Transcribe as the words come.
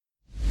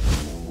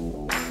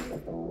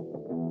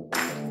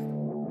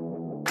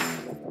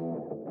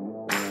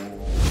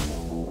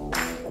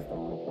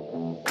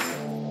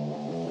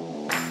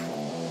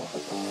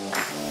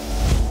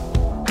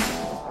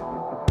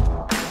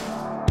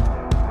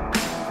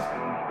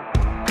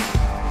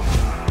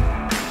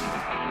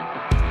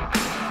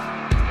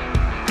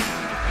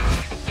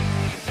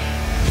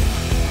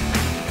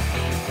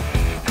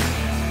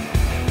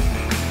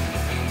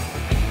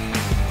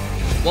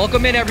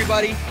Welcome in,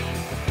 everybody.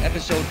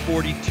 Episode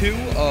 42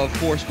 of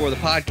Force for the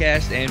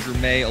podcast. Andrew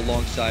May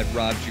alongside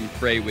Rob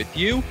Giuffre with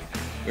you.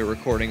 We're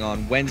recording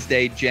on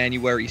Wednesday,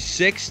 January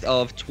 6th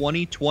of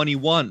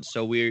 2021.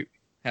 So we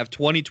have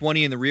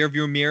 2020 in the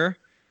rearview mirror.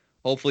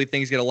 Hopefully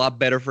things get a lot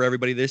better for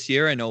everybody this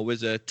year. I know it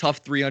was a tough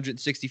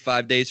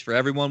 365 days for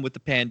everyone with the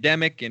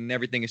pandemic and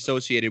everything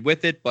associated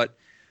with it, but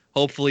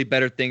hopefully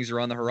better things are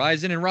on the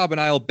horizon. And Rob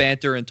and I will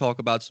banter and talk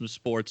about some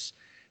sports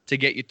to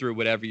get you through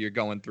whatever you're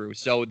going through.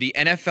 So the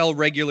NFL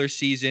regular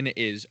season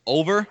is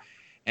over,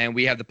 and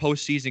we have the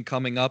postseason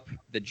coming up.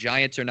 The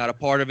Giants are not a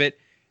part of it,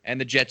 and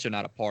the Jets are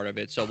not a part of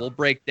it. So we'll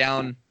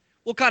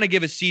kind of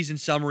give a season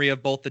summary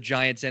of both the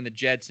Giants and the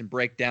Jets and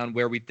break down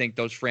where we think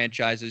those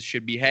franchises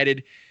should be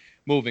headed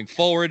moving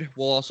forward.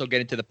 We'll also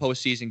get into the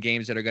postseason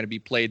games that are going to be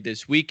played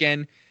this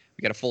weekend.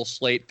 We got a full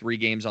slate, 3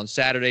 games on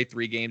Saturday,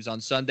 3 games on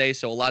Sunday,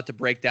 so a lot to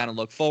break down and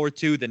look forward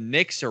to. The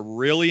Knicks are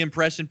really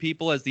impressing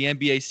people as the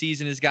NBA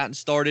season has gotten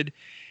started,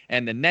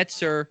 and the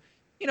Nets are,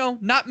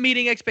 not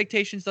meeting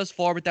expectations thus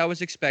far, but that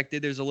was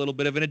expected. There's a little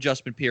bit of an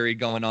adjustment period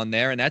going on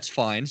there, and that's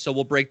fine. So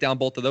we'll break down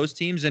both of those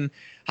teams, and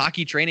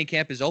hockey training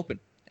camp is open,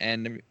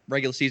 and the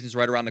regular season's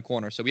right around the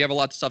corner. So we have a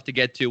lot of stuff to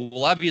get to.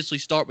 We'll obviously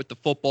start with the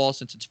football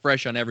since it's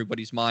fresh on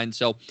everybody's mind.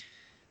 So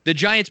the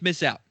Giants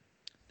miss out.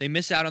 They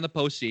miss out on the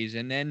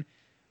postseason, and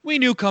we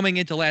knew coming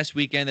into last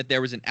weekend that there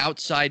was an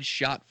outside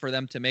shot for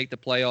them to make the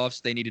playoffs.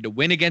 They needed to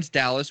win against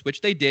Dallas, which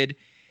they did,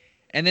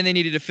 and then they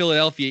needed the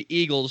Philadelphia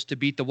Eagles to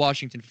beat the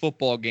Washington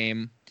football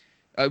team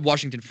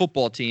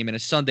in a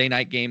Sunday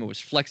night game. It was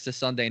flexed to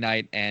Sunday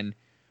night, and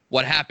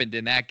what happened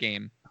in that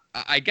game,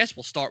 I guess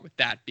we'll start with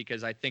that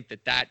because I think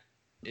that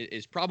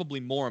is probably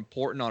more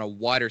important on a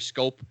wider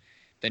scope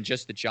than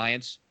just the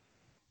Giants.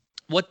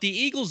 What the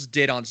Eagles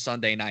did on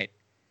Sunday night,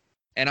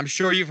 and I'm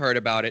sure you've heard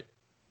about it,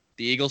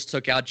 the Eagles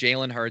took out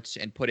Jalen Hurts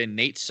and put in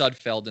Nate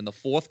Sudfeld in the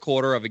fourth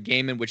quarter of a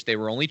game in which they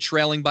were only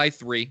trailing by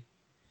 3,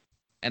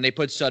 and they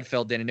put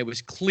Sudfeld in, and it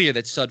was clear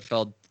that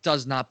Sudfeld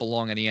does not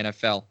belong in the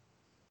NFL.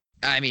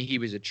 I mean, he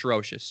was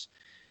atrocious.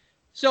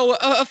 So,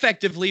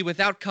 effectively,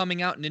 without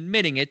coming out and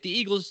admitting it, the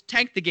Eagles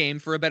tanked the game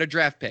for a better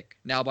draft pick.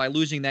 Now, by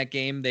losing that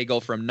game, they go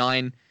from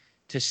 9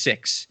 to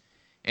 6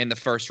 in the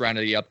first round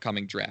of the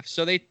upcoming draft.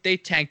 So they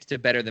tanked to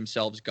better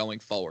themselves going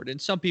forward, and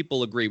some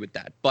people agree with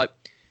that. But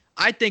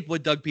I think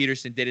what Doug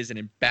Peterson did is an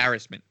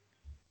embarrassment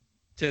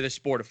to the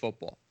sport of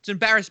football. It's an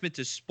embarrassment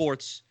to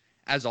sports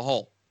as a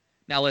whole.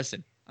 Now,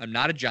 listen, I'm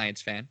not a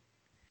Giants fan,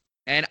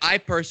 and I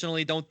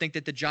personally don't think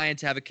that the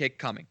Giants have a kick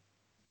coming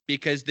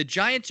because the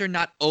Giants are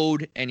not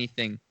owed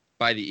anything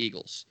by the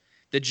Eagles.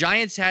 The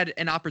Giants had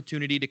an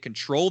opportunity to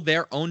control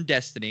their own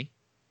destiny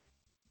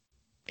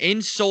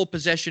in sole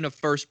possession of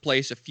first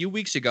place a few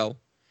weeks ago,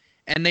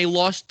 and they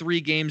lost 3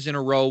 games in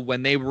a row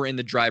when they were in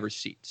the driver's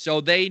seat.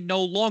 So they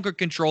no longer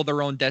control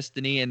their own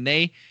destiny, and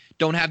they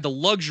don't have the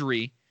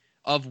luxury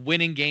of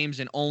winning games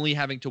and only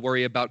having to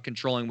worry about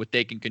controlling what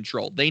they can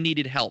control. They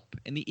needed help,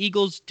 and the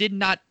Eagles did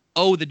not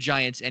owe the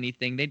Giants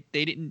anything. They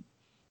didn't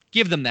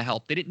give them the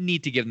help. They didn't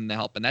need to give them the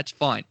help, and that's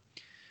fine.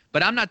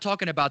 But I'm not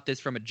talking about this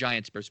from a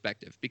Giants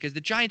perspective because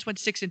the Giants went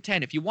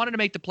 6-10. If you wanted to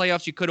make the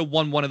playoffs, you could have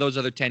won one of those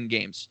other 10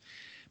 games.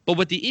 But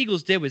what the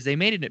Eagles did was they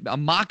made it a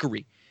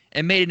mockery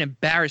and made an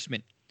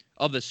embarrassment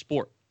of the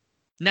sport.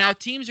 Now,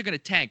 teams are going to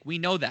tank. We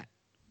know that,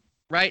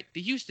 right?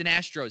 The Houston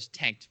Astros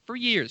tanked for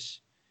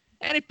years,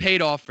 and it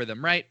paid off for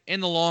them, right? In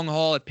the long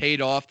haul, it paid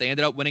off. They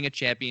ended up winning a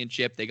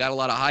championship. They got a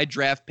lot of high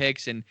draft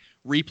picks and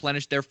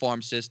replenished their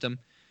farm system.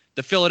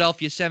 The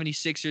Philadelphia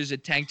 76ers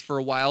had tanked for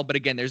a while, but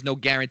again, there's no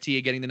guarantee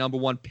of getting the number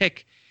 1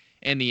 pick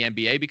in the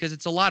NBA because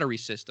it's a lottery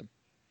system.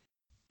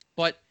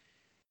 But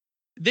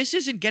this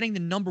isn't getting the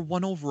number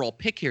 1 overall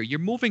pick here. You're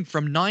moving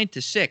from 9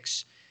 to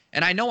 6.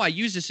 And I know I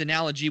use this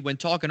analogy when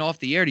talking off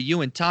the air to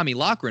you and Tommy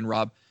Loughran,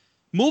 Rob.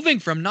 Moving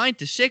from 9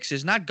 to 6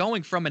 is not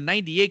going from a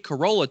 98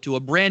 Corolla to a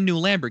brand new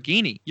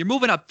Lamborghini. You're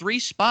moving up 3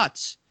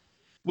 spots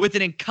with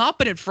an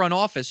incompetent front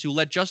office who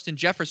let Justin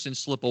Jefferson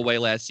slip away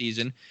last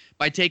season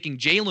by taking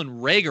Jalen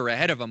Reagor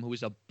ahead of him, who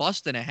was a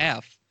bust and a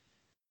half.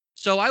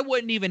 So I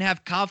wouldn't even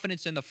have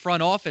confidence in the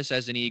front office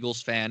as an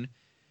Eagles fan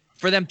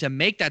for them to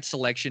make that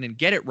selection and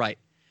get it right.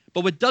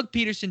 But what Doug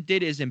Peterson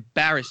did is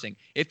embarrassing.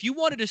 If you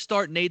wanted to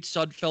start Nate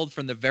Sudfeld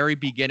from the very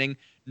beginning,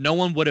 no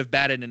one would have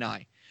batted an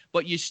eye.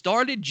 But you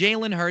started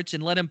Jalen Hurts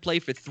and let him play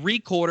for 3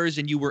 quarters,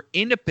 and you were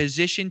in a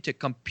position to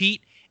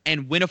compete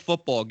and win a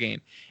football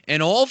game.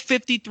 And all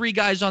 53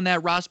 guys on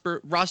that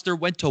roster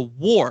went to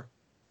war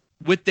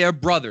with their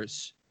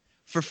brothers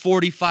for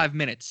 45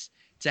 minutes.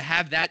 To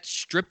have that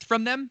stripped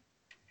from them?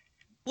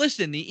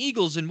 Listen, the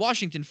Eagles and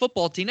Washington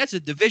football team, that's a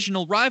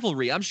divisional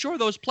rivalry. I'm sure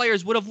those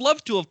players would have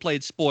loved to have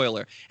played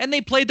spoiler. And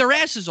they played their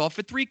asses off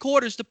for 3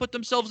 quarters to put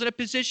themselves in a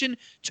position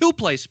to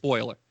play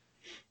spoiler.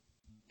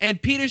 And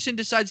Peterson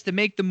decides to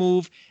make the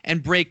move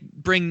and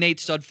bring Nate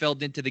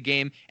Sudfeld into the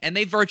game, and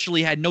they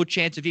virtually had no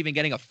chance of even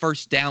getting a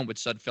first down with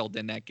Sudfeld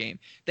in that game.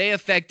 They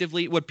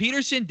effectively, what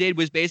Peterson did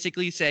was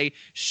basically say,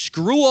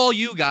 screw all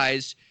you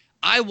guys,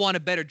 I want a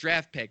better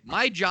draft pick.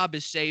 My job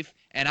is safe,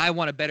 and I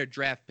want a better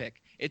draft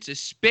pick. It's a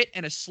spit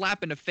and a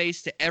slap in the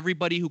face to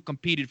everybody who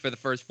competed for the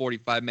first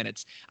 45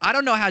 minutes. I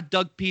don't know how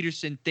Doug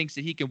Peterson thinks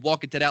that he can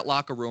walk into that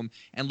locker room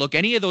and look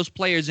any of those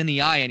players in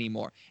the eye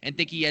anymore and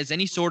think he has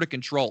any sort of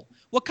control.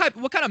 What kind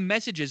of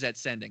message is that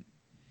sending?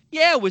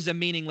 Yeah, it was a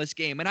meaningless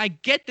game, and I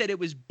get that it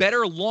was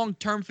better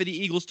long-term for the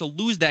Eagles to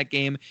lose that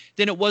game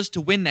than it was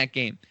to win that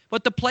game.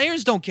 But the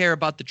players don't care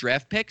about the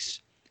draft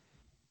picks.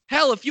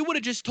 Hell, if you would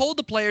have just told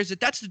the players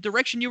that that's the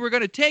direction you were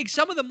going to take,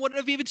 some of them wouldn't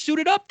have even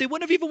suited up. They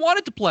wouldn't have even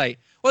wanted to play,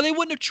 or they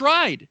wouldn't have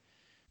tried.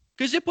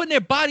 Because they're putting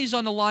their bodies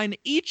on the line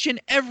each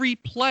and every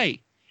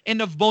play in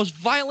the most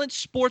violent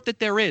sport that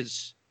there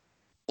is.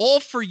 All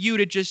for you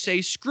to just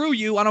say, screw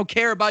you, I don't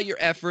care about your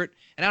effort,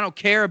 and I don't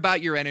care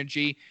about your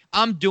energy.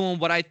 I'm doing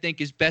what I think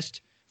is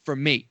best for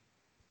me.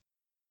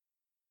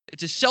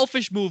 It's a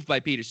selfish move by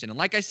Peterson. And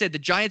like I said, the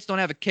Giants don't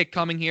have a kick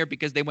coming here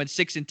because they went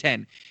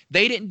 6-10.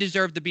 They didn't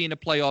deserve to be in the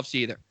playoffs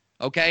either.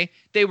 Okay?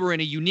 They were in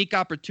a unique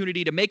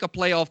opportunity to make a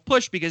playoff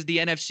push because the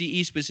NFC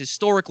East was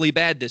historically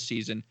bad this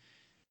season.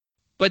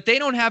 But they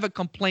don't have a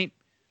complaint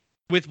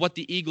with what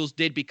the Eagles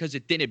did because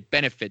it didn't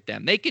benefit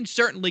them. They can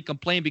certainly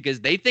complain because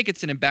they think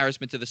it's an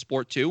embarrassment to the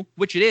sport too,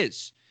 which it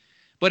is.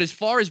 But as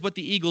far as what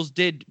the Eagles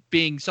did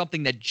being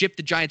something that gypped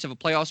the Giants of a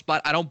playoff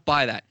spot, I don't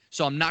buy that.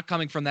 So I'm not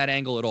coming from that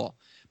angle at all.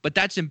 But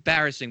that's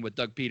embarrassing what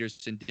Doug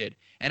Peterson did.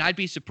 And I'd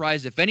be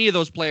surprised if any of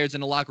those players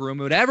in the locker room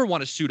would ever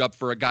want to suit up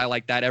for a guy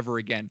like that ever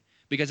again,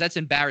 because that's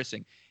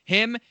embarrassing.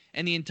 Him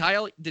and the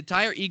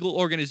entire Eagle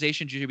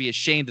organization should be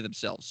ashamed of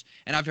themselves.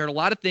 And I've heard a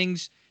lot of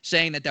things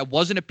saying that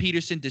wasn't a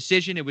Peterson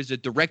decision. It was a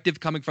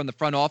directive coming from the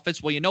front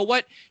office. Well, you know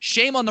what?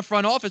 Shame on the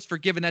front office for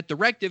giving that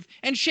directive,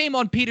 and shame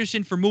on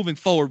Peterson for moving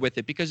forward with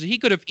it, because he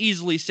could have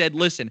easily said,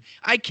 listen,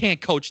 I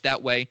can't coach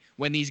that way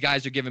when these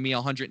guys are giving me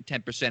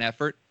 110%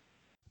 effort.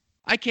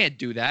 I can't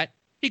do that.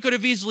 He could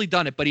have easily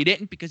done it, but he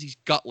didn't because he's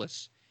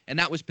gutless. And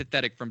that was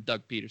pathetic from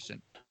Doug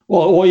Peterson.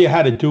 Well, all you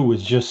had to do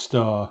was just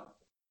see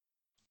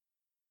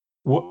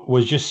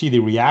the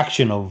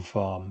reaction of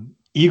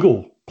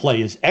Eagle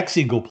players,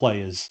 ex-Eagle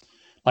players,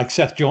 like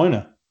Seth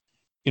Joyner,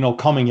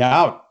 coming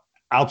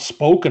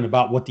outspoken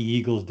about what the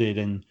Eagles did.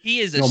 And he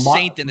is a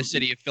saint in the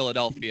city of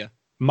Philadelphia.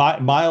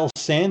 Miles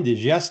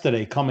Sanders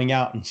yesterday coming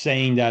out and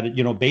saying that,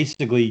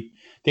 basically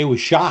they were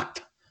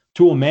shocked.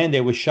 To a man,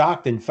 they were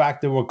shocked. In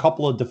fact, there were a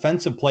couple of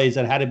defensive plays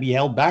that had to be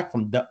held back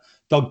from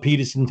Doug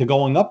Peterson to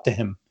going up to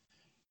him.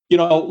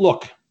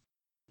 Look,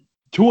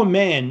 to a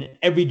man,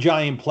 every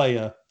Giant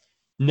player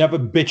never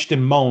bitched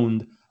and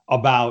moaned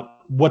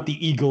about what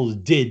the Eagles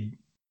did.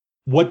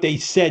 What they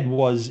said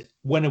was,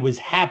 when it was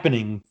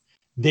happening,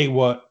 they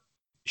were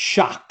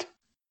shocked.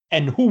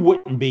 And who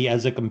wouldn't be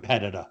as a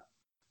competitor?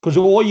 Because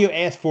all you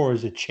ask for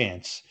is a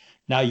chance.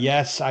 Now,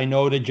 yes, I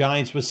know the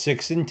Giants were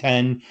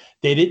 6-10.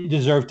 They didn't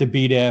deserve to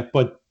be there,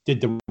 but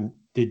did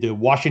the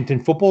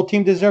Washington football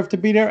team deserve to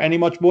be there any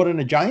much more than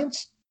the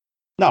Giants?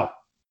 No,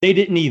 they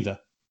didn't either.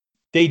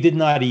 They did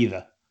not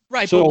either.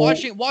 Right, so, but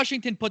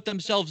Washington put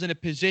themselves in a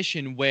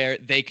position where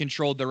they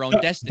controlled their own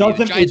destiny.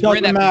 The Giants were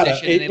in that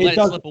position and they let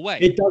it slip away.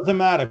 It doesn't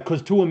matter,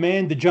 because to a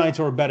man, the Giants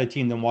are a better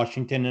team than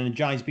Washington, and the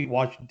Giants beat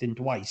Washington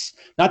twice.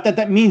 Not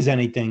that means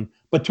anything,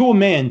 but to a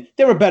man,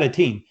 they're a better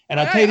team. And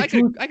I'll tell you the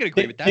truth, I could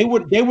agree with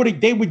that.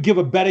 They would give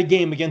a better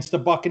game against the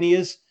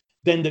Buccaneers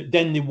than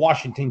the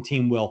Washington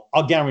team will.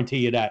 I'll guarantee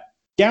you that.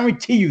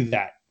 Guarantee you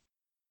that.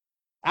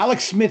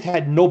 Alex Smith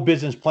had no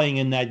business playing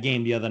in that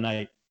game the other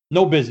night.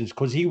 No business,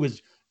 because he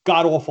was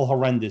god-awful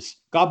horrendous.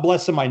 God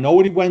bless him. I know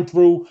what he went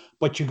through,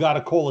 but you got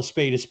to call a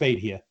spade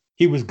here.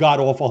 He was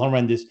god-awful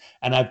horrendous.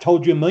 And I've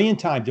told you a million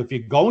times, if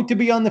you're going to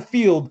be on the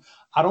field,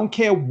 I don't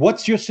care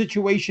what your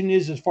situation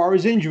is as far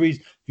as injuries.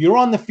 If you're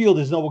on the field,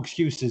 there's no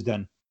excuses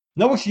then.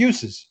 No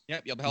excuses.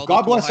 Yep, you'll be held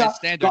up to a high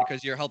standard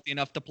because you're healthy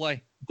enough to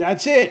play.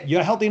 That's it.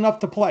 You're healthy enough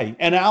to play.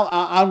 And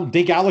I don't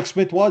think Alex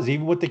Smith was,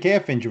 even with the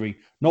calf injury.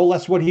 No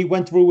less what he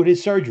went through with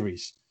his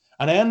surgeries.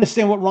 And I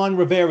understand what Ron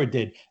Rivera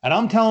did. And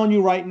I'm telling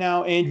you right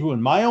now, Andrew,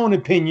 in my own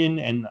opinion,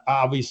 and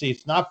obviously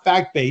it's not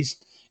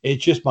fact-based,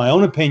 it's just my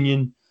own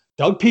opinion,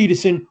 Doug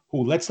Peterson,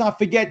 who, let's not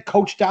forget,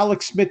 coached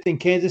Alex Smith in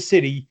Kansas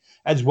City,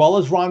 as well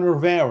as Ron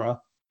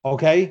Rivera,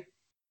 okay?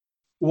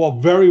 Well,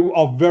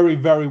 very,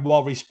 very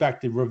well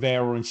respected,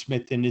 Rivera and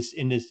Smith in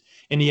the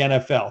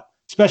NFL,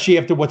 especially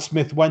after what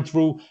Smith went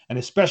through, and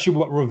especially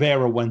what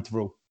Rivera went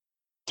through.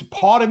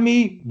 Part of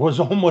me was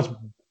almost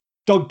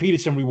Doug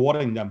Peterson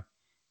rewarding them.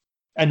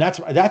 And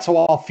that's how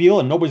I'll feel,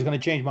 and nobody's going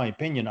to change my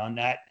opinion on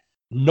that.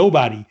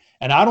 Nobody.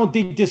 And I don't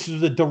think this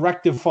is a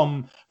directive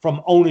from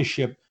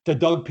ownership to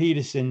Doug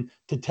Peterson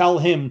to tell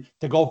him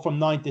to go from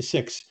 9 to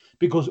 6,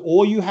 because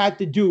all you had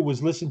to do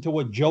was listen to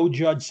what Joe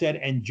Judge said,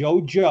 and Joe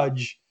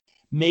Judge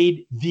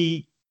made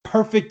the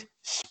perfect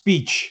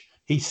speech.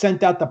 He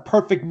sent out the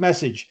perfect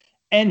message,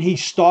 and he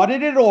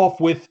started it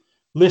off with,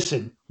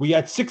 listen, we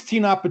had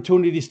 16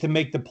 opportunities to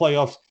make the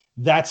playoffs.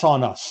 That's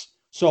on us.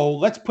 So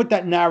let's put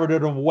that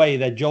narrative away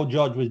that Joe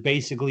Judge was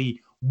basically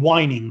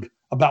whining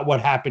about what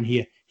happened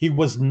here. He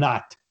was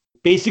not.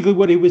 Basically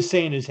what he was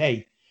saying is,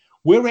 hey,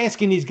 we're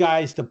asking these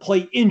guys to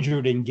play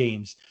injured in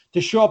games,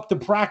 to show up to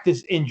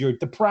practice injured,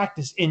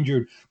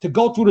 to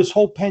go through this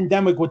whole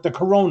pandemic with the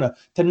corona,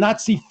 to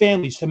not see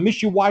families, to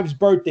miss your wife's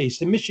birthdays,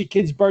 to miss your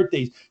kids'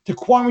 birthdays, to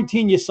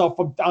quarantine yourself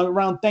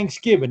around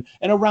Thanksgiving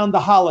and around the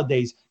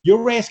holidays.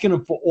 You're asking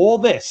them for all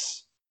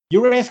this.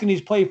 You're asking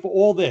these players for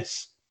all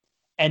this.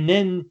 And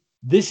then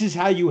this is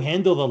how you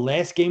handle the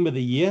last game of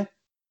the year?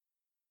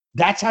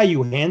 That's how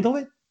you handle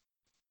it?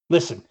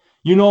 Listen,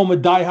 you know I'm a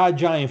diehard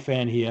Giant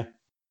fan here.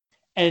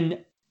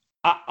 And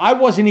I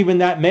wasn't even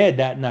that mad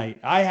that night.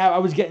 I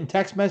was getting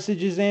text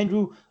messages,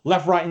 Andrew,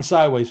 left, right, and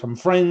sideways from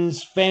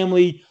friends,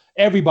 family.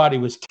 Everybody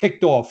was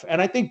ticked off.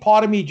 And I think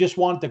part of me just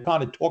wanted to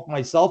kind of talk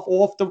myself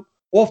off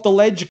the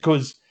ledge,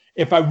 because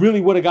if I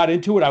really would have got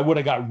into it, I would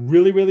have got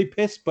really, really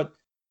pissed. But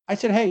I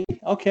said, hey,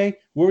 okay,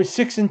 we're a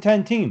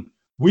 6-10 team.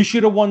 We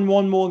should have won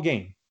one more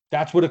game.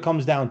 That's what it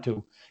comes down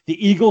to.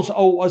 The Eagles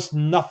owe us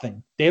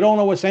nothing. They don't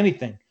owe us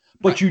anything.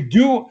 But you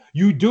do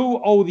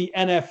owe the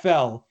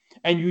NFL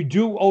and you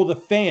do owe the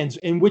fans,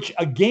 in which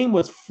a game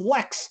was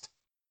flexed.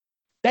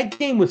 That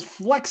game was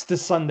flexed to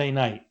Sunday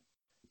night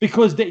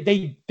because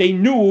they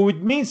knew it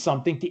would mean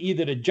something to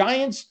either the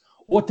Giants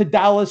or to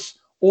Dallas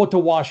or to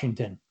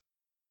Washington.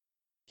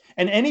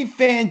 And any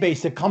fan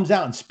base that comes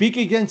out and speak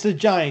against the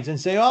Giants and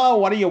say, oh,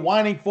 what are you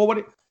whining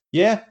for?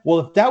 Yeah, well,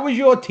 if that was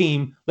your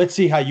team, let's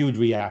see how you'd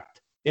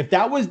react. If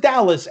that was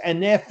Dallas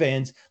and their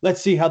fans,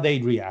 let's see how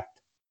they'd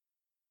react.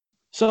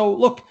 So,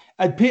 look,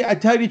 I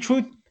tell you the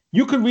truth,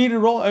 you could read it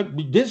all.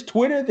 There's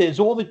Twitter, there's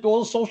all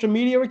the social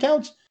media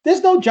accounts.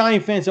 There's no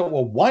Giant fans that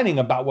were whining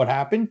about what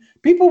happened.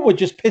 People were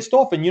just pissed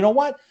off. And you know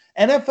what?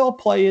 NFL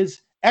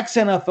players,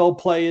 ex-NFL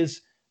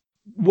players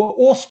were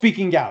all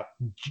speaking out.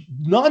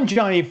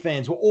 Non-Giant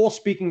fans were all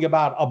speaking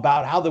about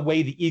how the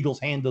way the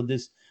Eagles handled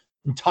this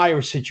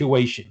entire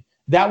situation.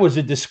 That was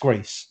a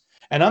disgrace.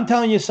 And I'm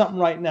telling you something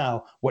right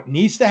now. What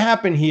needs to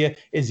happen here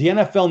is the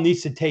NFL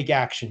needs to take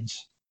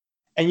actions.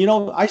 And, you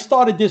know, I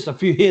started this a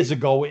few years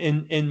ago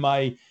in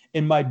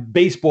my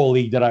baseball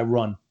league that I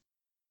run,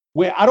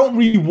 where I don't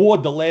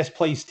reward the last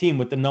place team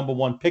with the number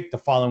one pick the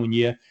following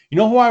year. You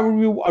know who I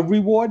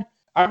reward?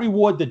 I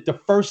reward the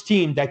first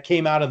team that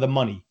came out of the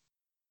money.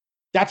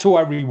 That's who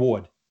I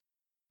reward.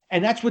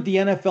 And that's what the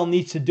NFL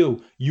needs to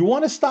do. You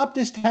want to stop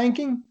this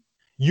tanking?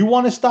 You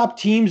want to stop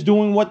teams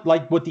doing what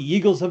the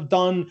Eagles have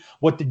done,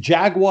 what the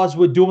Jaguars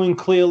were doing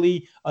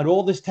clearly, and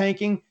all this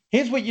tanking?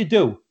 Here's what you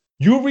do.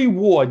 You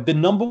reward the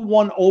number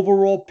one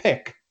overall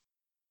pick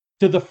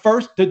to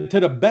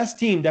the best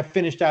team that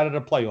finished out of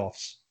the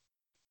playoffs.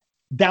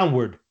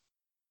 Downward.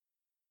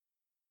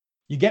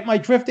 You get my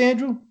drift,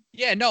 Andrew?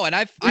 Yeah, no, and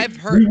I've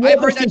heard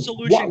that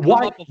solution come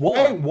up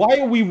before. Why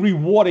are we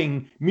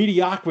rewarding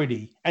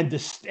mediocrity and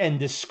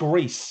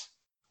disgrace?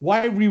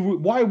 Why are we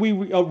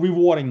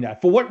rewarding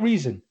that? For what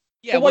reason?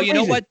 Yeah, well, you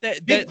know what?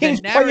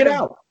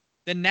 The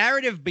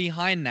narrative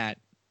behind that,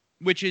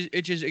 which is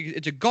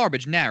it's a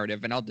garbage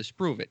narrative, and I'll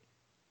disprove it,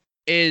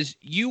 is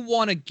you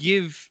want to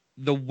give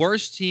the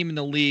worst team in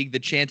the league the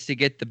chance to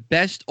get the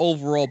best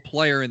overall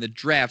player in the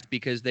draft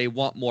because they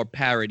want more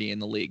parity in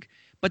the league.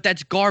 But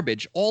that's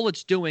garbage. All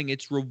it's doing,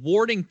 it's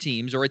rewarding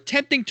teams or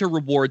attempting to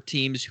reward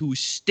teams who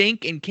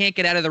stink and can't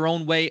get out of their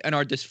own way and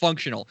are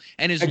dysfunctional.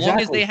 And as long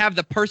as they have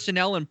the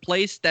personnel in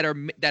place that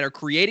are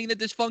creating the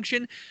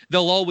dysfunction,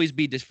 they'll always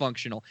be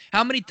dysfunctional.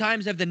 How many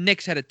times have the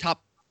Knicks had a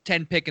top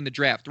 10 pick in the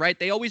draft, right?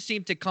 They always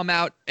seem to come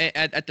out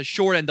at the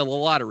short end of the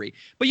lottery.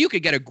 But you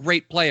could get a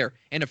great player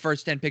in the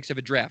first 10 picks of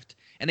a draft.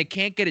 And they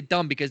can't get it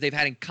done because they've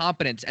had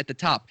incompetence at the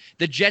top.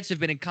 The Jets have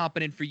been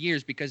incompetent for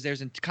years because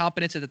there's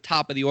incompetence at the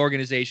top of the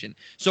organization.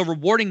 So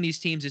rewarding these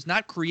teams is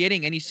not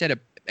creating any sort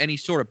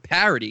of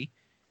parity.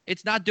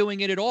 It's not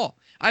doing it at all.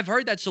 I've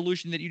heard that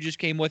solution that you just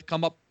came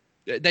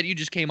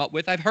up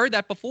with. I've heard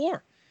that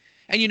before.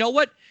 And you know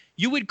what?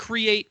 You would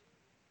create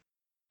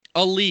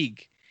a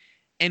league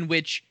in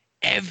which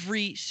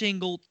every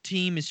single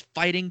team is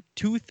fighting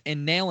tooth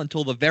and nail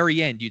until the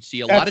very end. You'd see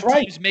a lot of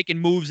teams making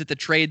moves at the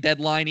trade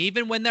deadline.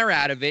 Even when they're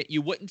out of it,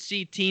 you wouldn't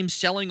see teams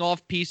selling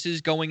off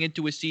pieces going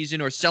into a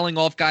season or selling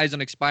off guys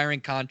on expiring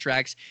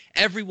contracts.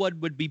 Everyone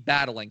would be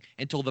battling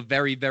until the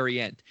very,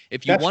 very end.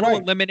 If you want to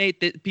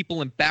eliminate the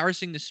people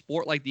embarrassing the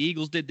sport like the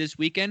Eagles did this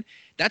weekend,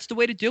 that's the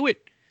way to do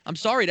it. I'm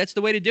sorry, that's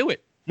the way to do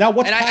it. Now,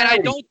 what's parity? And I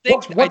don't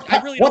think I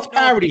really what's don't know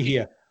parity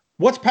here?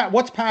 What's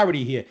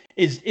parity here?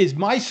 Is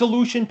my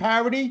solution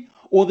parity,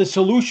 or the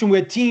solution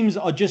where teams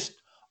are just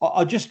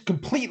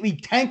completely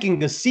tanking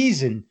the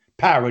season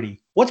parity?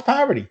 What's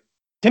parity?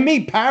 To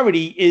me,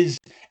 parity is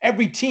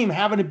every team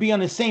having to be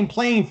on the same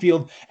playing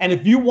field. And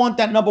if you want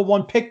that number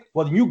one pick,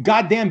 well, you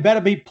goddamn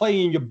better be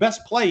playing your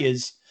best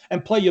players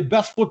and play your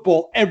best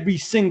football every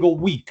single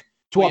week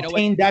to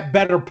obtain that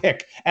better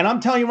pick. And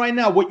I'm telling you right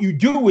now, what you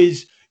do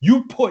is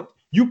you put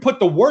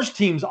the worst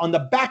teams on the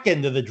back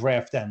end of the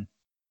draft then.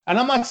 And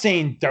I'm not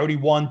saying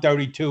 31,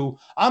 32.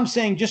 I'm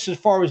saying just as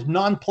far as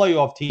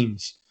non-playoff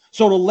teams.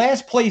 So the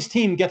last place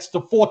team gets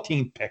the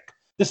 14th pick.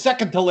 The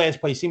second to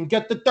last place team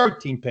gets the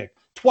 13th pick,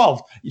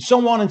 12th,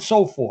 so on and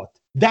so forth.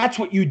 That's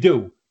what you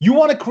do. You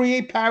want to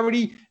create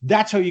parity,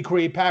 that's how you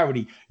create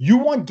parity. You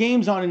want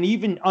games on an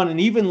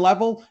even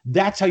level,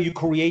 that's how you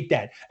create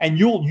that. And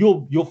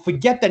you'll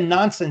forget the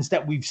nonsense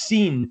that we've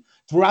seen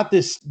throughout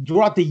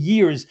the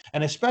years,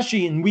 and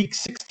especially in week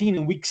 16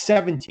 and week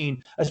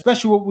 17,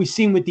 especially what we've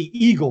seen with the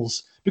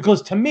Eagles.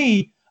 Because to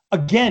me,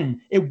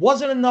 again, it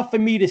wasn't enough for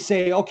me to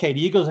say, okay,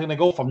 the Eagles are going to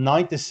go from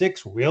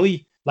 9-6.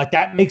 Really? Like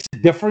that makes a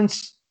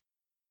difference?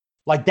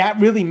 Like that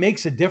really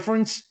makes a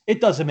difference?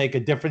 It doesn't make a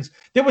difference.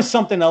 There was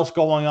something else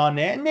going on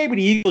there, and maybe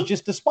the Eagles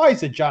just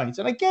despise the Giants.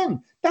 And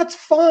again, that's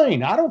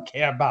fine. I don't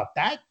care about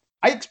that.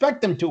 I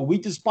expect them to. We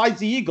despise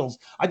the Eagles.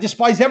 I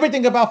despise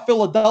everything about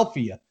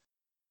Philadelphia.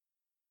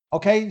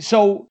 Okay,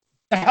 so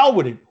the hell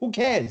with it. Who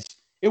cares?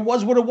 It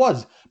was what it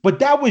was. But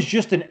that was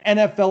just an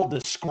NFL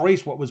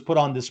disgrace what was put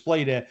on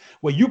display there,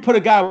 where you put a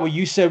guy where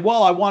you said,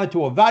 well, I wanted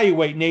to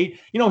evaluate Nate.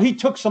 You know, he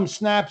took some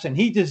snaps and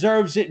he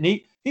deserves it. And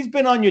he's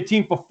been on your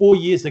team for 4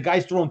 years. The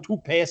guy's thrown 2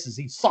 passes.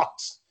 He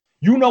sucks.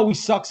 You know he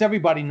sucks.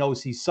 Everybody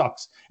knows he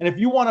sucks. And if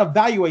you want to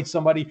evaluate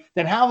somebody,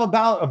 then how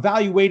about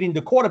evaluating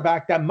the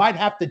quarterback that might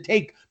have to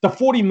take the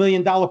 $40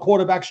 million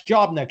quarterback's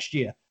job next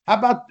year? How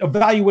about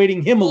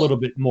evaluating him a little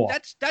bit more?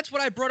 That's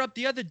what I brought up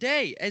the other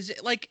day. As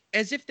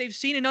if they've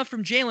seen enough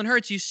from Jalen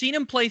Hurts. You've seen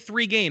him play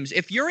 3 games.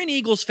 If you're an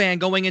Eagles fan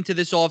going into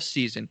this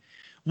offseason,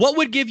 what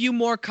would give you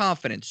more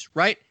confidence,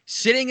 right?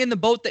 Sitting in the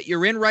boat that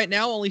you're in right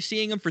now, only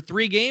seeing him for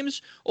 3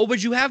 games? Or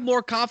would you have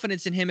more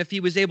confidence in him if he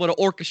was able to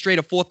orchestrate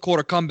a fourth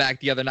quarter comeback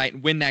the other night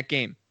and win that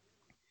game?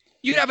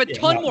 You'd have a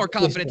ton more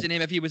confidence in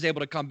him if he was able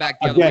to come back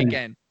the other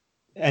weekend.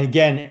 And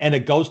again, and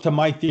it goes to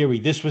my theory.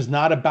 This was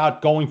not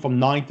about going from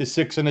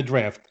 9-6 in the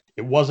draft.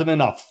 It wasn't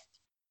enough.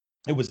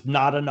 It was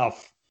not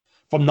enough.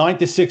 From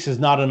 9-6 is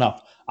not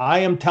enough. I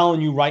am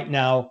telling you right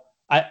now,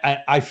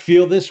 I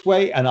feel this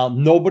way, and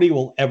nobody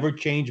will ever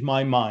change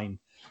my mind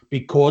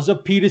because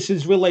of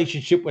Peterson's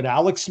relationship with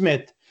Alex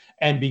Smith,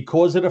 and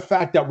because of the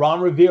fact that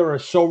Ron Rivera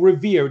is so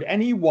revered,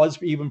 and he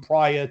was even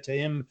prior to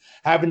him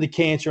having the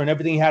cancer and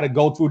everything he had to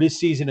go through this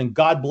season, and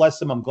God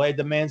bless him. I'm glad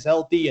the man's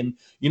healthy. And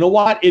you know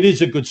what? It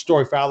is a good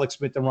story for Alex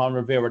Smith and Ron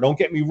Rivera. Don't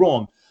get me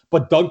wrong.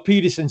 But Doug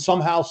Peterson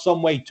somehow,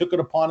 some way took it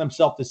upon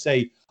himself to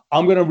say,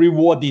 I'm going to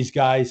reward these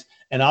guys,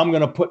 and I'm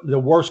going to put the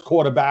worst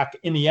quarterback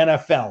in the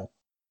NFL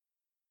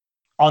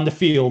on the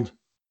field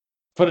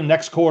for the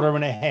next quarter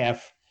and a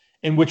half,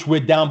 in which we're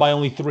down by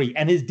only 3.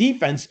 And his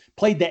defense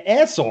played their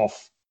ass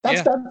off.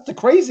 That's the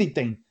crazy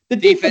thing. The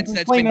defense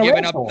that's been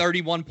giving up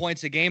 31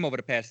 points a game over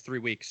the past 3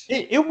 weeks.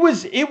 It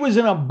was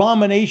an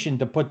abomination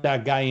to put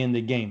that guy in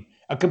the game.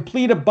 A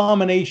complete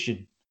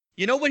abomination.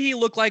 You know what he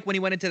looked like when he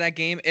went into that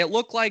game? It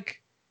looked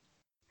like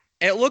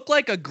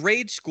a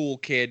grade school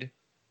kid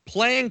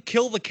playing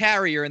kill the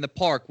carrier in the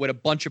park with a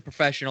bunch of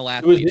professional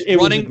athletes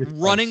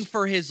running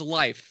for his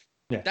life.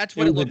 Yeah, that's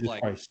what it looked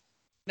like.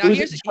 Now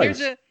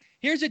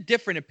here's a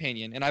different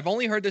opinion, and I've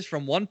only heard this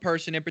from one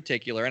person in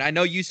particular, and I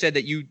know you said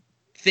that you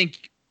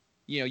think,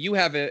 you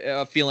have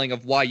a feeling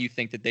of why you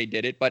think that they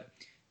did it, but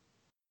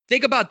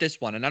think about this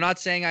one, and I'm not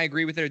saying I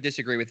agree with it or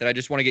disagree with it. I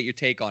just want to get your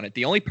take on it.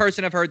 The only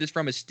person I've heard this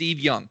from is Steve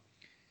Young.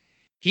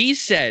 He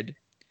said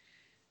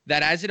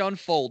that as it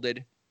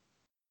unfolded,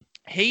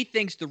 he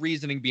thinks the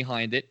reasoning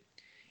behind it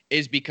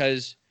is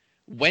because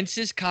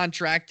Wentz's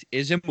contract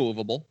is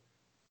immovable,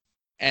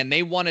 and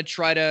they want to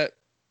try to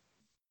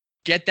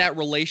get that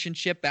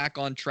relationship back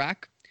on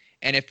track.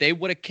 And if they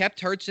would have kept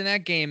Hurts in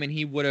that game and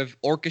he would have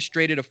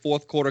orchestrated a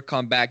fourth quarter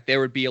comeback, there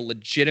would be a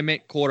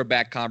legitimate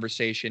quarterback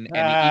conversation, and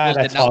the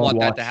Eagles did not want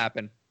that to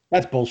happen.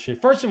 That's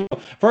bullshit. First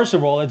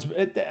of all,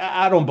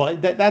 I don't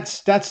believe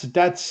that's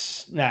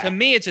nah. To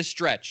me, it's a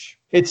stretch.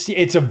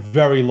 It's a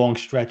very long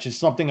stretch. It's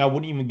something I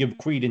wouldn't even give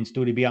credence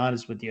to be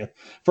honest with you.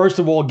 First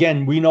of all,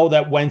 again, we know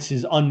that Wentz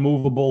is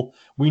unmovable.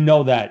 We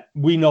know that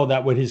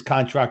with his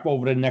contract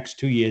over the next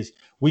 2 years.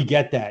 We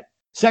get that.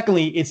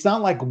 Secondly, it's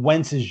not like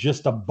Wentz is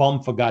just a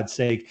bum, for God's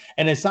sake.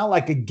 And it's not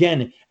like,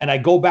 again, and I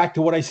go back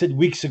to what I said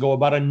weeks ago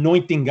about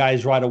anointing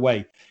guys right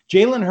away.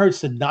 Jalen Hurts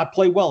did not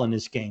play well in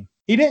this game.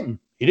 He didn't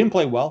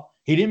play well.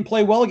 He didn't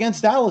play well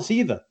against Dallas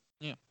either.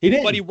 Yeah. He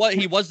didn't. But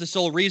he was the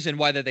sole reason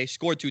why they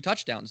scored 2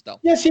 touchdowns, though.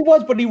 Yes, he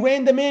was, but he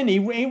ran them in. He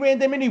ran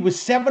them in. He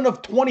was 7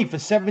 of 20 for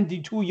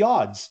 72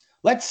 yards.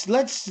 Let's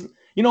look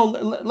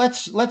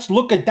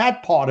at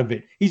that part of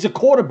it. He's a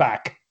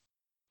quarterback.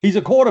 He's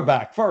a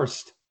quarterback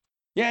first.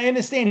 Yeah, I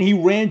understand. He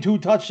ran 2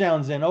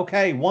 touchdowns in.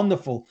 Okay,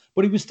 wonderful.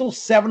 But he was still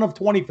 7 of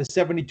 20 for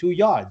 72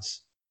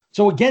 yards.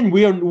 So again,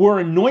 we're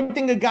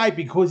anointing a guy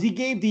because he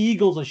gave the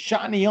Eagles a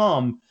shot in the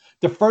arm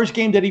the first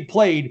game that he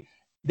played.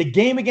 The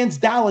game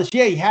against Dallas,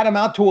 he had him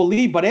out to a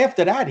lead, but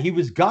after that, he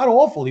was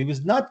god-awful. He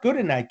was not good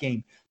in that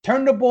game.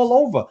 Turned the ball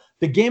over.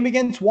 The game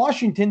against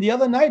Washington the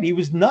other night, he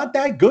was not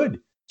that good.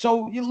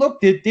 So you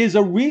look, there's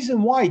a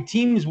reason why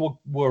teams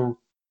were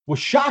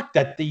shocked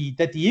that the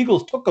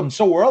Eagles took him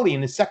so early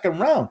in the second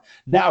round.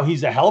 Now,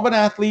 he's a hell of an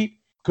athlete.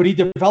 Could he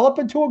develop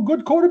into a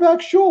good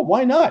quarterback? Sure,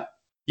 why not?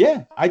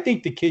 Yeah, I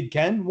think the kid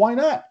can. Why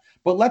not?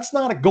 But let's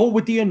not go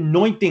with the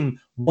anointing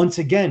once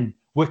again.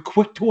 We're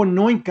quick to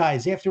anoint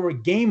guys after a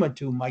game or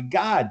two. My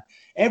God,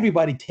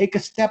 everybody take a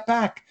step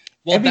back.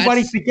 Well,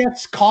 Everybody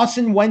forgets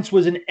Carson Wentz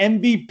was an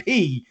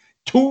MVP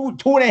two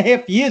and a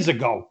half years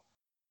ago.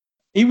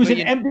 He was an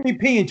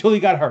MVP until he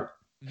got hurt.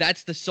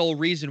 That's the sole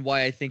reason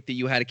why I think that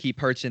you had to keep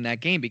Hurts in that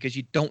game, because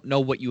you don't know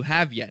what you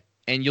have yet.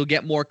 And you'll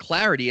get more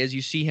clarity as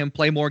you see him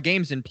play more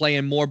games and play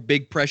in more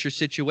big pressure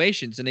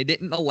situations. And they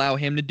didn't allow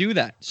him to do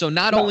that. So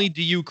not only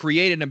do you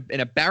create an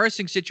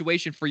embarrassing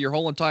situation for your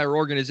whole entire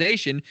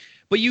organization,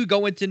 but you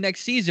go into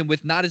next season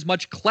with not as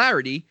much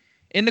clarity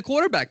in the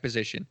quarterback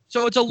position.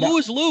 So it's a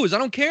lose-lose. I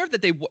don't care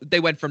that they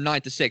went from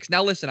 9-6.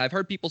 Now, listen, I've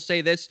heard people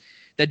say this,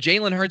 that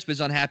Jalen Hurts was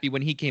unhappy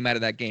when he came out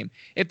of that game.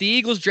 If the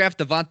Eagles draft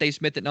Devontae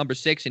Smith at number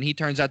 6 and he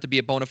turns out to be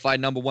a bona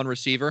fide number 1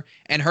 receiver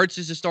and Hurts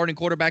is the starting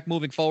quarterback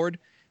moving forward,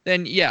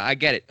 then yeah, I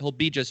get it. He'll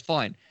be just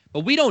fine.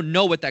 But we don't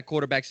know what that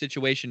quarterback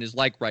situation is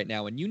like right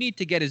now, and you need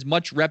to get as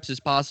much reps as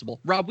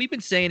possible. Rob, we've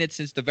been saying it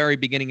since the very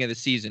beginning of the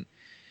season.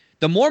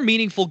 The more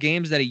meaningful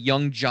games that a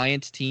young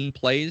Giants team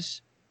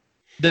plays,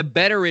 the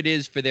better it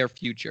is for their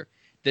future.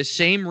 The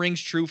same rings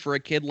true for a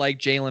kid like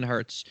Jalen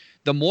Hurts.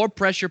 The more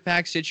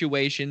pressure-packed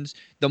situations,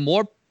 the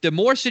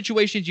more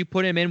situations you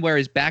put him in where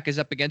his back is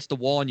up against the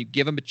wall and you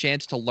give him a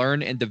chance to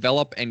learn and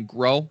develop and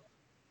grow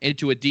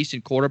into a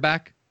decent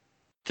quarterback,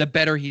 the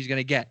better he's going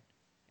to get.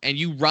 And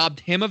you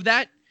robbed him of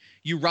that.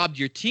 You robbed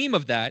your team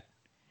of that.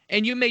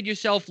 And you made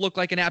yourself look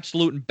like an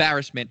absolute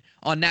embarrassment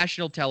on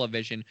national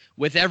television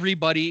with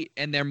everybody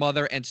and their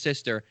mother and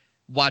sister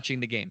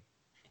watching the game.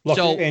 Look,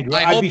 so Andrew,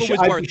 I hope it was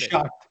worth it.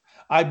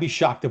 I'd be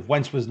shocked if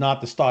Wentz was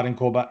not the starting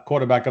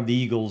quarterback of the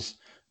Eagles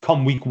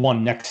come week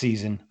 1 next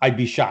season. I'd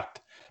be shocked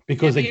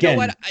because,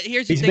 again,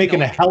 he's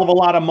making a hell of a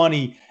lot of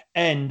money.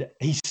 And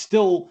he's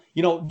still,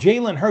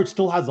 Jalen Hurts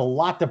still has a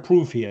lot to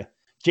prove here.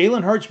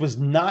 Jalen Hurts was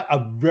not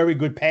a very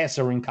good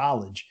passer in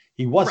college.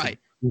 He wasn't. Right.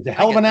 He was a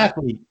hell of an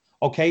athlete.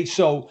 Okay,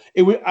 so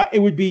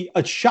it would be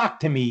a shock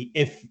to me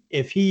if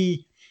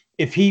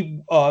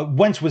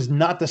Wentz was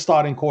not the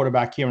starting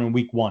quarterback here in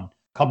week 1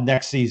 come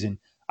next season.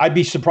 I'd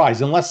be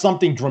surprised unless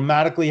something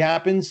dramatically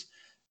happens.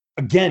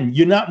 Again,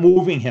 you're not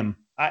moving him.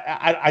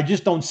 I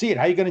just don't see it.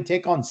 How are you going to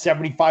take on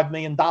 $75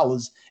 million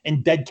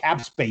in dead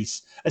cap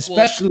space,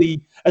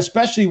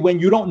 especially when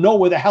you don't know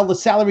where the hell the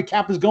salary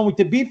cap is going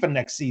to be for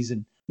next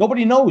season?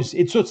 Nobody knows.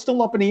 It's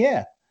still up in the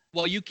air.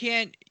 Well, you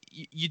can't.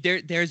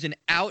 There's an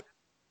out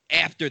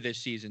after this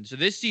season. So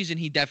this season,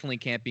 he definitely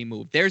can't be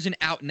moved. There's an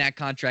out in that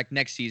contract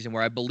next season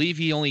where I believe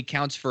he only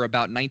counts for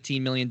about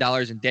 $19 million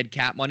in dead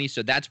cap money.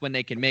 So that's when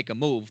they can make a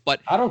move.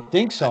 But I don't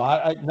think so.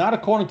 Not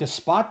according to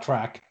Spot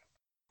Track.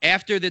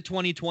 After the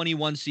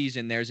 2021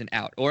 season, there's an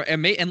out,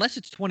 unless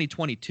it's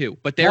 2022.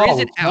 But there is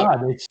an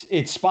out. Not.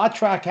 It's Spot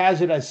Track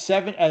has it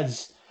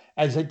as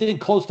I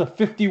think close to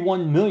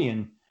 $51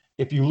 million.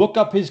 If you look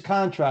up his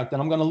contract,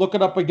 and I'm going to look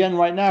it up again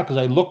right now because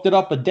I looked it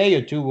up a day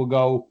or two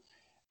ago.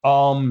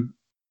 I'm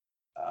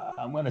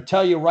going to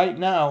tell you right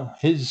now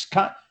his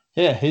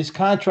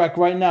contract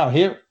right now.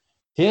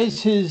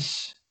 Here's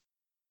his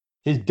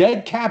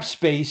dead cap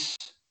space.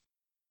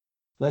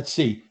 Let's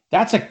see.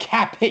 That's a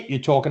cap hit you're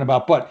talking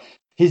about, but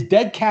his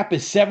dead cap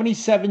is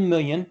 $77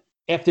 million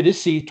after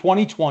this season,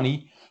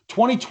 2020.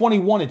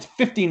 2021, it's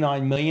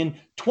 $59 million.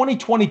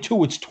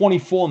 2022, it's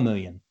 $24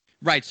 million.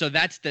 Right, so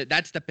that's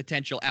the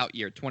potential out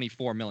year,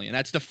 $24 million.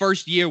 That's the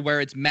first year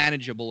where it's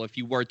manageable if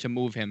you were to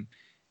move him,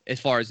 as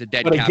far as the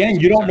dead cap. But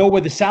again, you don't know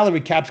where the salary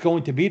cap's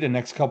going to be the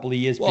next couple of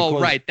years. Well,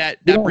 right,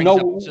 that brings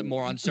up some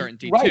more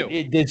uncertainty too.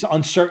 Right, there's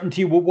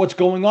uncertainty with what's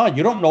going on.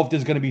 You don't know if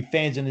there's going to be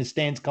fans in the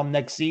stands come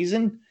next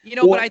season.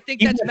 But I think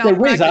that's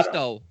malpractice,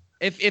 though.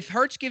 If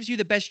Hurts gives you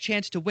the best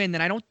chance to win,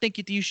 then I don't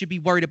think you should be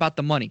worried about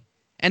the money.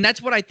 And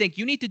that's what I think.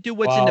 You need to do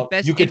what's in the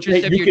best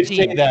interest of your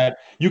team.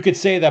 You could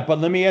say that, but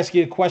let me ask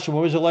you a question.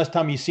 When was the last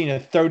time you seen a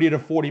 $30 to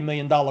 $40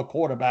 million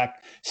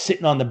quarterback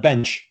sitting on the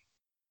bench?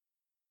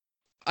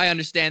 I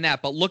understand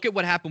that, but look at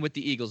what happened with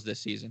the Eagles this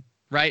season,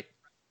 right?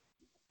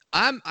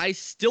 I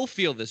still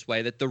feel this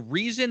way, that the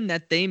reason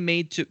that they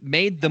made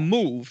the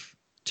move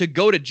to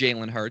go to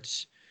Jalen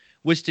Hurts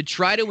was to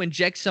try to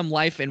inject some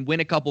life and win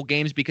a couple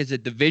games because the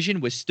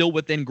division was still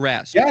within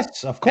grasp.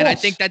 Yes, of course. And I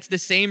think that's the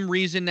same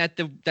reason that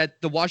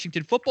the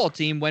Washington football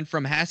team went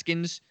from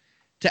Haskins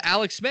to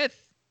Alex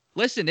Smith.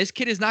 Listen, this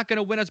kid is not going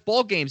to win us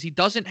ball games. He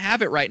doesn't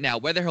have it right now.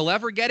 Whether he'll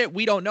ever get it,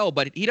 we don't know,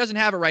 but he doesn't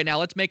have it right now.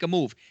 Let's make a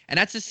move. And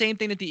that's the same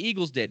thing that the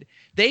Eagles did.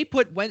 They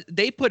put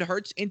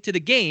Hurts into the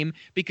game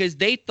because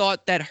they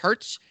thought that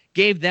Hurts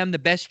gave them the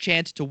best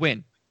chance to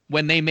win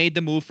when they made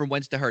the move from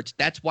Wentz to Hurts.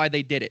 That's why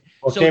they did it.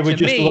 Well, so they were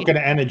just looking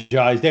to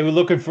energize. They were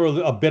looking for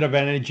a bit of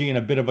energy and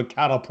a bit of a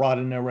cattle prod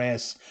in their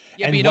ass.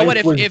 Yeah, but you know what?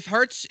 If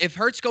Hurts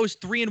goes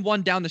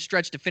 3-1 down the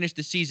stretch to finish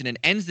the season and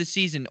ends the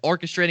season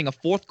orchestrating a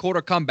fourth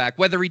quarter comeback,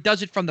 whether he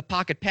does it from the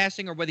pocket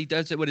passing or whether he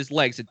does it with his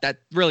legs, that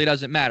really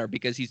doesn't matter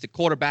because he's the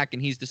quarterback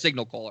and he's the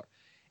signal caller.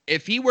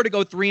 If he were to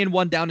go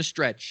 3-1 down the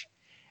stretch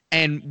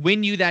and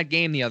win you that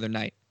game the other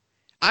night,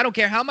 I don't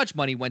care how much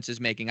money Wentz is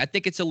making. I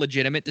think it's a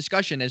legitimate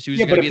discussion as who's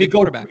going to be the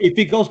quarterback. If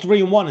he goes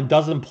 3-1 and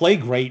doesn't play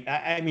great,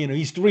 I mean,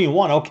 he's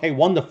 3-1. Okay,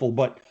 wonderful.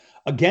 But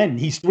Again,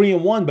 he's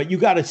 3-1, but you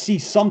got to see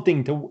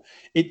something to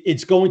it.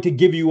 It's going to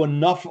give you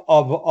enough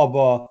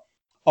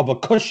of a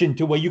cushion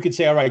to where you could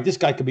say, all right, this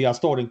guy could be our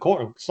starting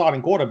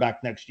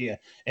quarterback next year.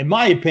 In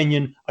my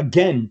opinion,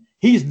 again,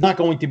 he's not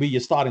going to be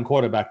your starting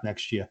quarterback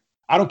next year.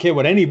 I don't care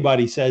what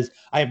anybody says.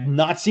 I have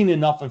not seen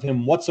enough of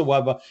him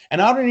whatsoever.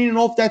 And I don't even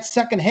know if that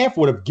second half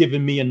would have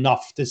given me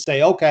enough to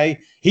say, okay,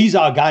 he's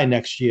our guy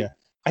next year.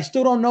 I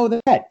still don't know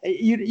that.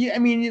 I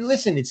mean,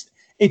 listen,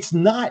 it's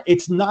not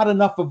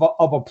enough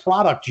of a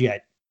product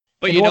yet.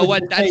 But you know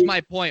what? That's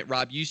my point,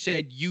 Rob. You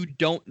said you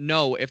don't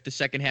know if the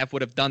second half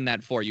would have done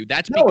that for you.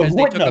 That's because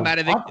they took him out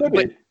of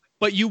the –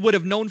 but you would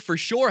have known for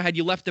sure had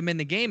you left him in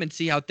the game and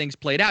see how things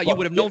played out. You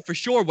would have known for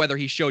sure whether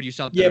he showed you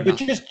something. Yeah, but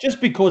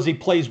just because he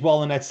plays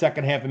well in that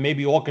second half and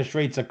maybe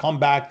orchestrates a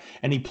comeback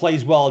and he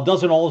plays well, it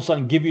doesn't all of a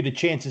sudden give you the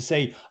chance to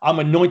say, I'm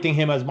anointing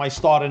him as my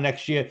starter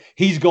next year.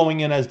 He's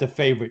going in as the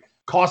favorite.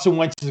 Carson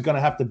Wentz is going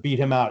to have to beat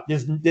him out.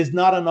 There's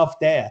not enough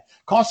there.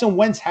 Carson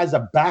Wentz has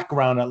a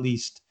background at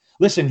least.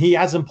 Listen, he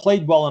hasn't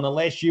played well in the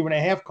last year and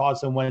a half,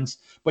 Carson Wentz.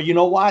 But you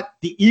know what?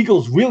 The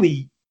Eagles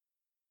really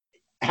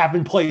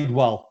haven't played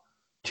well.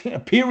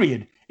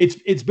 Period.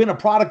 It's been a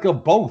product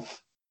of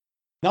both.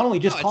 Not only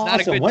just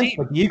Carson Wentz,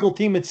 but the Eagle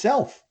team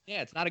itself.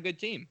 Yeah, it's not a good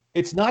team.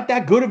 It's not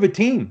that good of a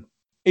team.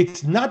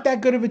 It's not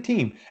that good of a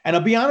team. And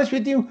I'll be honest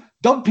with you,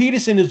 Doug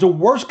Peterson is the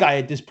worst guy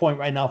at this point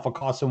right now for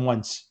Carson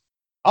Wentz.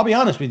 I'll be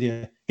honest with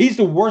you. He's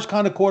the worst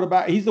kind of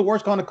quarterback. He's the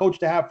worst kind of coach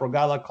to have for a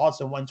guy like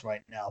Carson Wentz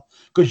right now.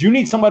 Because you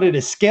need somebody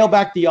to scale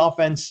back the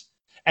offense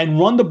and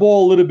run the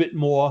ball a little bit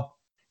more.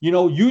 You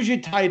know, use your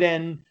tight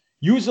end.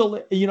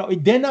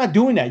 They're not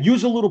doing that.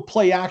 Use a little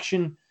play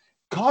action.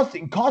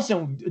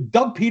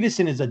 Doug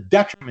Peterson is a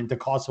detriment to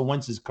Carson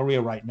Wentz's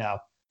career right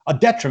now. A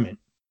detriment.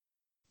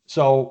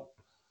 So,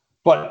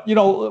 but,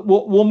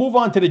 we'll move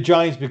on to the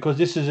Giants because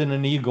this isn't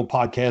an Eagle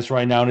podcast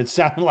right now, and it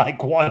sounded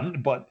like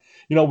one, but,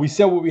 we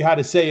said what we had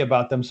to say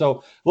about them.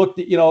 So, look,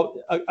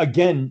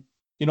 again,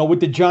 with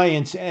the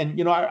Giants,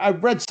 and,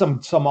 I've read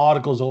some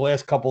articles the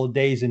last couple of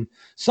days, and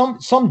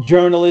some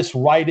journalists,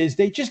 writers,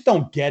 they just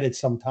don't get it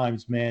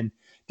sometimes, man.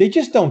 They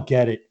just don't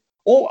get it.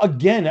 Oh,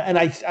 again, and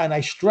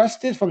I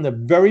stressed this from the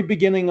very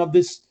beginning of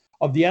the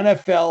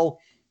NFL,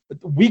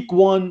 week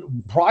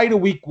one, prior to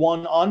week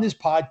one on this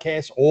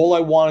podcast, all I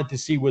wanted to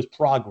see was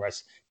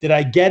progress. Did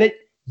I get it?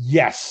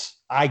 Yes,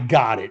 I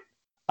got it.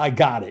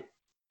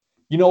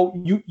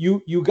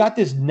 You got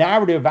this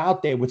narrative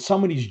out there with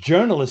some of these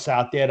journalists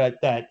out there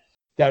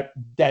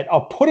that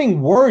are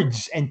putting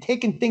words and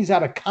taking things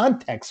out of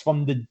context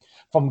from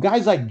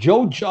guys like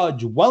Joe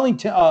Judge,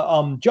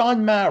 Wellington,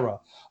 John Mara,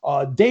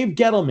 Dave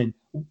Gettleman.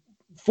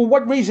 For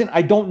what reason,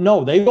 I don't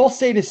know. They all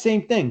say the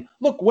same thing.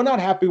 Look, we're not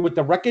happy with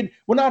the record.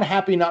 We're not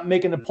happy not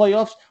making the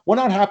playoffs. We're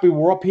not happy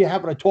we're up here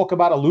having to talk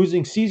about a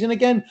losing season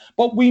again,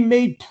 but we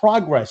made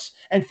progress.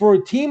 And for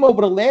a team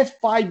over the last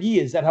 5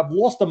 years that have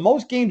lost the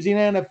most games in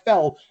the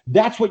NFL,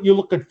 that's what you're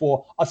looking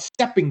for, a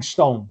stepping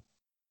stone.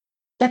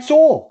 That's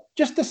all,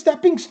 just a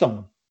stepping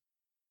stone.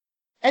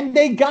 And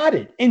they got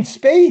it in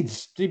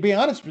spades, to be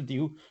honest with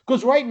you,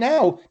 because right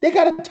now they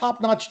got a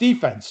top-notch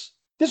defense.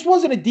 This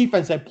wasn't a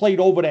defense that played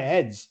over their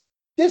heads.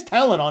 There's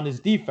talent on this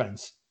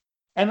defense.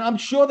 And I'm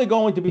sure they're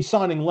going to be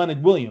signing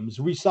Leonard Williams,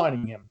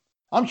 re-signing him.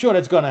 I'm sure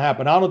that's going to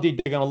happen. I don't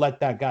think they're going to let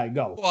that guy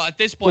go. Well, at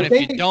this point,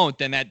 if you don't,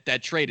 then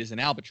that trade is an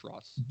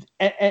albatross.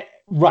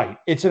 Right.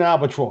 It's an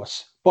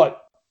albatross.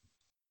 But,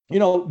 they're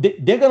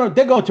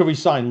going to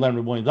re-sign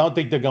Leonard Williams. I don't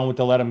think they're going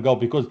to let him go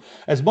because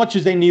as much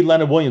as they need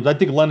Leonard Williams, I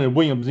think Leonard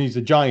Williams needs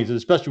the Giants,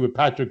 especially with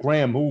Patrick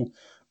Graham, who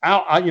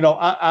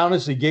I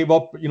honestly gave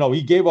up,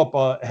 he gave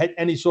up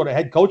any sort of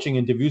head coaching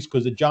interviews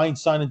because the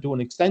Giants signed into an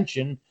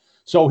extension.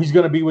 So he's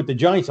going to be with the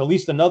Giants at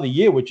least another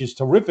year, which is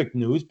terrific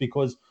news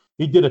because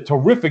he did a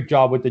terrific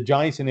job with the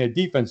Giants and their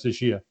defense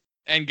this year.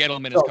 And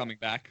Gettleman is coming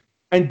back.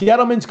 And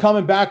Gettleman's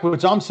coming back,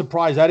 which I'm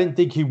surprised. I didn't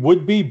think he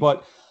would be,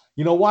 but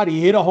you know what? He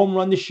hit a home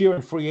run this year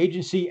in free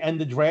agency and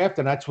the draft,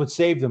 and that's what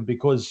saved him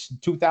because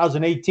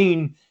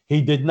 2018,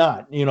 he did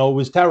not. It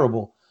was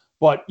terrible.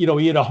 But,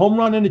 he had a home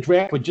run in the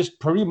draft, but just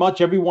pretty much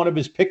every one of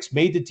his picks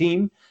made the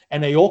team,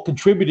 and they all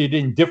contributed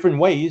in different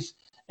ways.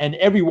 And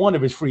every one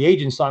of his free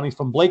agent signings,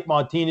 from Blake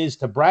Martinez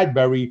to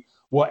Bradbury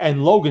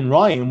and Logan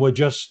Ryan,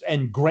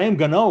 and Graham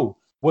Gano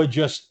were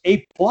just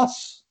A+.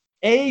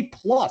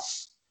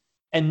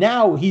 And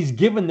now he's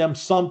given them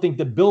something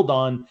to build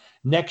on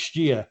next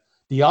year.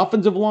 The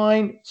offensive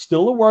line,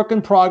 still a work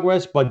in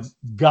progress, but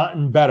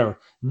gotten better.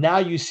 Now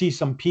you see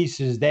some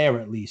pieces there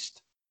at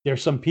least.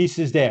 There's some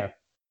pieces there.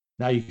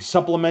 Now, you can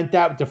supplement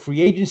that with the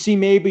free agency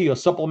maybe, or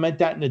supplement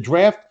that in the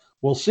draft.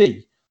 We'll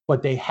see.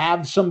 But they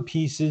have some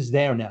pieces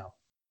there now.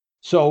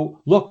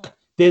 So, look,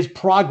 there's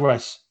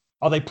progress.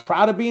 Are they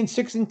proud of being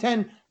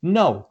 6-10?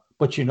 No.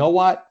 But you know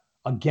what?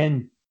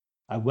 Again,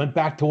 I went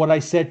back to what I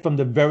said from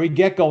the very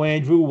get-go,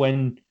 Andrew,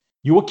 when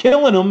you were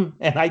killing him.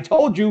 And I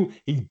told you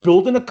he's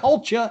building a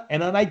culture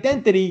and an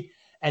identity.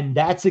 And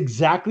that's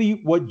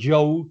exactly what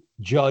Joe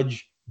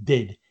Judge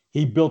did.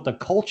 He built a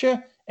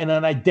culture and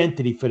an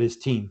identity for this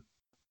team.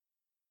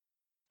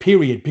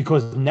 Period.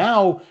 Because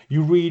now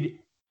you read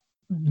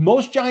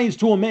most Giants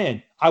to a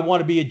man, I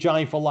want to be a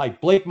Giant for life.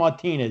 Blake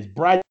Martinez,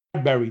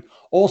 Bradbury,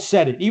 all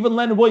said it. Even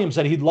Leonard Williams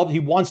said he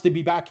wants to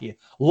be back here,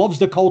 loves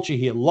the culture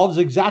here, loves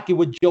exactly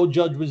what Joe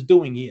Judge was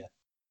doing here.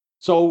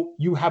 So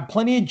you have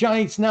plenty of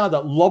Giants now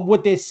that love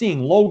what they're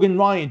seeing. Logan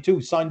Ryan,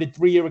 too, signed a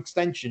 3-year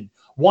extension,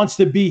 wants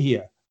to be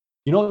here.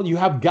 You know, you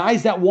have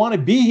guys that want to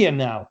be here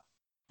now,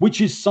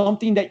 which is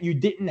something that you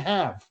didn't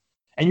have.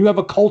 And you have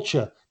a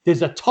culture.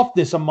 There's a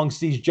toughness amongst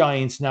these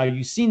Giants now.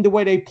 You've seen the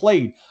way they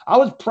played. I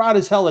was proud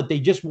as hell that they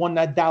just won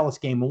that Dallas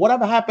game. And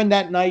whatever happened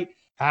that night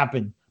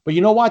happened. But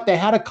you know what? They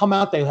had to come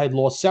out. They had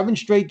lost 7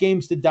 straight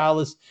games to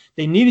Dallas.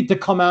 They needed to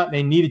come out and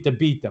they needed to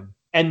beat them.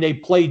 And they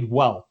played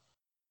well.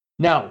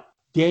 Now,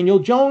 Daniel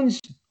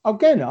Jones,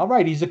 again, all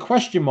right, he's a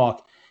question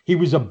mark. He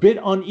was a bit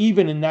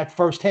uneven in that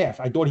first half.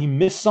 I thought he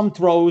missed some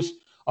throws.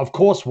 Of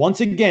course,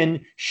 once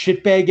again,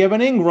 shitbag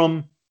Evan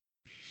Ingram,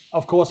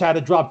 of course, had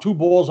to drop 2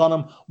 balls on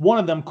him. One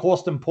of them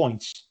cost him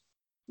points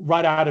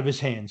right out of his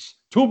hands.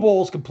 2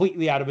 balls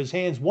completely out of his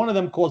hands. One of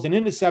them caused an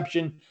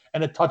interception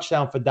and a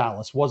touchdown for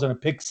Dallas. Wasn't a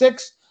pick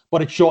 6,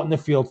 but it shortened the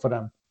field for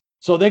them.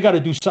 So they got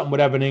to do something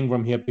with Evan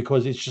Ingram here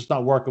because it's just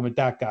not working with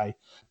that guy.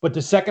 But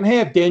the second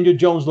half, Daniel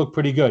Jones looked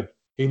pretty good.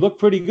 He looked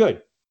pretty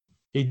good.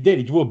 He did.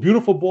 He drew a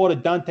beautiful ball to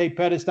Dante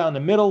Pettis down the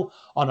middle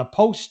on a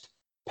post.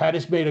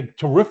 Pettis made a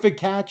terrific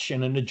catch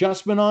and an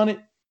adjustment on it.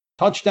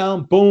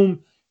 Touchdown,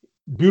 boom.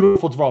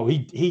 Beautiful throw.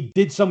 He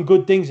did some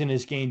good things in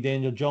this game,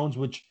 Daniel Jones,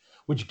 which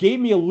gave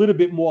me a little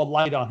bit more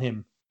light on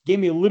him. Gave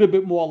me a little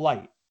bit more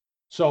light.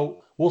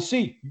 So we'll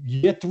see.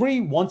 Year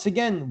 3, once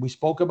again, we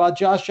spoke about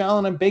Josh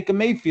Allen and Baker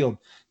Mayfield.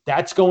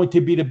 That's going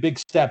to be the big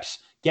steps.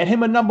 Get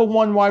him a number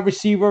 1 wide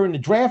receiver in the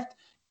draft.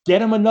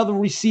 Get him another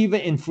receiver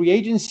in free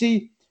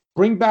agency.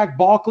 Bring back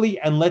Barkley,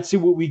 and let's see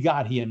what we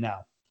got here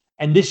now.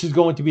 And this is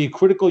going to be a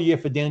critical year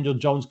for Daniel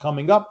Jones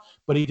coming up,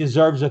 but he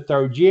deserves a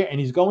 3rd year, and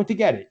he's going to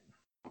get it.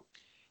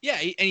 Yeah,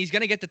 and he's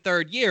going to get the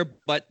 3rd year,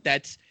 but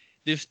this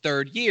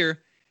 3rd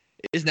year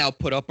is now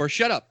put up or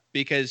shut up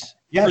because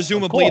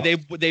presumably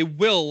they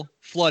will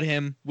flood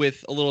him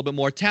with a little bit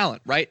more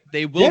talent, right?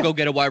 They will go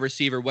get a wide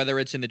receiver, whether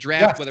it's in the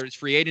draft, whether it's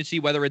free agency,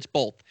 whether it's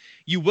both.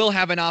 You will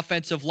have an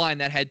offensive line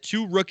that had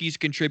 2 rookies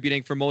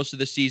contributing for most of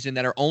the season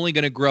that are only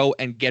going to grow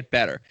and get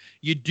better.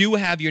 You do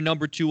have your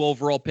number 2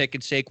 overall pick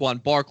in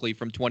Saquon Barkley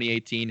from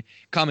 2018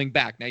 coming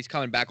back. Now, he's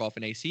coming back off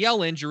an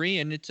ACL injury,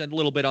 and it's a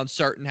little bit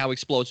uncertain how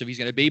explosive he's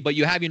going to be, but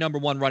you have your number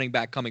 1 running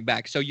back coming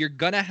back. So you're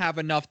going to have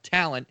enough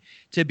talent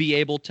to be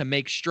able to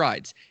make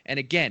strides. And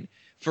again,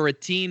 for a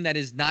team that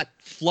is not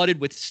flooded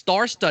with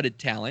star-studded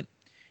talent,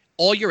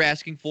 all you're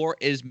asking for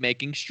is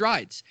making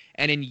strides.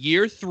 And in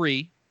year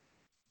 3,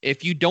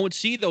 if you don't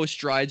see those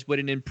strides with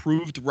an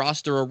improved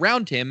roster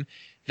around him,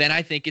 then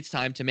I think it's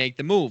time to make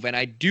the move. And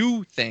I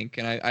do think,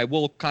 and I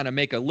will kind of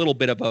make a little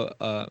bit of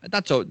a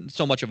not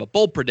so much of a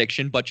bold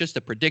prediction, but just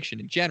a prediction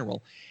in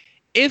general.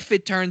 If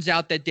it turns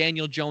out that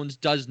Daniel Jones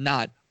does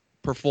not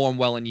perform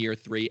well in year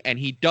 3 and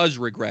he does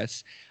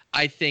regress,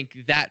 I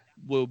think that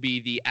will be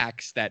the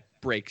axe that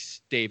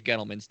breaks Dave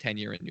Gettleman's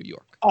tenure in New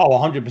York. Oh,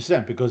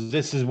 100%, because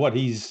this is what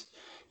he's,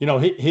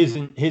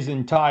 his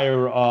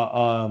entire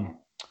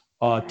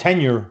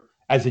tenure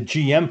as a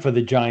GM for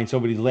the Giants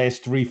over these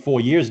last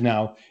 3-4 years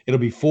now, it'll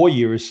be 4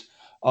 years,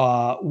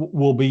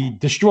 will be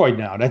destroyed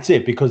now. That's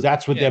it, because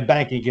that's what they're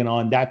banking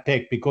on, that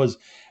pick. Because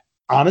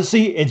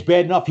honestly, it's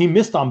bad enough. He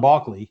missed on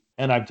Barkley,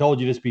 and I've told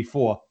you this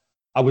before.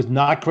 I was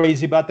not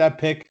crazy about that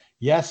pick.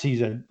 Yes, he's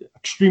an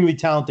extremely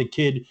talented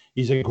kid.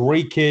 He's a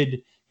great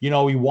kid. He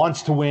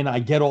wants to win. I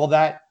get all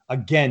that.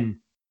 Again,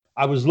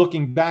 I was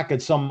looking back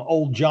at some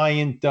old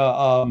Giant. They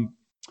have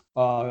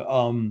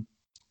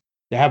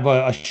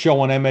a show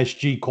on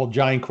MSG called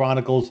Giant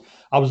Chronicles.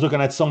 I was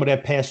looking at some of their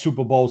past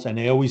Super Bowls, and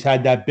they always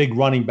had that big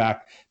running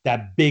back,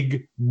 that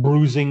big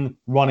bruising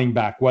running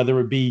back, whether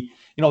it be,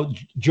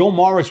 Joe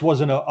Morris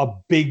wasn't a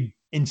big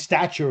in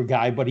stature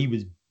guy, but he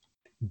was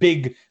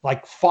big,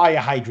 like fire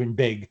hydrant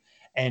big.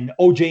 And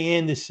O.J.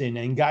 Anderson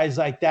and guys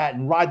like that,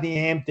 and Rodney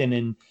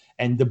Hampton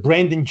and the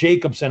Brandon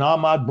Jacobs and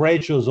Ahmad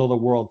Bradshaws of the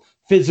world,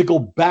 physical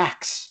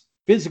backs.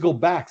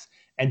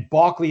 And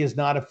Barkley is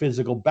not a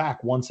physical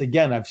back. Once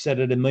again, I've said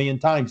it a million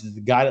times. He's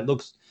the guy that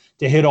looks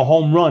to hit a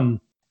home run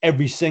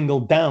every single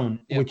down,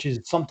 which is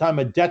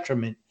sometimes a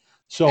detriment.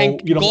 So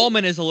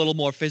Gallman is a little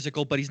more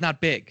physical, but he's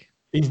not big.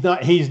 He's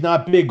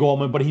not big,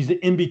 Gallman, but he's an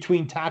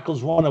in-between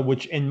tackles runner,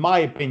 which, in my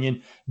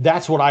opinion,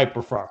 that's what I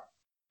prefer.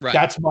 Right.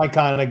 That's my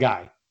kind of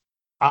guy.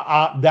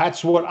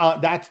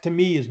 That to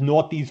me is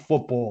Northeast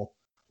football.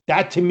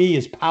 That to me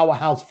is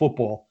powerhouse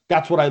football.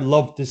 That's what I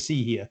love to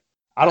see here.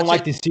 I don't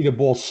like to see the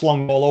ball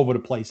slung all over the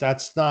place.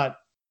 That's not,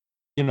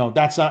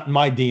 that's not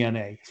my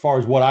DNA as far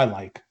as what I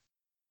like.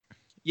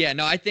 Yeah,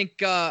 no, I think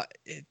to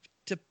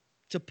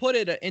put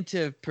it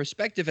into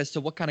perspective as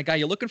to what kind of guy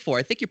you're looking for,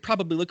 I think you're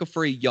probably looking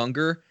for a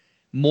younger,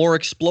 more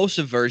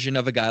explosive version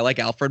of a guy like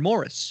Alfred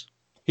Morris.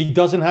 He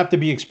doesn't have to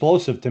be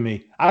explosive to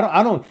me.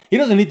 He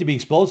doesn't need to be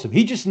explosive.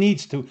 He just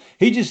needs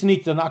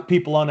to knock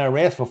people on their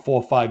ass for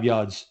 4 or 5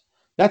 yards.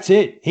 That's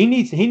it. He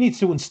needs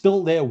to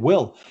instill their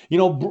will.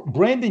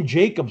 Brandon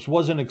Jacobs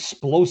wasn't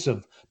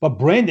explosive, but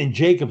Brandon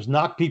Jacobs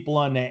knocked people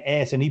on their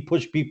ass and he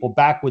pushed people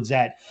backwards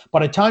at.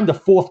 By the time the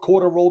fourth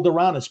quarter rolled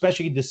around,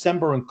 especially in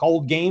December in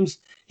cold games,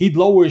 he'd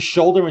lower his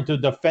shoulder into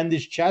the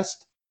defender's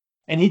chest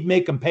and he'd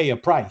make them pay a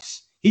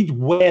price. He'd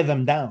wear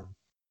them down.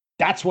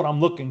 That's what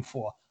I'm looking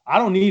for. I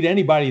don't need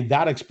anybody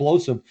that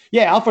explosive.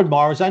 Yeah, Alfred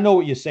Morris, I know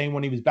what you're saying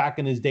when he was back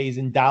in his days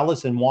in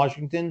Dallas and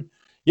Washington.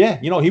 Yeah,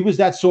 he was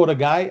that sort of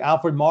guy,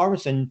 Alfred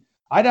Morris, and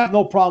I'd have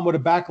no problem with a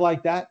back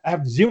like that. I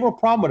have zero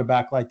problem with a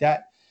back like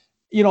that.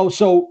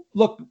 So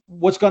look,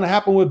 what's going to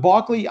happen with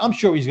Barkley? I'm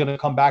sure he's going to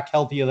come back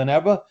healthier than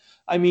ever.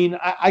 I mean,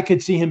 I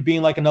could see him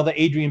being like another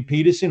Adrian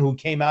Peterson who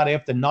came out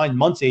after 9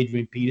 months.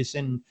 Adrian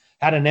Peterson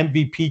had an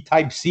MVP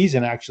type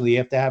season actually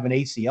after having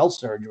ACL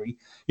surgery.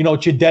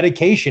 It's your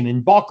dedication,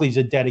 and Barkley's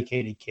a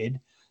dedicated kid.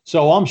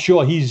 So I'm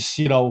sure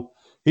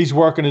he's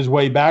working his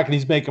way back and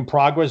he's making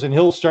progress, and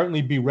he'll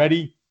certainly be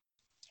ready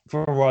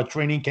for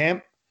training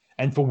camp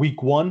and for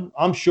week 1.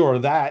 I'm sure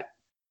of that.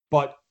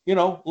 But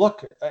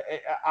look,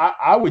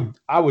 I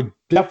would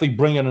definitely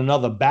bring in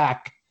another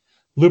back,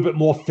 a little bit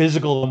more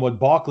physical than what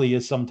Barkley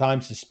is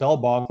sometimes to spell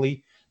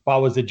Barkley if I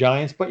was the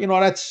Giants. But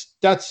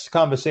that's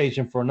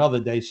conversation for another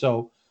day.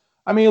 So,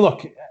 I mean,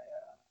 look,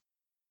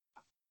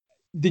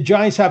 the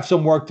Giants have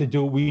some work to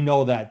do. We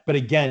know that. But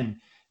again,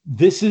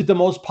 this is the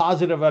most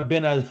positive I've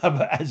been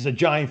as a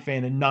Giant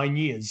fan in 9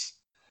 years,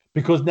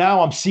 because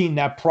now I'm seeing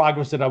that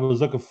progress that I was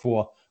looking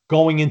for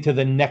going into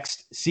the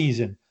next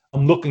season.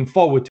 I'm looking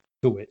forward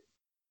to it.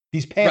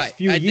 These past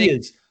few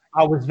years,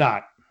 I was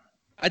not.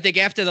 I think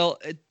after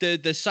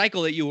the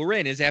cycle that you were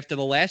in is after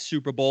the last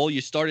Super Bowl,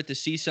 you started to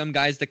see some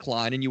guys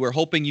decline, and you were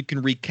hoping you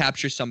can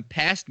recapture some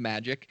past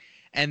magic.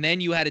 And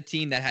then you had a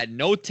team that had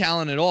no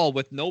talent at all,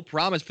 with no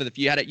promise for the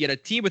future. You had a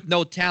team with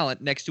no talent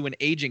next to an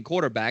aging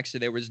quarterback, so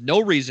there was no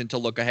reason to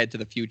look ahead to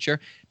the future.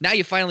 Now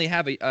you finally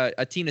have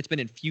a team that's been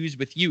infused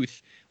with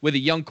youth, with a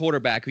young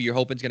quarterback who you're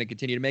hoping is going to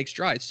continue to make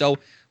strides. So,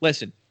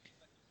 listen,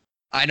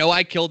 I know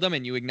I killed him,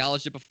 and you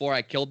acknowledged it before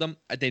I killed him.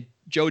 I think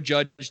Joe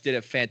Judge did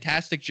a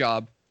fantastic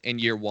job in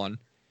year 1,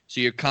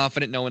 so you're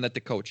confident knowing that the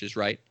coach is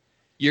right.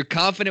 You're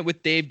confident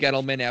with Dave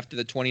Gettleman after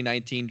the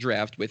 2019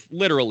 draft, with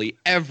literally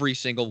every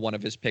single one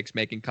of his picks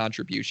making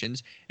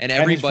contributions and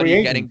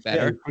everybody getting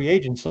better. Yeah, free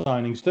agent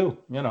signings too,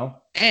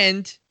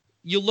 And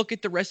you look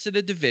at the rest of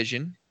the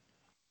division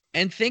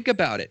and think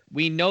about it.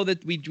 We know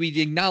that we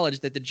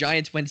acknowledge that the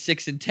Giants went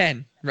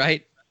 6-10,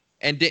 right?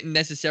 And didn't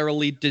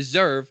necessarily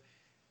deserve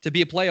to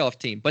be a playoff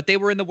team, but they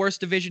were in the worst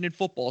division in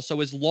football.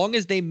 So as long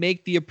as they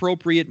make the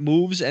appropriate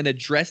moves and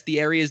address the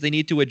areas they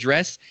need to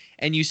address,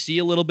 and you see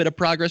a little bit of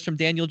progress from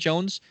Daniel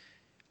Jones,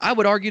 I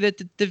would argue that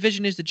the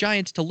division is the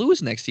Giants to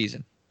lose next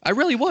season. I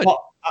really would.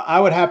 Well, I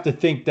would have to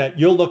think that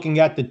you're looking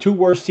at the 2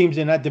 worst teams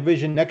in that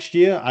division next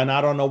year, and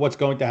I don't know what's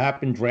going to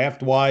happen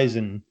draft-wise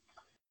and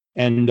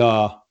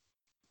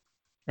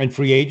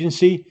free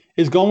agency,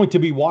 is going to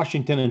be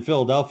Washington and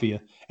Philadelphia.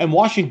 And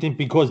Washington,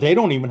 because they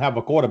don't even have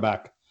a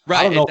quarterback.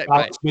 Right. I don't know if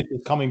Alex Smith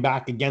is coming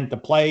back again to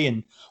play,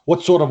 and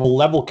what sort of a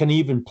level can he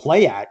even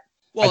play at.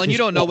 Well, and you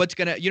don't know what's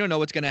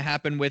gonna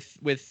happen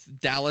with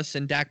Dallas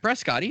and Dak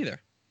Prescott either.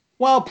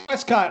 Well,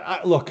 Prescott,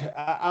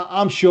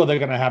 I'm sure they're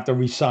going to have to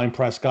re-sign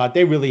Prescott.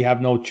 They really have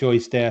no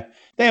choice there.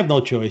 They have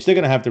no choice. They're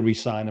going to have to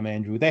re-sign him,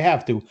 Andrew. They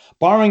have to,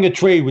 barring a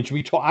trade, which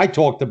I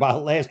talked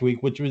about last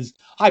week, which was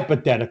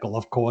hypothetical,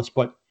 of course,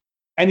 but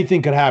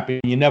anything could happen.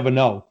 You never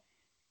know.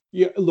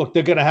 Look,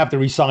 they're going to have to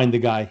re-sign the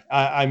guy.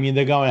 I mean,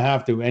 they're going to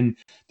have to. And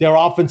their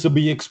offense will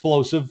be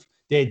explosive.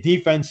 Their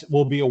defense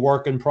will be a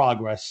work in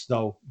progress,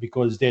 though,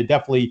 because they're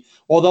definitely,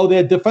 although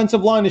their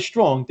defensive line is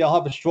strong, they'll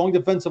have a strong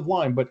defensive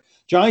line. But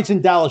Giants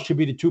and Dallas should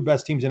be the 2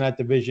 best teams in that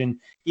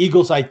division.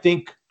 Eagles, I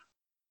think,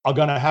 are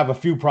going to have a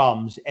few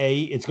problems.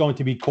 A, it's going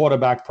to be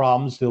quarterback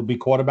problems. There'll be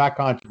quarterback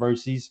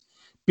controversies.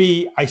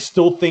 B, I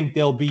still think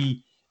there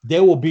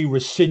will be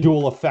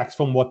residual effects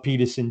from what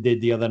Peterson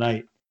did the other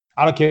night.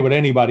 I don't care what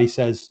anybody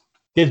says.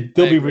 There'll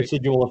be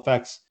residual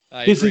effects.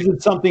 This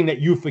isn't something that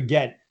you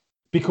forget,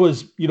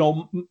 because,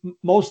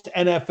 most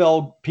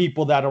NFL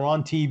people that are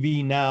on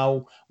TV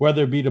now,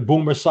 whether it be the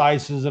Boomer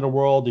Sizes of the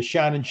world, the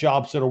Shannon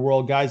Sharps of the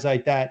world, guys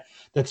like that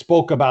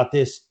spoke about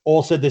this,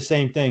 all said the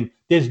same thing.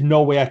 There's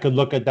no way I could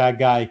look at that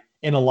guy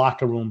in a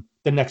locker room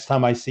the next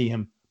time I see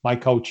him, my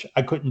coach.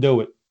 I couldn't do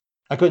it.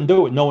 I couldn't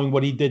do it, knowing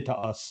what he did to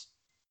us,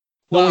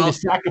 knowing the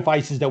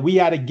sacrifices that we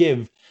had to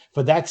give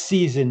for that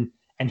season,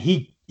 and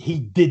he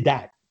did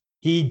that.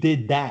 He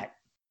did that.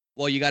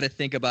 Well, you got to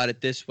think about it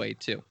this way,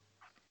 too.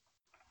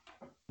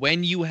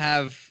 When you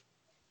have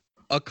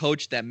a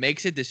coach that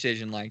makes a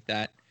decision like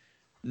that,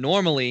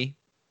 normally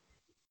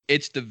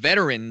it's the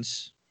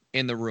veterans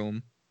in the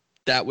room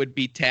that would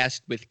be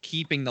tasked with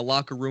keeping the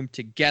locker room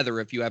together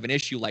if you have an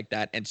issue like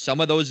that. And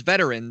some of those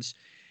veterans,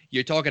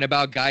 you're talking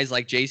about guys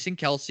like Jason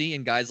Kelce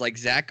and guys like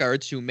Zach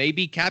Ertz, who may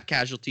be cap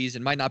casualties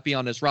and might not be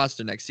on this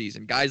roster next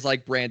season. Guys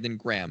like Brandon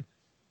Graham,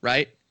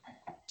 right?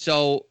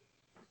 So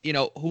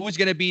who's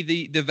going to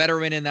be the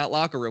veteran in that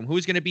locker room?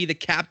 Who's going to be the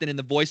captain and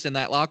the voice in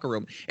that locker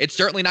room? It's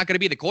certainly not going to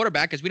be the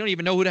quarterback because we don't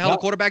even know who the hell the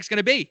quarterback's going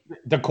to be.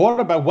 The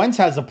quarterback, Wentz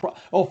has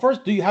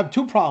first, do you have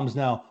two problems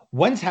now?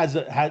 Wentz had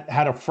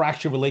a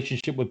fractured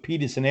relationship with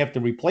Peterson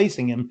after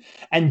replacing him.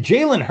 And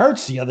Jalen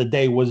Hurts the other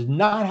day was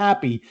not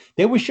happy.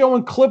 They were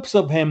showing clips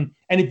of him.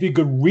 And if you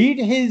could read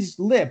his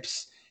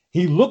lips,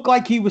 he looked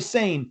like he was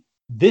saying,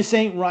 this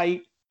ain't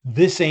right.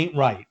 This ain't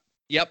right.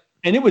 Yep.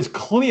 And it was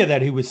clear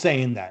that he was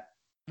saying that.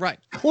 Right.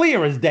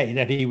 Clear as day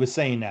that he was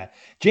saying that.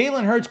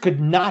 Jalen Hurts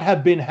could not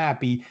have been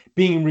happy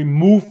being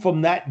removed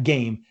from that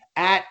game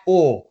at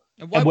all.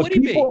 And why would he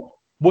be?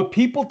 What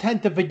people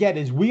tend to forget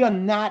is we're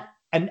not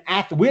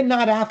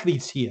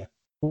athletes here.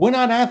 We're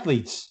not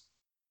athletes.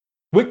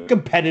 We're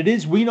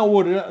competitors. We know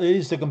what it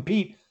is to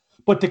compete.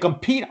 But to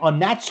compete on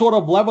that sort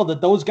of level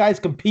that those guys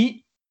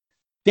compete,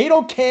 they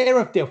don't care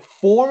if they're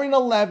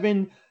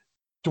 4-11,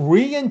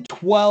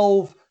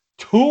 3-12,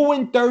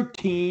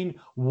 2-13,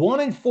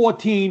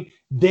 1-14.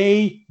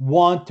 They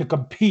want to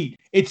compete.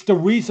 It's the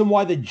reason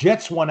why the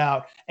Jets went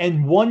out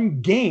and won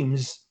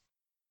games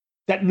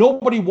that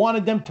nobody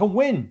wanted them to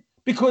win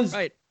because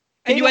right.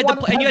 And you had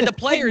the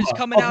players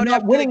coming out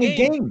after the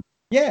game.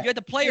 Yeah. You had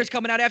the players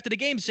coming out after the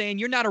game saying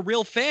you're not a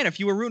real fan if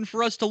you were rooting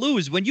for us to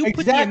lose. When you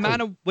put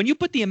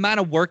the amount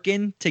of work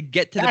in to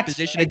get to the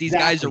position that these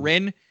guys are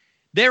in,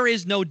 there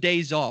is no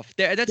days off.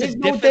 That's a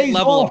different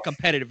level of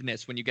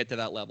competitiveness when you get to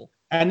that level.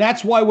 And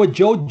that's why what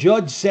Joe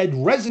Judge said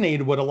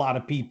resonated with a lot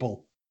of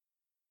people.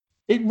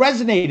 It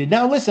resonated.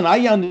 Now, listen,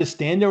 I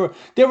understand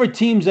there are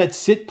teams that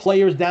sit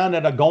players down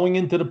that are going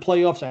into the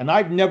playoffs, and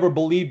I've never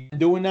believed in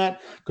doing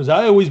that because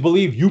I always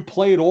believe you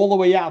play it all the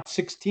way out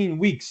 16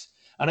 weeks.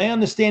 And I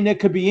understand there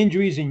could be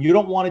injuries and you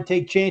don't want to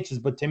take chances,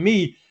 but to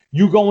me,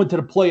 you go into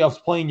the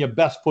playoffs playing your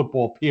best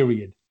football,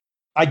 period.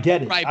 I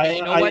get it. Right,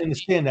 I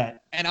understand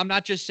that. And I'm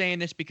not just saying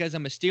this because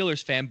I'm a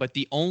Steelers fan, but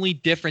the only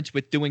difference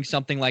with doing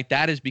something like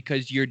that is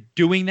because you're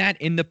doing that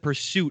in the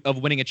pursuit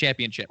of winning a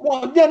championship.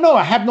 Well, yeah, no,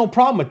 I have no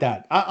problem with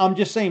that. I'm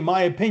just saying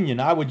my opinion.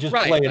 I would just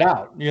play it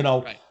out,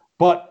 Right.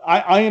 But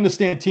I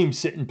understand teams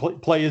sitting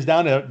players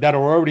down that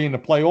are already in the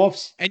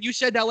playoffs. And you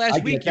said that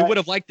last week. You would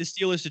have liked the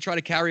Steelers to try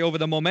to carry over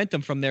the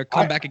momentum from their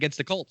comeback against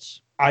the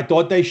Colts. I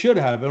thought they should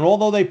have. And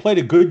although they played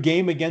a good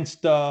game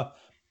against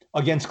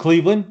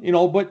Cleveland,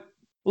 but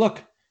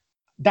look,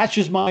 that's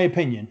just my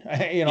opinion.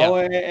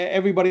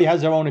 Everybody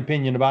has their own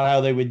opinion about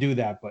how they would do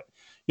that. But,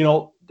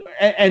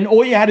 and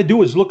all you had to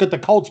do is look at the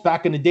Colts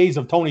back in the days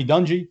of Tony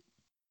Dungy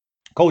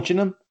coaching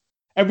them.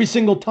 Every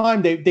single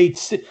time they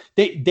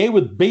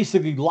would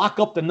basically lock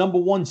up the number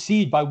 1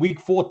 seed by week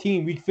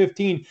 14, week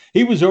 15.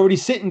 He was already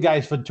sitting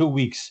guys for 2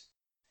 weeks.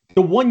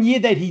 The 1 year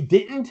that he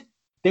didn't,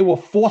 they were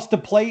forced to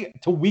play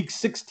to week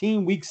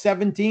 16, week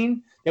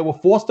 17. They were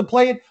forced to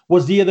play it,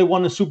 was the year they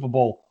won the Super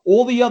Bowl.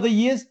 All the other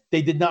years,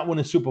 they did not win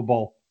a Super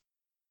Bowl.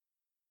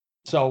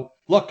 So,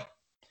 look,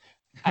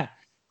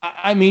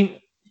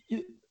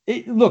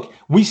 look,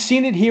 we've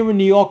seen it here in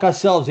New York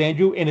ourselves,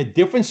 Andrew, in a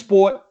different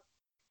sport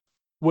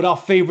with our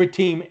favorite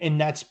team in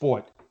that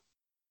sport.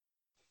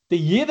 The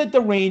year that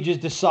the Rangers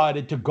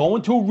decided to go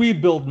into a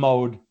rebuild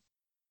mode,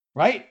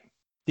 right?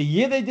 The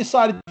year they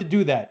decided to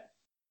do that,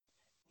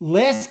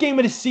 last game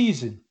of the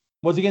season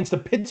was against the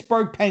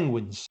Pittsburgh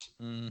Penguins.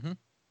 Mm-hmm.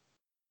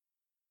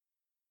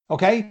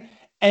 Okay?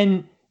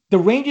 And the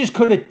Rangers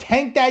could have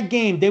tanked that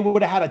game. They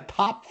would have had a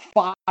top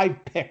 5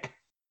 pick.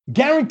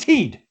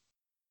 Guaranteed.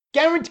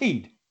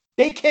 Guaranteed.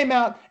 They came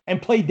out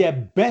and played their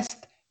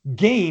best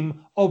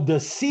game of the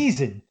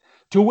season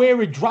to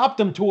where it dropped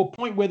them to a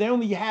point where they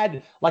only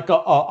had like a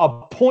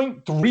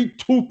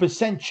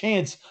 0.32%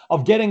 chance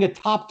of getting a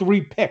top 3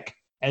 pick.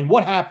 And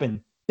what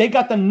happened? They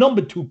got the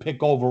number 2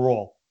 pick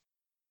overall.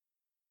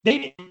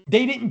 They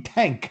didn't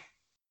tank,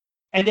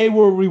 and they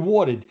were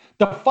rewarded.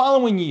 The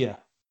following year,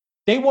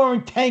 they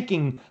weren't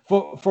tanking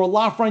for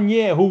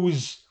Lafreniere,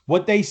 who's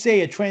what they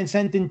say a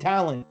transcendent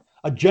talent,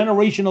 a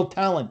generational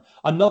talent,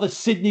 another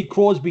Sidney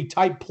Crosby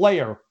type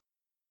player.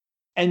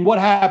 And what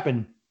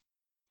happened?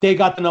 They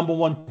got the number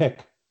 1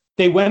 pick.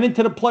 They went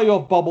into the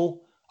playoff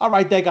bubble. All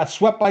right, they got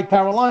swept by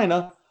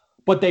Carolina,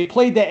 but they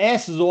played their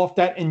asses off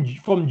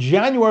from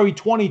January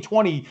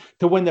 2020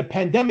 to when the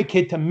pandemic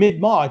hit to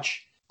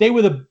mid-March, they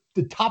were the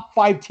top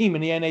 5 team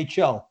in the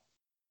NHL.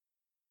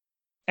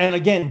 And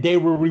again, they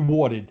were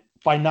rewarded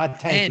by not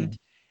tanking.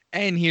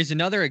 And here's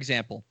another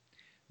example.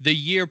 The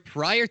year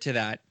prior to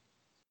that,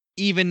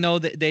 even though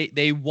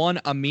they won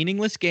a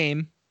meaningless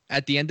game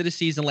at the end of the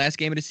season, last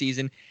game of the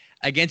season,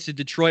 against the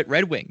Detroit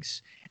Red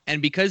Wings.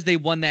 And because they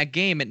won that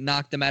game, it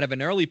knocked them out of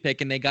an early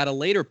pick and they got a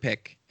later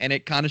pick, and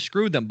it kind of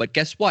screwed them. But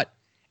guess what?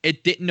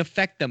 It didn't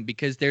affect them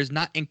because there's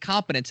not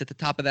incompetence at the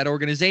top of that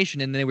organization,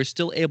 and they were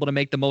still able to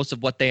make the most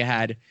of what they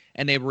had,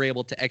 and they were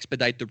able to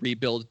expedite the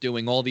rebuild,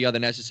 doing all the other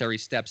necessary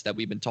steps that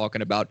we've been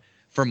talking about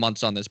for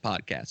months on this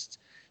podcast.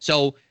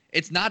 So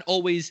it's not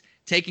always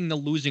taking the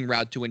losing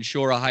route to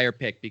ensure a higher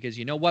pick, because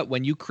you know what?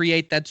 When you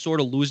create that sort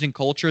of losing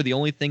culture, the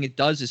only thing it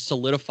does is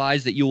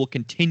solidifies that you will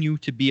continue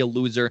to be a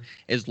loser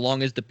as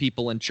long as the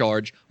people in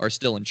charge are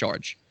still in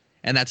charge.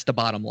 And that's the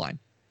bottom line.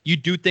 You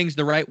do things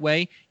the right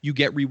way, you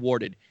get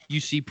rewarded. You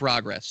see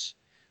progress.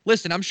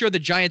 Listen, I'm sure the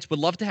Giants would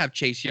love to have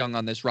Chase Young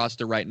on this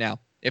roster right now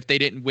if they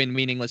didn't win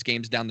meaningless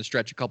games down the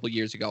stretch a couple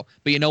years ago.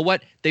 But you know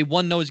what? They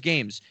won those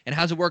games. And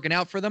how's it working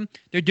out for them?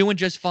 They're doing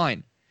just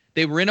fine.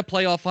 They were in a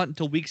playoff hunt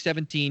until week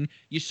 17.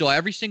 You saw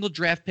every single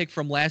draft pick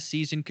from last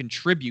season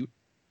contribute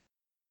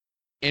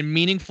in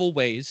meaningful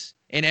ways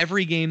in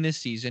every game this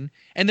season,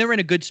 and they're in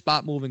a good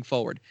spot moving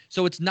forward.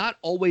 So it's not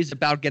always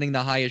about getting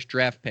the highest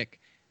draft pick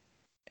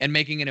and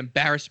making an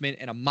embarrassment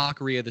and a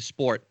mockery of the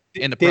sport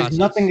in the process. There's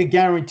nothing to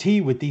guarantee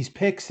with these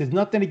picks. There's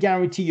nothing to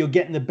guarantee you're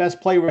getting the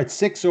best player at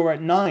 6 or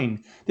at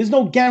 9. There's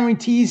no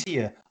guarantees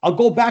here. I'll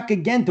go back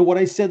again to what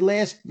I said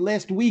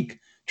last week.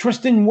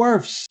 Tristan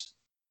Wirfs,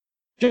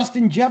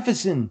 Justin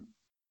Jefferson,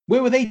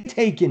 where were they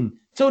taken?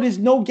 So there's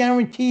no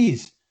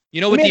guarantees. You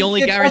know what the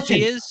only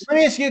guarantee is? Let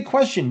me ask you a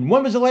question.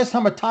 When was the last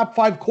time a top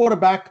 5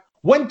 quarterback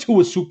went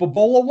to a Super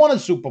Bowl or won a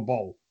Super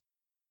Bowl?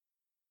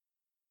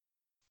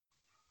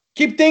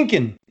 Keep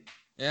thinking.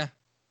 Yeah.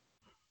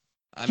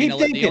 I mean,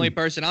 the only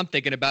person I'm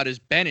thinking about is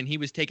Ben, and he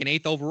was taken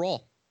 8th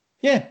overall.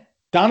 Yeah.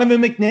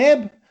 Donovan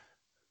McNabb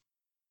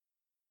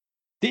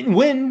didn't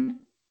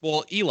win.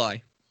 Well, Eli.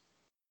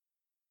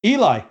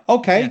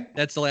 Okay. Yeah,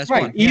 that's the last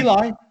one. Right.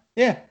 Eli.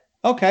 Yeah.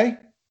 Okay.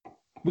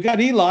 We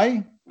got Eli.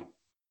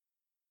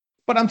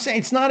 But I'm saying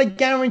it's not a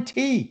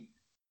guarantee.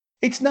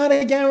 It's not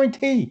a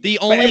guarantee. The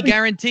only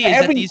guarantee is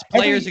that these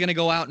players are going to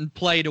go out and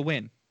play to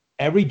win.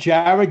 Every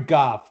Jared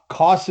Goff,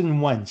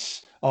 Carson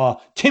Wentz,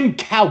 Tim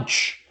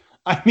Couch.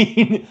 I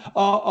mean,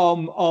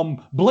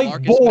 Blake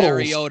Marcus Bortles,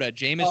 Mariota,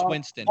 Jameis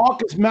Winston.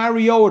 Marcus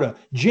Mariota,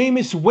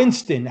 Jameis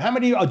Winston. How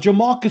many?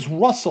 Jamarcus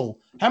Russell.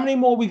 How many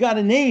more we got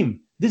to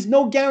name? There's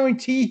no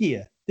guarantee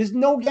here. There's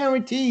no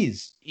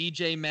guarantees.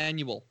 EJ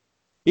Manuel.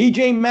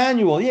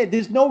 Yeah,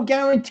 there's no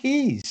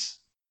guarantees.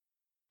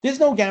 There's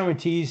no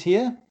guarantees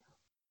here.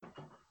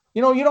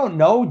 You know, you don't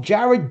know.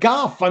 Jared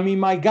Goff. I mean,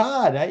 my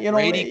God.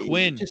 Brady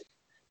Quinn.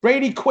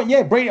 Brady Quinn.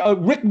 Yeah,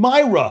 Rick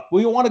Myra.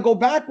 We want to go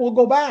back? We'll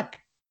go back.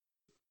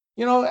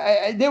 You know,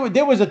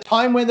 there was a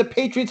time when the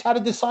Patriots had to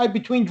decide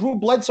between Drew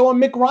Bledsoe and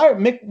Rick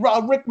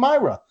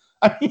Myra.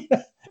 I mean,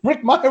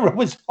 Rick Myra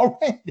was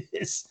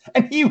horrendous,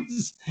 and they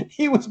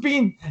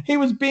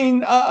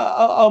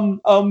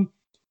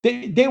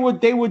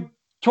were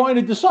trying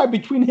to decide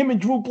between him and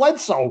Drew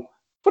Bledsoe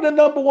for the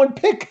number 1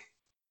 pick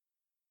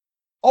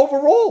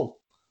overall.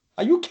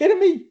 Are you kidding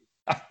me?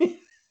 I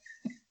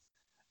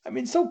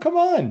mean, so come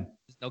on.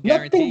 No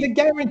guarantee. Nothing to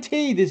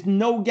guarantee. There's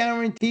no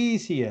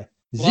guarantees here.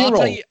 Well,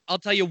 Zero. I'll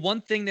tell you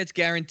one thing that's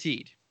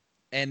guaranteed,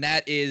 and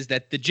that is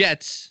that the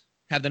Jets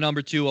have the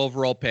number 2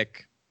 overall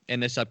pick in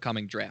this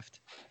upcoming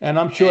draft. And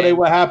I'm sure they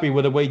were happy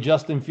with the way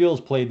Justin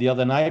Fields played the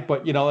other night,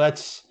 but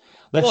let's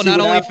well, see not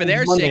what only for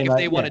their Monday sake night. if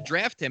they want to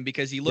draft him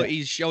because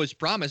he shows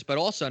promise, but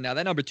also now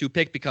that number 2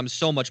 pick becomes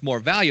so much more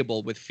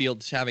valuable with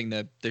Fields having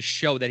the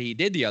show that he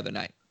did the other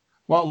night.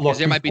 Well, look, because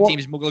there might be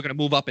teams looking to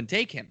move up and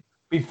take him.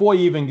 Before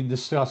you even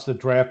discuss the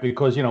draft,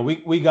 because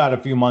we got a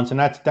few months, and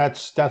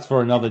that's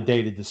for another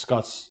day to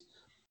discuss.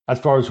 As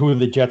far as who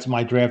the Jets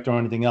might draft or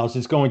anything else,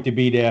 it's going to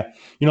be the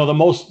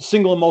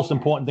most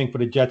important thing for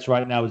the Jets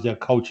right now is their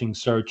coaching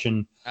search.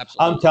 And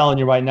absolutely. I'm telling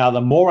you right now, the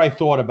more I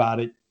thought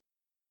about it,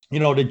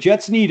 the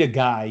Jets need a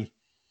guy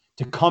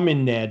to come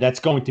in there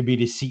that's going to be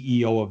the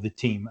CEO of the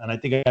team. And I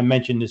think I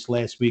mentioned this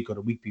last week or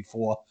the week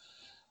before.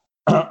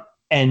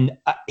 And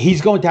he's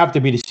going to have to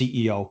be the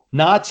CEO,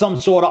 not some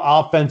sort of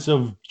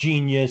offensive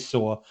genius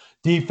or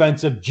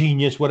defensive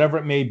genius, whatever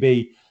it may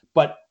be.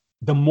 But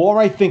the more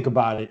I think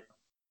about it,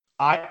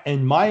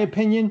 in my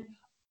opinion,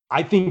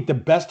 I think the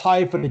best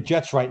hire for the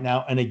Jets right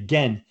now, and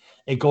again,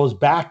 it goes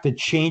back to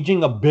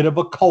changing a bit of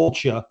a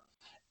culture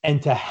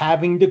and to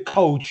having the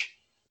coach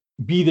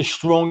be the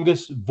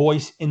strongest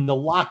voice in the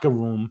locker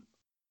room.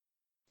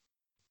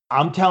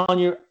 I'm telling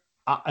you,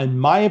 in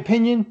my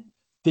opinion,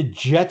 the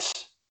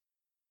Jets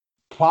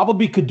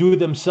probably could do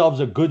themselves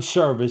a good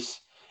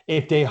service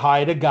if they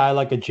hired a guy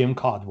like a Jim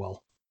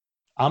Caldwell.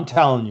 I'm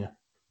telling you,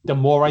 the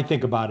more I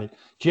think about it,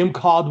 Jim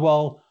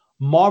Caldwell,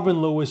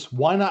 Marvin Lewis,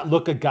 why not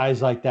look at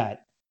guys like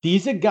that?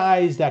 These are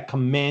guys that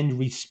command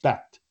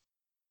respect.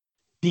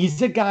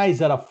 These are guys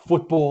that are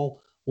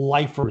football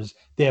lifers.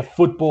 They're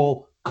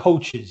football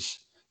coaches.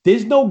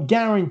 There's no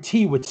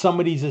guarantee with some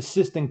of these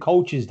assistant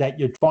coaches that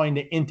you're trying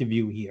to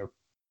interview here.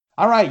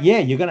 All right, yeah,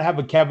 you're going to have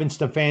a Kevin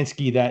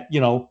Stefanski that,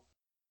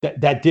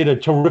 that did a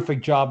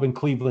terrific job in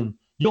Cleveland.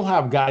 You'll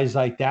have guys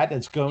like that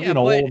that's going,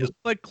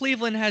 But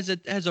Cleveland has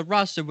a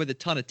roster with a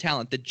ton of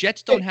talent. The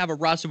Jets don't have a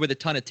roster with a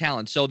ton of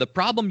talent. So the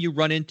problem you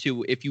run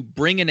into if you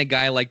bring in a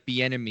guy like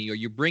Bieniemy or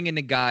you bring in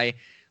a guy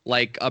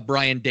like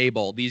Brian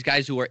Daboll, these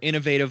guys who are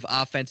innovative,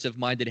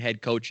 offensive-minded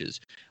head coaches.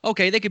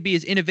 Okay, they could be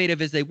as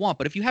innovative as they want,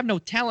 but if you have no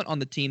talent on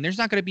the team, there's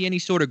not going to be any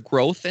sort of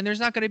growth, and there's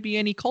not going to be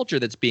any culture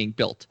that's being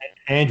built.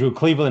 Andrew,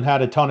 Cleveland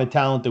had a ton of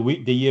talent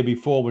the year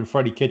before when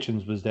Freddie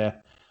Kitchens was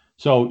there.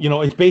 So,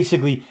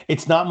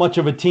 it's not much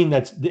of a team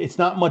it's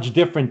not much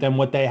different than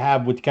what they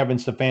have with Kevin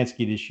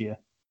Stefanski this year.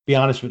 Be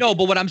honest with you. No,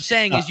 but what I'm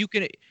saying No. is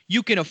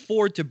you can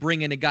afford to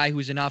bring in a guy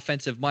who's an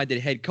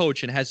offensive-minded head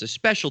coach and has a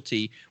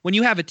specialty. When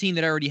you have a team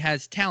that already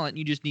has talent,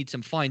 you just need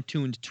some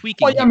fine-tuned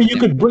tweaking. Well, I mean, you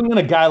could bring in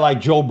a guy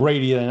like Joe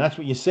Brady, and that's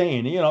what you're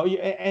saying. You know,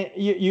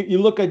 you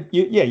look at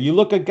you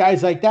look at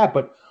guys like that,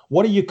 but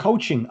what are you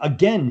coaching?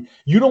 Again,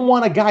 you don't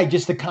want a guy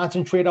just to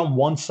concentrate on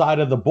one side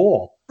of the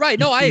ball. Right.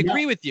 You No, I see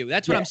agree that? with you.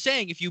 That's what I'm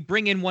saying. If you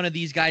bring in one of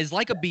these guys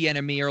like a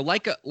Bieniemy or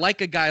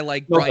like a guy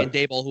like No Brian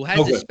good. Dable who has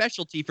No a good.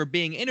 specialty for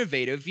being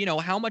innovative,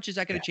 how much is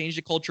that going to change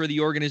the culture of the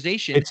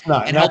organization It's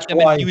not, and and help that's them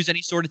why. infuse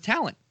any sort of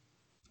talent?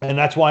 And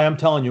that's why I'm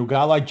telling you, a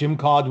guy like Jim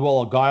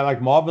Caldwell, a guy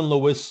like Marvin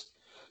Lewis,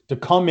 to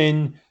come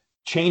in,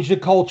 change the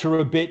culture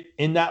a bit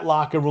in that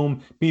locker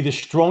room, be the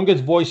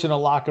strongest voice in the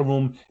locker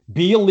room,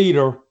 be a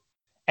leader,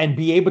 and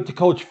be able to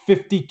coach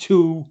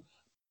 52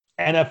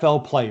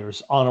 NFL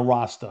players on a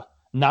roster,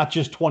 not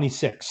just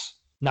 26,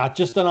 not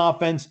just an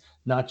offense,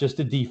 not just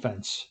a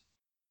defense,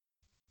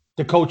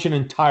 to coach an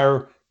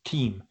entire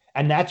team.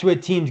 And that's where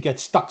teams get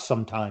stuck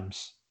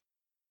sometimes.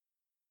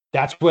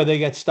 That's where they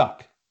get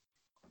stuck.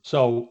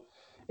 So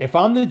if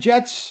I'm the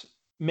Jets,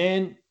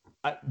 man,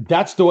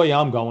 that's the way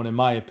I'm going, in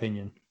my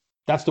opinion.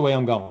 That's the way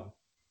I'm going.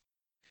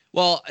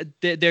 Well,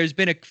 there's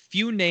been a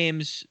few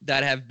names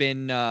that have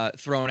been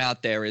thrown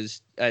out there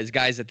as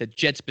guys that the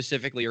Jets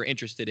specifically are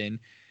interested in.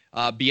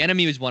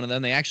 Bieniemy was one of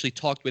them. They actually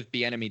talked with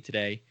Bieniemy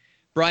today.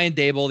 Brian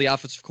Dable, the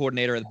offensive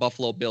coordinator of the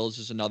Buffalo Bills,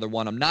 is another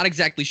one. I'm not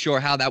exactly sure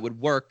how that would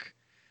work.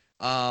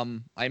 I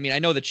mean, I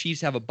know the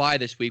Chiefs have a bye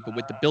this week, but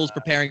with the Bills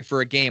preparing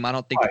for a game, I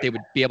don't think that they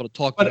would be able to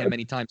talk to him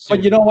anytime soon.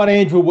 But you know what,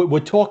 Andrew?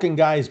 We're talking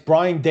guys,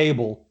 Brian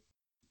Dable,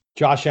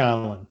 Josh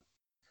Allen,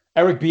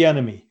 Eric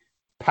Bieniemy,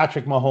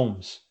 Patrick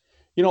Mahomes.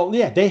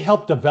 They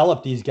helped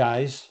develop these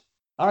guys.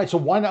 All right, so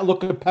why not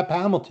look at Pep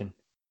Hamilton?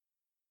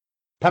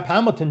 Pep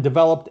Hamilton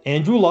developed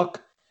Andrew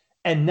Luck,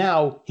 and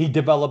now he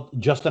developed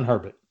Justin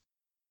Herbert.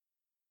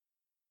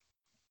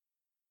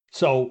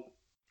 So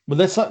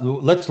let's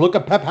look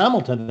at Pep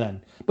Hamilton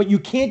then. But you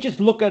can't just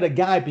look at a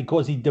guy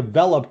because he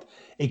developed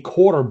a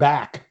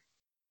quarterback.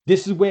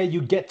 This is where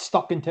you get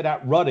stuck into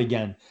that rut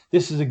again.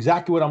 This is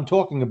exactly what I'm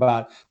talking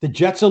about. The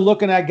Jets are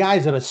looking at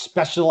guys that are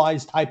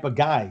specialized type of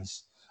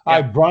guys. All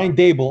right, Brian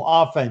Dable,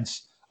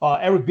 offense.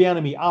 Eric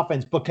Bieniemy,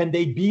 offense. But can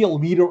they be a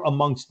leader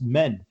amongst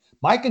men?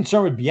 My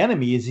concern with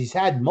Bieniemy is he's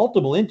had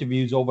multiple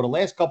interviews over the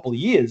last couple of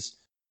years,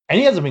 and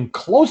he hasn't been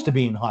close to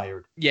being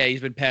hired. Yeah, he's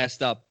been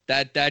passed up.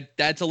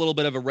 That's a little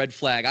bit of a red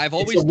flag. I've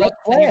always thought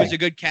that he was a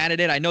good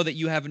candidate. I know that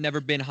you have never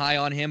been high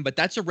on him, but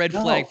that's a red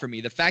flag for me.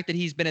 The fact that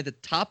he's been at the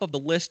top of the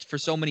list for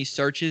so many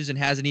searches and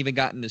hasn't even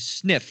gotten a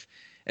sniff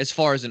as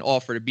far as an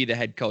offer to be the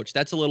head coach,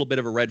 that's a little bit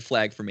of a red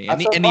flag for me. And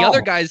the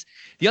other guys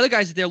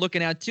that they're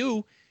looking at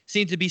too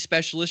seem to be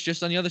specialists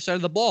just on the other side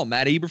of the ball.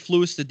 Matt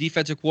Eberflus, the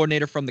defensive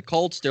coordinator from the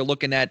Colts. They're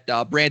looking at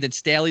Brandon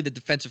Staley, the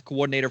defensive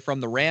coordinator from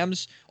the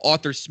Rams.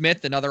 Arthur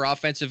Smith, another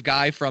offensive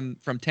guy from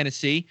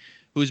Tennessee,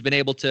 who's been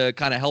able to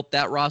kind of help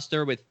that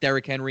roster with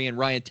Derrick Henry and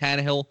Ryan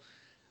Tannehill,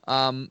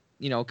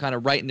 kind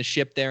of righting the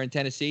ship there in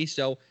Tennessee.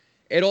 So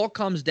it all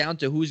comes down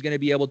to who's going to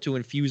be able to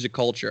infuse a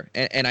culture.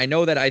 And I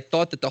know that I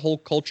thought that the whole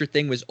culture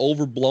thing was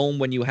overblown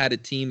when you had a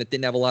team that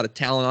didn't have a lot of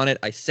talent on it.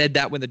 I said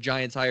that when the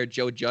Giants hired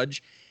Joe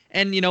Judge.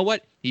 And you know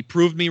what? He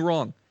proved me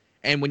wrong.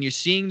 And when you're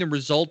seeing the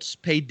results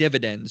pay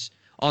dividends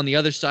on the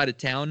other side of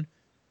town,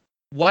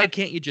 why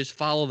can't you just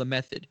follow the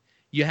method?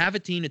 You have a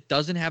team that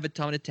doesn't have a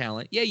ton of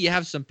talent. Yeah, you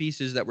have some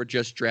pieces that were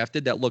just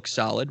drafted that look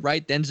solid,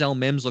 right? Denzel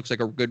Mims looks like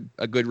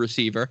a good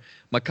receiver.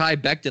 Mekhi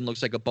Becton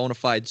looks like a bona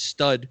fide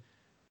stud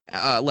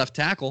left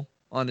tackle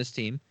on this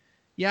team.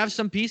 You have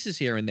some pieces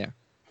here and there.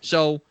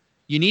 So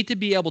you need to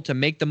be able to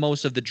make the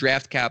most of the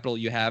draft capital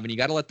you have, and you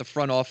got to let the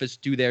front office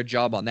do their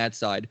job on that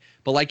side.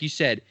 But like you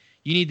said,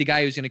 you need the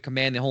guy who's going to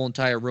command the whole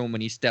entire room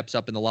when he steps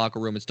up in the locker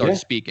room and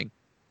starts speaking.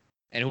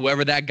 And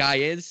whoever that guy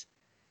is,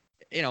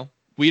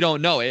 we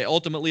don't know.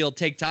 Ultimately, it'll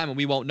take time, and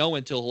we won't know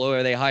until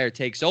whoever they hire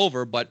takes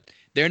over. But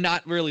they're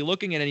not really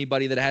looking at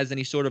anybody that has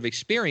any sort of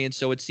experience,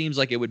 so it seems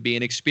like it would be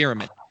an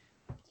experiment.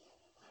 All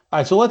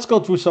right, so let's go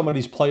through some of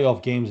these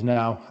playoff games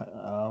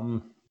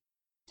now.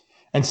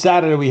 And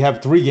Saturday, we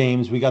have 3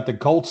 games. We got the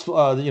Colts.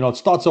 It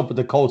starts off with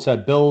the Colts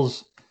at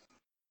Bills.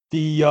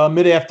 The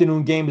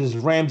mid-afternoon game is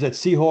Rams at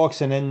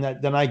Seahawks, and then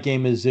the night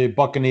game is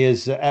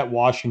Buccaneers at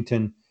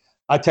Washington.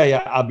 I tell you,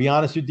 I'll be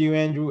honest with you,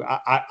 Andrew.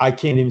 I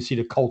can't even see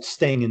the Colts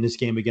staying in this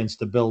game against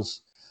the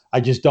Bills. I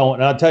just don't.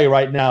 And I'll tell you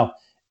right now,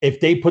 if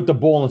they put the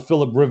ball in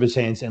Phillip Rivers'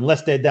 hands,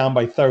 unless they're down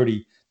by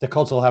 30, the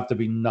Colts will have to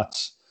be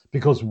nuts.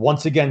 Because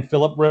once again,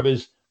 Phillip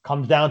Rivers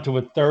comes down to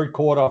a third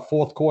quarter,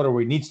 fourth quarter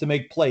where he needs to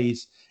make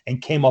plays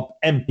and came up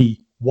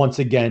empty once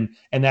again.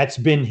 And that's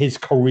been his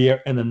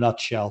career in a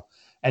nutshell.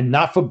 And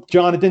not for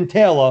Jonathan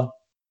Taylor,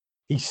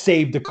 he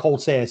saved the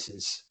Colts'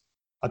 asses.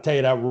 I'll tell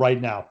you that right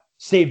now.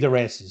 Saved their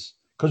asses.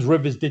 Because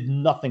Rivers did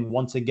nothing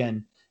once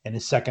again in the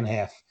second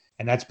half.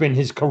 And that's been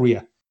his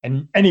career.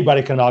 And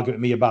anybody can argue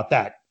with me about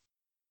that.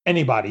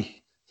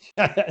 Anybody.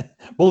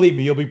 Believe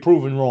me, you'll be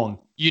proven wrong.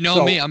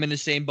 Me, I'm in the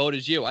same boat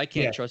as you. I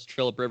can't trust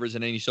Phillip Rivers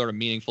in any sort of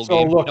meaningful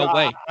game. Look, no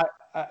way.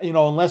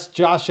 unless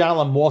Josh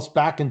Allen morphs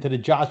back into the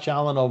Josh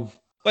Allen of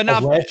But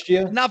last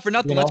year. not for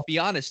nothing. Let's be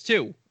honest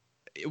too.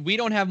 We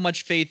don't have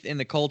much faith in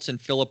the Colts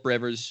and Phillip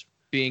Rivers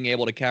being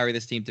able to carry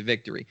this team to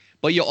victory.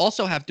 But you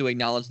also have to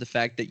acknowledge the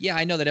fact that,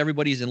 I know that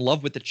everybody's in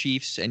love with the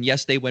Chiefs, and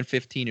yes, they went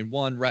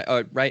 15-1,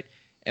 right? Right.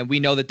 And we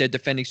know that they're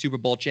defending Super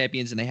Bowl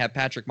champions and they have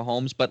Patrick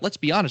Mahomes. But let's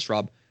be honest,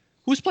 Rob,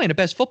 who's playing the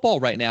best football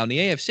right now in the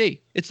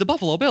AFC? It's the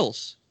Buffalo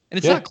Bills. And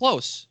it's not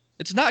close.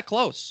 It's not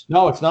close.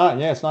 No, it's not.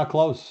 Yeah, it's not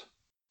close.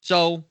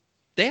 So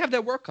they have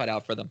their work cut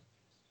out for them.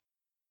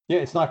 Yeah,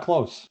 it's not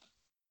close.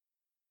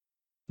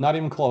 Not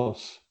even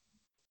close.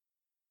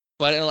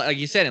 But like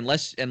you said,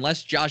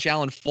 unless Josh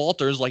Allen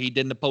falters like he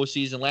did in the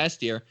postseason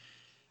last year,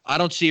 I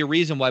don't see a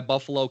reason why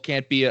Buffalo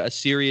can't be a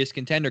serious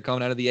contender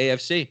coming out of the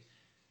AFC.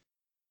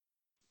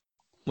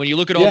 When you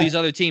look at all these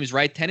other teams,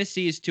 right?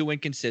 Tennessee is too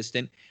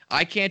inconsistent.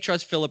 I can't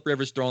trust Phillip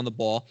Rivers throwing the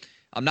ball.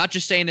 I'm not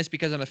just saying this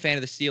because I'm a fan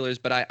of the Steelers,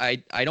 but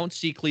I don't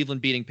see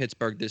Cleveland beating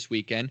Pittsburgh this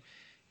weekend.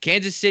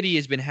 Kansas City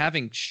has been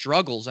having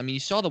struggles. I mean, you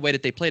saw the way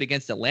that they played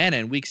against Atlanta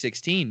in Week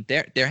 16.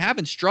 They're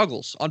having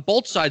struggles. On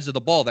both sides of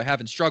the ball, they're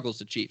having struggles,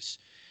 the Chiefs.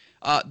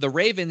 The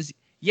Ravens,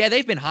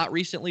 they've been hot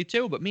recently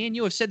too, but me and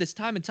you have said this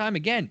time and time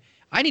again.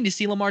 I need to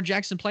see Lamar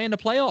Jackson play in the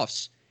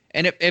playoffs.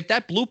 And if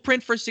that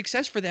blueprint for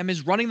success for them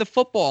is running the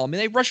football, I mean,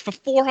 they rushed for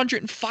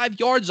 405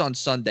 yards on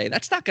Sunday.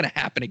 That's not going to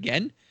happen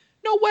again.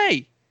 No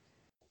way.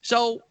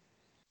 So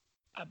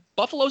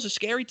Buffalo's a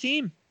scary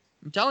team.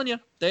 I'm telling you,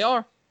 they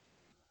are.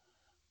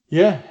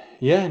 Yeah.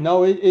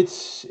 No,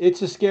 it's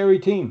a scary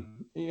team.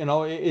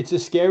 It's a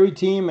scary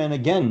team. And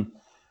again,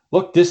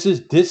 look, this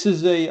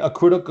is a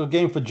critical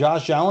game for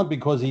Josh Allen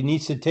because he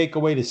needs to take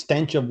away the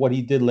stench of what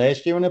he did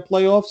last year in the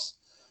playoffs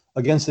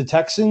against the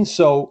Texans.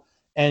 So,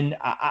 and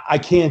I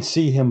can't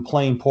see him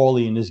playing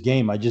poorly in this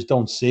game. I just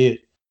don't see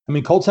it. I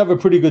mean, Colts have a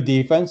pretty good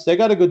defense. They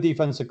got a good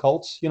defense, the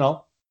Colts,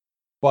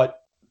 but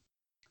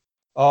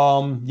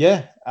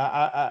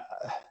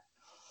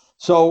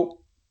so,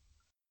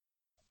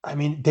 I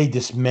mean, they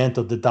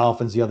dismantled the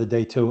Dolphins the other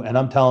day too. And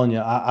I'm telling you,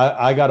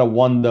 I got to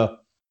wonder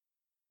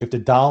if the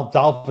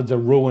Dolphins are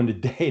ruined the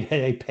day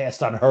they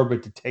passed on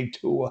Herbert to take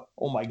Tua.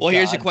 Oh, my God. Well,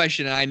 here's a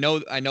question. And I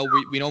know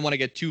we don't want to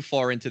get too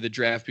far into the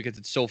draft because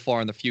it's so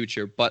far in the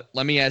future. But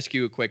let me ask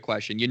you a quick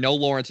question.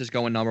 Lawrence is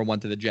going number 1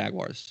 to the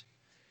Jaguars.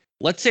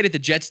 Let's say that the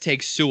Jets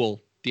take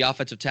Sewell, the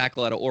offensive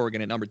tackle out of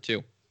Oregon, at number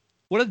 2.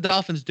 What do the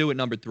Dolphins do at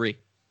number 3?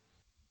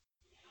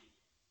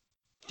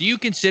 Do you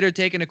consider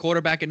taking a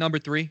quarterback at number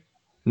 3?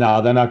 No,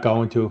 they're not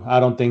going to. I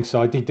don't think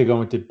so. I think they're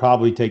going to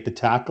probably take the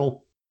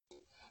tackle.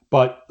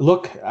 But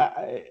look, they've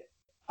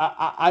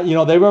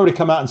already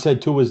come out and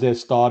said Tua is their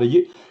starter.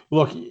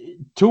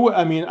 Tua.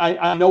 I mean,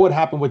 I know what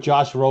happened with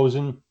Josh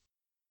Rosen,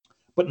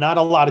 but not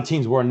a lot of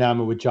teams were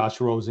enamored with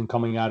Josh Rosen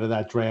coming out of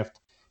that draft.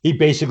 He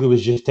basically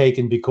was just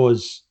taken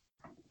because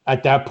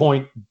at that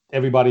point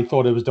everybody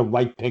thought it was the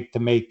right pick to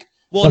make.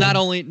 Well, not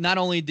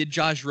only did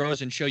Josh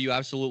Rosen show you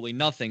absolutely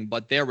nothing,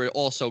 but there were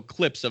also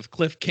clips of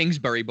Cliff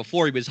Kingsbury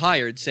before he was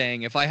hired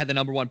saying, if I had the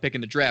number 1 pick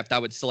in the draft, I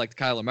would select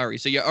Kyler Murray.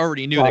 So you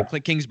already knew that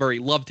Cliff Kingsbury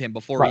loved him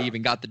before he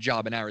even got the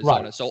job in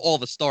Arizona. Right. So all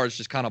the stars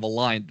just kind of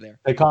aligned there.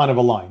 They kind of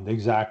aligned,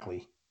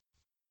 exactly.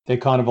 They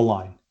kind of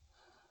aligned.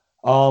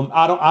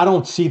 I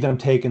don't see them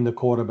taking the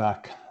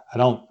quarterback. I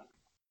don't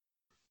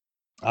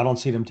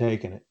see them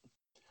taking it.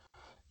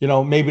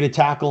 Maybe the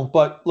tackle,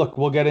 but look,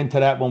 we'll get into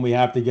that when we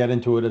have to get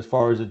into it as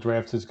far as the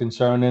draft is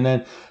concerned. And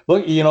then,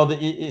 look,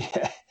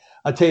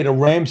 I tell you, the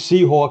Rams,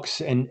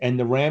 Seahawks, and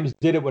the Rams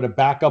did it with a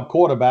backup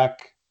quarterback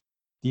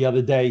the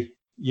other day.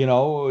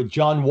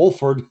 John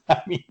Wolford.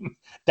 I mean,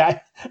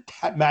 that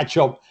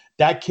matchup,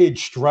 that kid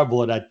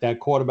Streveler, that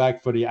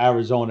quarterback for the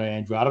Arizona,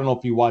 Andrew. I don't know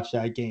if you watched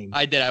that game.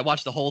 I did. I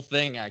watched the whole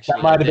thing, actually.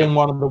 That might have been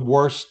one of the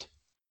worst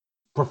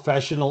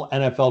professional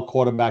NFL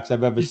quarterbacks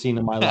I've ever seen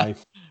in my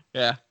life.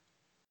 Yeah.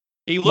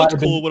 He looked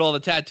cool with all the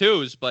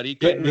tattoos, but he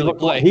couldn't really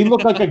play. He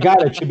looked like a guy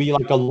that should be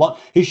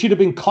he should have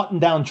been cutting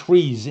down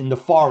trees in the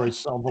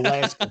forests of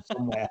Alaska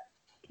somewhere.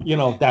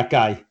 That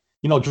guy.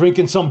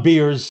 Drinking some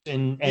beers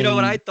and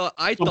what I thought?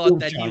 I thought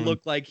that he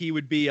looked like he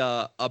would be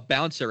a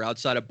bouncer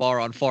outside a bar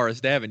on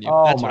Forest Avenue.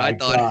 Oh, that's what I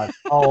thought. God.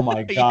 Oh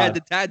my God! He had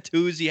the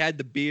tattoos. He had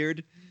the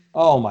beard.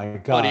 Oh my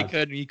God!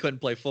 But he couldn't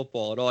play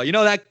football at all.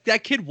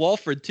 That kid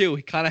Wolford too.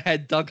 He kind of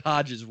had Doug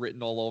Hodges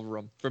written all over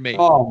him for me.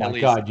 Oh my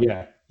God!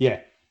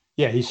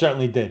 Yeah, he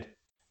certainly did.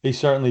 But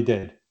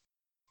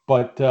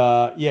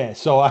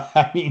so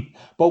I mean,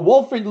 but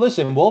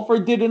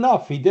Wolford did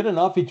enough. He did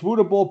enough. He threw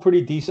the ball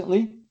pretty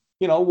decently.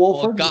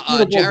 Wolford.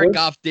 Jared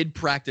Goff did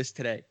practice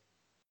today.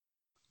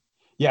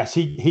 Yes,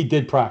 he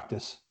did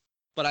practice.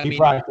 But he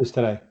practiced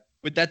today.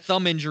 With that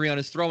thumb injury on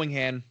his throwing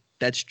hand,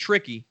 that's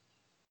tricky.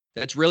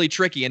 That's really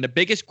tricky. And the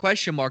biggest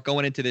question mark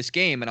going into this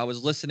game, and I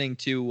was listening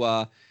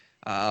to,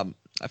 I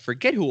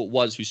forget who it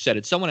was who said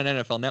it, someone on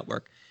NFL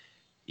Network.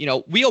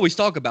 We always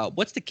talk about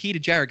what's the key to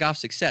Jared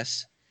Goff's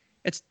success.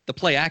 It's the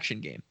play action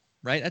game,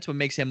 right? That's what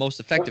makes him most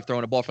effective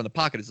throwing a ball from the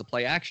pocket is the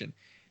play action.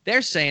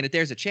 They're saying that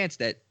there's a chance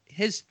that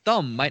his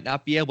thumb might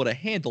not be able to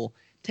handle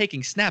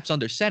taking snaps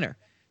under center.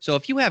 So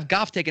if you have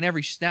Goff taking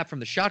every snap from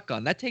the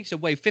shotgun, that takes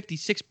away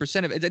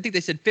 56% of it. I think they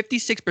said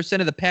 56%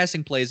 of the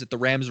passing plays that the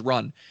Rams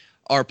run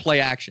are play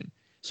action.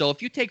 So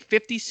if you take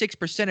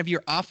 56% of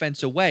your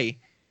offense away,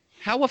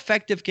 how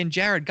effective can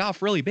Jared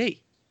Goff really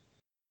be?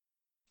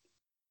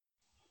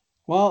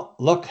 Well,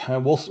 look,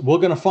 we're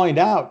going to find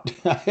out.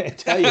 I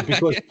tell you,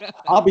 because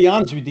I'll be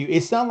honest with you,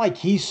 it's not like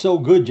he's so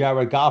good,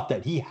 Jared Goff,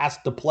 that he has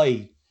to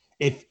play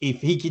if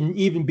he can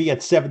even be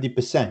at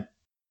 70%.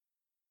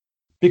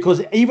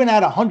 Because even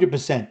at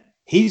 100%,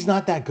 he's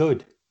not that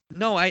good.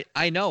 No,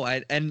 I know.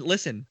 And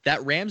listen,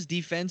 that Rams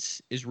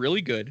defense is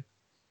really good.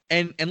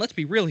 And let's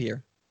be real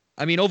here.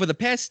 I mean, over the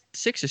past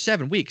 6 or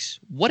 7 weeks,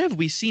 what have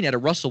we seen out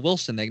of Russell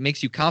Wilson that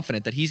makes you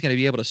confident that he's going to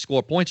be able to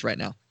score points right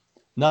now?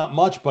 Not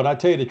much, but I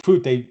tell you the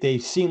truth, they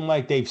seem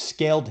like they've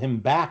scaled him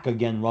back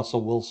again,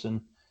 Russell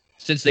Wilson.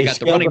 Since they got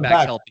the running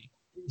backs healthy.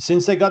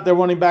 Since they got their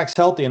running backs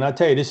healthy, and I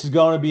tell you, this is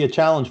going to be a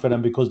challenge for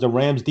them because the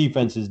Rams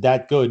defense is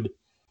that good.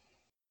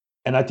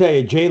 And I tell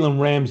you, Jalen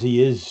Ramsey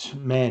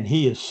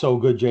he is so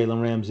good,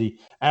 Jalen Ramsey.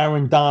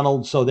 Aaron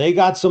Donald. So they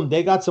got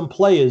some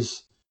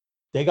players.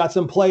 They got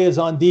some players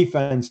on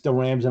defense, the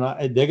Rams, and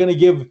they're gonna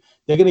give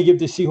the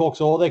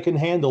Seahawks all they can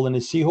handle. And the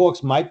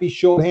Seahawks might be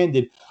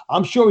short-handed.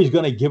 I'm sure he's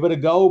gonna give it a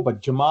go,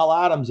 but Jamal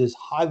Adams is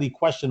highly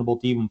questionable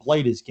to even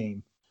play this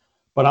game.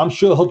 But I'm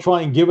sure he'll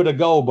try and give it a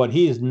go, but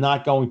he is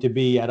not going to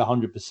be at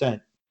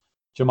 100%,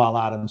 Jamal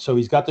Adams. So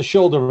he's got the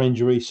shoulder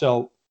injury.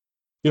 So,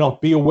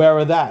 be aware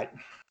of that.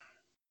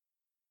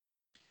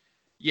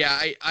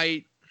 Yeah,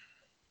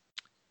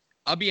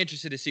 I'll be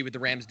interested to see what the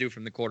Rams do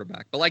from the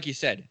quarterback. But like you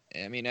said,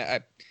 I mean,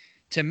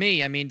 to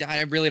me, I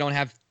really don't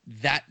have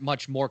that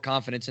much more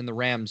confidence in the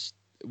Rams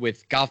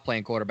with Goff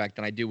playing quarterback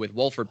than I do with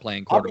Wolford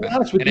playing quarterback.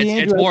 And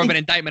it's more of an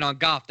indictment on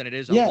Goff than it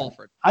is on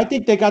Wolford. I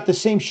think they got the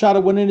same shot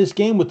of winning this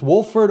game with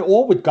Wolford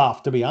or with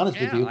Goff, to be honest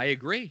with you. I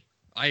agree.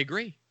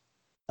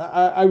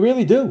 I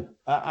really do.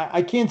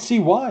 I can't see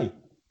why.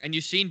 And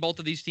you've seen both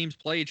of these teams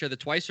play each other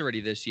twice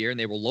already this year, and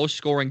they were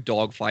low-scoring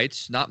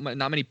dogfights. Not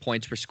many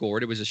points were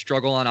scored. It was a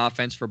struggle on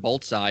offense for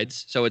both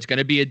sides, so it's going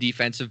to be a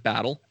defensive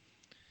battle.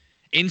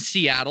 In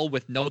Seattle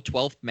with no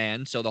 12th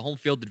man, so the home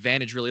field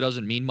advantage really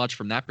doesn't mean much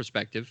from that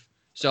perspective.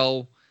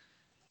 So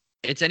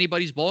it's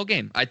anybody's ball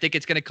game. I think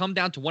it's going to come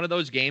down to one of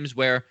those games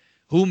where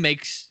who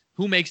makes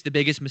the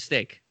biggest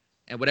mistake,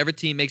 and whatever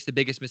team makes the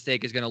biggest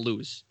mistake is going to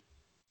lose.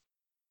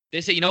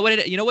 They say, you know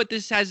what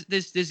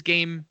this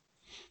game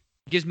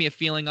gives me a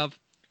feeling of?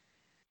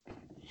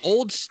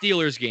 Old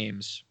Steelers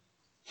games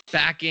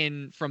back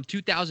in from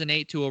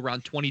 2008 to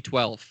around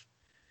 2012,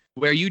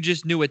 where you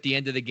just knew at the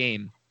end of the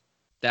game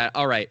that,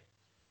 all right,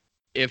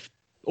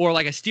 or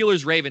like a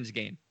Steelers-Ravens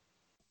game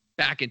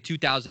back in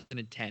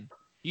 2010,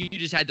 you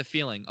just had the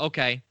feeling,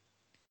 okay,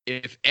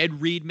 if Ed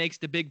Reed makes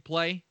the big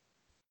play,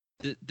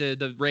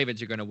 the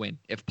Ravens are going to win.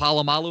 If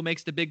Polamalu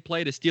makes the big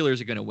play, the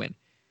Steelers are going to win.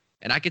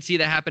 And I could see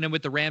that happening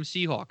with the Rams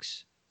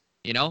Seahawks.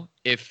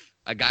 If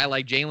a guy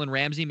like Jalen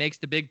Ramsey makes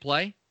the big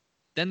play,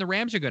 then the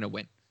Rams are going to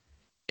win.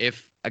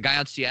 If a guy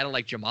on Seattle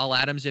like Jamal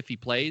Adams, if he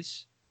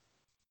plays,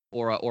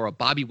 or a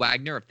Bobby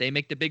Wagner, if they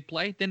make the big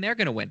play, then they're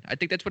going to win. I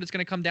think that's what it's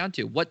going to come down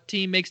to. What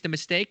team makes the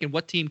mistake and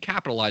what team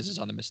capitalizes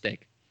on the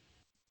mistake?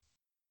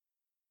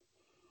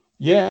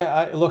 Yeah,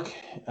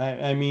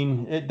 I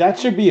mean,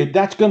 that's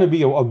going to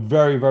be a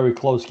very, very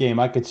close game.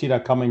 I could see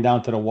that coming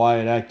down to the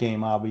wire, that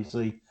game,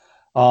 obviously.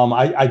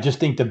 I just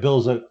think the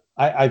Bills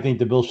I think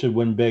the Bills should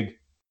win big.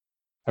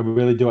 I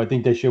really do. I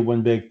think they should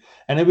win big.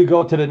 And then we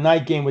go to the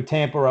night game with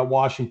Tampa at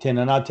Washington.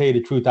 And I'll tell you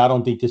the truth, I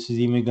don't think this is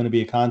even going to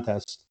be a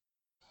contest.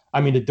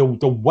 I mean,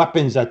 the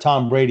weapons that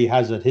Tom Brady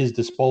has at his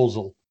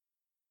disposal.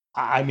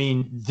 I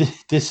mean,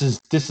 this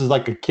is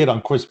like a kid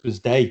on Christmas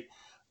Day.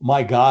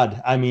 My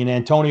God. I mean,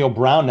 Antonio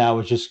Brown now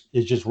is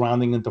just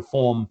rounding into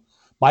form.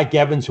 Mike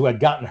Evans, who had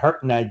gotten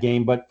hurt in that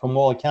game, but from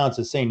all accounts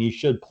is saying he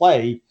should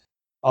play.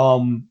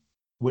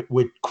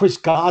 With Chris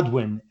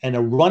Godwin and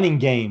a running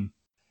game.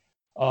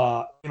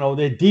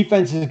 Their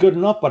defense is good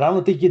enough, but I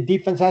don't think your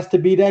defense has to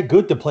be that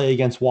good to play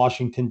against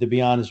Washington, to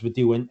be honest with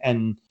you,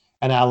 and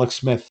Alex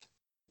Smith.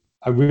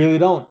 I really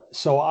don't.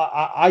 So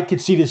I could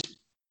see this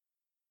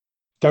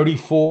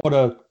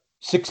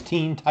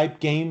 34-16 type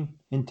game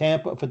in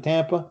Tampa for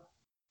Tampa.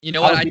 You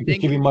know what? I don't think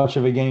it's going to be much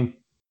of a game.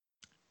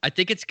 I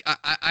think it's.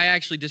 I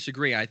actually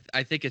disagree.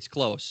 I think it's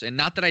close, and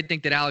not that I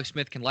think that Alex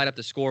Smith can light up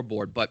the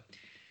scoreboard, but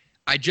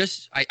I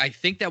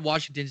think that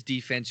Washington's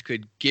defense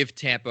could give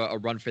Tampa a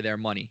run for their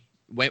money.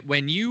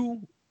 When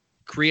you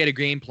create a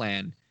game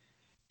plan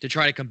to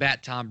try to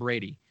combat Tom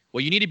Brady,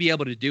 what you need to be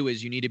able to do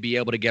is you need to be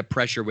able to get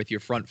pressure with your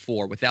front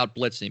four without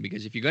blitzing.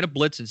 Because if you're going to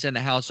blitz and send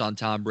the house on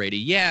Tom Brady,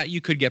 yeah,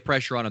 you could get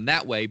pressure on him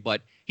that way,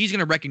 but he's going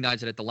to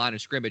recognize it at the line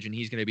of scrimmage and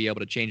he's going to be able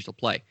to change the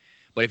play.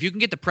 But if you can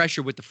get the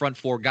pressure with the front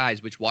four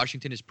guys, which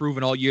Washington has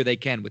proven all year they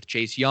can with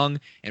Chase Young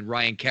and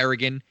Ryan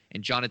Kerrigan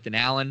and Jonathan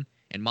Allen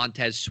and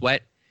Montez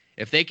Sweat,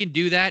 if they can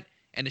do that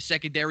and the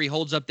secondary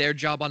holds up their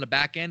job on the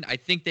back end, I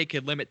think they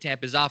could limit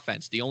Tampa's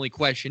offense. The only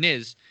question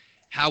is,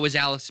 how is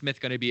Alex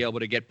Smith going to be able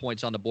to get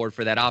points on the board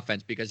for that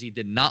offense? Because he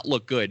did not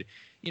look good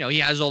he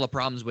has all the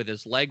problems with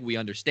his leg. We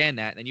understand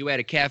that. And then you add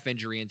a calf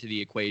injury into the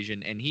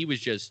equation, and he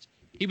was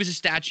a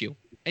statue.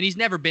 And he's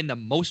never been the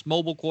most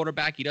mobile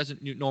quarterback. He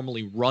doesn't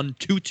normally run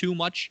too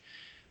much,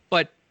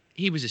 but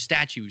he was a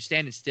statue,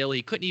 standing still.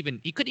 He couldn't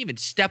even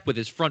step with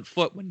his front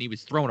foot when he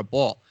was throwing a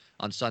ball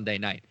on Sunday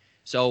night.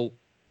 So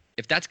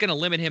if that's going to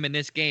limit him in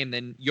this game,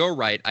 then you're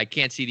right. I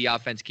can't see the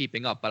offense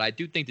keeping up, but I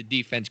do think the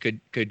defense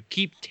could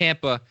keep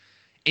Tampa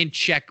in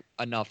check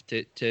enough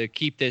to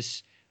keep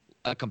this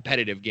a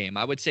competitive game.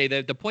 I would say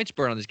that the point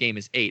spread on this game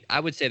is 8. I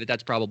would say that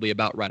that's probably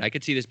about right. I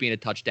could see this being a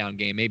touchdown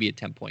game, maybe a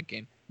 10-point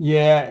game.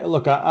 Yeah,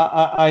 look,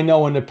 I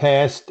know in the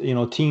past,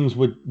 teams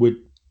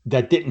would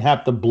that didn't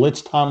have to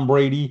blitz Tom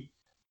Brady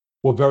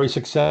were very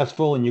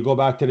successful, and you go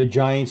back to the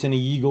Giants and the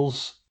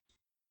Eagles,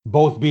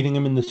 both beating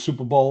him in the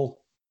Super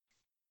Bowl.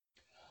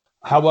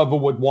 However,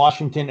 with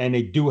Washington, and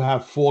they do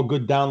have 4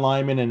 good down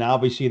linemen, and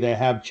obviously they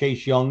have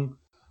Chase Young,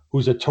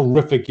 who's a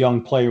terrific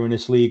young player in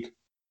this league.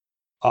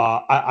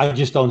 I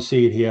just don't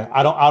see it here.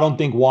 I don't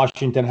think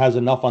Washington has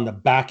enough on the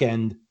back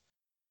end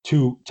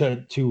to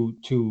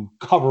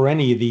cover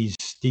any of these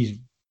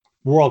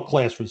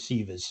world-class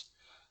receivers.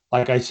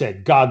 Like I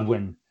said,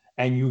 Godwin,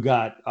 and you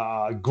got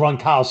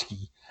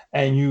Gronkowski,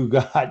 and you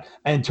got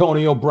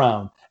Antonio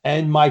Brown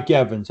and Mike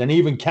Evans, and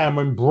even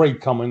Cameron Brate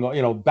coming,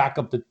 back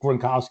up to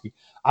Gronkowski.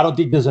 I don't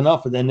think there's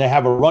enough of them. They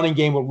have a running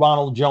game with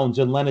Ronald Jones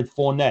and Leonard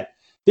Fournette.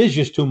 There's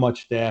just too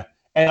much there.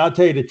 And I'll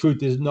tell you the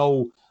truth, there's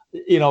no,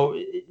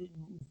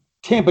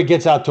 Tampa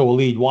gets out to a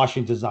lead.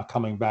 Washington's not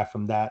coming back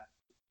from that.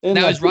 And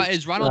now,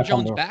 is Ronald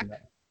Jones back?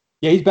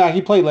 Yeah, he's back.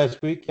 He played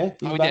last week. Yeah,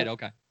 he back. Did?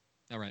 Okay.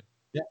 All right.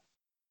 Yeah,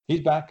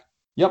 he's back.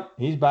 Yep,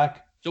 he's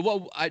back.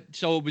 So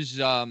so it was.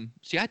 I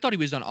thought he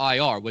was on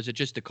IR. Was it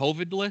just the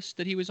COVID list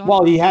that he was on?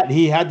 Well, he had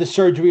the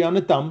surgery on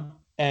the thumb,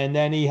 and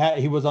then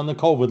he was on the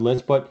COVID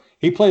list. But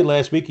he played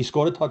last week. He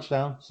scored a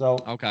touchdown. So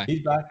okay,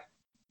 he's back.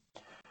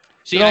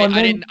 See, I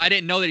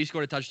didn't know that he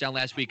scored a touchdown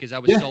last week because I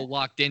was so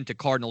locked into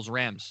Cardinals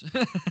Rams.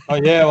 Oh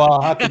yeah,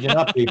 well, how could you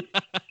not be?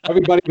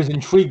 Everybody was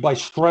intrigued by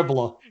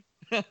Strebler.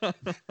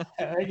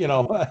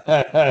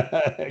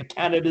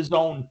 Canada's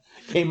own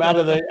came out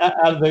of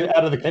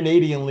the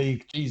Canadian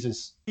League.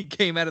 Jesus, he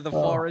came out of the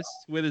forest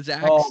with his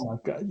axe. Oh my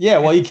God! Yeah,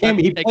 well, he came.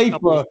 He played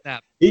for.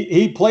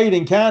 He played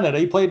in Canada.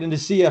 He played in the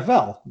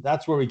CFL.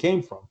 That's where he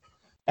came from,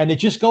 and it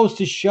just goes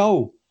to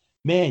show,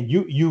 man,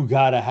 you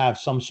gotta have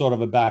some sort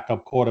of a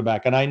backup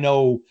quarterback. And I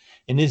know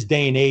in this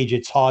day and age,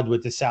 it's hard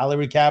with the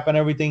salary cap and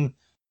everything,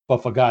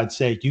 but for God's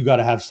sake, you got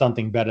to have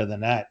something better than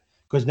that,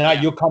 because now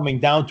you're coming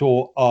down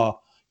to a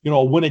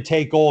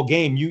winner-take-all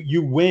game.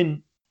 You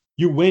win,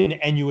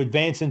 and you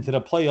advance into the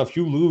playoffs.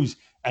 You lose,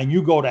 and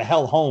you go to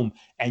hell home,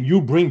 and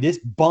you bring this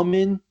bum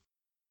in.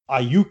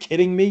 Are you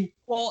kidding me?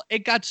 Well, it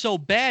got so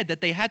bad that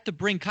they had to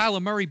bring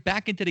Kyler Murray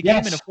back into the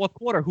game in the fourth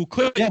quarter, who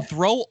couldn't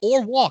throw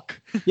or walk.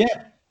 Yeah.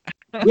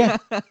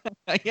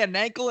 He had an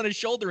ankle and a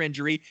shoulder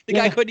injury. The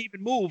guy couldn't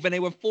even move, and they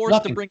were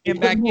forced to bring him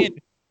back in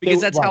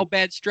because that's how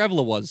bad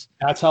Strebler was.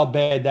 That's how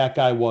bad that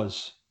guy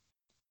was.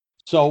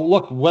 So,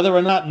 look, whether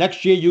or not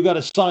next year you got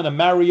to sign a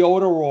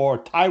Mariota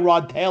or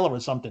Tyrod Taylor or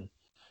something,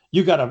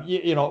 you got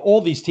to, all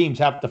these teams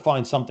have to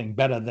find something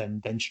better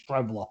than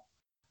Strebler.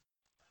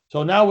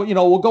 So now,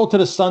 we'll go to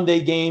the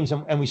Sunday games,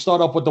 and we start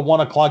off with the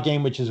 1:00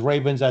 game, which is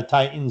Ravens at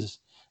Titans.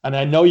 And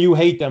I know you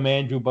hate them,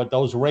 Andrew, but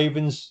those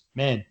Ravens,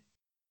 man,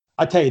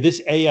 I tell you,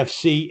 this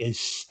AFC is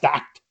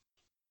stacked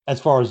as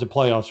far as the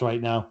playoffs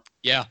right now.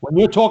 Yeah. When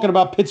you're talking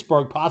about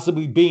Pittsburgh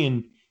possibly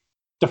being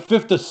the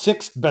 5th or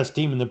 6th best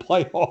team in the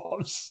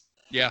playoffs.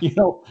 Yeah.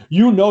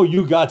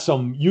 You got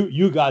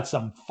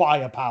some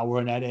firepower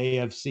in that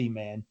AFC,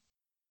 man.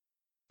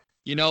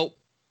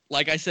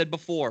 Like I said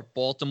before,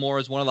 Baltimore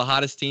is one of the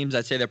hottest teams.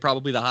 I'd say they're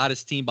probably the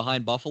hottest team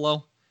behind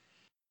Buffalo.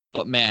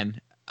 But man,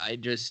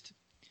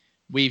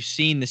 we've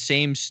seen the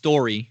same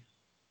story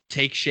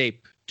take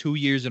shape 2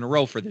 years in a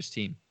row for this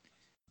team.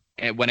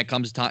 And when it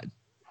comes time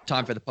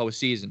for the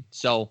postseason.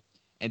 So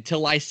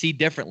until I see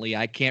differently,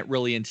 I can't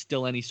really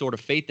instill any sort of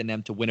faith in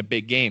them to win a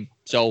big game.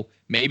 So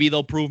maybe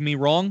they'll prove me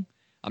wrong.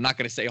 I'm not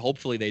going to say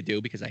hopefully they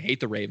do, because I hate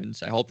the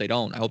Ravens. I hope they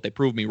don't. I hope they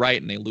prove me right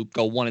and they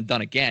go one and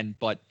done again.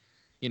 But,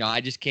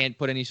 I just can't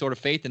put any sort of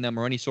faith in them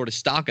or any sort of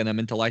stock in them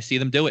until I see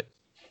them do it.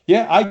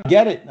 Yeah, I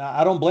get it.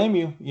 I don't blame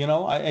you.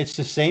 It's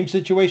the same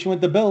situation with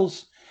the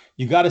Bills.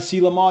 You got to see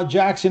Lamar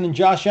Jackson and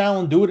Josh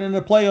Allen do it in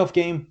a playoff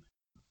game,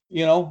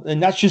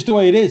 and that's just the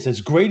way it is.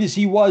 As great as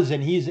he was,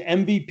 and he's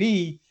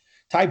MVP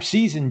type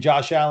season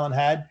Josh Allen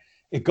had,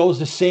 it goes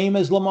the same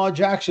as Lamar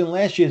Jackson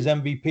last year's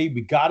MVP.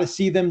 We got to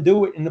see them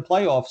do it in the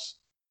playoffs.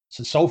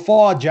 So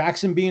far,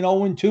 Jackson being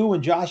 0-2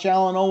 and Josh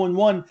Allen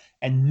 0-1,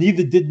 and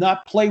neither did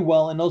not play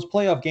well in those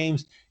playoff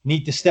games,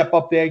 need to step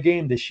up their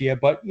game this year.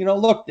 But,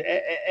 look,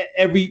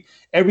 every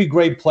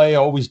great player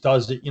always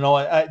does it.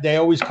 They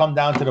always come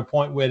down to the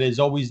point where there's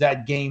always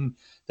that game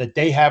that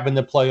they have in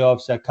the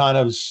playoffs that kind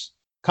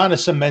of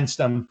cements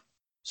them.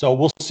 So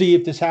we'll see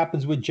if this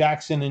happens with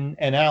Jackson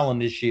and Allen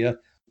this year,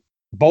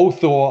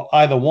 both or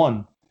either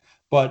one.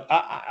 But,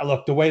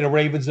 look, the way the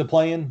Ravens are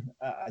playing,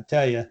 I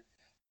tell you,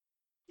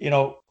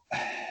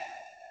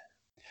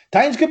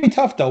 Titans could be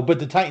tough though, but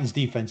the Titans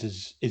defense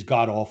is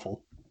god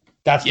awful.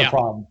 That's the Yeah.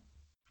 problem.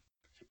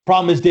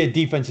 Problem is their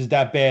defense is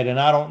that bad, and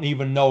I don't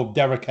even know if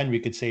Derrick Henry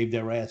could save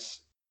their ass.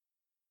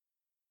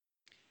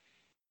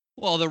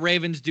 Well, the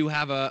Ravens do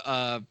have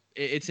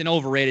it's an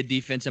overrated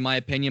defense in my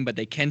opinion, but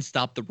they can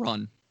stop the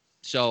run.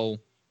 So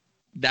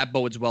that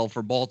bodes well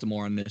for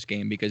Baltimore in this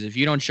game, because if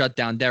you don't shut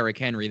down Derrick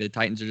Henry, the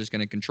Titans are just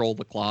going to control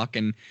the clock.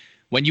 And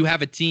when you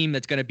have a team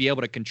that's going to be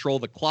able to control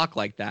the clock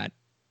like that,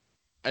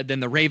 then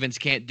the Ravens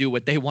can't do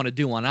what they want to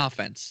do on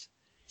offense.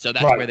 So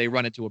that's where they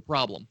run into a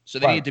problem. So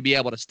they need to be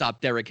able to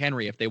stop Derrick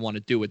Henry if they want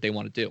to do what they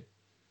want to do.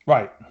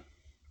 Right.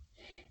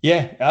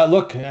 Yeah.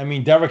 Look, I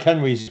mean, Derrick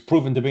Henry's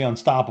proven to be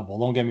unstoppable.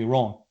 Don't get me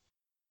wrong.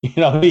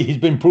 He's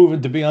been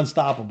proven to be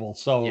unstoppable.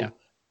 So, yeah.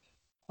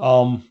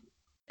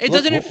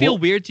 Doesn't it feel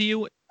weird to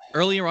you?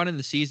 Earlier on in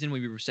the season,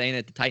 we were saying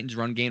that the Titans'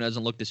 run game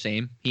doesn't look the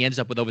same. He ends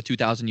up with over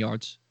 2,000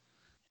 yards.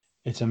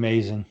 It's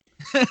amazing.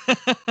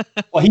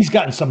 Well, he's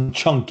gotten some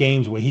chunk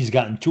games where he's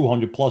gotten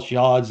 200 plus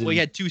yards. Well, he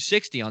had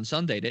 260 on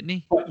Sunday, didn't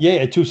he?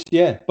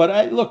 Yeah.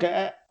 But look,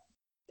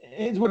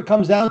 it's what it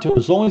comes down to.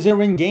 As long as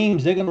they're in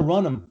games, they're going to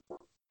run them.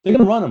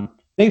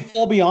 They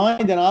fall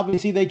behind, and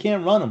obviously they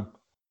can't run them.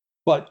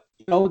 But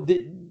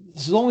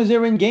as long as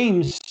they're in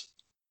games,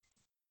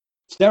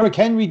 it's Derrick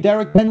Henry,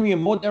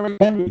 and more Derrick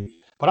Henry.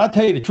 But I'll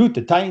tell you the truth,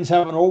 the Titans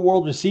have an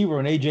all-world receiver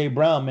in A.J.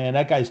 Brown, man.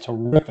 That guy's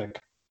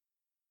terrific.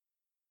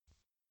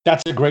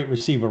 That's a great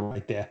receiver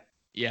right there.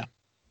 Yeah.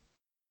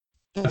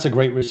 That's a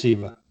great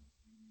receiver.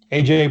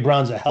 A.J.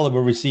 Brown's a hell of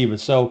a receiver.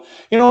 So,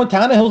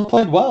 Tannehill's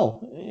played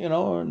well.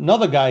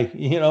 Another guy,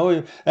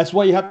 that's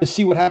why you have to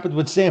see what happens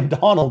with Sam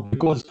Darnold,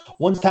 because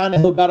once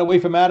Tannehill got away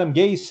from Adam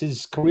Gase,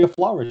 his career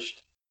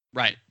flourished.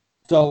 Right.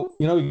 So,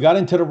 you got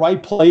into the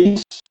right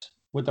place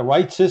with the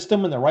right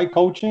system and the right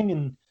coaching,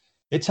 and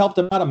it's helped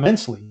him out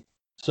immensely.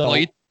 So,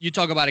 well, you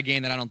talk about a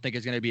game that I don't think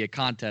is going to be a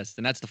contest,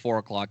 and that's the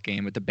 4:00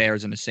 game with the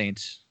Bears and the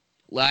Saints.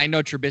 I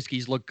know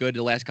Trubisky's looked good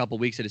the last couple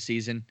of weeks of the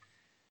season,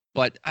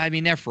 but, I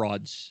mean, they're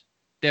frauds.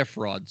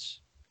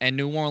 And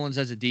New Orleans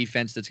has a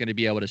defense that's going to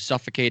be able to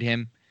suffocate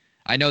him.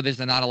 I know there's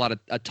not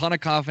a ton of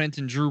confidence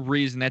in Drew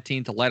Brees and that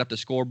team to light up the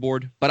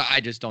scoreboard, but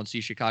I just don't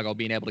see Chicago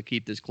being able to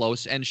keep this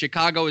close. And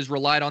Chicago has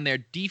relied on their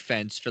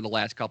defense for the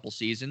last couple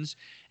seasons,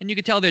 and you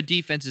can tell their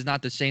defense is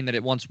not the same that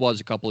it once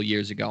was a couple of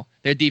years ago.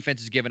 Their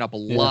defense has given up a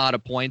lot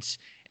of points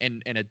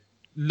in a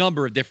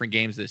number of different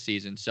games this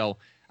season. So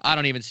I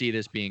don't even see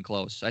this being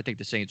close. I think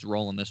the Saints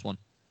roll in this one.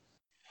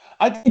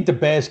 I think the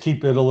Bears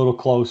keep it a little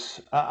close.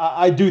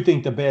 I do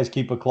think the Bears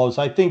keep it close.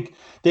 I think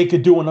they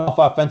could do enough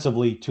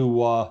offensively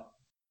to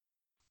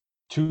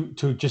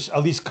just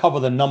at least cover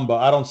the number.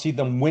 I don't see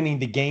them winning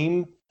the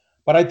game,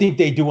 but I think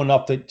they do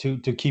enough to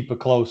keep it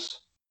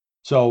close.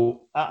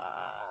 So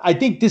I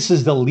think this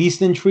is the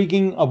least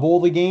intriguing of all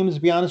the games,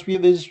 to be honest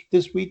with you,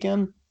 this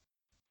weekend.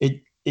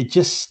 It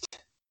just,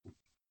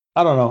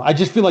 I don't know. I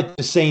just feel like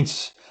the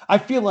Saints, I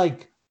feel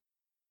like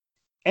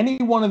any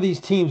one of these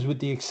teams, with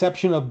the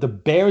exception of the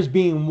Bears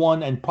being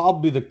one and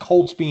probably the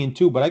Colts being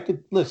two, but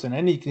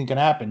anything can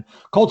happen.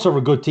 Colts are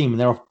a good team, and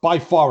they're by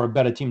far a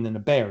better team than the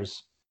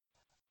Bears.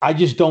 I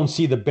just don't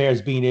see the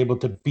Bears being able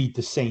to beat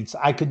the Saints.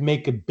 I could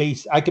make a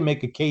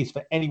case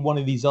for any one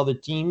of these other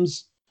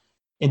teams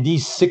in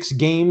these 6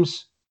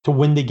 games to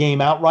win the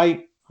game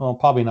outright. Well,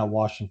 probably not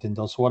Washington,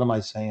 though. So what am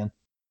I saying?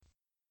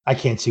 I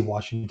can't see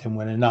Washington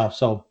winning now.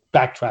 So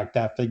backtrack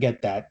that.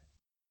 Forget that.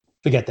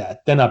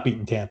 They're not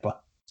beating Tampa.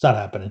 It's not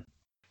happening.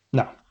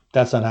 No,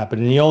 that's not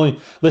happening.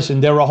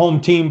 They're a home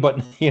team, but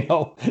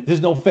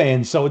there's no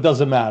fans, so it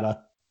doesn't matter.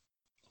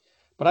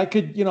 But I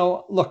could,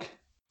 look,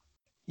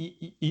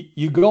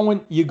 you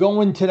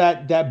go into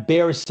that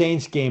Bears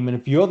Saints game, and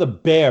if you're the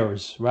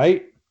Bears,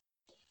 right?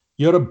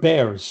 You're the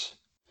Bears.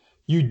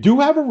 You do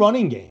have a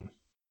running game,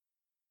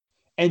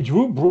 and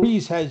Drew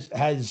Brees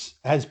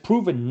has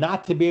proven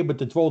not to be able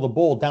to throw the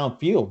ball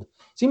downfield.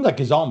 Seems like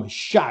his arm is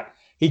shot.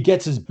 He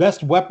gets his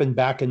best weapon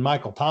back in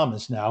Michael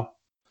Thomas now.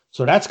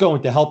 So that's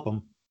going to help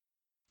him.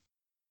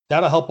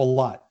 That'll help a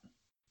lot.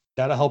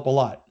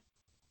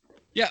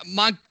 Yeah,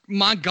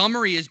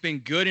 Montgomery has been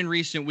good in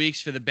recent weeks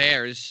for the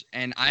Bears,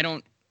 and I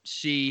don't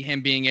see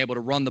him being able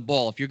to run the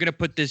ball. If you're going to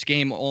put this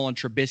game all in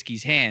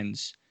Trubisky's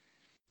hands,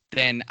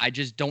 then I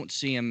just don't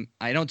see him.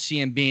 I don't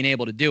see him being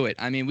able to do it.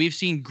 I mean, we've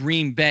seen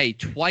Green Bay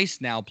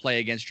twice now play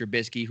against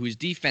Trubisky, whose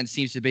defense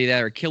seems to be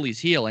their Achilles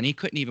heel, and he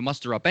couldn't even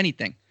muster up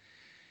anything.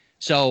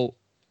 So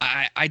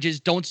I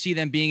just don't see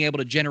them being able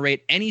to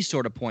generate any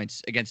sort of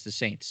points against the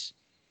Saints.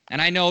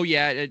 And I know,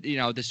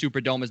 the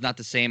Superdome is not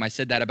the same. I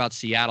said that about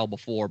Seattle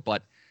before,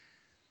 but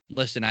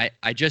listen, I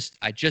just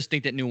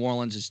think that New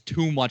Orleans is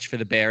too much for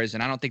the Bears,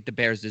 and I don't think the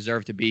Bears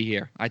deserve to be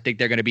here. I think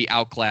they're going to be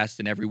outclassed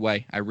in every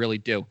way. I really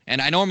do.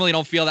 And I normally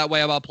don't feel that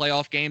way about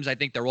playoff games. I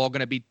think they're all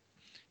going to be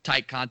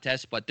tight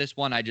contests, but this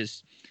one, I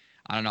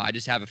don't know. I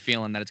just have a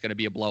feeling that it's going to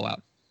be a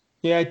blowout.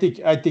 Yeah, I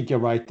think you're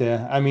right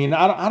there. I mean,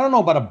 I don't know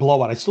about a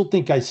blowout. I still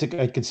think I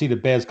could see the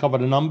Bears cover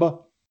the number,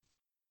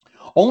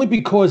 only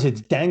because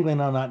it's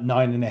dangling on that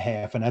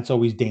 9.5, and that's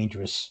always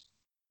dangerous.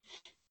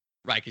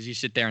 Right, because you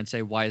sit there and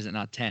say, why is it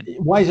not 10?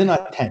 Why is it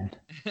not 10?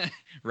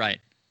 Right.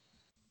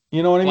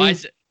 You know what I Why mean?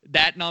 is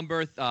that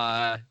number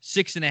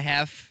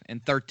 6.5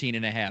 and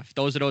 13.5?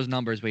 Those are those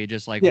numbers where you're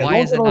just like, why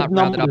is it not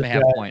rounded up a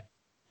half point?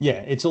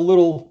 Yeah, it's a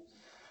little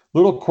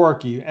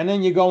quirky. And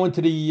then you go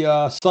into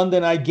the Sunday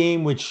night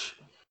game, which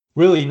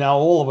really now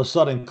all of a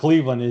sudden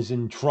Cleveland is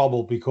in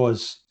trouble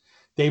because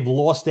they've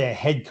lost their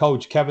head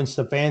coach, Kevin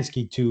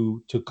Stefanski,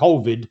 to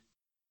COVID.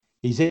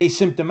 He's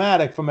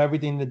asymptomatic from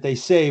everything that they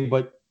say,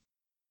 but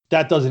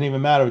that doesn't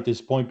even matter at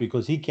this point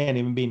because he can't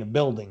even be in the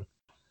building.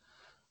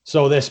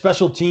 So their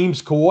special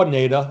teams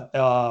coordinator,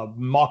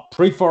 Mark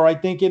Prefer, I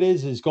think it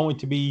is going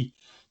to be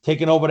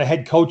taking over the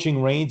head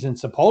coaching reins, and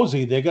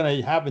supposedly they're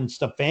going to have in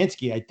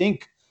Stefanski, I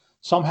think,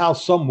 somehow,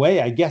 some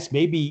way, I guess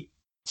maybe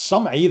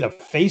some either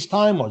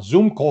FaceTime or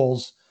Zoom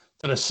calls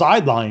to the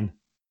sideline.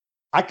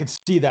 I could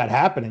see that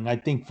happening. I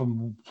think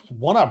from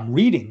what I'm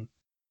reading,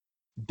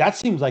 that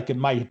seems like it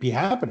might be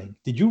happening.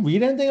 Did you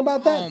read anything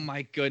about that? Oh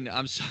my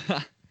goodness.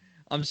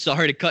 I'm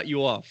sorry to cut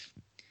you off,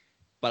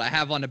 but I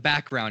have on the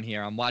background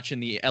here, I'm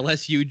watching the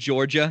LSU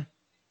Georgia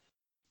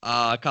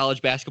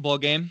college basketball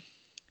game,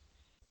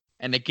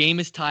 and the game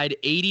is tied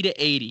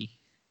 80-80.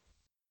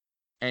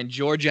 And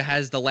Georgia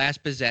has the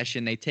last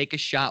possession. They take a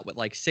shot with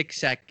like 6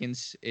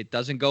 seconds. It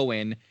doesn't go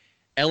in.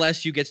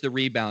 LSU gets the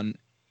rebound.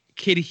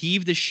 Kid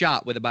heaved a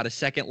shot with about a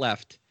second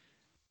left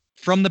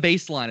from the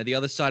baseline of the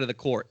other side of the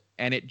court,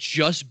 and it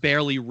just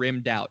barely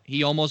rimmed out.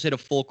 He almost hit a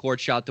full court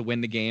shot to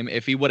win the game.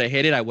 If he would have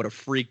hit it, I would have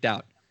freaked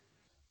out.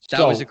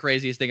 That was the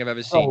craziest thing I've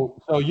ever seen.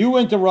 So you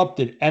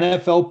interrupted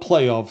NFL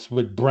playoffs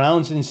with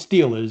Browns and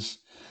Steelers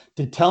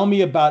to tell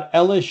me about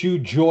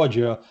LSU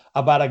Georgia,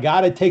 about a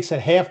guy that takes a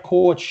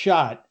half-court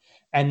shot,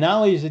 and not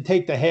only does it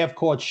take the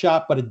half-court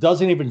shot, but it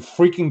doesn't even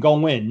freaking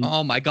go in.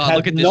 Oh, my God.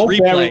 Look at this no replay.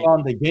 Bearing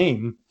on the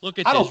game. Look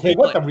at I don't care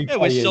what the replay is. It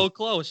was so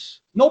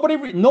close. Nobody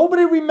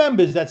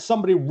remembers that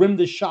somebody rimmed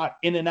a shot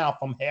in and out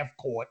from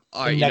half-court.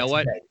 All right, you know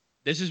what?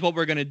 This is what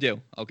we're going to do,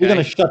 okay? We're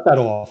going to shut that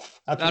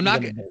off. I'm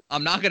not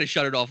going to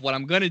shut it off. What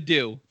I'm going to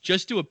do,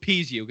 just to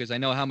appease you, because I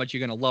know how much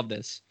you're going to love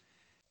this,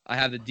 I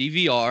have the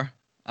DVR.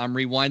 I'm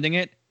rewinding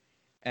it,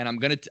 and I'm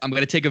going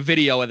to take a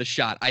video of the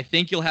shot. I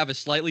think you'll have a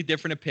slightly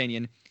different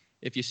opinion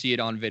if you see it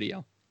on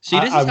video. See,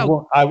 this is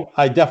how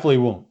I definitely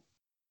won't.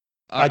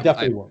 I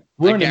definitely won't.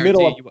 We're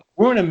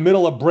in the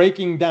middle of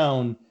breaking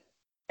down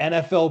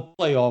NFL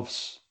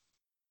playoffs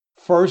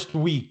first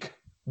week,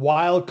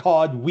 wild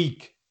card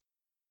week.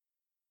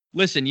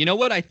 Listen, you know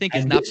what I think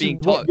is not being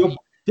taught.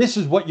 This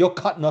is what you're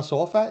cutting us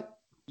off at?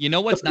 You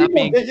know what's not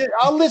being.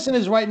 Our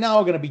listeners right now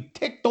are going to be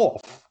ticked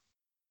off.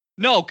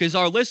 No, because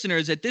our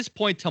listeners at this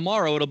point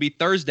tomorrow, it'll be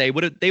Thursday.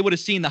 They would have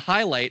seen the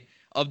highlight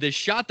of this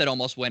shot that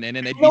almost went in,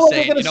 and they'd be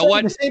saying, you know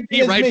what?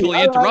 He rightfully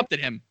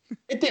interrupted him.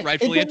 He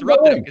rightfully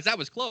interrupted him because that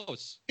was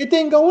close. It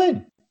didn't go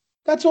in.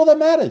 That's all that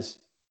matters.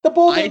 The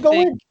ball didn't go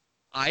in.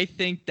 I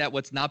think that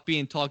what's not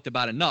being talked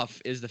about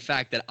enough is the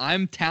fact that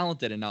I'm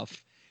talented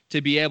enough to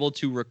be able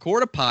to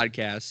record a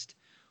podcast,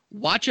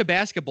 watch a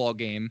basketball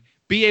game,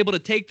 be able to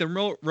take the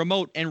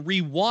remote and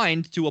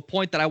rewind to a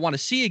point that I want to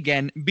see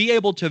again, be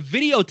able to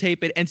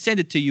videotape it and send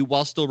it to you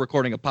while still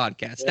recording a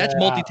podcast. That's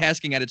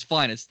multitasking at its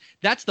finest.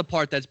 That's the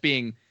part that's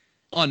being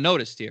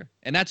unnoticed here,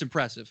 and that's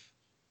impressive.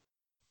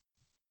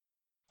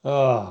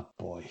 Oh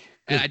boy.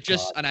 And I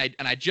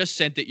just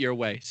sent it your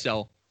way.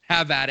 So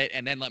have at it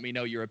and then let me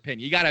know your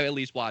opinion. You got to at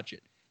least watch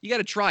it. You got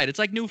to try it. It's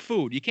like new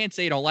food. You can't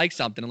say you don't like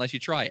something unless you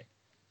try it.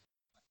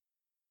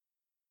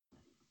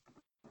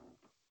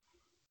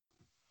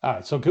 All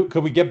right, so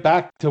could we get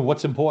back to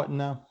what's important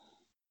now?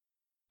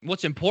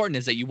 What's important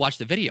is that you watch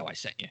the video I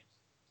sent you.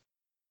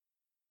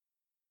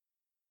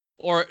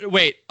 Or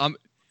wait,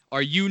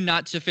 are you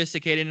not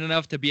sophisticated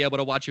enough to be able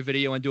to watch a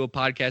video and do a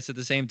podcast at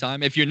the same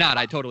time? If you're not,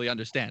 I totally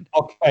understand.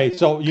 Okay,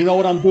 so you know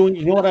what I'm doing?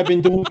 You know what I've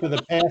been doing for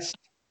the past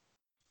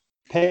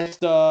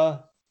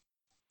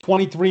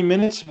 23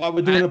 minutes while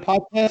we're doing the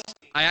podcast?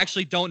 I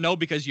actually don't know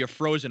because you're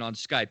frozen on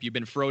Skype. You've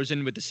been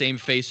frozen with the same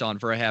face on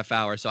for a half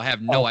hour, so I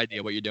have no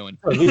idea what you're doing.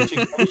 At least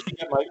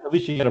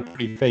you get a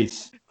pretty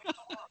face.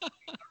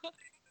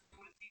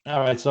 All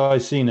right, so I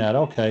seen that.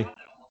 Okay.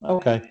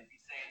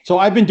 So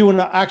I've been doing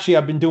a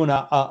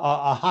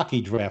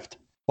hockey draft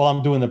while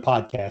I'm doing the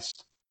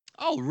podcast.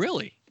 Oh,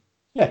 really?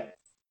 Yeah.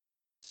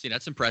 See,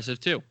 that's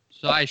impressive too.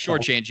 So I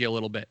shortchanged you a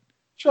little bit.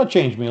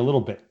 Shortchanged me a little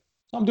bit.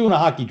 I'm doing a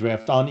hockey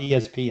draft on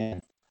ESPN.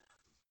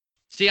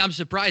 See, I'm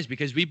surprised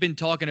because we've been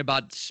talking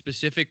about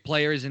specific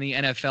players in the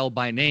NFL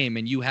by name,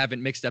 and you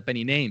haven't mixed up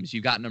any names.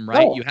 You've gotten them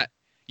right. No.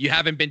 You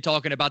haven't been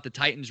talking about the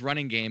Titans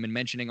running game and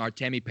mentioning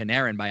Artemi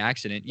Panarin by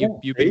accident.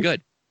 You've been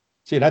good.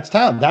 See, that's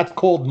talent. That's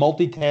called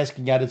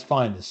multitasking at its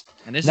finest.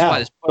 And this is why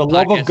this for the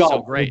love of God,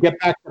 so great. Get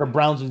back to the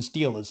Browns and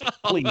Steelers,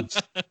 please.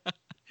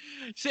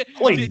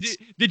 Please.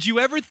 Did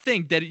you ever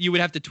think that you would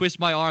have to twist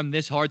my arm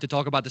this hard to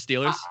talk about the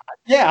Steelers?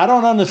 Yeah, I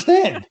don't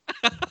understand.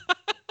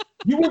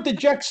 You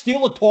interject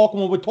Steeler talk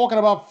when we're talking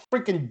about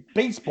freaking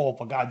baseball,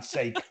 for God's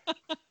sake.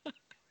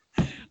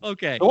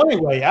 Okay. So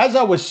anyway, as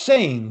I was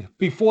saying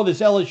before this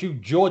LSU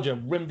Georgia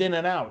rimmed in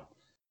and out,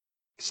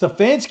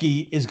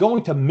 Stefanski is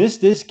going to miss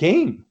this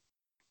game.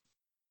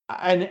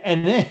 And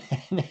then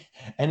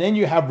and then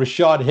you have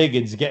Rashad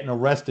Higgins getting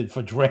arrested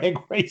for drag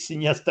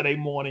racing yesterday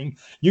morning.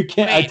 You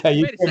can't. I tell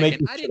you, Wait a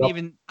second.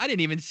 I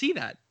didn't even see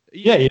that.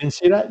 Yeah, you didn't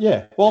see that.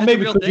 Yeah. Well, That's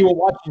maybe because you were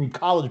watching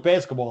college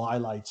basketball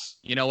highlights.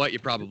 You know what? You're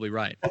probably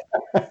right.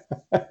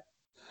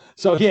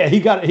 So yeah, he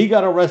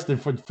got arrested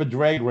for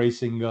drag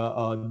racing.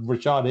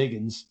 Rashad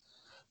Higgins.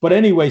 But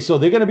anyway, so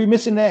they're going to be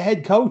missing their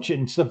head coach,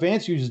 and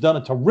Stefanski's done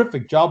a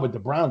terrific job with the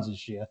Browns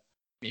this year.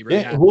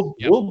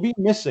 We'll be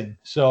missing.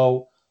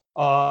 So,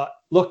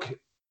 look,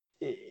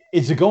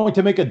 is it going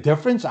to make a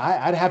difference?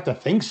 I'd have to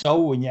think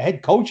so. When your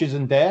head coach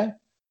isn't there,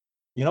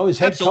 his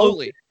head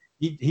coach,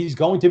 he's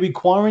going to be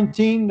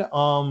quarantined.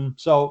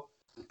 So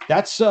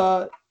that's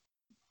a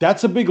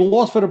big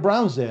loss for the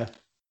Browns there.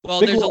 Well,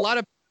 there's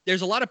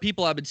a lot of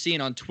people I've been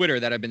seeing on Twitter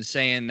that have been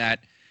saying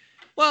that,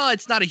 well,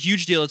 it's not a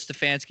huge deal. It's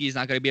Stefanski. He's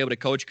not going to be able to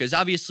coach because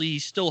obviously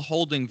he's still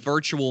holding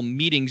virtual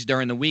meetings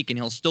during the week and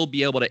he'll still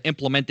be able to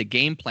implement the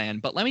game plan.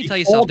 But let me tell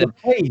you something.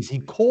 He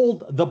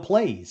called the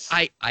plays.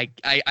 I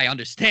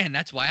understand.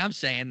 That's why I'm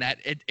saying that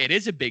it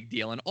is a big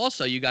deal. And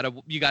also you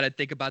gotta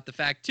think about the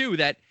fact too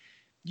that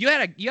you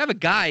have a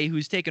guy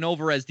who's taken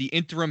over as the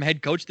interim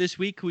head coach this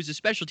week, who's a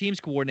special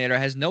teams coordinator,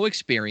 has no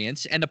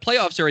experience, and the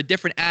playoffs are a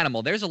different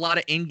animal. There's a lot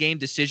of in-game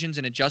decisions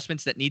and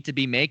adjustments that need to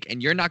be made,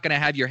 and you're not going to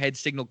have your head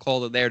signal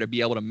caller there to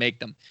be able to make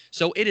them.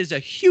 So it is a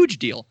huge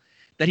deal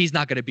that he's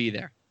not going to be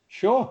there.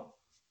 Sure.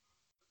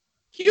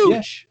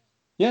 Huge.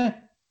 Yeah.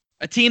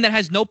 A team that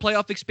has no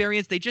playoff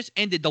experience. They just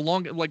ended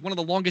one of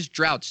the longest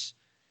droughts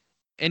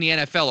in the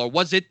NFL, or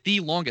was it the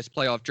longest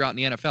playoff drought in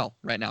the NFL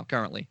right now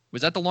currently?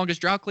 Was that the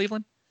longest drought,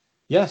 Cleveland?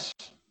 Yes.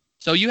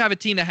 So you have a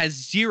team that has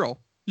zero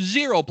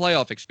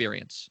playoff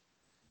experience,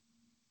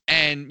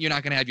 and you're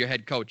not going to have your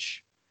head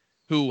coach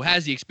who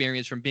has the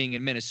experience from being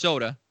in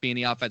Minnesota, being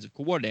the offensive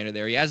coordinator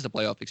there. He has the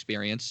playoff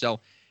experience. So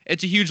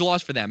it's a huge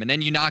loss for them. And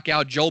then you knock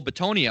out Joe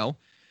Bitonio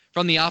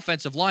from the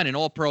offensive line, an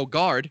all-pro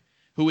guard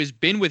who has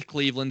been with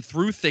Cleveland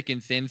through thick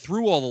and thin,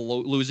 through all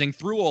the losing,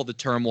 through all the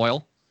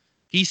turmoil.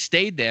 He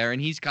stayed there,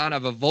 and he's kind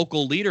of a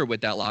vocal leader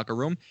with that locker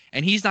room,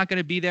 and he's not going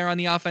to be there on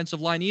the offensive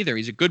line either.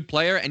 He's a good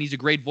player, and he's a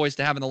great voice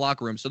to have in the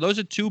locker room. So those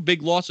are two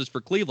big losses for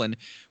Cleveland,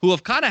 who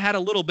have kind of had a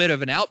little bit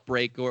of an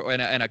outbreak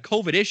and a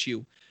COVID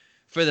issue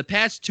for the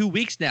past 2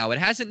 weeks now. It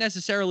hasn't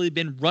necessarily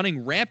been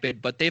running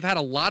rampant, but they've had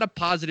a lot of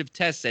positive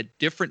tests at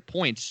different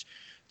points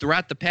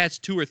throughout the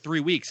past 2 or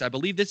 3 weeks. I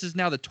believe this is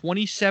now the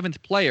 27th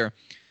player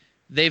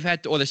they've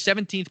had to, or the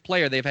 17th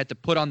player they've had to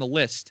put on the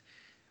list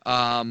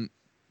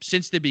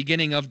since the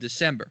beginning of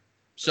December.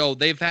 So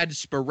they've had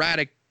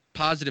sporadic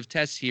positive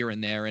tests here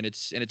and there, and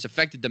it's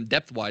affected them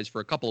depth-wise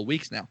for a couple of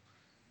weeks now.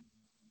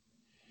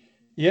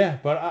 Yeah,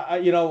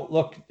 but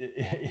look,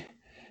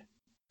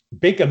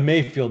 Baker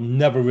Mayfield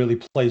never really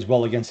plays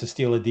well against the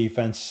Steelers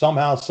defense.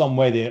 Somehow, some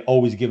way, they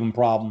always give him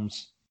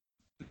problems.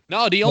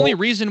 No, the only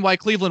reason why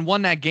Cleveland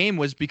won that game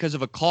was because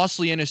of a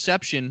costly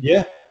interception.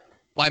 Yeah.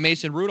 By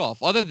Mason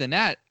Rudolph. Other than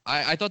that,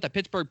 I thought that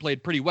Pittsburgh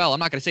played pretty well. I'm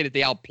not going to say that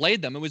they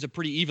outplayed them. It was a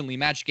pretty evenly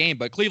matched game,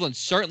 but Cleveland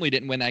certainly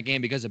didn't win that game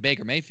because of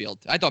Baker Mayfield.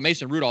 I thought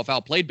Mason Rudolph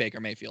outplayed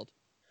Baker Mayfield.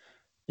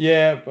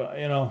 Yeah, but,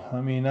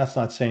 that's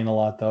not saying a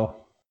lot, though.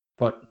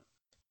 But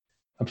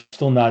I'm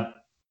still not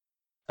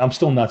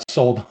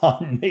sold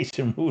on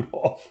Mason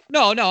Rudolph.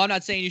 No, I'm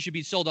not saying you should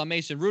be sold on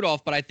Mason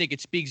Rudolph, but I think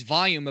it speaks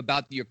volume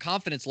about your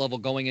confidence level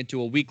going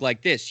into a week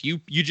like this. You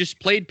just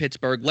played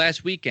Pittsburgh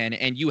last weekend,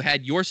 and you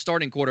had your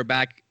starting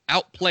quarterback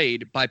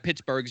outplayed by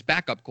Pittsburgh's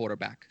backup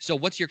quarterback. So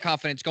what's your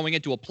confidence going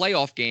into a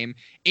playoff game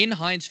in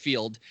Heinz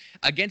Field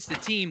against the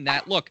team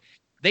that, look,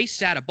 they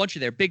sat a bunch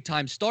of their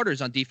big-time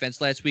starters on defense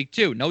last week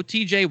too. No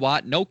T.J.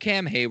 Watt, no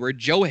Cam Hayward,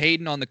 Joe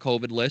Hayden on the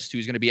COVID list,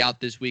 who's going to be out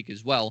this week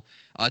as well.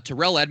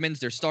 Terrell Edmonds,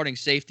 their starting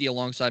safety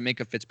alongside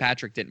Minkah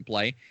Fitzpatrick, didn't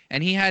play,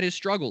 and he had his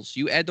struggles.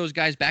 You add those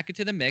guys back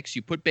into the mix,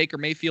 you put Baker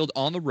Mayfield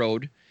on the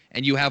road,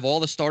 and you have all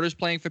the starters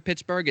playing for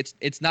Pittsburgh.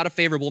 It's not a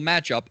favorable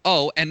matchup.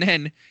 Oh, and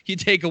then you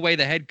take away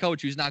the head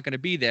coach who's not going to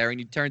be there, and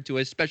you turn to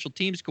a special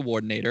teams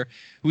coordinator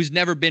who's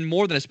never been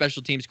more than a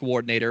special teams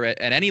coordinator at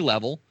any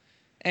level,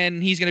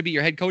 and he's going to be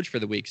your head coach for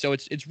the week. So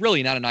it's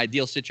really not an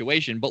ideal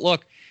situation. But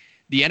look,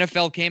 the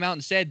NFL came out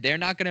and said they're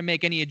not going to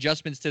make any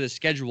adjustments to the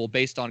schedule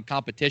based on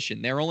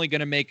competition. They're only going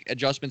to make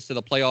adjustments to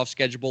the playoff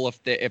schedule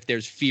if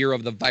there's fear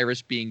of the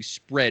virus being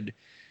spread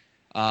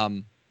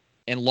in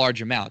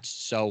large amounts.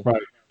 So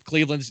right.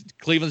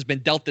 Cleveland's been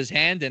dealt this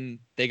hand, and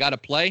they got to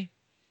play.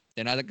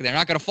 They're not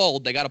going to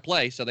fold. They got to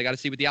play, so they got to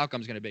see what the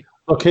outcome's going to be.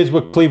 Look, here's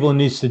what Cleveland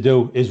needs to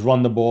do is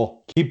run the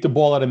ball. Keep the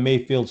ball out of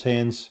Mayfield's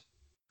hands.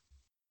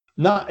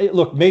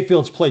 Look,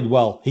 Mayfield's played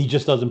well. He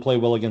just doesn't play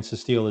well against the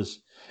Steelers.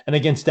 And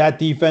against that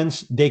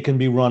defense, they can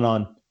be run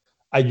on.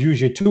 I'd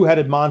use your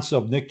two-headed monster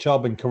of Nick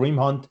Chubb and Kareem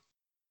Hunt.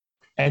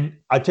 And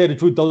I tell you the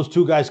truth, those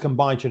two guys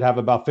combined should have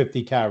about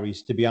 50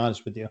 carries, to be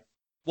honest with you.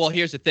 Well,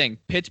 here's the thing.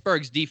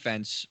 Pittsburgh's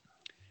defense,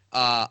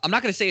 I'm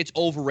not going to say it's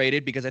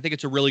overrated because I think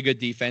it's a really good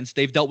defense.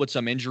 They've dealt with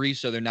some injuries,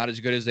 so they're not as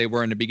good as they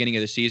were in the beginning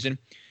of the season.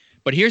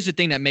 But here's the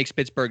thing that makes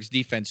Pittsburgh's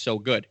defense so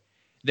good.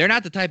 They're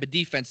not the type of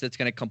defense that's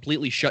going to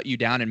completely shut you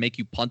down and make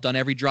you punt on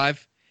every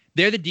drive.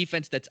 They're the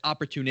defense that's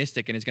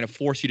opportunistic and is going to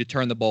force you to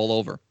turn the ball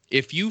over.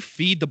 If you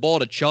feed the ball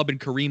to Chubb and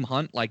Kareem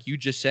Hunt, like you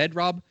just said,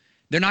 Rob,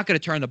 they're not going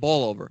to turn the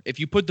ball over. If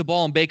you put the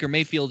ball in Baker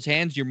Mayfield's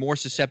hands, you're more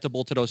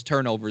susceptible to those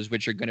turnovers,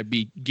 which are going to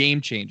be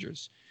game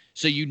changers.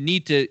 So you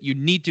need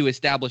to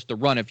establish the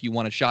run if you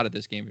want a shot at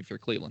this game if you're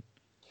Cleveland.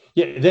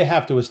 Yeah, they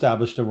have to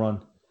establish the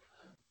run.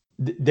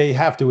 They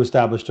have to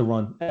establish the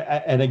run.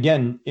 And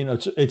again,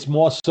 it's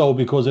more so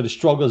because of the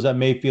struggles that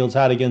Mayfield's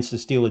had against the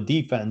Steelers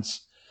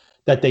defense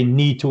that they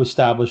need to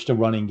establish the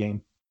running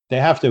game. They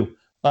have to.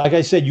 Like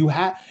I said, you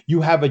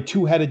have a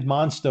two-headed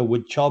monster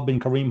with Chubb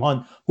and Kareem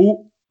Hunt,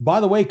 who, by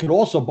the way, could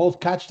also both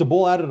catch the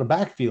ball out of the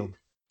backfield.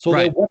 So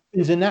they're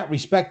weapons in that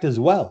respect as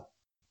well.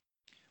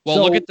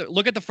 Well,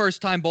 look at the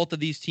first time both of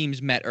these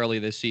teams met early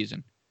this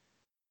season.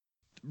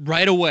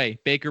 Right away,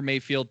 Baker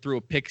Mayfield threw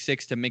a pick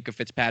six to Minkah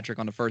Fitzpatrick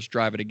on the first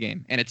drive of the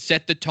game, and it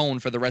set the tone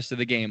for the rest of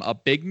the game. A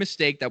big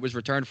mistake that was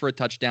returned for a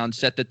touchdown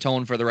set the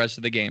tone for the rest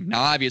of the game.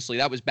 Now, obviously,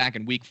 that was back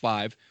in week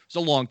 5. It was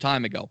a long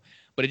time ago,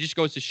 but it just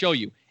goes to show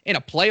you, in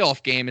a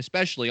playoff game,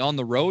 especially on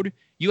the road,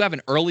 you have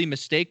an early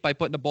mistake by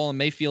putting the ball in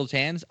Mayfield's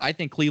hands. I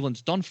think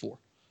Cleveland's done for.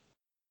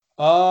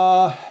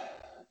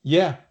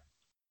 Yeah.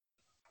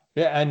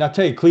 Yeah, and I'll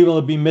tell you, Cleveland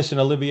will be missing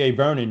Olivier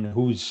Vernon,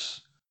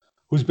 who's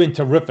been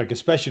terrific,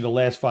 especially the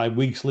last 5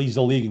 weeks, leads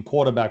the league in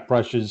quarterback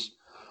pressures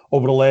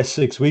over the last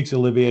 6 weeks.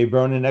 Olivier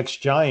Vernon,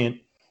 ex-Giant,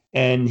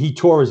 and he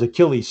tore his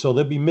Achilles, so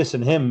they'll be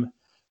missing him.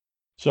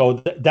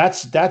 So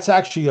that's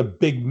actually a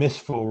big miss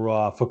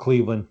for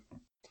Cleveland.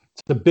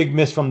 It's a big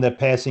miss from their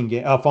passing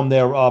game, from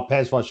their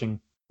pass rushing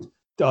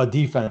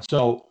defense.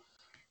 So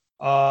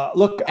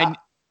look, and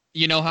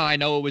you know how I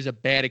know it was a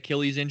bad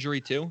Achilles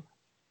injury too?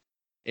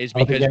 Is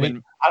because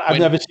I've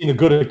never seen a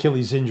good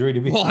Achilles injury,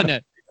 to be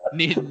honest.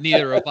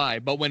 Neither have I.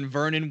 But when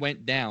Vernon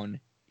went down,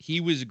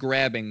 he was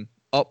grabbing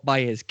up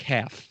by his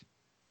calf,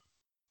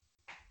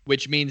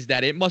 which means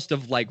that it must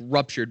have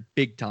ruptured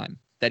big time,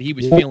 that he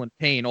was feeling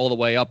pain all the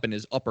way up in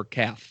his upper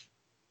calf.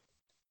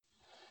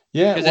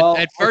 Yeah, because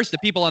at first the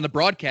people on the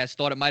broadcast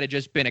thought it might have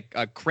just been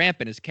a cramp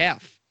in his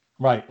calf.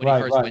 Right, when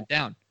he first went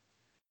down.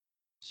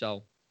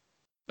 So,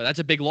 but that's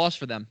a big loss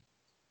for them.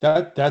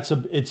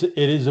 It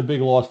is a big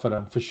loss for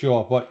them for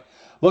sure. But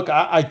look,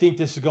 I think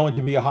this is going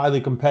to be a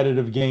highly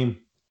competitive game.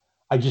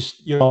 I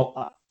just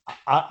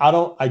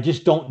I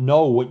just don't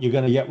know what you're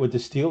going to get with the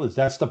Steelers.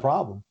 That's the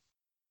problem.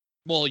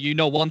 Well,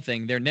 one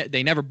thing,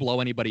 they never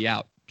blow anybody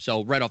out.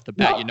 So right off the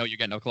bat, you're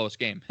getting a close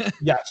game.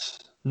 Yes,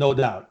 no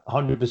doubt,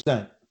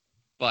 100%.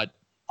 But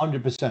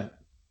 100%.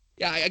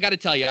 Yeah, I got to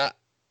tell you,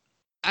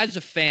 as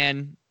a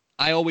fan,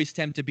 I always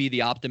tend to be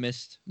the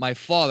optimist. My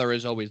father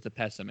is always the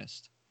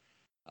pessimist.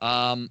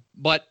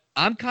 But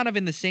I'm kind of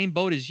in the same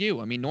boat as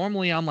you. I mean,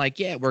 normally I'm like,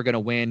 yeah, we're going to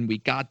win. We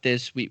got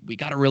this. We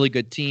got a really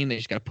good team. They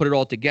just got to put it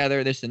all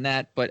together, this and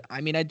that. But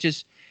I mean,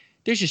 there's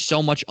just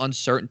so much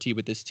uncertainty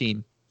with this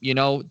team.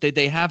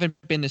 They haven't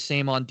been the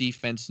same on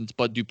defense since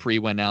Bud Dupree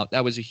went out.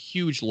 That was a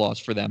huge loss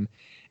for them.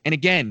 And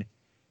again,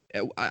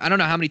 I don't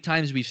know how many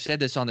times we've said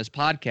this on this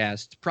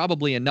podcast,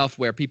 probably enough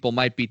where people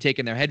might be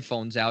taking their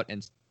headphones out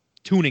and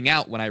tuning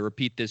out when I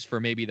repeat this for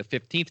maybe the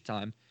 15th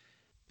time.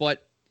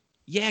 But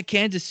yeah,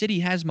 Kansas City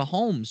has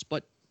Mahomes,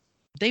 but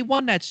they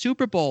won that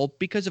Super Bowl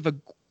because of a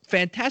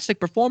fantastic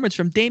performance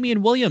from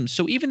Damian Williams.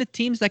 So even the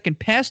teams that can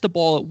pass the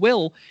ball at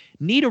will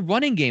need a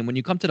running game when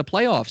you come to the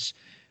playoffs.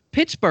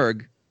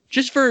 Pittsburgh,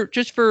 just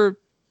for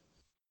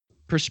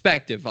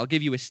perspective, I'll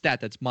give you a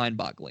stat that's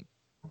mind-boggling.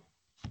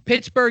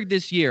 Pittsburgh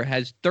this year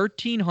has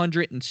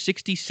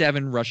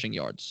 1,367 rushing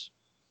yards.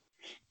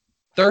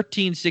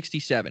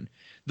 1,367.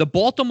 The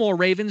Baltimore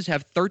Ravens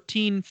have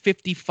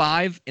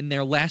 1,355 in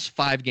their last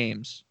 5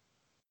 games.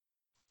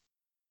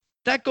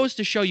 That goes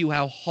to show you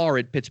how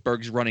horrid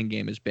Pittsburgh's running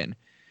game has been.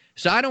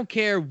 So I don't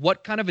care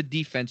what kind of a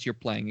defense you're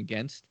playing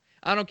against.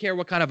 I don't care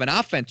what kind of an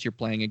offense you're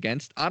playing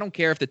against. I don't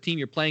care if the team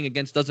you're playing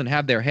against doesn't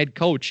have their head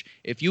coach.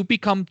 If you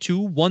become too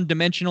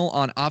one-dimensional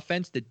on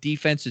offense, the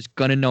defense is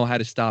going to know how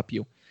to stop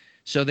you.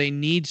 So they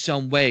need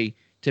some way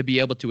to be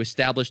able to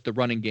establish the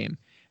running game.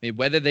 I mean,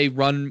 whether they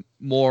run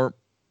more,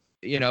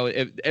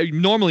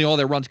 normally all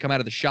their runs come out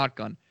of the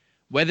shotgun.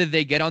 Whether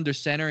they get under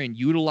center and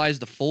utilize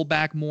the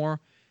fullback more.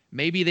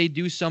 Maybe they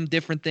do some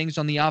different things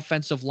on the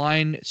offensive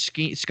line,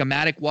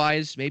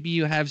 schematic-wise. Maybe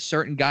you have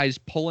certain guys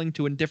pulling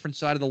to a different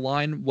side of the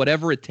line,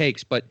 whatever it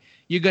takes. But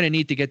you're going to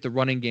need to get the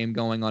running game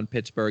going on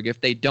Pittsburgh.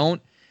 If they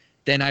don't,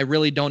 then I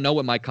really don't know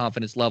what my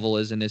confidence level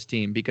is in this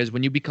team. Because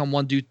when you become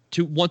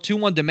too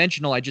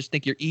one-dimensional, I just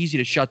think you're easy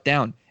to shut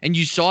down. And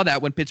you saw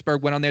that when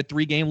Pittsburgh went on their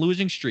 3-game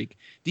losing streak.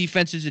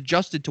 Defenses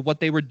adjusted to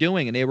what they were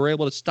doing, and they were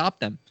able to stop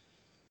them.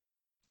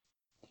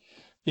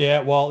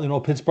 Yeah,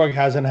 well, Pittsburgh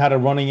hasn't had a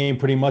running game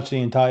pretty much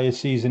the entire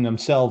season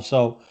themselves.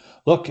 So,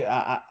 look,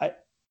 I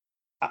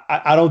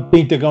don't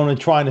think they're going to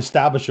try and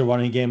establish a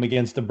running game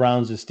against the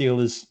Browns, the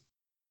Steelers.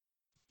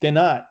 They're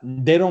not.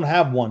 They don't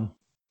have one.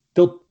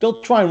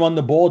 They'll try and run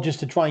the ball just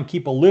to try and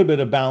keep a little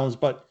bit of balance,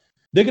 but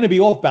they're going to be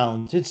off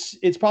balance.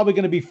 It's probably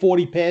going to be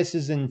 40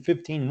 passes and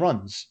 15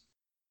 runs.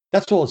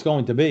 That's all it's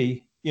going to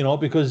be.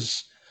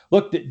 because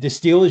look, the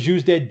Steelers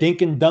use their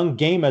dink and dunk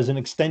game as an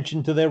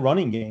extension to their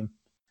running game.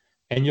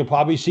 And you'll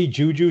probably see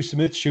Juju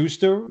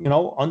Smith-Schuster,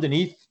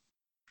 underneath,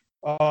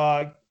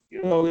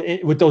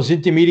 with those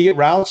intermediate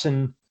routes.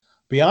 And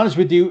be honest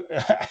with you,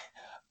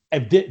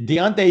 if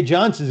Deontay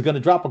Johnson is going to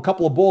drop a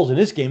couple of balls in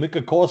this game, it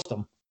could cost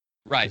them.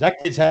 Right.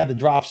 That kid's had the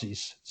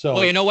dropsies. So,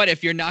 well, you know what?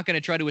 If you're not going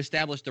to try to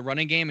establish the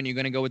running game and you're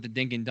going to go with the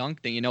dink and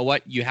dunk, then you know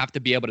what? You have to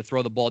be able to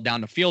throw the ball down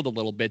the field a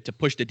little bit to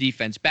push the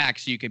defense back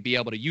so you can be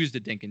able to use the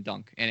dink and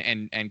dunk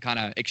and kind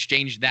of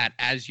exchange that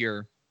as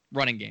your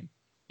running game.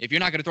 If you're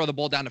not going to throw the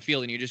ball down the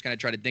field and you're just going to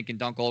try to dink and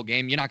dunk all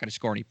game, you're not going to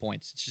score any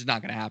points. It's just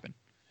not going to happen.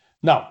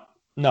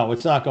 No,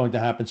 it's not going to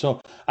happen.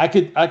 So I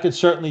could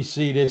certainly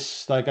see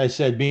this, like I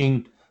said,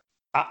 being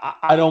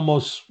I'd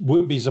almost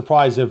wouldn't be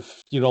surprised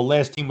if,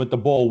 last team with the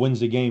ball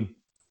wins the game.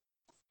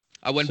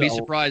 I wouldn't be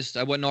surprised.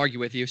 I wouldn't argue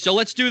with you. So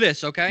let's do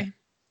this, okay?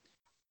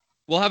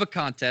 We'll have a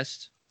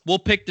contest. We'll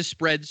pick the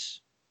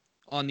spreads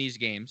on these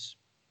games.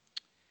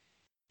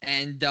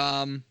 And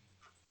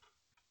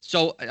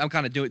so I'm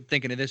kind of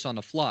thinking of this on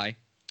the fly.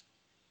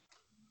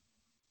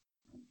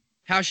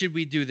 How should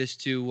we do this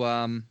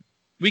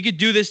we could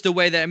do this the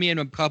way that me and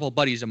a couple of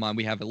buddies of mine,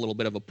 we have a little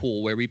bit of a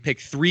pool where we pick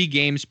 3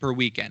 games per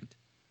weekend.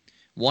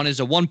 One is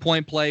a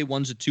 1-point play,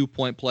 one's a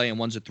 2-point play, and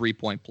one's a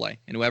 3-point play.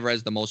 And whoever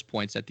has the most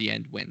points at the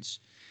end wins.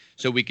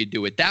 So we could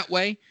do it that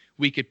way.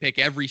 We could pick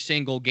every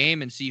single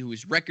game and see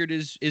whose record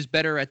is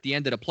better at the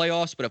end of the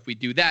playoffs. But if we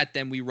do that,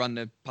 then we run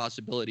the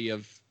possibility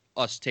of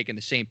us taking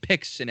the same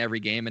picks in every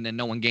game, and then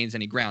no one gains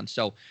any ground.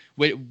 So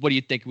what do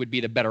you think would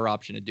be the better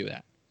option to do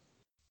that?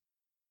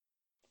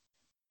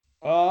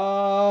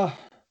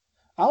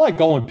 I like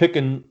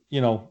picking,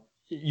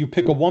 you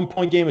pick a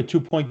 1-point game, a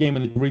 2-point game,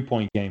 and a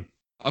 3-point game.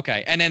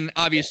 Okay. And then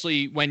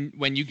obviously when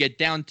you get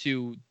down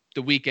to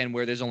the weekend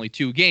where there's only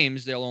 2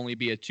 games, there'll only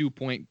be a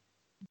 2-point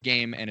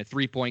game and a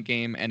 3-point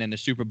game. And in the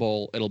Super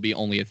Bowl, it'll be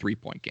only a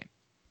 3-point game.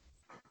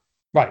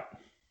 Right.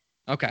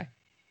 Okay.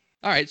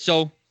 All right.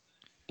 So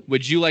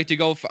would you like to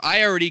go for,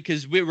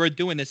 because we're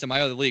doing this in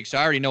my other league, so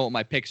I already know what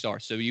my picks are.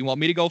 So you want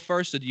me to go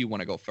first or do you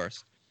want to go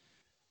first?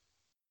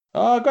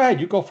 Go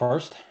ahead. You go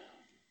first.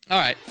 All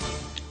right.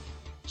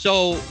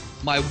 So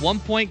my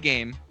 1-point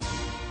game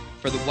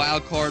for the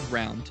wild card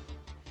round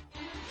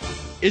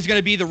is going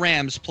to be the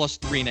Rams plus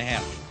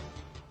 3.5.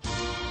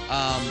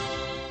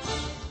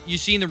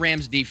 You've seen the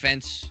Rams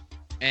defense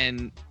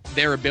and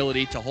their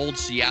ability to hold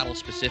Seattle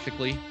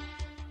specifically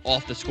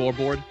off the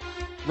scoreboard.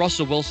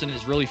 Russell Wilson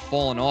has really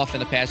fallen off in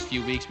the past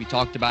few weeks. We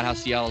talked about how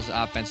Seattle's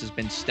offense has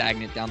been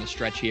stagnant down the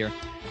stretch here.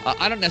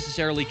 I don't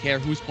necessarily care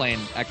who's playing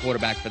at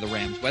quarterback for the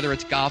Rams, whether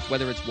it's Goff,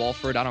 whether it's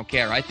Walford. I don't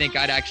care. I think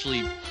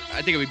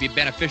it would be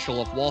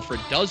beneficial if Walford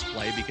does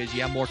play because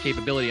you have more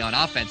capability on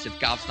offense if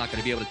Goff's not going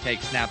to be able to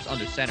take snaps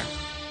under center.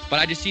 But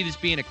I just see this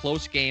being a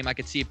close game. I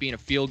could see it being a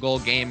field goal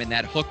game, and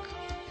that hook,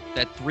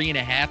 that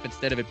 3.5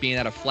 instead of it being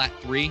at a flat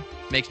 3,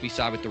 makes me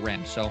side with the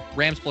Rams. So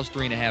Rams plus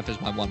 3.5 is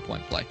my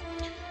 1-point play.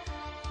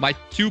 My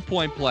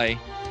 2-point play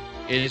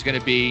is going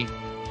to be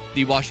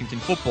the Washington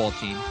football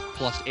team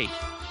plus 8.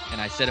 And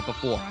I said it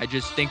before. I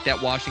just think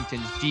that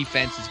Washington's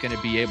defense is going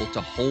to be able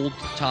to hold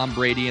Tom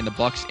Brady and the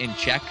Bucs in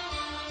check.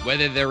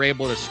 Whether they're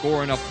able to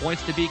score enough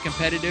points to be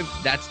competitive,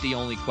 that's the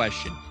only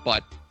question.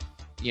 But,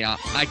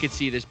 I could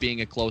see this being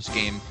a close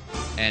game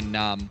and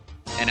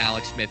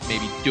Alex Smith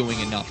maybe doing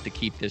enough to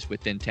keep this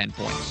within 10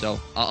 points. So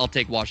I'll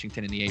take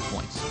Washington in the 8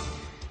 points.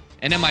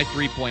 And then my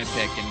 3-point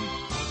pick, and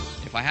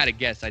if I had to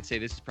guess, I'd say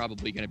this is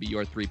probably going to be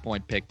your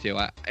 3-point pick too.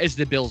 It's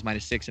the Bills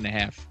minus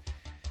 6.5.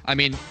 I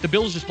mean, the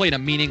Bills just played a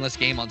meaningless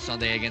game on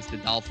Sunday against the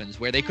Dolphins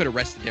where they could have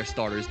rested their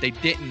starters. They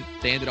didn't.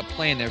 They ended up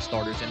playing their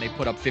starters, and they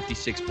put up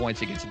 56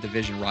 points against a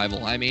division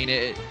rival. I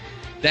mean,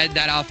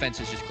 that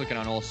offense is just clicking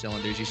on all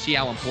cylinders. You see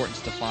how important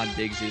Stephon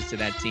Diggs is to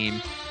that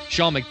team.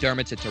 Sean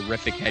McDermott's a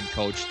terrific head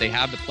coach. They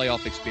have the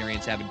playoff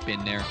experience, haven't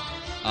been there.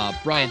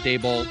 Brian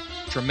Daboll,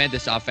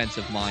 tremendous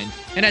offensive mind.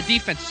 And that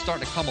defense is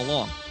starting to come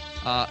along.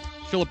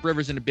 Phillip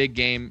Rivers in a big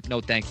game. No,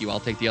 thank you. I'll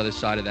take the other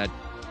side of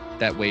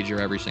that wager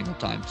every single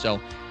time.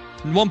 So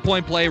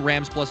 1-point play,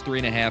 Rams plus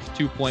 3.5.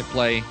 2-point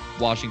play,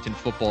 Washington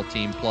football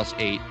team plus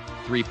 8.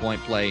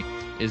 3-point play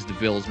is the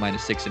Bills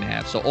minus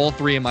 6.5. So all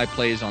 3 of my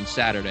plays on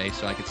Saturday,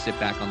 so I could sit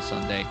back on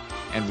Sunday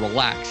and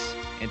relax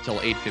until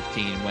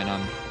 8:15 when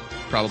I'm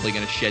probably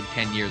going to shed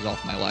 10 years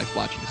off my life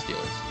watching the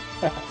Steelers.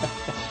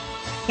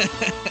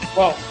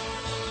 Well,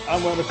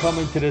 I'm going to come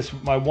into this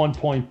with my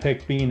 1-point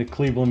pick being the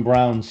Cleveland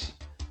Browns.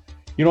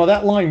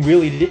 That line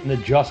really didn't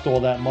adjust all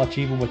that much,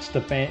 even with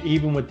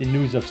the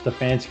news of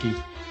Stefanski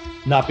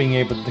not being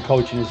able to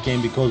coach in this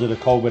game because of the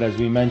COVID, as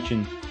we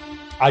mentioned.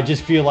 I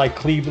just feel like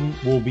Cleveland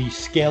will be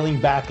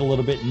scaling back a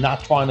little bit,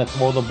 not trying to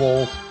throw the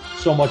ball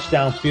so much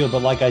downfield,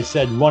 but like I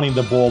said, running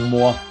the ball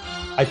more.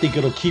 I think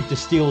it'll keep the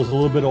Steelers a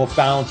little bit off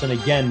balance. And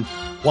again,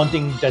 one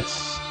thing that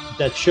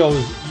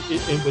shows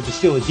with the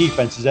Steelers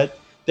defense is that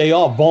they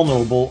are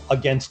vulnerable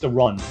against the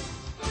run.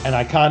 And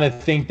I kind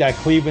of think that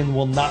Cleveland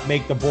will not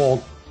put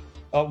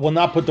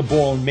the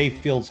ball in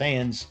Mayfield's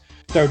hands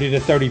 30 to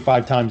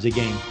 35 times a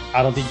game.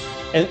 I don't think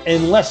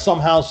unless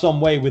somehow, some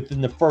way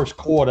within the first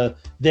quarter,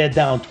 they're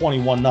down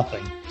 21-0,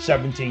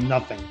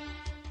 17-0.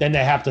 Then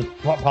they have to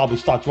probably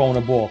start throwing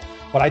the ball.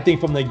 But I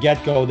think from the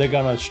get-go, they're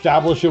going to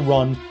establish a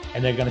run,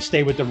 and they're going to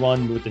stay with the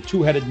run with the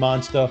two-headed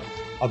monster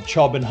of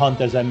Chubb and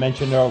Hunt, as I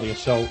mentioned earlier.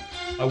 So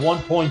my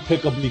 1-point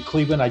pick will be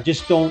Cleveland. I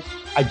just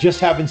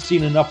haven't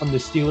seen enough from the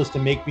Steelers to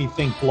make me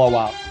think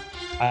blowout.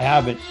 I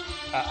haven't.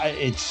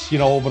 It's,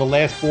 over the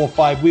last 4 or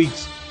 5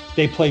 weeks,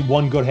 they played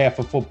one good half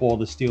of football,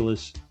 the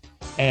Steelers.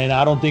 And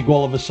I don't think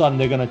all of a sudden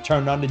they're going to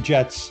turn on the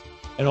Jets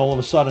and all of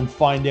a sudden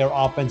find their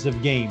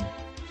offensive game,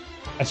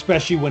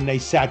 especially when they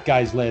sat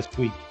guys last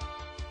week.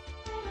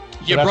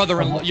 Your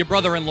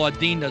brother-in-law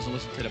Dean doesn't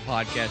listen to the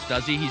podcast,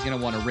 does he? He's going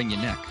to want to wring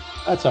your neck.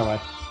 That's all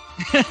right.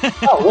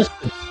 No,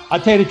 listen, I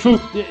tell you the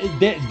truth,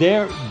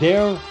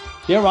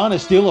 they're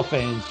honest Steeler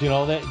fans.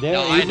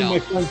 I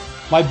know.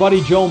 My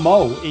buddy Joe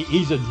Moe,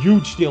 he's a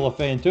huge Steeler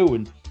fan too,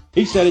 and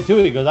he said it too.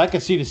 He goes, I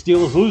can see the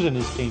Steelers losing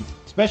this game,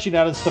 especially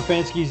now that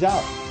Stefanski's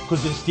out.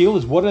 Because the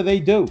Steelers, what do?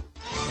 They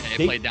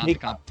play down the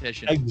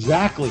competition.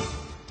 Exactly.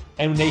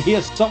 And when they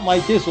hear something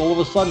like this, all of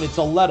a sudden it's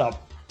a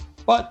let-up.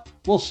 But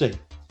we'll see.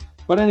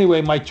 But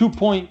anyway, my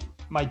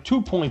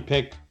 2-point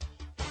pick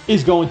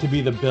is going to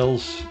be the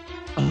Bills.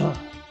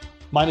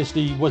 Minus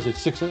the, was it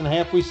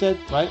 6.5 we said,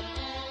 right?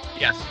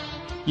 Yes.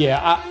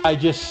 Yeah, I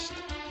just,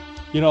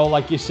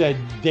 like you said,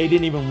 they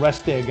didn't even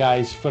rest their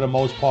guys for the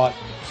most part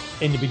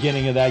in the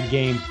beginning of that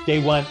game. They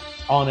went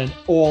on an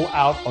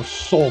all-out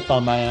assault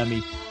on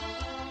Miami.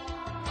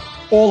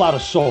 All-out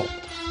assault.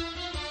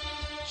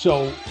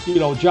 So,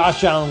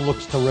 Josh Allen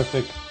looks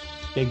terrific.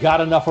 They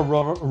got enough of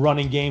a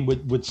running game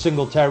with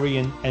Singletary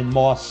and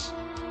Moss.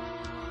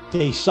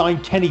 They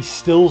signed Kenny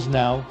Stills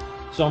now.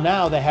 So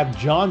now they have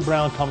John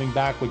Brown coming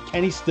back with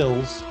Kenny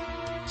Stills,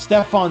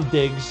 Stephon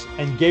Diggs,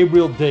 and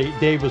Gabriel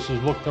Davis,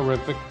 who's looked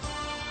terrific.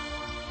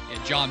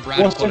 Yeah, John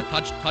Brown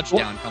caught a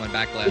touchdown coming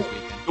back last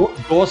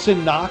weekend.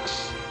 Dawson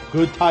Knox,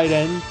 good tight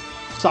end.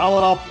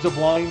 Solid offensive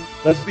line.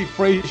 Leslie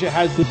Frazier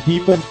has the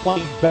defense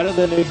playing better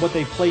than what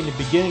they played in the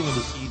beginning of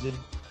the season.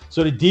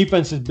 So the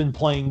defense has been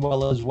playing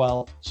well as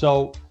well.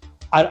 So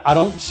I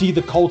don't see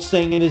the Colts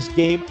staying in this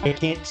game. I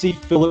can't see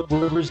Phillip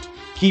Rivers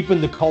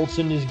keeping the Colts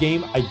in this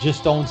game. I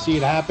just don't see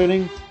it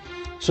happening.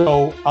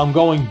 So I'm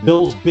going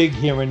Bills big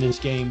here in this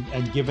game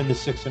and giving the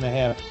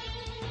 6.5.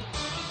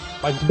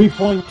 My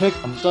 3-point pick,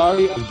 I'm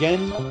sorry,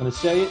 again, I'm going to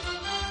say it,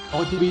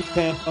 going to be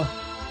Tampa.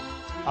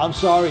 I'm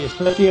sorry,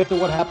 especially after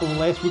what happened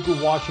last week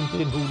with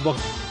Washington, who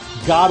looked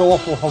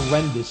god-awful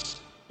horrendous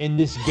in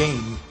this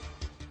game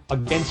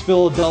against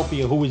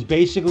Philadelphia, who was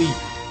basically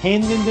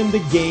handing them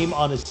the game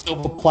on a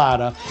silver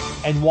platter,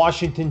 and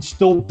Washington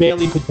still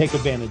barely could take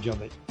advantage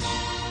of it.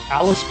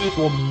 Alex Smith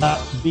will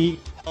not be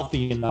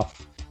healthy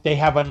enough. They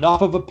have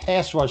enough of a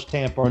pass rush,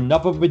 Tampa,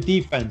 enough of a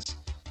defense.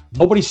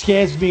 Nobody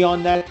scares me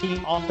on that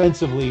team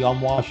offensively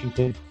on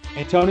Washington.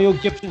 Antonio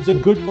Gibson's a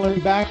good running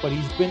back, but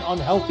he's been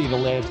unhealthy the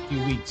last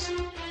few weeks.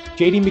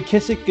 J.D.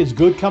 McKissick is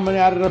good coming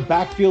out of the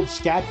backfield,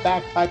 scat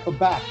back type of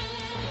back.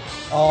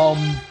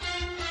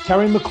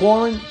 Terry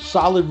McLaurin,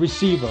 solid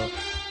receiver.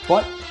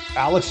 But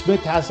Alex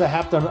Smith has to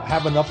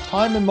have enough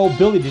time and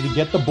mobility to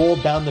get the ball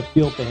down the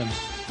field to him.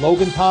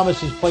 Logan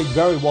Thomas has played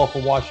very well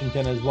for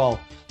Washington as well.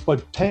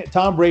 But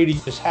Tom Brady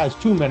just has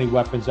too many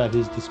weapons at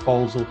his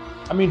disposal.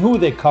 I mean, who are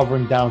they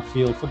covering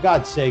downfield? For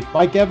God's sake,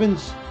 Mike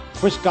Evans,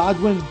 Chris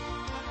Godwin,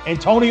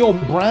 Antonio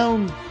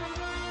Brown,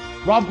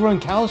 Rob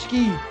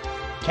Gronkowski,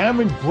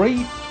 Cameron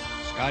Brate,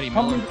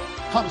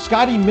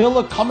 Scotty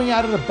Miller coming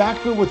out of the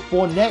backfield with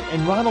Fournette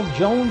and Ronald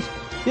Jones.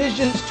 There's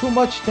just too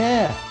much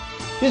there.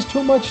 There's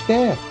too much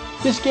there.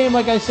 This game,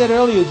 like I said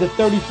earlier, is a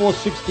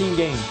 34-16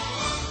 game.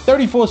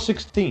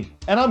 34-16.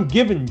 And I'm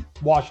giving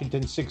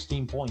Washington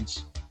 16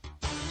 points.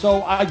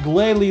 So I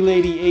gladly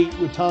lay the 8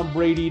 with Tom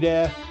Brady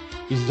there.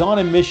 He's on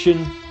a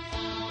mission.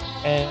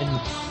 And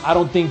I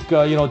don't think,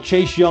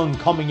 Chase Young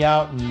coming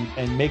out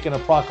and making a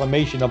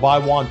proclamation of I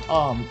want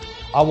Tom.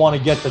 I want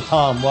to get to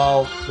Tom.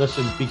 Well,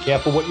 listen, be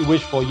careful what you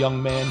wish for,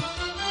 young man.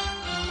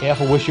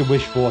 Careful what you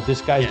wish for.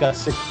 This guy's got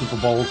 6 Super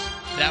Bowls.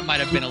 That might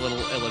have been a little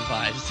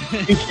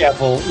ill-advised. Be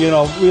careful.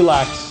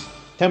 Relax.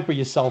 Temper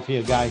yourself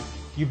here, guy.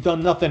 You've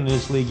done nothing in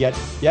this league yet.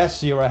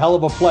 Yes, you're a hell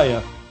of a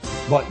player,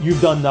 but you've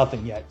done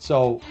nothing yet.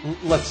 So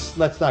let's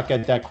not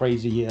get that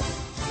crazy here.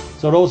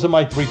 So those are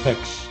my 3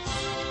 picks.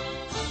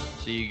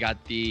 So you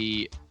got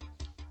the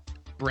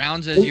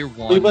Browns as your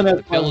 1,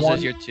 the Bills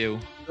as your 2.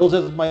 Bills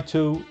as my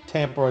 2,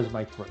 Tampa as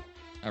my 3.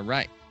 All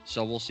right.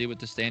 So we'll see what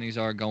the standings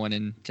are going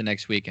into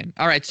next weekend.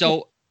 All right.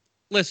 So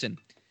listen,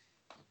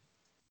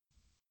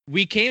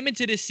 we came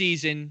into this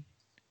season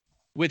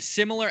with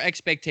similar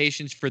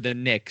expectations for the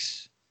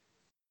Knicks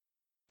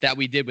that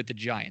we did with the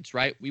Giants,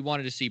 right? We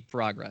wanted to see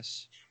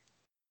progress.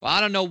 Well,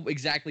 I don't know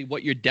exactly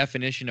what your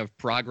definition of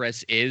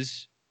progress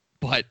is,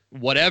 but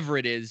whatever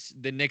it is,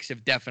 the Knicks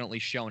have definitely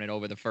shown it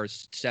over the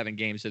first 7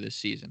 games of this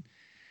season.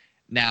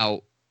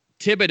 Now,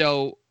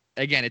 Thibodeau,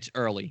 again, it's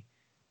early,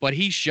 but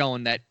he's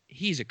shown that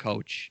he's a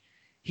coach.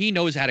 He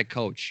knows how to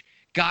coach.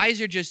 Guys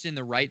are just in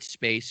the right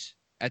space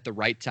at the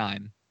right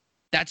time.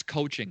 That's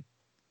coaching.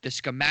 The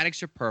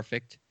schematics are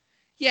perfect.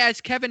 Yeah,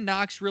 has Kevin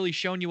Knox really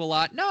shown you a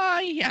lot? No,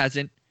 he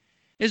hasn't.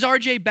 Has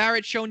R.J.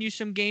 Barrett shown you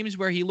some games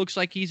where he looks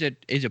like he's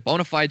a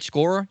bona fide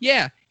scorer?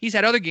 Yeah, he's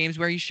had other games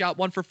where he shot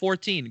 1 for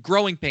 14.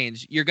 Growing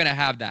pains, you're going to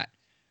have that,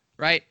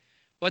 right?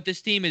 But this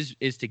team is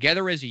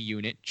together as a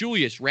unit.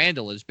 Julius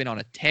Randle has been on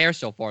a tear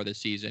so far this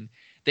season.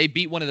 They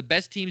beat one of the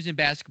best teams in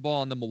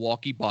basketball in the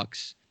Milwaukee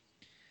Bucks.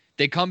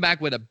 They come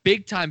back with a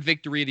big-time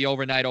victory the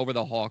overnight over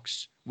the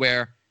Hawks,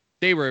 where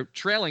they were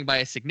trailing by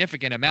a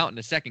significant amount in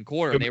the second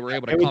quarter, and they were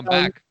able to come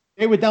back.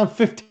 They were down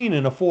 15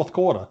 in the fourth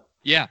quarter.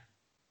 Yeah.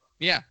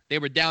 Yeah, they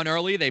were down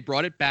early. They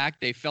brought it back.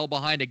 They fell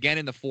behind again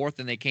in the fourth,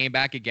 and they came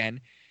back again.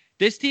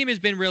 This team has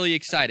been really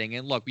exciting.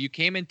 And look, you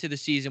came into the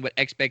season with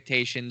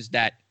expectations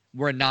that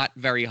were not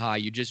very high.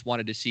 You just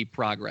wanted to see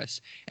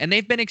progress. And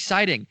they've been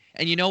exciting.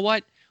 And you know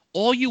what?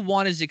 All you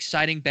want is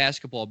exciting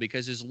basketball,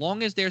 because as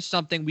long as there's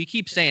something, we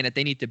keep saying that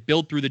they need to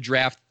build through the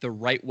draft the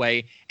right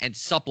way and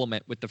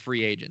supplement with the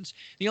free agents.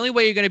 The only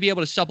way you're going to be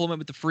able to supplement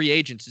with the free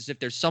agents is if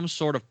there's some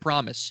sort of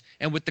promise.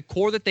 And with the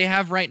core that they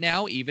have right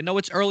now, even though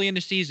it's early in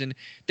the season,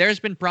 there's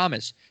been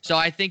promise. So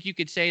I think you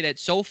could say that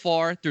so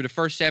far through the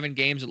first 7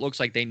 games, it looks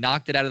like they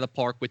knocked it out of the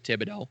park with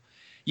Thibodeau.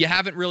 You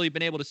haven't really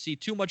been able to see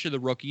too much of the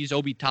rookies.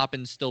 Obi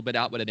Toppin's still been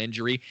out with an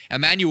injury.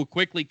 Emmanuel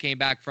quickly came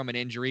back from an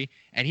injury,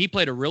 and he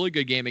played a really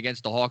good game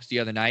against the Hawks the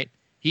other night.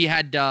 He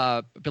had,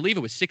 I believe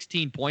it was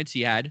 16 points he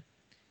had.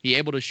 He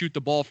able to shoot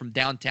the ball from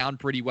downtown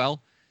pretty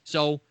well.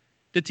 So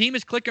the team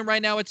is clicking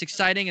right now. It's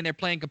exciting, and they're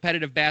playing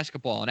competitive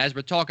basketball. And as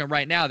we're talking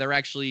right now, they're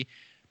actually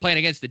playing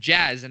against the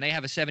Jazz, and they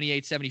have a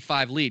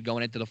 78-75 lead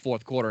going into the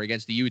fourth quarter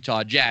against the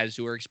Utah Jazz,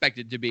 who are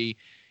expected to be,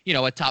 you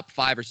know, a top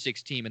 5 or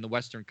 6 team in the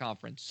Western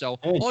Conference. So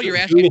all you're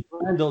asking,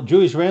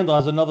 Julius Randle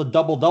has another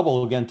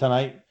double again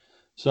tonight.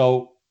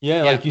 So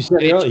like you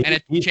said earlier,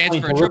 and a chance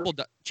for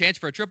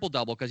a triple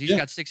double, because he's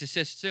got 6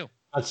 assists too.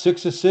 Got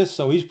 6 assists,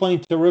 so he's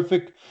playing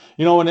terrific.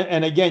 You know,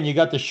 and again, you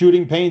got the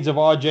shooting pains of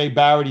R.J.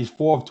 Barrett. He's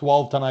 4 of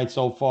 12 tonight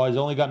so far. He's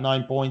only got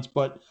 9 points,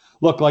 but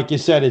look, like you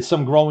said, it's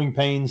some growing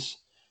pains.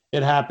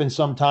 It happens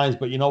sometimes,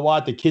 but you know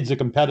what? The kid's a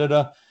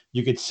competitor.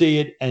 You could see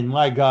it, and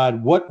my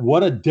God,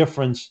 what a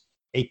difference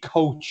a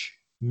coach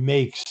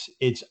makes.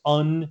 It's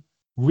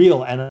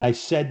unreal. And I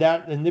said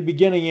that in the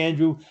beginning,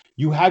 Andrew.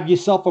 You have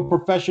yourself a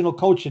professional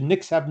coach, and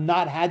Knicks have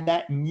not had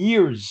that in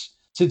years.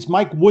 Since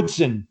Mike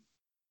Woodson.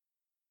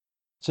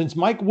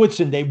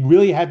 They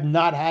really have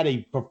not had a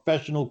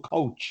professional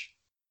coach.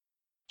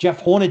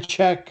 Jeff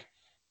Hornacek,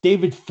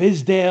 David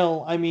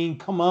Fizdale. I mean,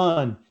 come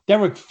on.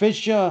 Derek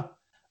Fisher.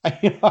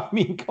 I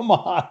mean, come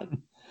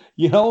on.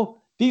 You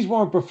know, these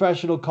weren't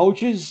professional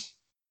coaches.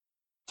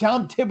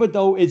 Tom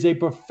Thibodeau is a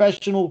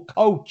professional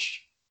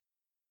coach.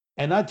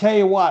 And I tell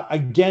you what,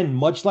 again,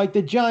 much like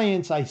the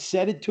Giants, I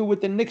said it too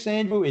with the Knicks,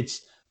 Andrew,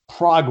 it's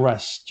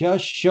progress.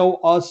 Just show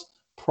us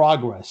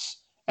progress.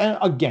 And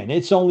again,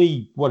 it's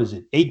only,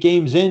 8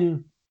 games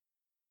in?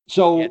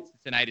 So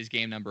tonight is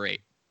game number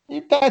 8.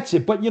 That's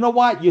it. But you know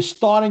what? You're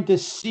starting to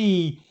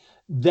see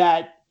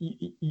the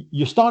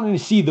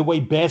way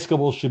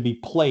basketball should be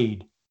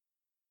played.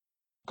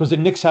 Because the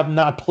Knicks have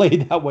not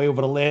played that way over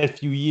the last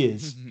few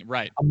years.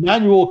 Right.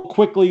 Emmanuel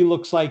quickly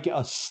looks like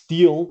a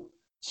steal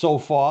so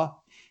far.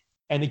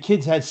 And the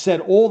kids has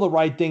said all the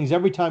right things.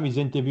 Every time he's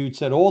interviewed,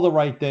 said all the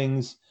right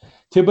things.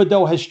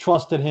 Thibodeau has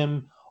trusted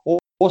him.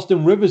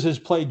 Austin Rivers has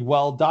played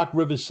well. Doc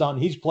Rivers' son,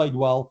 he's played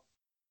well.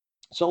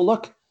 So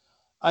look,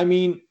 I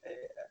mean,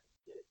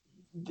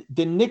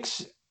 the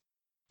Knicks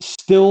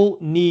still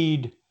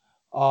need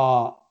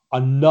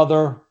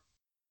another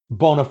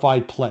bona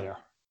fide player.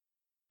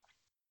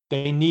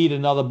 They need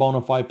another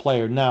bona fide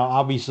player. Now,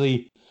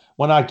 obviously,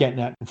 we're not getting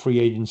that in free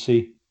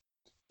agency.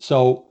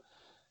 So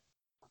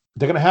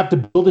they're going to have to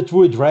build it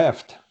through a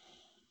draft.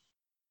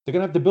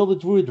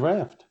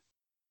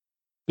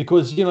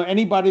 Because, you know,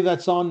 anybody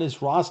that's on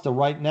this roster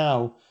right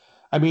now,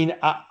 I mean,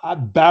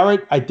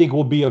 Barrett, I think,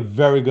 will be a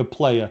very good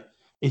player.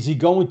 Is he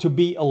going to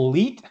be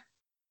elite?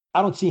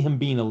 I don't see him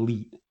being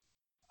elite.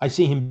 I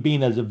see him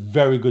being as a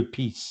very good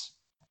piece.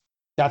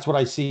 That's what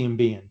I see him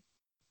being,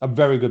 a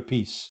very good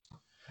piece.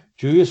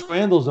 Julius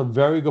Randle's a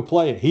very good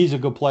player. He's a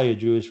good player,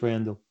 Julius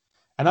Randle.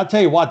 And I'll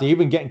tell you what, they're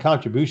even getting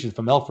contributions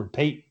from Elfrid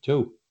Payton,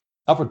 too.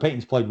 Elfrid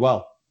Payton's played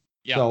well.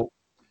 Yeah. So,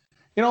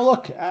 you know,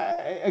 look,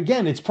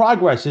 again, it's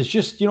progress. It's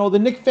just, you know, the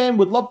Knicks fan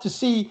would love to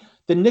see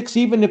the Knicks,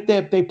 even if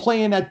they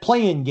play in that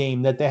play-in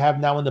game that they have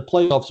now in the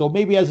playoffs, so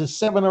maybe as a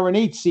 7 or an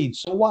 8 seed.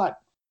 So what?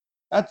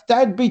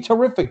 That'd be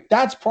terrific.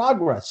 That's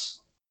progress.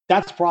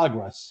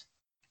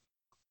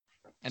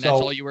 And that's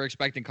all you were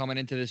expecting coming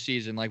into the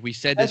season. Like we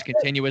said this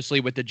continuously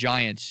with the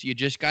Giants. You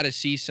just got to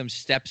see some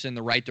steps in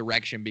the right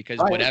direction, because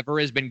whatever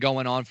has been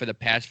going on for the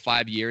past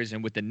 5 years,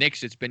 and with the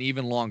Knicks, it's been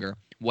even longer.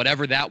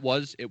 Whatever that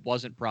was, it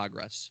wasn't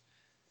progress.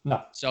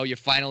 No. So you're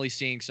finally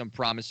seeing some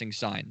promising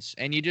signs,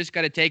 and you just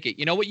got to take it.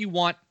 You know what you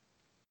want?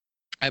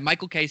 And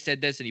Michael Kay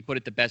said this, and he put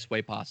it the best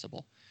way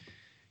possible.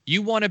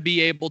 You want to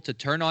be able to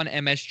turn on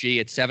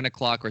MSG at 7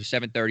 o'clock or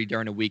 7:30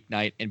 during a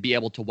weeknight and be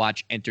able to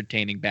watch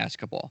entertaining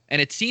basketball.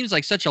 And it seems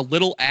like such a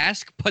little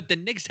ask, but the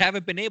Knicks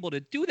haven't been able to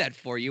do that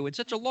for you in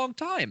such a long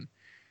time.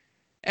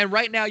 And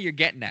right now you're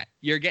getting that.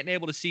 You're getting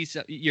able to see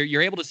some,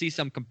 you're able to see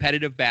some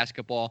competitive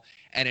basketball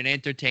and an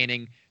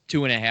entertaining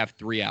 2.5,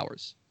 3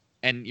 hours.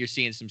 And you're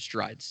seeing some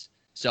strides.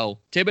 So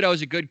Thibodeau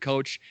is a good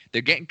coach.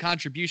 They're getting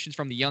contributions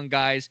from the young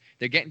guys.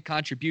 They're getting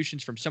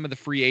contributions from some of the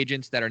free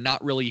agents that are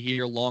not really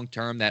here long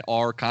term, that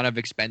are kind of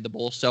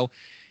expendable. So,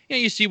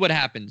 you see what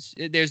happens.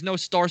 There's no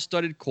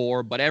star-studded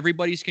core, but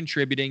everybody's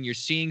contributing. You're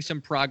seeing some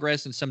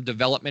progress and some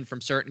development from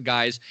certain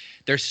guys.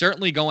 They're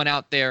certainly going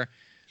out there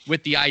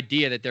with the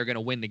idea that they're going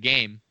to win the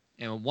game.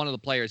 And one of the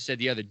players said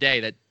the other day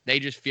that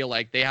they just feel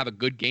like they have a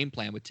good game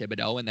plan with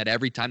Thibodeau, and that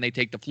every time they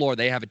take the floor,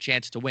 they have a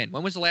chance to win.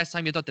 When was the last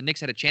time you thought the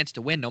Knicks had a chance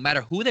to win, no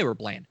matter who they were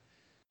playing?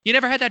 You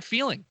never had that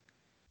feeling.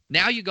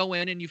 Now you go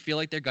in and you feel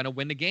like they're going to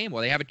win the game, or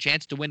they have a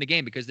chance to win the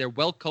game because they're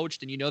well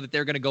coached, and you know that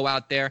they're going to go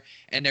out there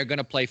and they're going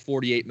to play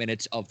 48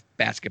 minutes of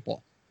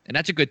basketball. And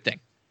that's a good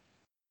thing.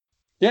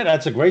 Yeah,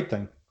 that's a great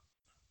thing.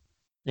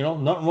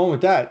 Nothing wrong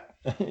with that.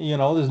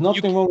 There's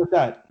nothing wrong with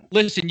that.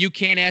 Listen, you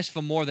can't ask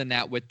for more than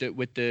that with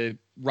the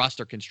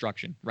roster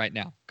construction right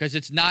now, because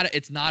it's not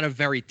a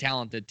very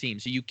talented team.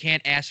 So you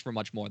can't ask for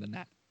much more than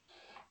that.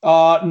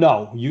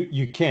 No,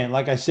 you can't.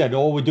 Like I said,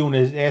 all we're doing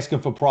is asking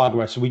for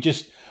progress.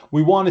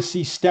 We want to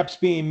see steps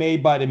being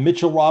made by the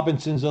Mitchell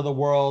Robinsons of the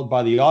world,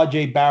 by the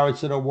RJ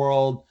Barretts of the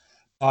world,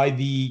 by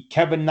the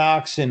Kevin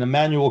Knox and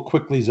Emmanuel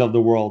Quickleys of the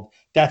world.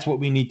 That's what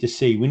we need to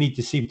see. We need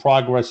to see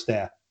progress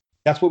there.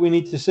 That's what we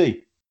need to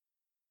see.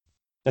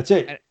 That's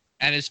it.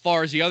 And as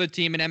far as the other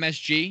team in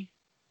MSG,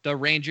 the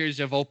Rangers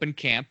have opened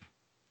camp,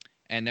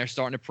 and they're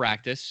starting to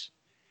practice.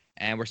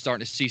 And we're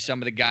starting to see some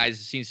of the guys,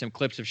 seeing some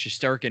clips of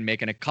Shesterkin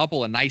making a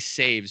couple of nice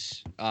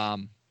saves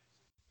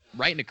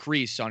right in the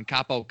crease on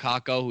Capo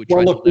Caco, who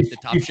tried to lift the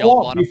top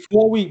shelf on him.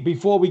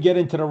 Before we get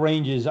into the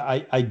Rangers,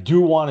 I do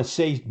want to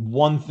say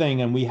one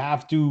thing, and we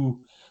have to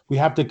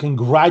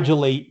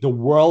congratulate the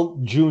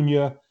World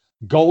Junior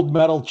Gold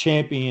Medal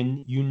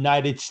champion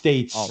United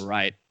States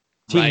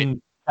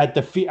team.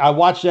 I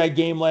watched that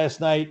game last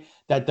night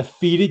that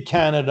defeated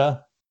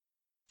Canada.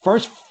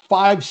 First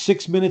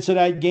 5-6 minutes of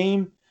that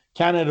game,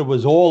 Canada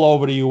was all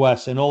over the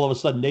U.S., and all of a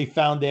sudden they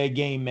found their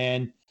game,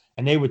 man,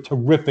 and they were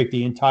terrific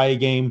the entire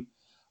game.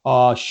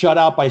 Shut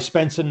out by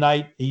Spencer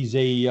Knight. He's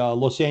a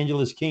Los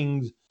Angeles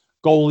Kings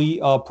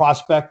goalie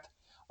prospect.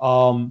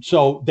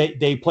 So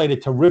they played a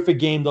terrific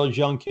game, those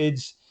young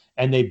kids,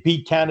 and they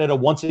beat Canada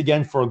once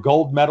again for a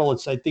gold medal.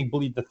 It's, I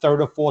believe the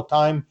third or fourth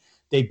time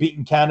they've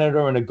beaten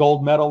Canada in a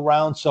gold medal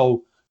round.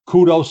 So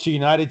kudos to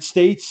United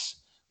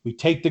States. We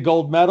take the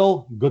gold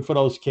medal. Good for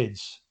those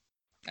kids.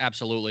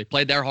 Absolutely.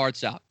 Played their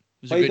hearts out.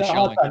 It was a good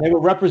showing. They were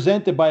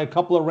represented by a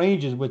couple of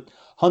Rangers with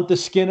Hunter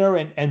Skinner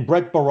and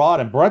Brett Barad.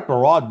 And Brett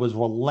Barad was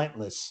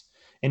relentless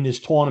in this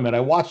tournament. I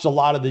watched a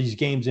lot of these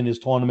games in this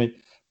tournament.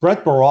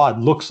 Brett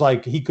Barad looks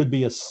like he could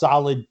be a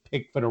solid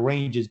pick for the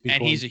Rangers.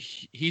 And he's a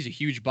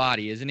huge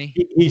body, isn't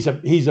he?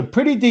 He's a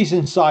pretty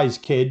decent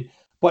sized kid,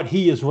 but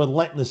he is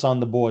relentless on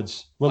the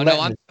boards.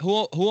 Relentless.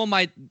 Oh, no, who am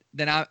I?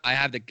 Then I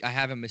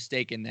have a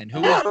mistaken. Then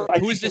who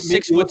is the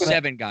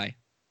 6'7" guy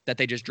that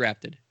they just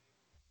drafted?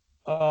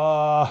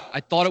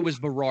 I thought it was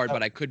Berard,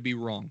 but I could be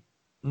wrong.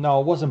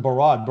 No, it wasn't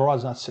Barad.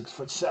 Barad's not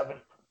 6'7".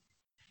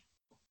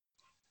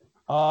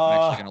 I'm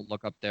actually gonna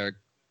look up their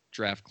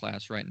draft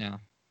class right now.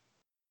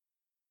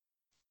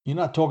 You're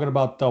not talking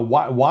about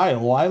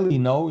Wiley?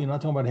 No, you're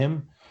not talking about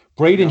him.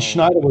 Braden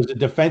Schneider was a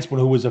defenseman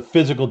who was a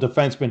physical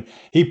defenseman.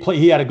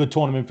 He had a good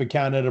tournament for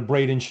Canada.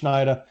 Braden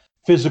Schneider,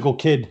 physical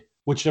kid,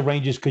 which the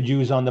Rangers could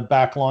use on the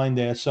back line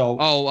there. So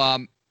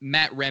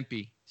Matt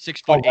Rempe,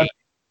 6'8".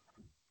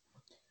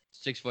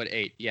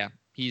 6'8". Yeah,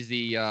 he's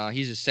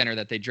a center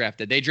that they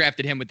drafted. They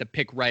drafted him with the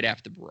pick right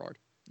after Berard.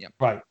 Yeah.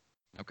 Right.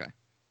 Okay.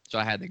 So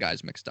I had the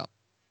guys mixed up.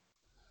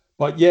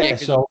 But yeah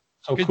so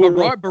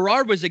because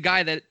Berard was a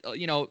guy that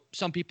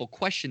some people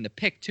question the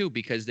pick too,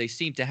 because they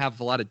seem to have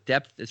a lot of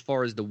depth as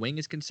far as the wing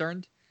is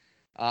concerned,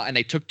 and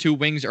they took 2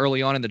 wings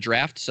early on in the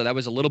draft, so that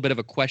was a little bit of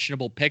a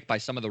questionable pick by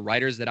some of the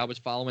writers that I was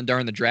following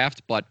during the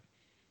draft. But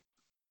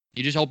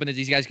you're just hoping that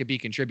these guys could be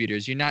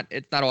contributors.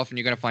 It's not often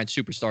you're going to find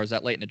superstars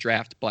that late in the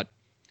draft, and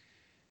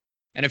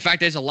in fact,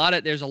 there's a lot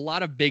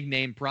of big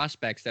name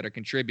prospects that are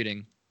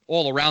contributing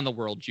all around the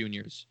world,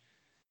 juniors,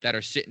 that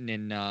are sitting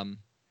in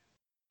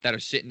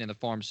the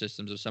farm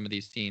systems of some of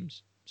these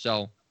teams.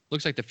 So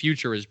looks like the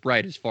future is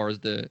bright as far as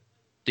the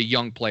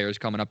young players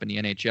coming up in the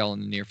NHL in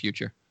the near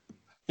future.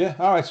 Yeah.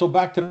 All right. So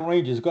back to the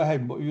Rangers. Go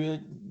ahead.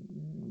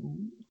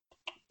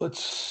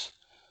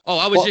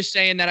 I was just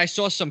saying that I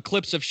saw some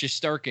clips of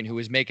Shesterkin, who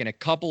was making a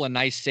couple of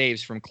nice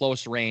saves from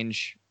close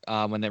range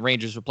when the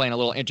Rangers were playing a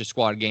little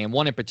inter-squad game.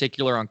 One in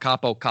particular on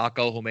Capo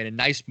Caco, who made a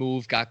nice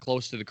move, got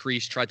close to the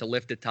crease, tried to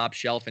lift the top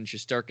shelf, and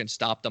Shesterkin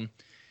stopped him.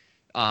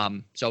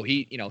 So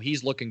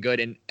he's looking good.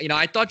 And,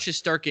 I thought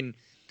Shesterkin,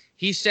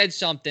 he said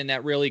something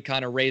that really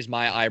kind of raised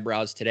my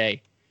eyebrows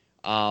today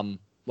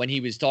when he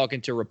was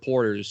talking to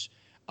reporters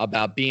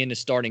about being the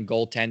starting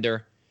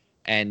goaltender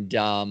and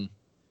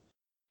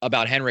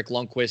about Henrik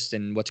Lundqvist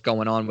and what's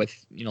going on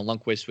with,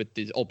 Lundqvist with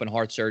his open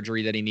heart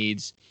surgery that he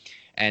needs.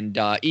 And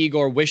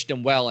Igor wished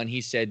him well, and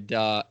he said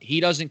he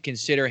doesn't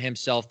consider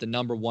himself the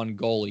number one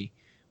goalie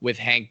with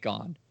Hank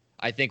gone.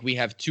 I think we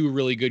have two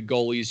really good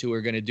goalies who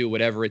are going to do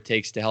whatever it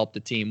takes to help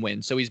the team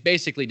win. So he's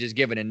basically just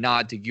given a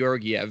nod to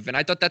Georgiev, and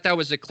I thought that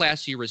was a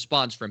classy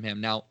response from him.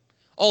 Now,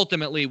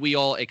 ultimately, we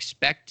all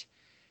expect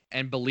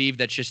and believe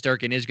that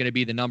Shesterkin is going to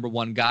be the number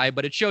one guy,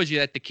 but it shows you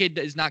that the kid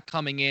is not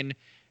coming in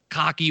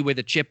cocky with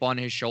a chip on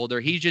his shoulder.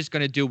 He's just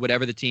going to do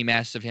whatever the team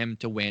asks of him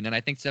to win. And I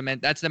think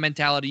that's the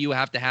mentality you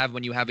have to have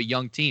when you have a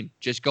young team.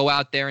 Just go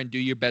out there and do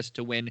your best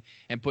to win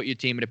and put your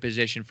team in a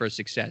position for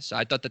success. So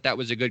I thought that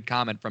was a good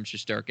comment from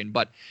Shesterkin.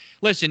 But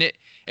listen,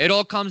 it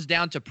all comes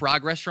down to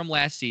progress from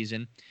last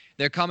season.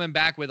 They're coming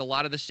back with a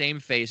lot of the same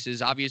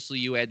faces. Obviously,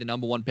 you add the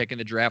number one pick in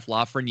the draft,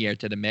 Lafreniere,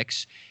 to the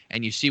mix,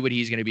 and you see what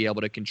he's going to be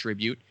able to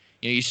contribute.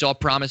 You saw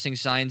promising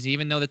signs,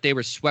 even though that they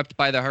were swept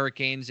by the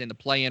Hurricanes in the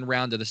play-in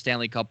round of the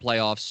Stanley Cup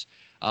playoffs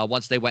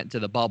once they went into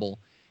the bubble.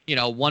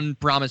 One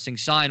promising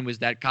sign was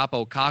that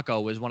Kaapo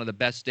Kakko was one of the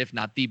best, if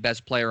not the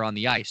best player on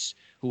the ice,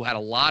 who had a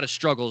lot of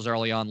struggles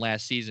early on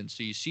last season.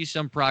 So you see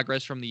some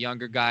progress from the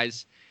younger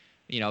guys.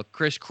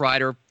 Chris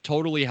Kreider,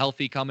 totally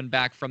healthy coming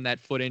back from that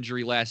foot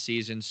injury last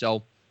season.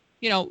 So,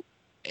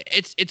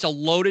 it's a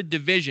loaded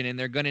division, and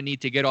they're going to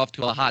need to get off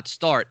to a hot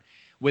start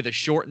with a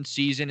shortened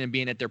season and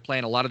being that they're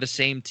playing a lot of the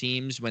same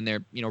teams when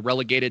they're,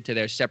 relegated to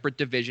their separate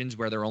divisions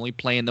where they're only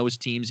playing those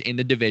teams in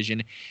the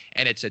division.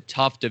 And it's a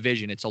tough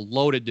division. It's a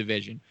loaded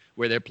division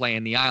where they're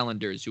playing the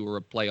Islanders, who are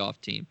a playoff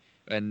team,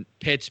 and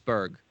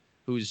Pittsburgh,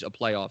 who's a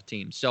playoff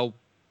team. So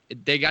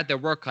they got their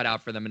work cut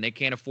out for them, and they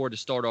can't afford to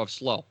start off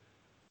slow.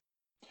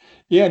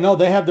 Yeah, no,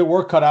 they have their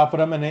work cut out for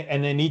them,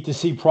 and they need to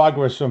see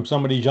progress from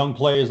some of these young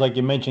players, like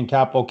you mentioned,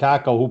 Kaapo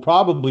Kakko, who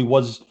probably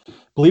was,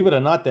 believe it or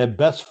not, their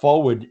best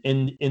forward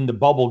in the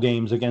bubble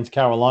games against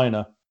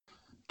Carolina.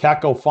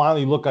 Kakko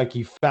finally looked like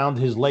he found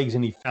his legs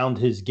and he found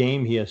his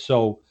game here.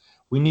 So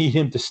we need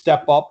him to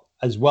step up,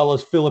 as well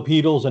as Filip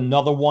Chytil's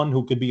another one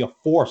who could be a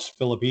force,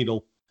 Filip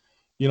Chytil.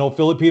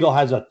 Filip Chytil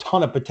has a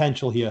ton of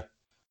potential here.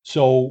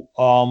 So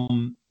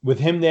with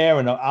him there,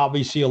 and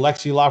obviously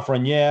Alexis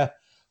Lafreniere,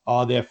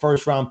 their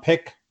first-round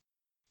pick,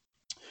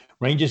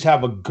 Rangers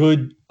have a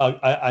good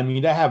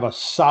they have a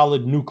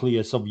solid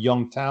nucleus of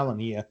young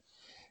talent here.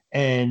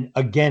 And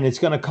again, it's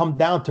going to come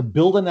down to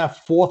building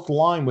that fourth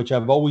line, which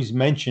I've always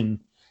mentioned.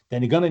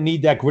 Then you're going to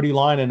need that gritty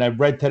line. And I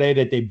read today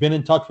that they've been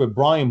in touch with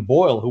Brian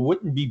Boyle, who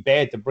wouldn't be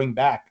bad to bring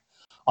back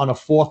on a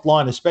fourth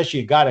line, especially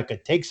a guy that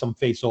could take some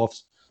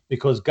faceoffs,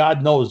 because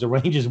God knows the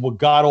Rangers were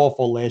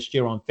god-awful last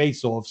year on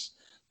faceoffs.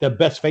 Their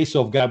best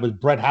faceoff guy was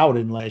Brett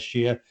Howden last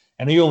year,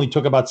 and he only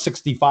took about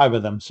 65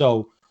 of them.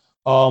 So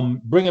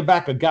bringing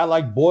back a guy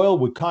like Boyle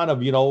would kind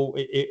of,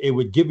 it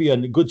would give you a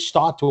good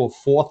start to a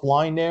fourth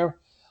line there.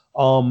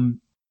 Look,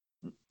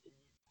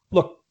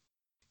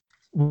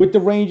 with the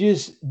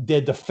Rangers,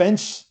 their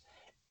defense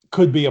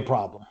could be a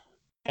problem.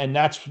 And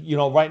that's,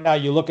 right now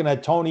you're looking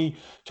at Tony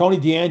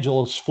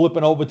DeAngelo's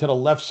flipping over to the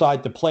left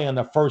side to play on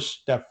that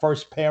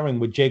first pairing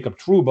with Jacob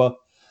Trouba.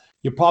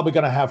 You're probably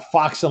going to have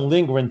Fox and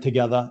Lindgren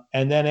together.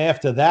 And then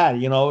after that,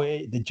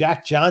 the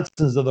Jack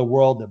Johnsons of the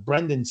world, the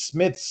Brendan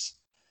Smiths,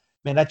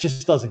 man, that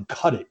just doesn't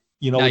cut it.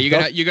 No,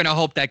 you're gonna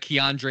hope that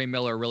Keandre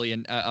Miller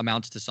really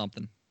amounts to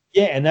something.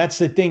 Yeah, and that's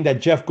the thing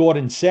that Jeff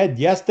Gordon said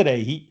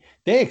yesterday.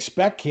 They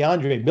expect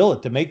Keandre Miller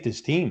to make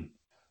this team,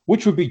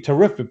 which would be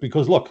terrific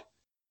because, look,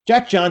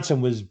 Jack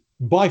Johnson was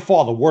by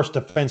far the worst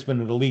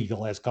defenseman in the league the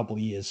last couple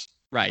of years.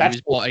 Right.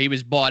 He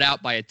was bought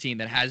out by a team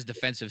that has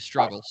defensive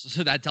struggles.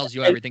 So that tells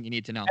you everything you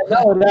need to know.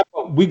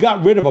 We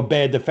got rid of a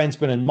bad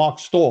defenseman in Mark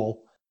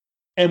Stahl,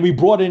 and we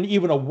brought in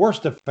even a worse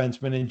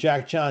defenseman in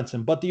Jack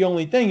Johnson. But the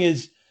only thing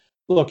is,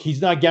 look,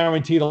 he's not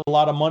guaranteed a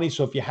lot of money.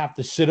 So if you have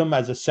to sit him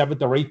as a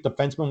 7th or 8th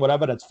defenseman,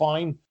 whatever, that's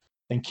fine.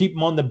 And keep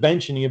him on the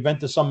bench in the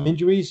event of some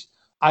injuries.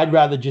 I'd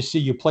rather just see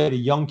you play the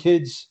young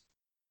kids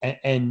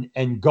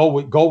and go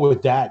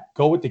with that.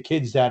 Go with the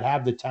kids that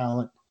have the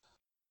talent,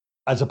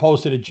 as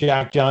opposed to the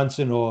Jack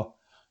Johnson or,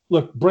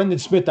 look, Brendan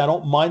Smith, I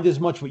don't mind as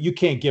much, but you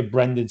can't give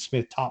Brendan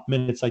Smith top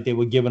minutes like they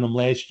were giving him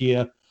last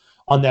year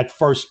on that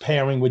first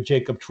pairing with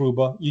Jacob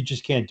Trouba. You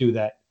just can't do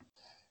that.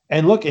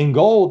 And look, in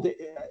goal,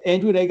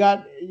 Andrew, they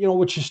got,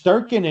 with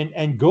Shesterkin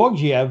and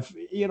Georgiev,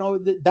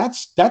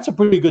 that's a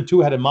pretty good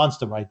two-headed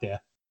monster right there.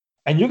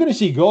 And you're going to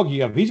see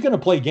Georgiev. He's going to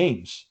play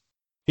games.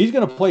 He's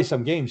going to play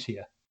some games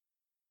here.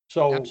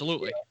 So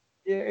absolutely.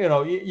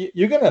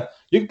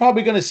 You're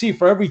probably going to see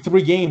for every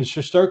 3 games,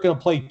 Shesterkin will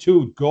play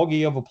 2,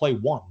 Georgiev will play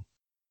 1.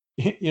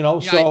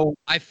 So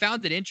I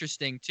found it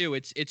interesting too.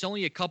 It's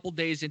only a couple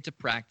days into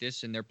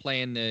practice, and they're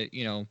playing the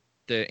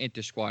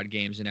inter-squad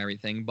games and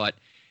everything. But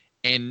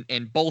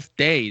in both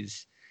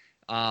days,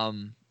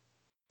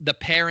 the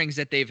pairings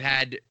that they've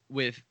had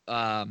with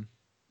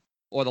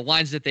or the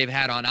lines that they've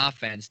had on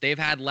offense, they've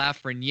had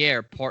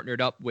Lafreniere partnered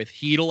up with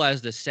Chytil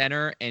as the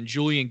center and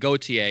Julien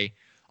Gauthier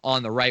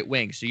on the right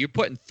wing. So you're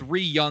putting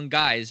 3 young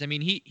guys. I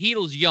mean,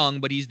 Chytil's young,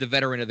 but he's the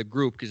veteran of the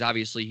group because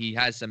obviously he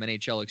has some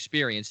NHL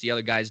experience. The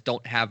other guys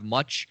don't have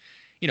much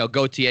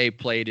Gauthier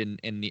played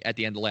at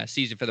the end of last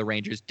season for the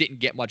Rangers, didn't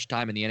get much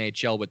time in the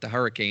NHL with the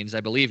Hurricanes.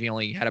 I believe he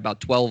only had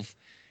about 12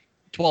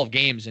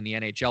 games in the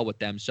NHL with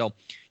them. So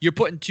you're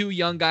putting two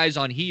young guys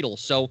on Hedel,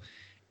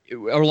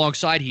 or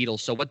alongside Hedel.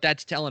 So what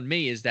that's telling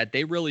me is that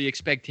they really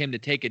expect him to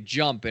take a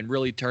jump and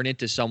really turn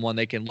into someone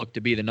they can look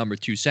to be the number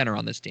 2 center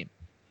on this team.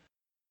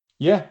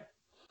 Yeah.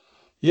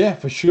 Yeah,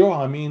 for sure.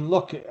 I mean,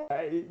 look,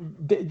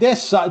 they're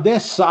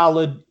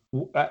solid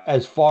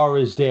as far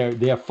as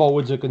their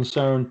forwards are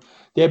concerned.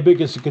 Their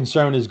biggest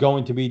concern is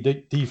going to be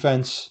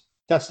defense.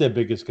 That's their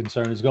biggest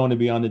concern, is going to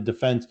be on the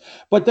defense.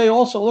 But they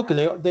also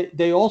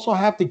they also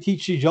have to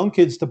teach these young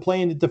kids to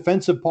play in the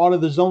defensive part of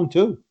the zone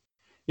too.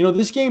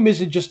 This game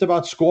isn't just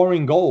about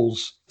scoring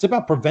goals; it's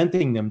about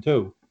preventing them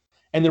too.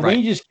 And the Right.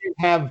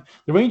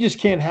 Rangers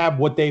can't have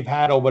what they've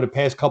had over the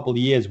past couple of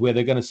years, where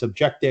they're going to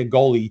subject their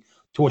goalie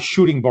to a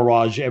shooting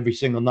barrage every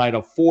single night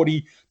of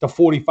 40 to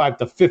 45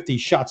 to 50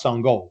 shots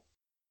on goal.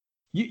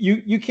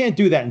 You can't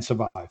do that and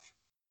survive.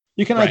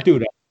 You cannot do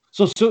that.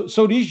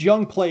 So these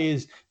young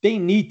players, they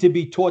need to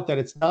be taught that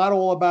it's not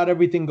all about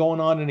everything going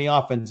on in the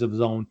offensive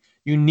zone.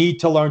 You need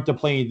to learn to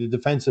play in the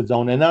defensive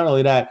zone. And not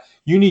only that,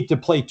 you need to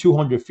play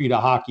 200 feet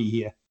of hockey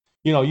here.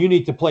 You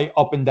need to play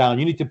up and down.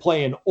 You need to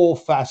play in all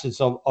facets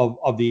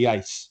of the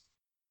ice.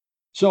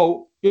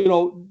 So,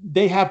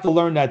 they have to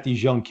learn that,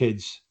 these young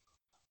kids.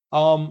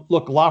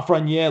 Look,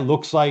 Lafreniere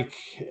looks like,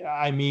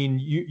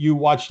 you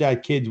watch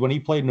that kid when he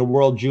played in the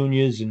World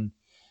Juniors and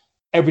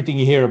everything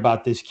you hear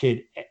about this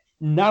kid.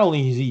 Not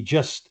only is he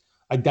just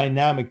a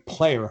dynamic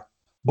player,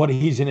 but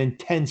he's an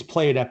intense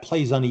player that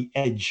plays on the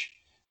edge.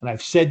 And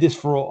I've said this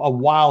for a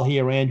while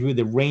here, Andrew,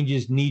 the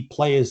Rangers need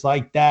players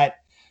like that.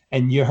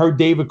 And you heard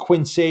David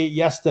Quinn say it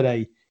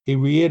yesterday. He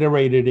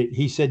reiterated it.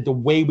 He said the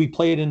way we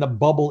played in the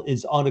bubble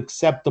is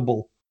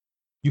unacceptable.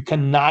 You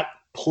cannot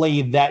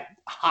play that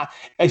hot,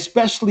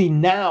 especially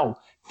now.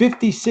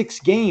 56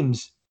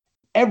 games.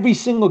 Every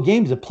single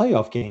game is a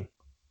playoff game.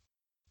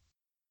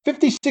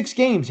 56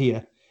 games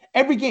here.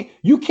 Every game.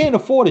 You can't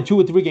afford a 2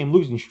 or 3 game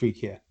losing streak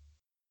here.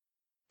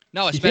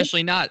 No,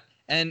 especially not.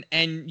 And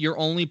you're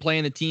only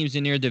playing the teams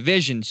in your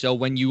division. So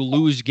when you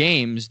lose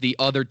games, the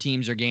other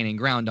teams are gaining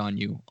ground on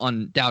you,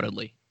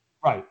 undoubtedly.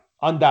 Right.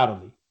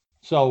 Undoubtedly.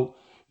 So,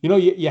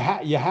 you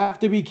have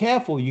to be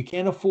careful. You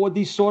can't afford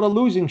these sort of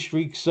losing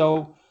streaks.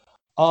 So,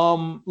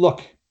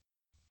 look,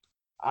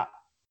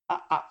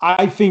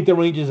 I think the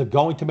Rangers are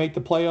going to make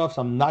the playoffs.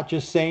 I'm not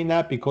just saying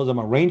that because I'm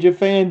a Ranger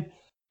fan,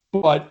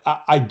 but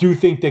I do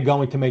think they're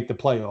going to make the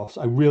playoffs.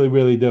 I really,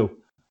 really do.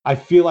 I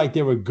feel like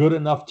they're a good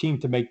enough team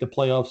to make the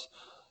playoffs.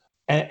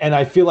 And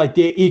I feel like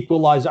they're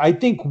equalized. I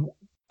think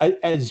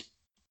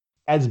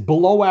as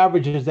below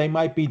average as they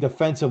might be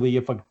defensively,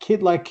 if a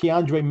kid like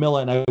Keandre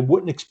Miller, and I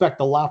wouldn't expect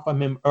a lot from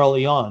him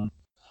early on,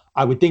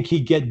 I would think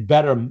he'd get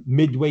better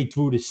midway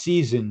through the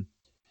season.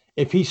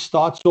 If he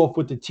starts off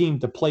with the team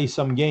to play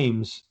some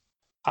games,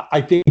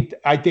 I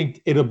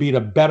think it'll be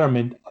the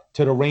betterment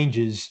to the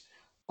Rangers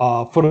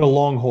for the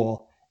long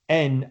haul.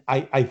 And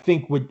I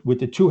think with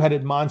the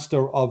two-headed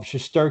monster of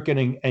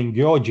Shesterkin and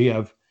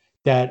Georgiev,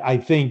 that I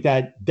think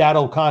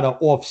that'll kind of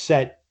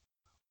offset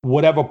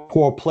whatever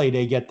poor play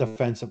they get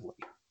defensively.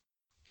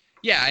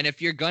 Yeah, and if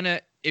you're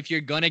gonna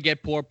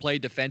get poor play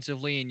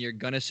defensively and you're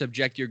gonna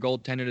subject your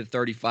goaltender to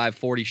 35,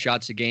 40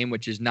 shots a game,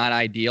 which is not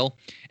ideal,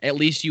 at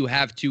least you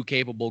have 2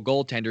 capable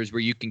goaltenders where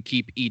you can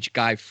keep each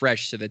guy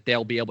fresh so that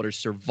they'll be able to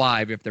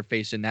survive if they're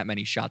facing that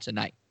many shots a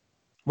night.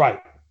 Right.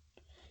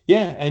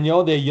 Yeah, and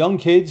they're young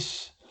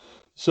kids,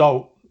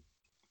 so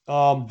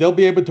they'll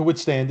be able to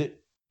withstand it.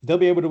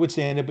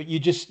 But you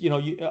just,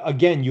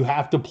 you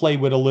have to play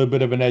with a little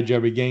bit of an edge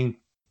every game,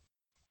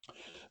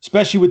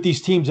 especially with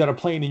these teams that are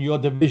playing in your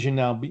division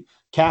now.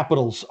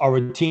 Capitals are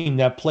a team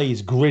that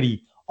plays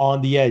gritty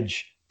on the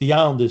edge. The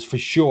Islanders, for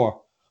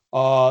sure.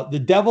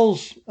 The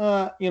Devils,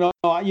 you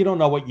don't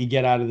know what you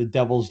get out of the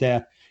Devils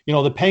there.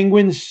 The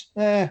Penguins,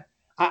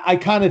 I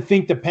kind of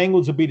think the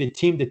Penguins will be the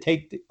team to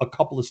take a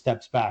couple of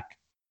steps back.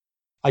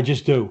 I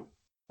just do.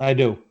 I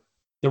do.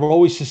 They're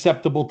always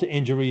susceptible to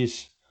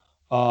injuries.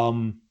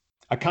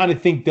 I kind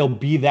of think they'll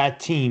be that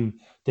team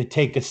to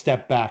take a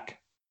step back,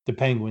 the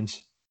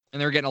Penguins.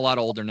 And they're getting a lot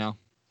older now.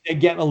 They're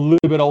getting a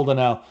little bit older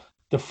now.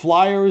 The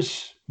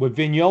Flyers, with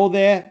Vigneault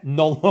there,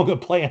 no longer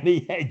play on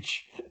the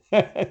edge.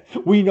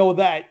 We know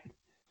that.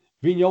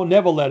 Vigneault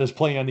never let us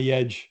play on the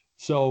edge.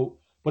 So,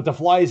 but the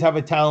Flyers have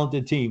a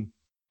talented team.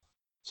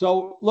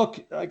 So,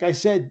 look, like I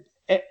said,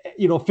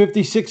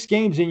 56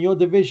 games in your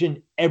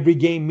division, every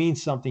game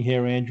means something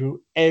here, Andrew.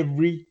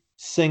 Every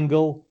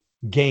single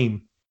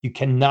game. You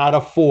cannot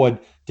afford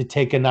to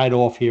take a night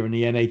off here in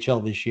the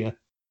NHL this year.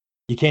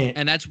 You can't.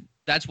 And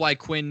that's why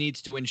Quinn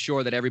needs to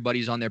ensure that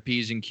everybody's on their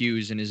P's and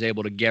Q's and is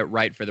able to get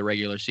right for the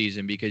regular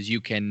season, because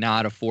you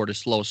cannot afford a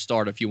slow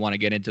start if you want to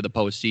get into the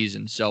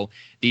postseason. So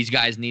these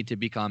guys need to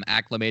become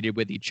acclimated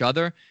with each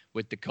other,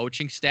 with the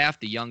coaching staff.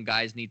 The young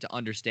guys need to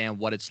understand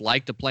what it's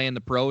like to play in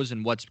the pros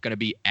and what's going to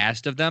be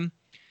asked of them.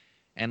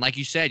 And like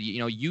you said,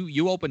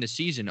 you open the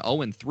season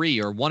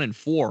 0-3 or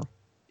 1-4.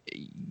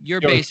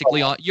 You're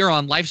basically you're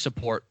on life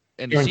support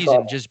and the You're in season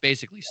trouble. just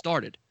basically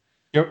started.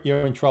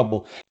 You're in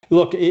trouble.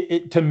 Look,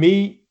 to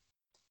me,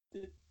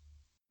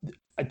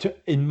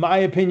 in my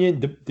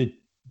opinion,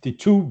 the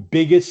two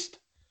biggest,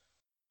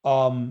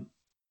 um,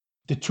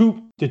 the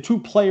two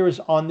players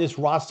on this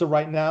roster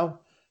right now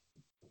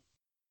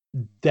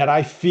that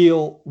I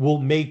feel will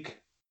make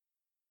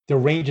the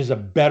Rangers a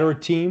better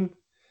team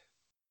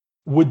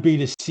would be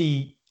to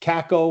see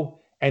Kako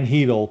and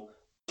Hedel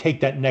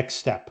take that next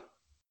step.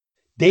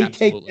 They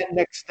take Absolutely. that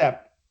next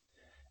step.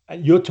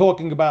 And you're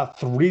talking about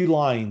three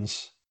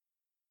lines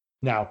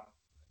now.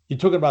 You're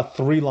talking about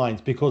three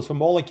lines because,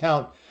 from all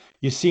account,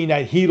 you're seeing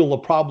that Hedel will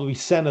probably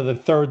center the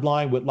third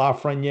line with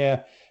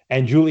Lafreniere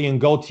and Julien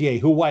Gauthier,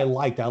 who I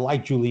liked. I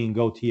like Julien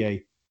Gauthier.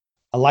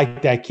 I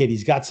like that kid.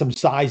 He's got some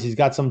size. He's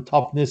got some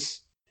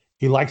toughness.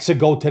 He likes to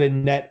go to the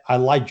net. I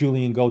like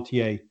Julien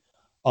Gauthier.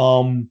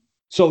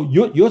 So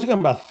you're talking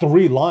about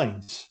three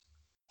lines,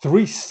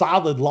 three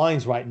solid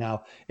lines right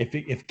now. If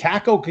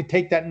Kako could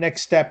take that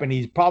next step, and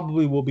he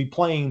probably will be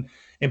playing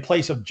in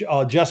place of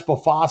Jesper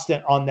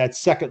Foster on that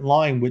second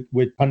line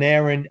with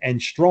Panarin and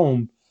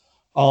Strome,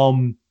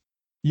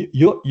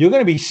 you're going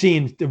to be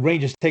seeing the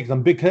Rangers take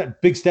some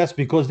big steps,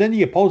 because then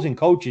the opposing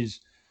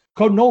coaches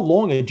could no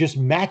longer just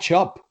match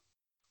up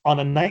on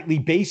a nightly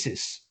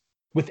basis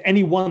with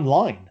any one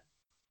line.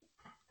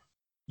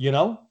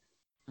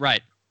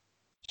 Right.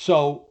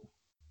 So,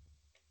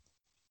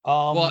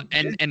 well,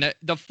 and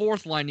the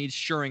fourth line needs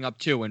shoring up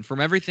too. And from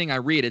everything I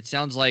read, it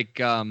sounds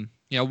like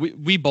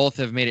we both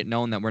have made it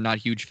known that we're not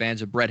huge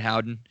fans of Brett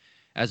Howden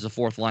as the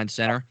fourth line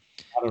center.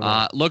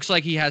 Looks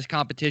like he has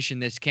competition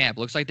this camp.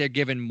 Looks like they're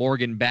giving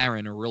Morgan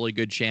Barron a really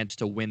good chance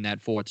to win that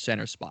fourth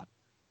center spot.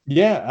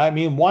 Yeah, I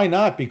mean, why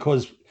not?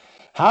 Because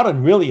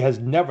Howden really has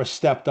never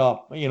stepped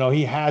up.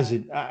 He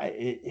hasn't.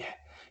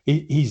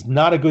 He's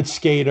not a good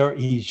skater.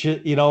 He's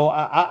just,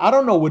 I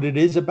don't know what it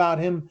is about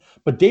him,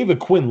 but David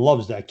Quinn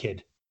loves that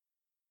kid.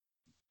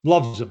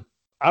 Loves him.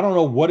 I don't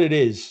know what it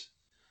is,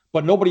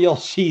 but nobody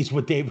else sees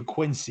what David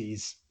Quinn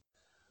sees.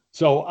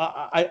 So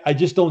I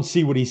just don't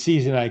see what he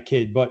sees in that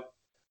kid. But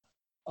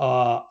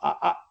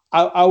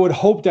I would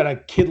hope that a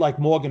kid like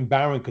Morgan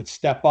Barron could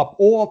step up.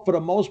 Or, for the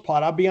most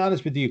part, I'll be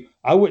honest with you,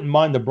 I wouldn't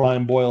mind the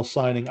Brian Boyle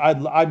signing.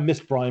 I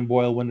missed Brian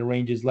Boyle when the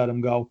Rangers let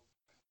him go.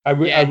 I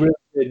really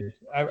did.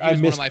 He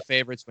was one of my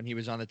favorites when he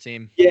was on the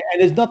team. Yeah,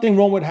 and there's nothing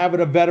wrong with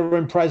having a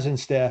veteran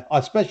presence there,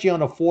 especially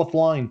on a fourth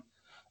line,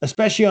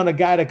 especially on a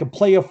guy that can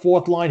play a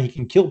fourth line. He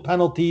can kill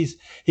penalties.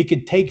 He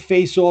can take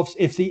faceoffs.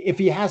 If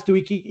he has to,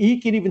 he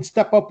can even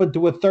step up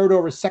into a third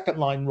or a second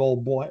line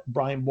role,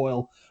 Brian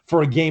Boyle,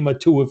 for a game or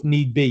two if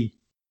need be.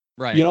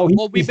 Right.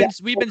 We've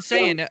been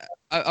saying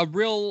a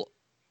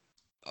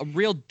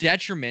real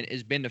detriment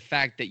has been the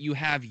fact that you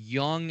have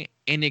young,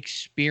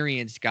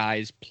 inexperienced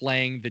guys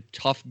playing the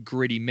tough,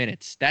 gritty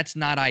minutes. That's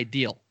not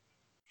ideal.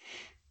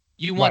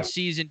 You want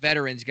seasoned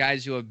veterans,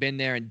 guys who have been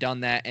there and done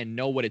that and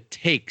know what it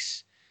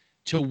takes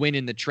to win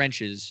in the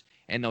trenches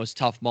in those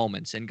tough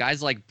moments. And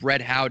guys like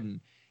Brett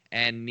Howden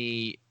and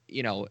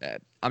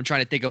I'm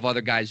trying to think of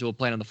other guys who will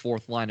play on the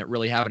fourth line that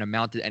really haven't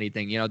amounted to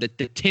anything.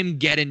 The Tim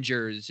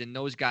Gettingers and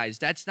those guys,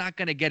 that's not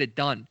going to get it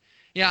done.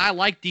 Yeah, I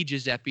like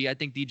DiGiuseppe. I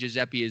think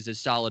DiGiuseppe is a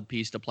solid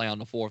piece to play on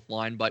the fourth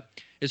line. But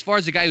as far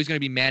as the guy who's going to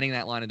be manning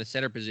that line in the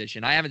center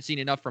position, I haven't seen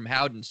enough from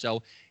Howden.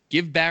 So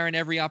give Barron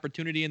every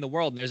opportunity in the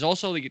world. And there's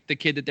also the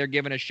kid that they're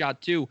giving a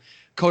shot to,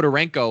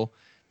 Kodorenko,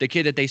 the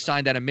kid that they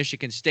signed out of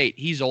Michigan State.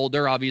 He's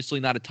older, obviously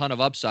not a ton of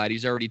upside.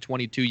 He's already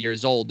 22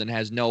 years old and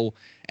has no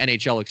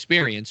NHL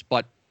experience.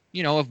 But,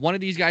 if one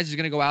of these guys is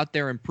going to go out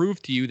there and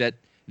prove to you that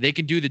they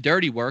can do the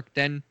dirty work,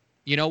 then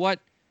you know what?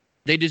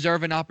 They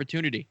deserve an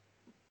opportunity.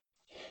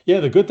 Yeah,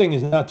 the good thing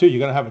is now, too, you're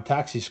going to have a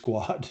taxi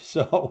squad.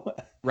 So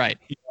right.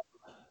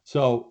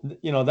 So,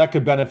 that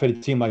could benefit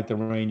a team like the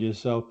Rangers.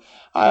 So,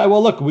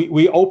 well, look,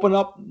 we open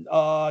up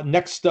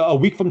next a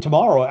week from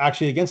tomorrow,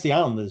 actually, against the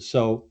Islanders.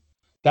 So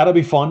that'll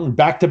be fun. And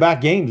back-to-back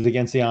games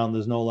against the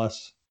Islanders, no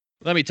less.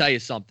 Let me tell you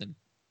something.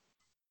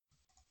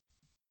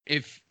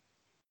 If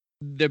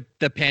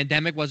the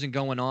pandemic wasn't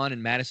going on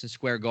and Madison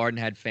Square Garden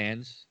had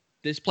fans,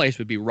 this place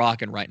would be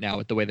rocking right now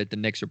with the way that the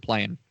Knicks are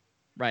playing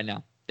right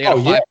now. They got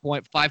a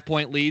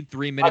 5-point lead,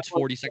 3 minutes,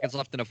 40 seconds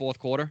left in the fourth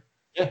quarter.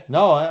 Yeah,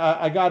 no,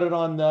 I got it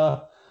on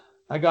the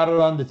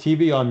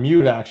TV on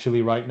mute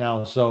actually right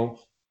now. So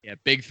yeah,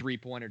 big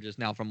 3-pointer just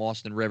now from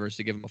Austin Rivers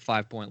to give him a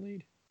 5-point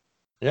lead.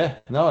 Yeah,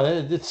 no,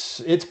 it's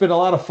been a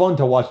lot of fun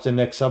to watch the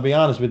Knicks. I'll be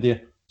honest with you,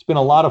 it's been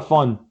a lot of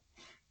fun.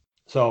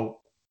 So.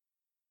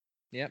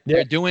 Yep.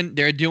 They're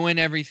doing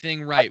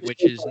everything right,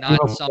 which is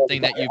not something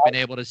that you've been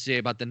able to say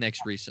about the Knicks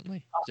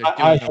recently. They're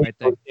doing the right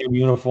thing. Hate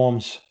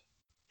uniforms.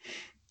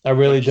 I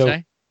really do.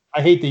 Say?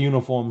 I hate the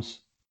uniforms.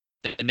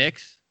 The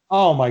Knicks?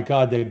 Oh my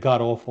God, they're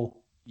god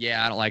awful.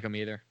 Yeah, I don't like them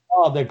either.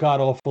 Oh, they're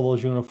god awful,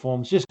 those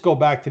uniforms. Just go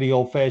back to the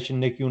old fashioned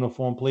Knick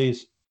uniform,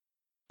 please.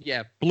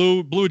 Yeah,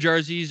 blue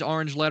jerseys,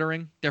 orange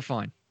lettering, they're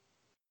fine.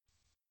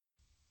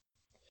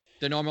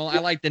 They're normal. I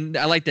like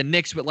the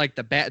Knicks with like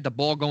the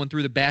ball going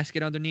through the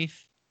basket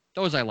underneath.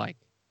 Those I like.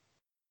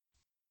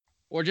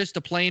 Or just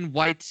the plain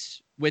white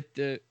with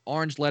the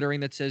orange lettering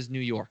that says New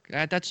York.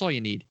 That's all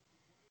you need.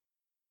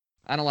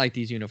 I don't like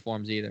these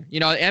uniforms either. You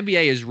know, the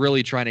NBA is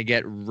really trying to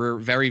get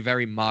very,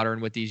 very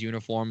modern with these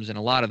uniforms, and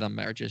a lot of them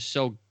are just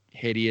so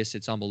hideous.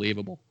 It's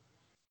unbelievable.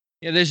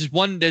 Yeah, there's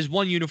one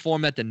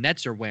uniform that the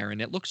Nets are wearing.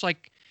 It looks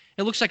like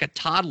a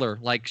toddler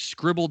like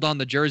scribbled on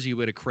the jersey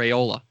with a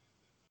Crayola.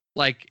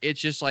 Like it's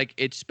just like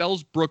it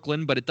spells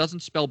Brooklyn, but it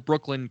doesn't spell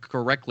Brooklyn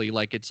correctly.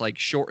 Like it's like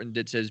shortened.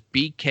 It says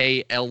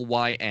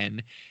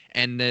BKLYN,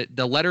 and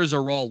the letters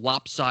are all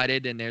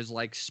lopsided, and there's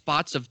like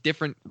spots of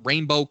different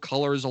rainbow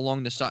colors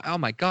along the side. Oh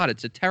my God,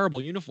 it's a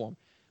terrible uniform.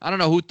 I don't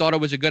know who thought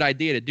it was a good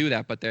idea to do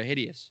that, but they're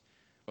hideous.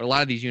 But a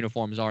lot of these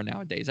uniforms are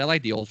nowadays. I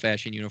like the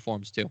old-fashioned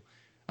uniforms too.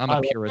 I'm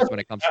a purist when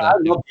it comes to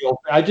that.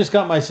 I just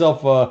got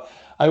myself.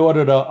 I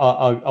ordered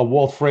a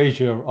Walt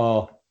Frazier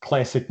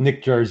classic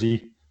Knick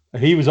jersey.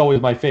 He was always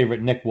my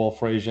favorite Knick, Walt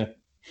Frazier.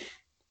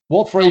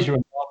 Walt Frazier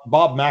and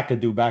Bob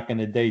McAdoo back in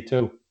the day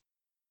too.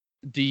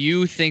 Do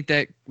you think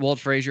that Walt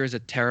Frazier is a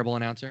terrible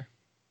announcer?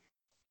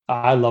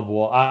 I love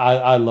Walt.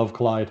 I love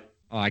Clyde.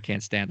 Oh, I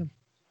can't stand him.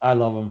 I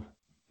love him.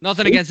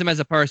 Nothing against him as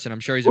a person. I'm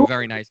sure he's a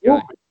very nice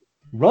guy.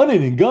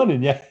 Running and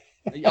gunning, yeah.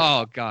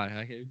 Oh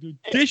God,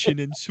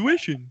 dishing and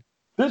swishing.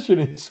 Dishing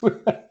and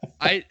swishing.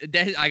 I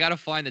gotta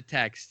find the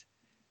text.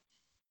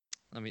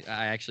 I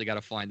actually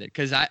gotta find it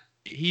because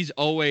he's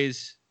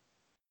always.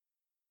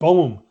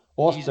 Boom.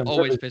 Austin he's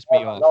always pissed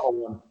me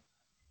off.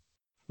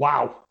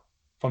 Wow.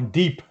 From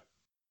deep.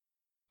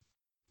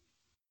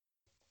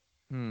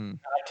 I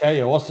tell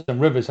you, Austin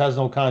Rivers has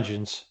no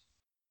conscience.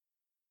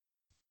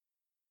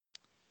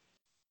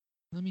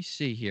 Let me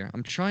see here.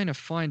 I'm trying to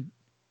find.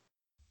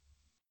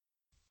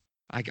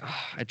 I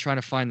trying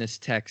to find this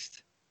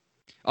text.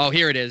 Oh,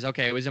 here it is.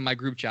 Okay, it was in my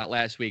group chat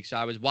last week. So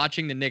I was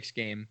watching the Knicks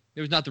game.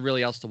 There was nothing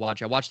really else to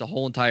watch. I watched the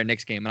whole entire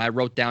Knicks game, and I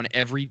wrote down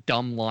every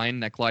dumb line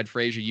that Clyde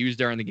Frazier used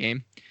during the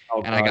game,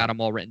 and I got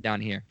them all written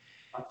down here.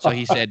 So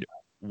he said,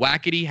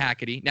 "Whackety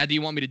hackety." Now, do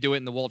you want me to do it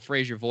in the Walt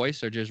Frazier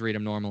voice or just read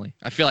them normally?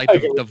 I feel like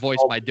the voice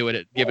might give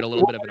it a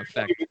little bit of an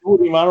effect. I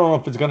don't know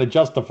if it's going to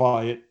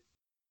justify it.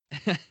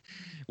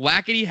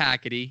 Whackety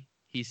hackety.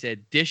 He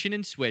said, "Dishing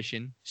and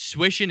swishing,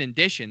 swishing and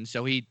dishing."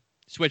 So he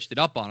switched it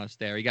up on us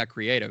there. He got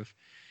creative.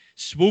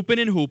 Swooping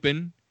and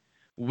hooping,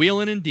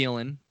 wheeling and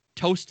dealing,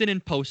 toasting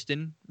and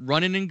posting,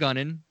 running and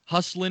gunning,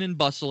 hustling and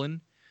bustling,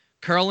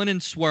 curling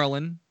and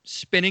swirling,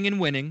 spinning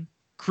and winning,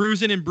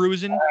 cruising and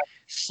bruising,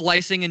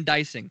 slicing and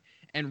dicing.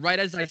 And right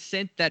as I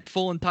sent that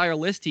full entire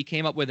list, he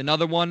came up with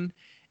another one,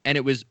 and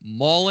it was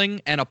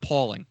mauling and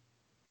appalling.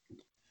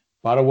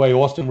 By the way,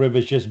 Austin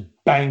Rivers just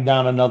banged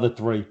down another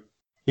 3.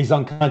 He's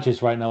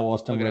unconscious right now,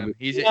 Austin Rivers.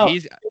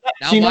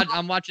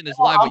 I'm watching this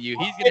live with you.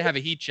 He's going to have a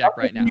heat check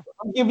right now.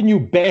 I'm giving you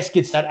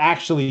baskets that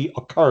actually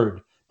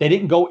occurred. They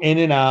didn't go in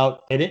and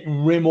out. They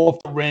didn't rim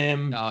off the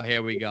rim. Oh,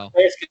 here we go.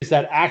 Baskets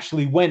that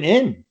actually went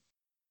in.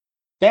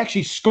 They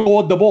actually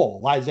scored the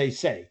ball, as they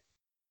say.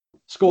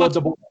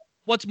 The ball.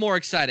 What's more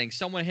exciting,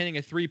 someone hitting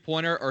a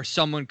three-pointer or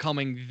someone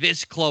coming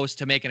this close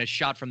to making a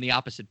shot from the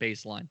opposite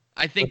baseline?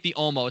 I think the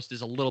almost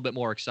is a little bit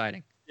more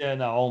exciting. Yeah,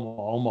 no,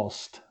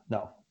 almost.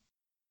 No.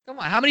 Come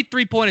on, how many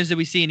three-pointers did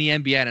we see in the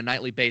NBA on a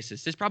nightly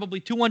basis? There's probably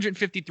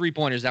 250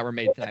 three-pointers that were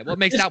made tonight. What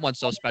makes that one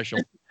so special?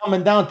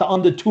 Coming down to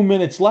under 2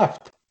 minutes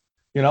left,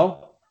 you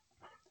know?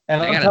 And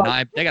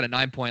they got a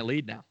 9-point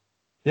lead now.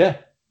 Yeah.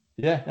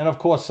 And, of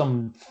course,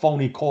 some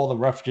phony call the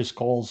ref just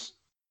calls.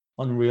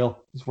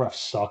 Unreal. These refs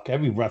suck.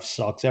 Every ref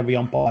sucks. Every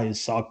umpire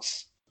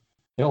sucks.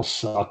 They all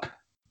suck.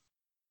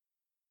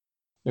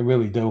 They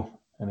really do.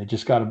 And they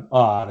just got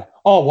to.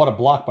 Oh, what a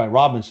block by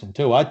Robinson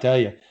too! I tell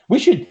you, we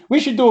should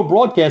do a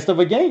broadcast of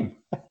a game.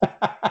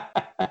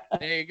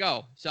 There you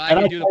go. So I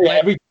can do the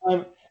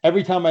play.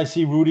 Every time I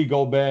see Rudy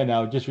Gobert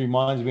now, it just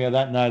reminds me of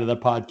that night of the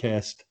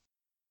podcast.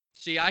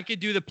 See, I could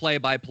do the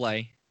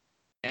play-by-play,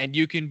 and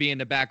you can be in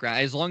the background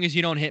as long as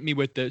you don't hit me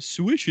with the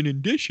swishing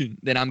and dishing.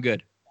 Then I'm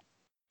good.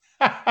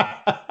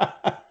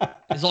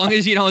 As long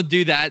as you don't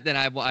do that, then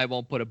I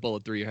won't put a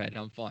bullet through your head.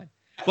 I'm fine.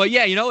 But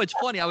yeah, it's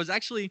funny. I was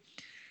actually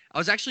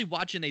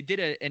watching. They did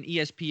an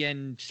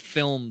ESPN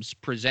Films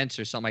Presents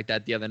or something like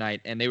that the other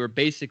night, and they were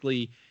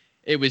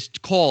it was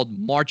called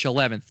March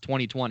 11th,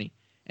 2020,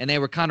 and they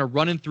were kind of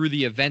running through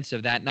the events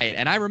of that night.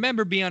 And I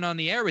remember being on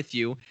the air with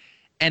you,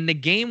 and the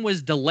game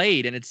was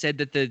delayed, and it said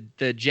that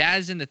the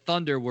Jazz and the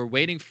Thunder were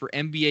waiting for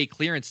NBA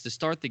clearance to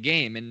start the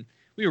game, and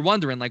we were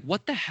wondering like,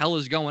 what the hell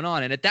is going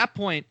on? And at that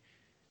point,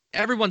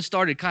 everyone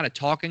started kind of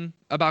talking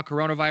about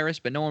coronavirus,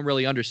 but no one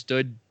really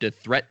understood the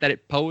threat that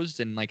it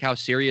posed and like how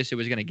serious it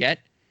was going to get.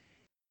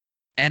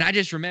 And I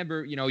just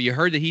remember, you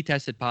heard that he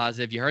tested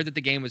positive. You heard that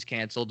the game was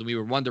canceled. And we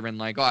were wondering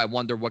like, I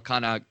wonder what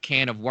kind of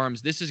can of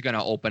worms this is going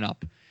to open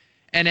up.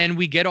 And then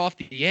we get off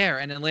the air.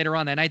 And then later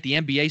on that night, the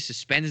NBA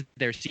suspends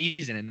their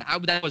season. And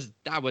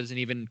that wasn't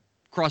even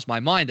crossed my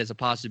mind as a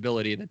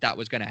possibility that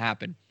was going to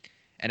happen.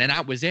 And then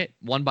that was it,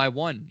 one by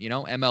one.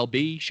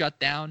 MLB shut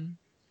down,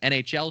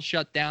 NHL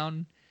shut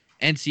down.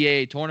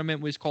 NCAA tournament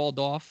was called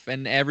off,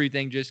 and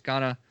everything just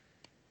kind of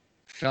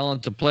fell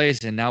into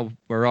place. And now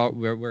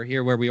we're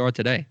here where we are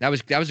today. That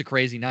was a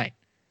crazy night.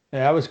 Yeah,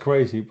 that was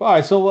crazy. All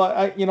right,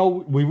 so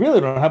we really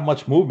don't have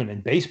much movement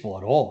in baseball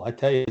at all. I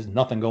tell you, there's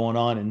nothing going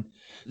on, and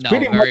it's No,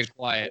 pretty very much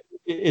quiet.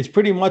 it's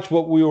pretty much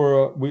what we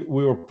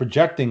were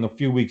projecting a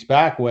few weeks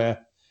back,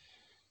 where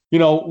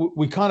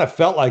we kind of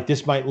felt like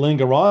this might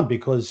linger on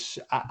because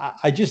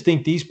I just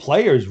think these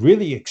players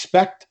really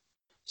expect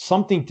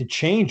something to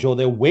change, or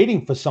they're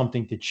waiting for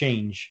something to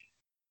change.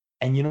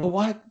 And you know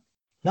what?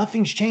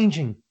 Nothing's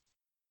changing.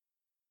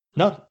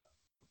 No,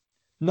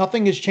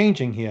 nothing is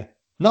changing here.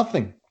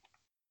 Nothing.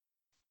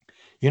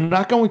 You're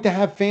not going to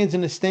have fans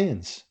in the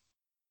stands.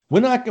 We're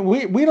not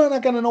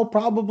going to know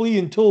probably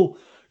until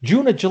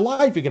June or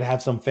July if you're going to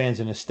have some fans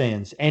in the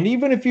stands. And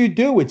even if you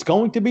do, it's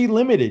going to be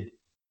limited.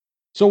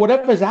 So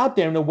whatever's out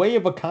there in the way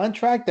of a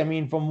contract, I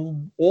mean,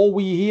 from all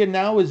we hear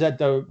now is that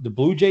the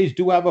Blue Jays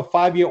do have a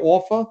 5-year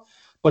offer,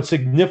 but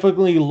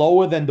significantly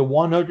lower than the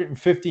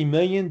 150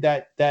 million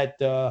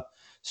that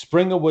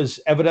Springer was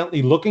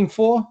evidently looking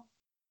for.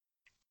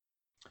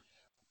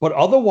 But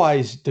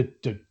otherwise,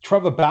 the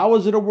Trevor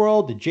Bauers of the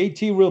world, the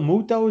JT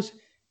Realmutos,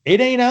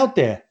 it ain't out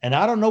there, and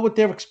I don't know what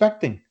they're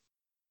expecting.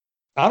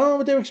 I don't know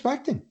what they're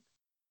expecting.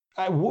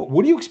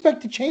 What do you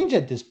expect to change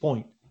at this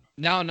point?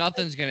 No,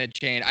 nothing's going to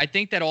change. I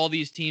think that all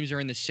these teams are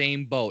in the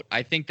same boat.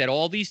 I think that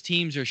all these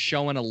teams are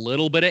showing a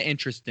little bit of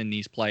interest in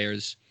these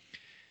players,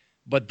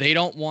 but they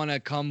don't want to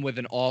come with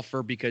an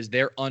offer because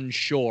they're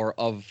unsure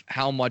of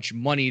how much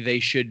money they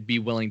should be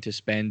willing to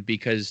spend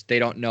because they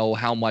don't know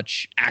how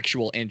much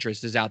actual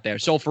interest is out there.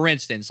 So, for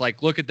instance,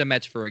 like look at the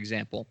Mets, for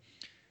example.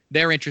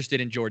 They're interested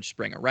in George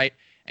Springer, right?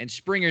 And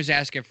Springer's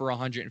asking for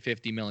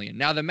 $150 million.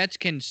 Now, the Mets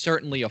can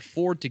certainly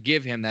afford to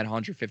give him that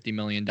 $150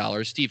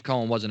 million. Steve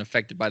Cohen wasn't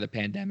affected by the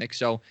pandemic,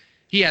 so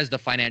he has the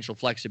financial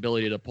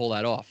flexibility to pull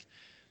that off.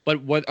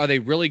 But what are they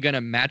really going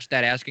to match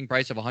that asking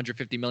price of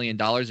 $150 million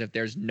if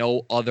there's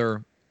no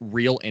other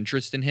real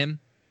interest in him?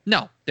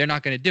 No, they're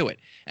not going to do it.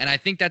 And I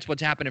think that's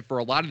what's happening for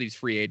a lot of these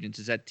free agents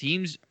is that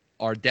teams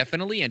are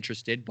definitely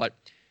interested, but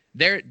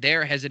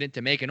they're hesitant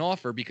to make an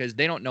offer because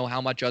they don't know how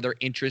much other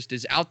interest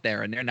is out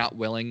there, and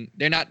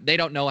they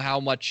don't know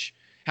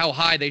how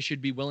high they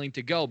should be willing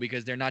to go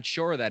because they're not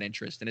sure of that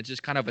interest. And it's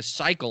just kind of a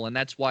cycle, and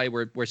that's why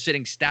we're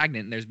sitting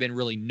stagnant and there's been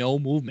really no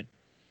movement.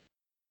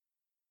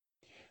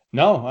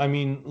 No, I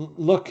mean,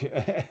 look.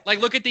 Like,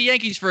 look at the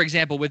Yankees, for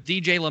example, with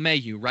DJ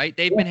LeMahieu, right?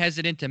 They've been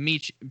hesitant to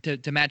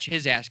match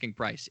his asking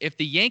price. If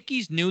the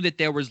Yankees knew that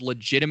there was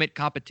legitimate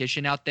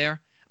competition out there,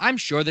 I'm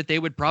sure that they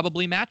would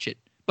probably match it.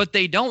 But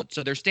they don't,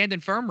 so they're standing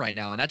firm right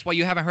now, and that's why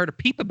you haven't heard a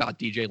peep about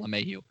DJ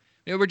LeMahieu.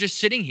 We're just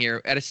sitting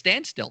here at a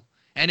standstill,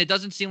 and it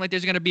doesn't seem like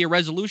there's going to be a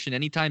resolution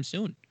anytime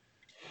soon.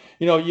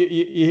 You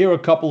hear a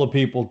couple of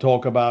people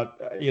talk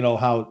about,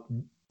 how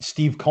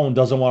Steve Cohen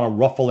doesn't want to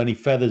ruffle any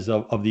feathers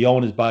of the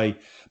owners by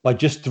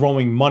just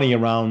throwing money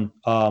around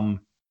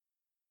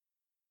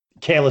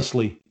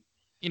carelessly.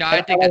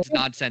 I think that's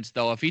nonsense,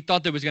 though. If he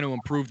thought that was going to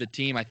improve the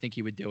team, I think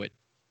he would do it.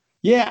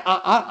 Yeah,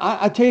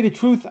 I tell you the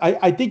truth.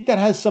 I think that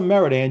has some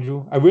merit,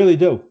 Andrew. I really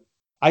do.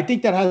 I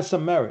think that has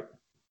some merit.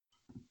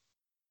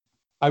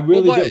 I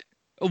really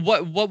do.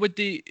 What would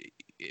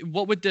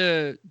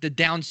the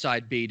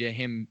downside be to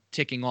him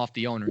ticking off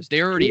the owners?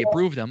 They already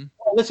approved them.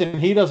 Listen,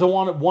 he doesn't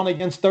want 1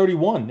 against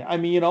 31. I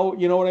mean, you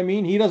know what I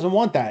mean? He doesn't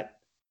want that.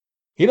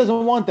 He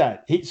doesn't want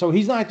that. So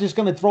he's not just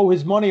going to throw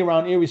his money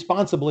around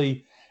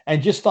irresponsibly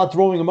and just start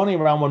throwing money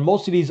around when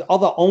most of these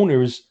other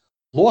owners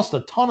lost a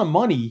ton of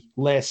money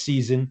last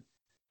season.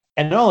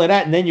 And not only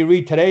that, and then you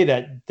read today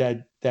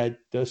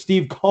that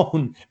Steve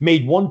Cohen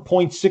made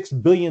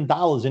 $1.6 billion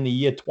in the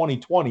year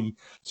 2020.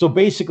 So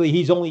basically,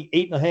 he's only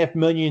 $8.5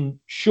 million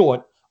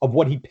short of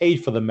what he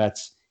paid for the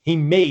Mets. He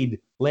made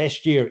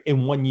last year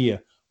in 1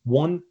 year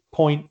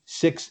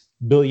 $1.6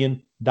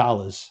 billion.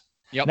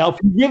 Yep. Now, if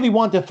he really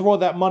wanted to throw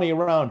that money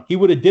around, he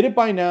would have did it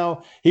by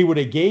now. He would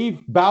have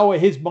gave Bauer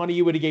his money.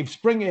 He would have gave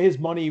Springer his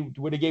money. He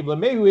would have gave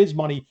LeMahieu his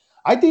money.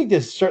 I think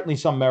there's certainly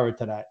some merit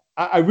to that.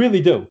 I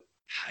really do.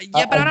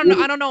 Yeah, but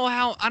I don't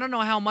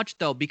know how much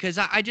though, because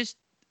I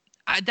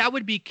that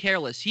would be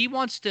careless.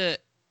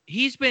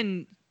 He's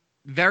been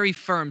very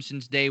firm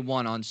since day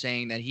one on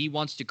saying that he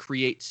wants to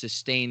create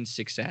sustained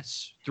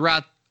success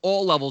throughout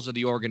all levels of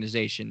the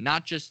organization,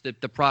 not just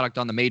the product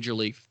on the major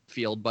league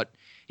field, but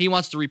he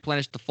wants to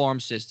replenish the farm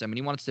system, and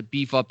he wants to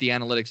beef up the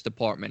analytics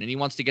department, and he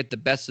wants to get the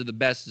best of the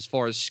best as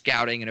far as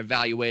scouting and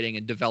evaluating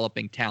and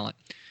developing talent.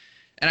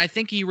 And I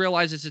think he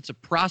realizes it's a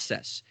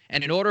process.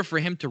 And in order for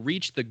him to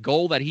reach the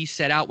goal that he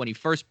set out when he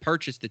first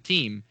purchased the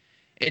team,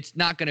 it's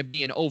not going to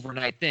be an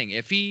overnight thing.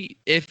 If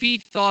he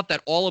thought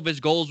that all of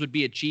his goals would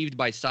be achieved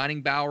by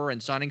signing Bauer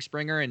and signing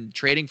Springer and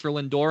trading for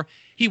Lindor,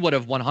 he would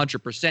have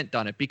 100%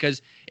 done it.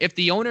 Because if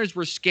the owners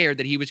were scared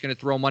that he was going to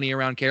throw money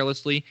around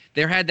carelessly,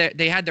 they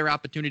had their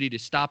opportunity to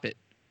stop it.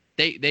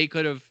 They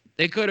could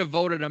have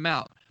voted him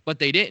out, but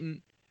they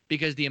didn't,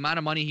 because the amount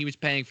of money he was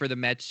paying for the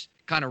Mets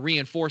kind of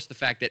reinforced the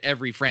fact that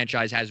every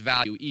franchise has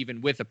value, even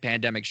with a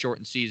pandemic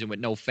shortened season with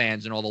no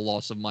fans and all the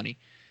loss of money.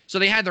 So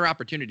they had their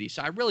opportunity.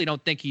 So I really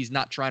don't think he's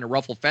not trying to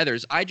ruffle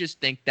feathers. I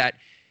just think that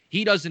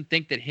he doesn't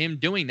think that him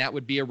doing that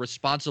would be a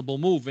responsible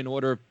move in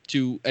order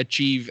to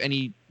achieve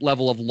any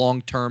level of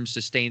long-term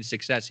sustained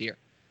success here.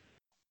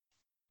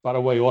 By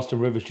the way, Austin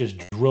Rivers just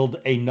drilled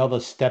another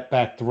step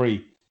back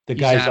three. The He's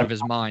guy's out of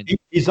his mind.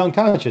 He's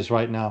unconscious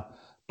right now.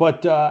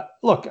 But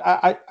look,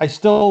 I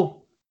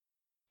still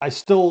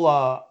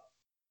feel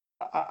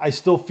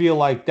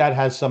like that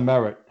has some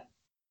merit.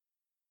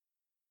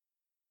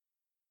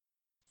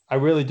 I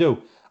really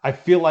do. I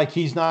feel like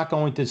he's not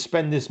going to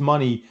spend this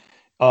money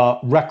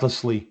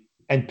recklessly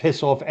and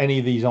piss off any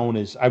of these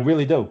owners. I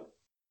really do.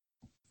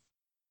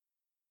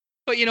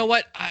 But you know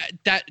what?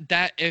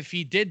 That if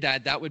he did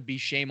that, that would be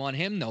shame on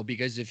him, though,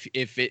 because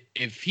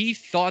if he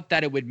thought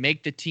that it would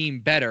make the team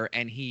better,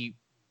 and he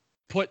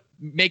put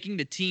making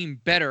the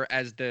team better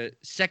as the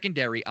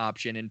secondary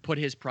option and put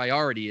his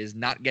priority is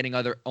not getting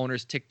other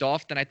owners ticked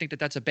off, then I think that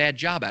that's a bad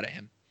job out of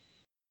him.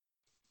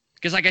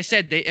 Because like I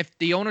said, if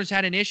the owners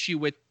had an issue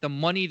with the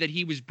money that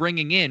he was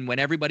bringing in when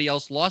everybody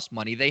else lost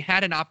money, they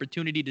had an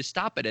opportunity to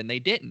stop it, and they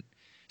didn't.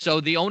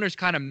 So the owners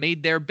kind of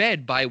made their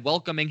bed by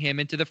welcoming him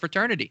into the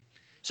fraternity.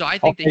 So I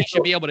think that he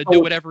should be able to do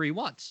whatever he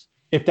wants.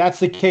 If that's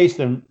the case,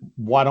 then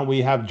why don't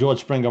we have George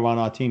Springer on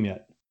our team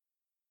yet?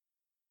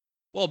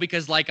 Well,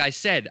 because like I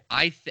said,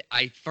 I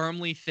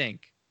firmly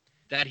think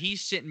that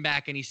he's sitting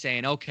back and he's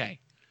saying, okay,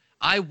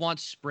 I want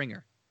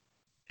Springer,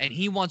 and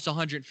he wants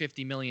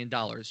 $150 million.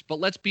 But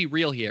let's be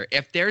real here.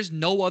 If there's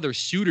no other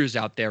suitors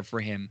out there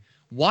for him,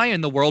 why in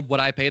the world would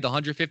I pay the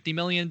 $150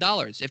 million?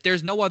 If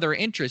there's no other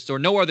interest or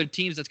no other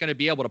teams that's going to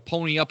be able to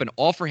pony up and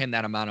offer him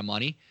that amount of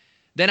money,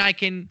 then I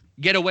can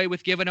get away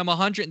with giving him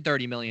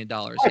 $130 million.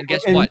 And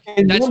guess what?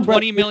 That's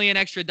 $20 million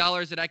extra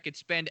dollars that I could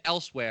spend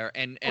elsewhere,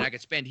 and I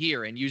could spend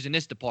here and use in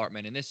this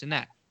department and this and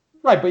that.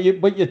 Right,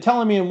 but you're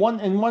telling me in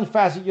one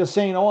facet you're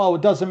saying, oh,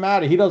 it doesn't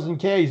matter. He doesn't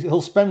care.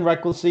 He'll spend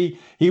recklessly.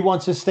 He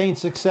wants sustained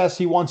success.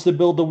 He wants to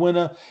build a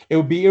winner. It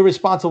would be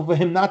irresponsible for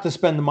him not to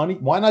spend the money.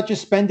 Why not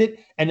just spend it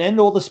and end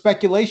all the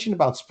speculation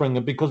about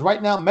Springer? Because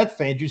right now, Met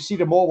fans, you see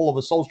them all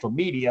over social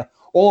media,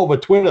 all over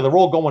Twitter. They're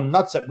all going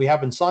nuts that we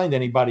haven't signed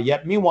anybody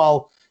yet.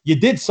 Meanwhile, you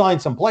did sign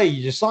some players.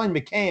 You just signed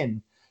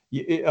McCann.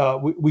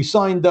 We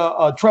signed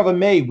Trevor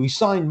May. We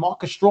signed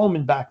Marcus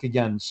Stroman back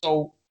again.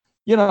 So,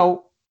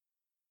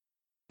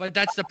 But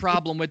that's the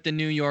problem with the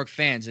New York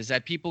fans, is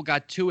that people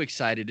got too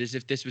excited as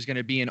if this was going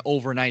to be an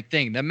overnight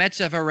thing. The Mets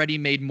have already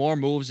made more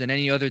moves than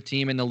any other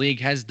team in the league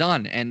has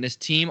done, and this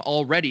team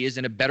already is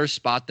in a better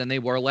spot than they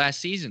were last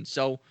season.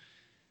 So,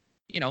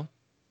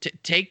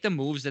 take the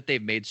moves that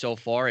they've made so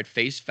far at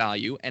face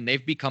value, and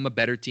they've become a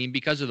better team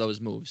because of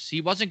those moves.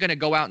 He wasn't going to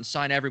go out and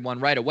sign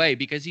everyone right away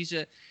because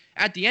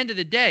at the end of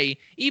the day,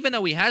 even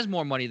though he has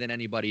more money than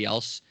anybody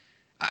else,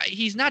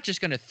 he's not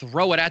just going to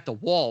throw it at the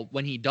wall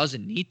when he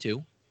doesn't need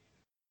to.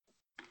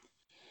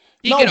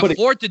 He can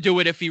afford to do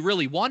it if he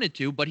really wanted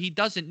to, but he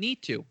doesn't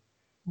need to.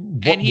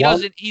 And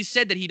he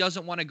said that he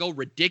doesn't want to go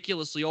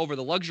ridiculously over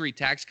the luxury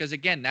tax because,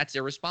 again, that's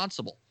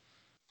irresponsible.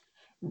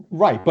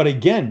 Right, but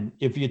again,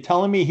 if you're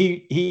telling me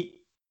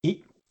he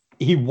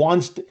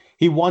wants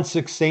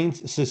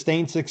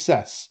sustained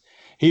success,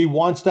 he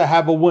wants to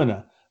have a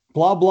winner,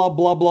 blah blah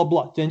blah blah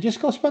blah, then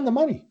just go spend the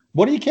money.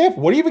 What do you care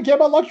for? What do you even care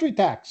about luxury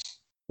tax?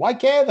 Why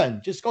care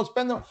then? Just go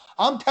spend the.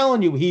 I'm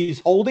telling you, he's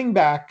holding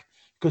back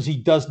because he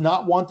does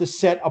not want to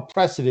set a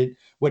precedent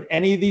with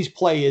any of these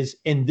players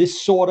in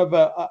this sort of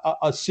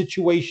a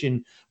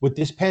situation with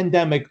this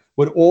pandemic,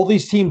 with all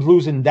these teams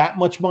losing that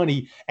much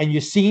money, and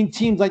you're seeing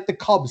teams like the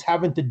Cubs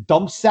having to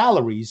dump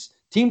salaries.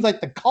 Teams like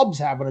the Cubs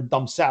having to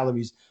dump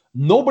salaries.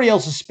 Nobody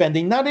else is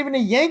spending. Not even the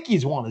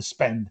Yankees want to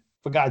spend,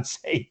 for God's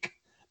sake.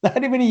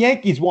 Not even the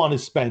Yankees want to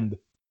spend.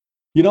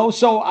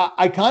 So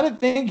I kind of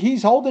think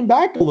he's holding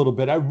back a little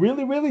bit. I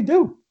really, really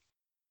do.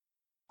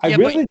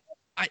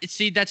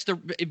 See,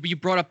 you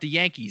brought up the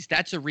Yankees.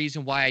 That's a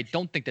reason why I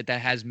don't think that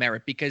has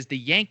merit, because the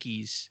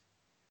Yankees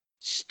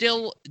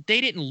they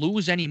didn't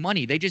lose any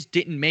money. They just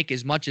didn't make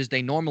as much as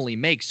they normally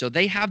make. So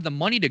they have the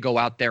money to go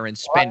out there and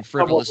spend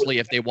frivolously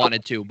if they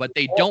wanted to, but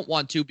they don't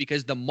want to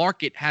because the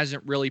market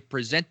hasn't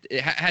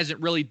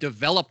really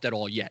developed at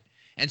all yet.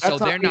 And so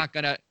they're not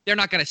going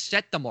to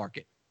set the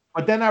market.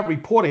 But they're not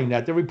reporting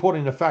that. They're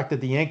reporting the fact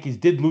that the Yankees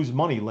did lose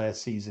money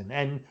last season.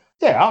 And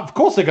yeah, of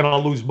course they're going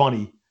to lose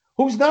money.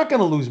 Who's not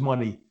going to lose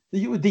money?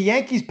 The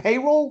Yankees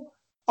payroll?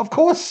 Of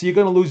course you're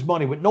going to lose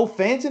money. With no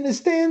fans in the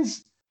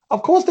stands?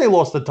 Of course they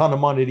lost a ton of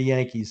money, the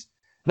Yankees.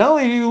 Not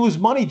only do you lose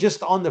money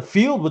just on the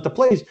field with the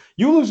players,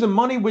 you lose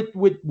money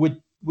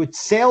with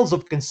sales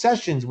of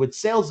concessions, with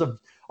sales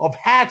of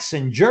hats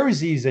and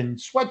jerseys and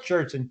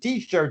sweatshirts and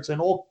T-shirts and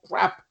all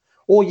crap,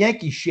 all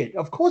Yankee shit.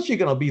 Of course you're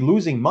going to be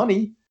losing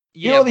money.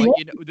 Yeah,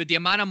 but the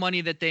amount of money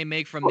that they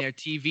make from their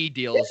TV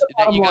deals,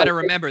 you got to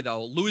remember,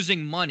 though,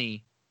 losing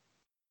money.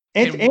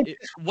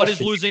 What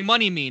does losing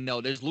money mean, though?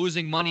 Does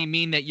losing money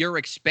mean that your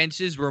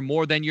expenses were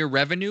more than your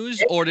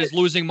revenues? Or does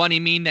losing money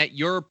mean that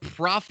your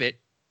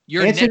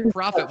net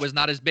profit was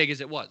not as big as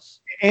it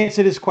was?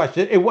 Answer this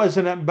question. It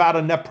wasn't about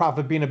a net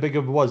profit being as big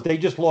as it was. They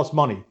just lost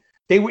money.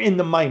 They were in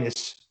the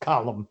minus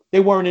column.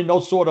 They weren't in no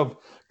sort of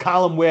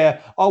column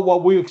where, oh,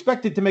 well, we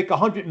expected to make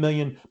 100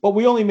 million, but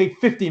we only made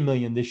 50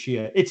 million this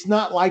year. It's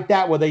not like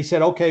that where they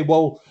said, okay,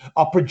 well,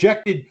 our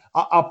projection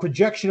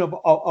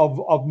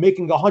of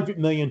making 100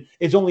 million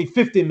is only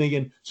 50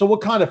 million. So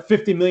what kind of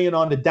 50 million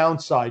on the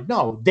downside?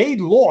 No, they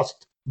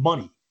lost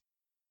money.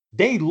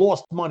 They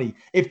lost money.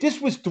 If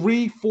this was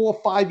 3, 4,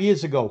 5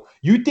 years ago,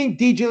 you think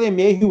DJ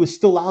LeMahieu is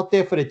still out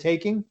there for the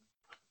taking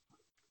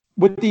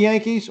with the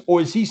Yankees,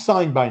 or is he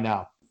signed by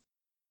now?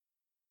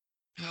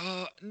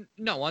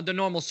 No, under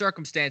normal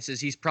circumstances,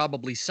 he's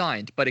probably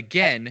signed. But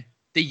again,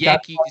 the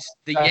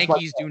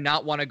Yankees do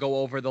not want to go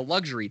over the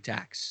luxury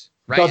tax,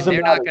 right? And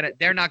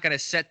they're not gonna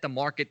set the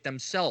market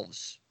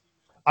themselves.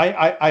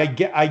 I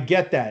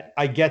get that.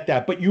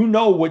 But you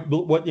know what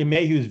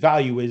LeMahieu's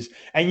value is,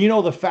 and you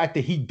know the fact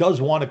that he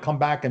does want to come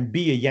back and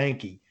be a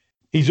Yankee.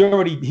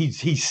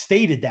 He's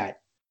stated that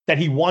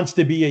he wants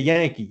to be a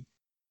Yankee.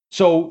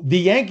 So the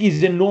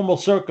Yankees, in normal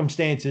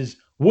circumstances,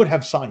 would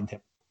have signed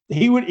him.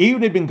 He would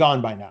have been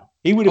gone by now.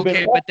 He would have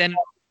been.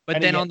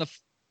 But then on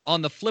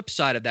the flip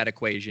side of that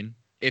equation,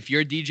 if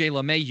you're DJ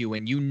LeMahieu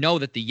and you know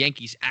that the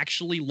Yankees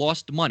actually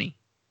lost money,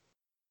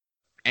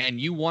 and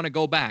you want to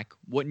go back,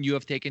 wouldn't you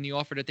have taken the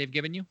offer that they've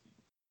given you?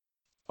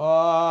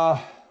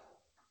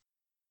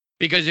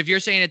 Because if you're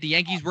saying that the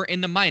Yankees were in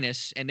the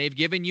minus and they've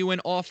given you an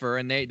offer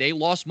and they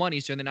lost money,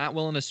 so they're not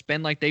willing to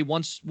spend like they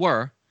once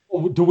were.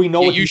 Do we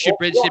know? You should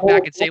sit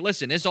back and say,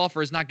 listen, this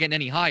offer is not getting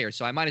any higher,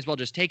 so I might as well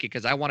just take it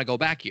because I want to go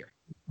back here.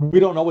 We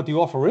don't know what the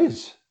offer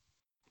is.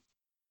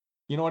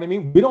 You know what I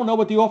mean? We don't know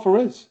what the offer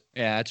is.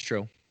 Yeah, that's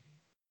true.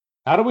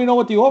 How do we know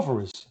what the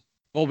offer is?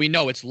 Well, we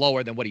know it's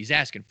lower than what he's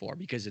asking for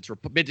because it's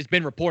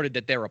been reported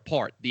that they're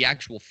apart. The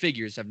actual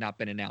figures have not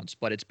been announced,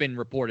 but it's been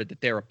reported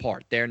that they're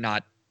apart. They're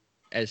not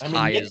as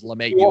high as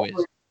LeMahieu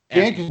is.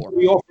 Yankees will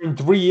be offering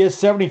 3 years,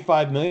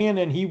 $75 million,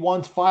 and he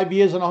wants 5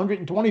 years and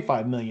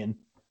 $125 million.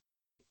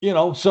 You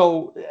know,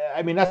 so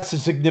I mean that's a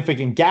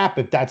significant gap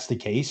if that's the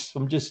case.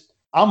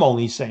 I'm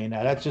only saying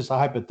that. That's just a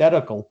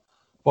hypothetical,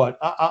 but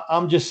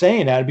I'm just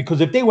saying that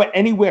because if they were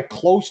anywhere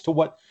close to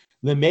what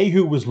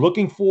LeMahieu was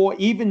looking for,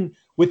 even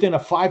within a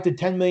 $5 to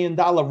 $10 million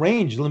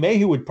range,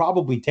 LeMahieu would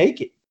probably take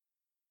it.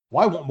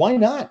 Why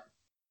not?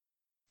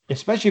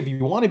 Especially if you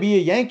want to be a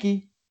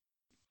Yankee,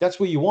 that's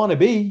what you want to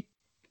be.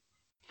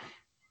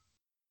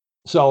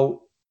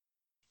 So,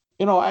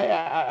 you know,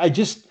 I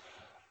just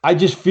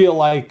feel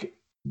like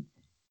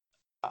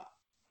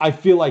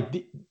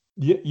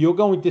you're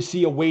going to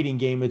see a waiting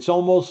game. It's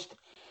almost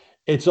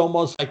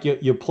like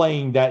you're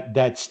playing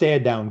that stare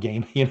down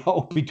game, you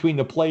know, between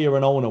the player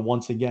and owner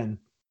once again.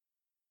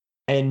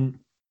 And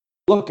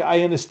look,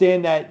 I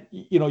understand that,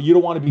 you know, you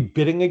don't want to be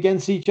bidding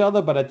against each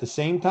other, but at the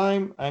same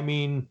time, I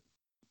mean,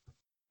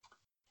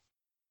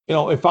 you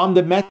know, if I'm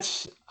the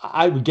Mets,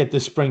 I would get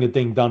this Springer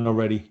thing done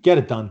already. Get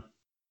it done.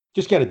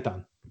 Just get it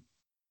done.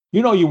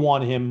 You know you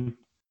want him.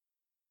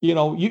 You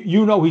know,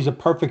 you know he's a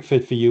perfect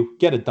fit for you.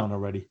 Get it done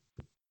already.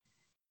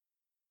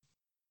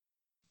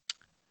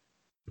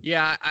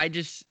 Yeah, I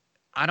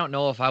don't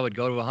know if I would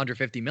go to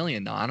 150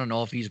 million though. I don't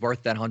know if he's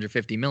worth that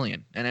 150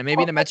 million. And then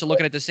maybe the Mets are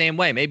looking at it the same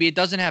way. Maybe it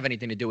doesn't have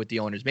anything to do with the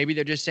owners. Maybe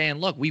they're just saying,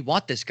 look, we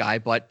want this guy,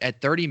 but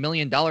at $30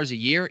 million a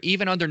year,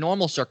 even under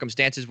normal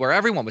circumstances where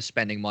everyone was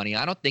spending money,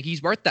 I don't think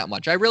he's worth that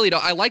much. I really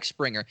don't. I like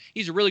Springer.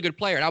 He's a really good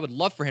player, and I would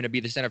love for him to be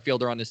the center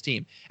fielder on this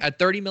team. At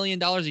 $30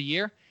 million a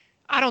year,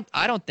 I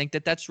don't think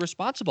that's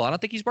responsible. I don't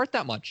think he's worth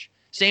that much.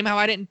 Same how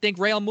I didn't think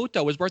Real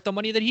Muto was worth the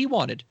money that he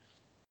wanted.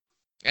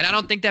 And I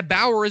don't think that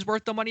Bauer is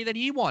worth the money that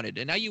he wanted.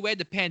 And now you add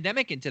the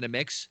pandemic into the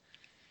mix.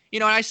 You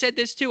know, and I said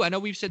this too. I know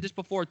we've said this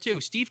before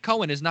too. Steve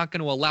Cohen is not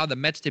going to allow the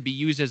Mets to be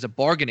used as a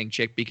bargaining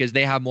chip because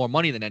they have more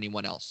money than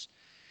anyone else.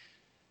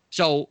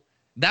 So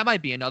that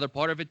might be another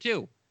part of it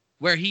too,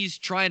 where he's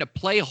trying to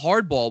play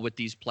hardball with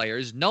these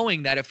players,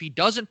 knowing that if he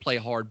doesn't play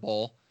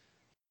hardball,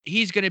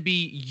 he's going to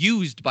be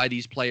used by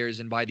these players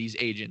and by these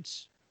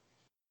agents.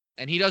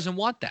 And he doesn't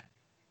want that.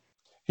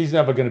 He's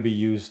never going to be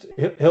used.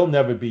 He'll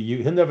never be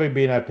used. He'll never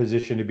be in that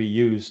position to be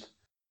used.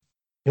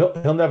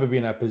 He'll never be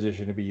in that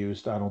position to be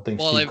used. I don't think.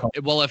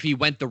 Well, if he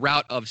went the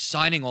route of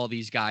signing all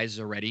these guys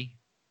already,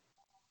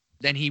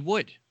 then he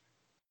would.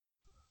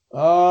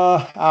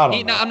 I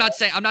don't know.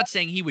 I'm not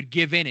saying he would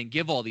give in and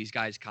give all these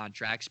guys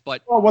contracts,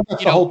 but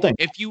that's the whole thing.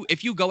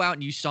 If you go out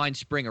and you sign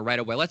Springer right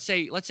away, let's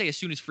say as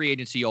soon as free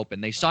agency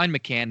opened, they signed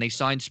McCann, they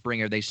signed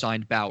Springer, they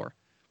signed Bauer.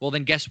 Well,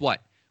 then guess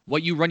what?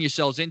 What you run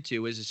yourselves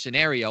into is a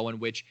scenario in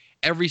which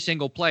every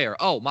single player,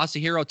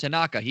 Masahiro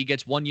Tanaka, he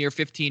gets 1 year,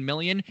 $15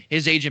 million.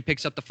 His agent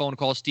picks up the phone,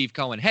 calls Steve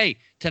Cohen. Hey,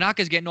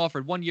 Tanaka's getting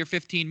offered 1 year,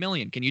 $15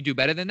 million. Can you do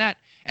better than that?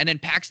 And then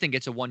Paxton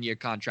gets a 1 year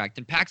contract,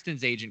 and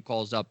Paxton's agent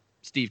calls up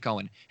Steve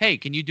Cohen. Hey,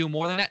 can you do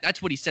more than that?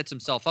 That's what he sets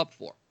himself up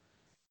for.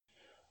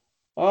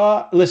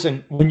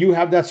 Listen, when you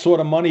have that sort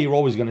of money, you're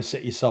always going to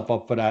set yourself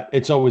up for that.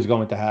 It's always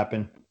going to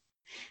happen.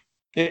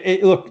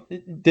 Look,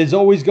 there's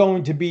always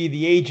going to be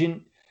the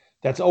agent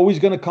that's always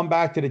going to come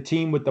back to the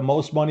team with the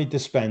most money to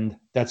spend.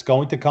 That's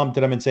going to come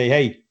to them and say,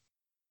 hey,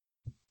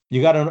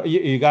 You got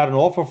an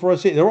offer for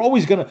us here? They're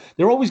always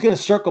gonna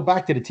circle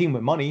back to the team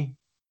with money.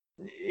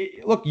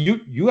 Look,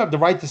 you have the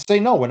right to say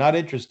no, we're not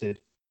interested.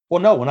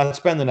 Well, no, we're not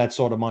spending that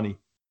sort of money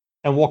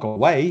and walk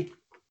away.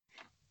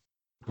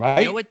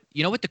 Right?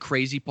 You know what the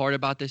crazy part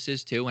about this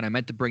is too, and I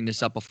meant to bring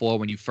this up before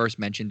when you first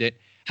mentioned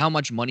it. How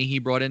much money he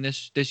brought in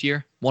this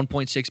year?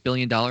 $1.6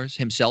 billion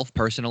himself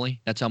personally.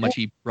 That's how much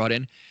he brought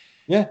in.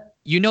 Yeah.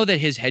 You know that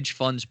his hedge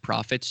funds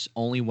profits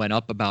only went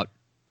up about,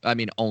 I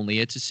mean,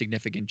 it's a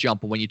significant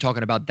jump, but when you're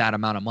talking about that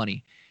amount of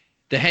money,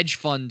 the hedge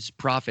funds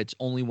profits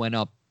only went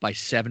up by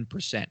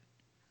 7%.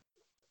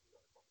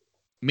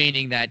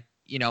 Meaning that,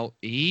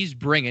 he's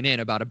bringing in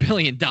about $1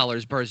 billion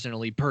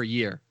personally per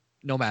year,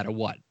 no matter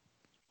what.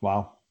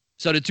 Wow.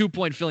 So the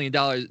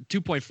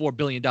 $2.4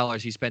 billion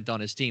he spent on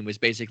his team was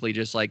basically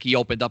just like he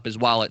opened up his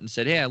wallet and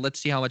said, "Yeah, let's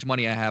see how much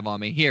money I have on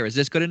me. Here, is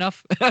this good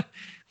enough?"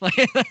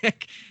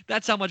 like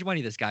that's how much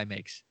money this guy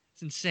makes.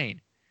 It's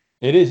insane.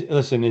 It is.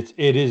 Listen, it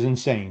is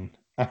insane.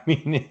 I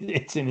mean,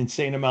 it's an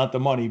insane amount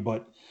of money.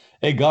 But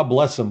hey, God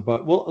bless him.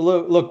 But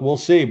we'll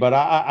see. But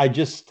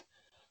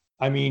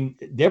I mean,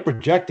 they're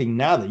projecting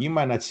now that you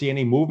might not see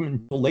any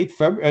movement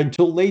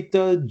until late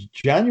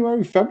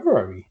January,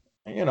 February.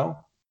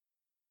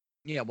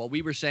 Yeah, well,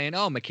 we were saying,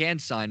 oh,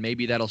 McCann signed.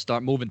 Maybe that'll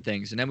start moving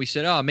things. And then we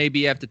said, oh,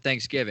 maybe after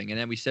Thanksgiving. And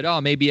then we said,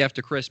 oh, maybe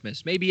after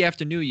Christmas. Maybe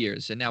after New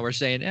Year's. And now we're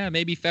saying,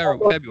 maybe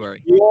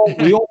February. We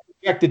all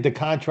projected the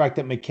contract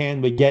that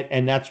McCann would get,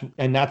 and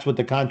that's what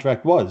the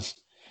contract was.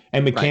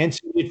 And McCann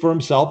said it for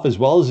himself as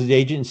well as his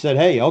agent and said,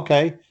 hey,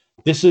 okay,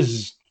 this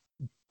is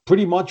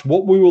pretty much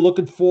what we were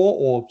looking for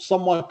or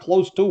somewhat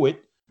close to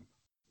it.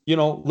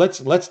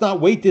 Let's not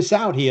wait this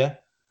out here.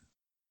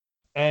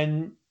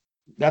 And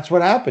that's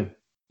what happened.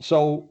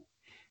 So,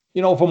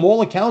 from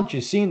all accounts,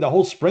 you're seeing the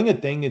whole Springer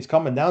thing. It's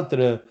coming down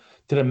to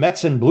the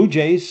Mets and Blue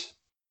Jays.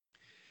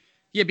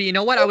 Yeah, but you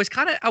know what? I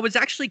was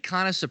actually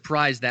kind of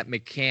surprised that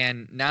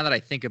McCann. Now that I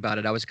think about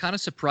it, I was kind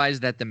of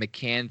surprised that the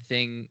McCann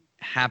thing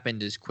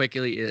happened as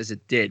quickly as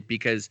it did,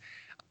 because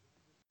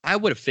I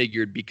would have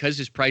figured, because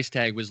his price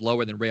tag was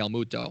lower than Real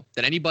Muto,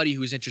 that anybody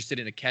who's interested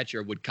in a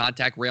catcher would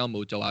contact Real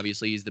Muto.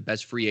 Obviously, he's the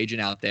best free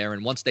agent out there.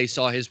 And once they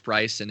saw his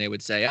price and they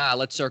would say,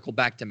 let's circle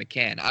back to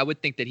McCann, I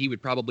would think that he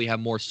would probably have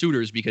more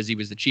suitors because he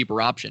was the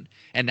cheaper option.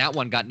 And that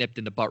one got nipped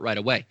in the butt right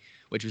away,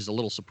 which was a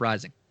little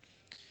surprising.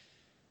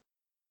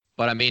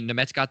 But, I mean, the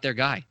Mets got their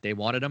guy. They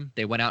wanted him.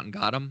 They went out and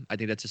got him. I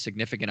think that's a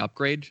significant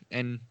upgrade.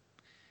 And,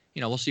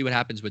 we'll see what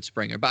happens with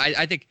Springer. But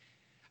I think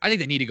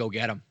they need to go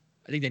get him.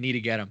 I think they need to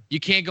get him. You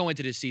can't go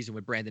into this season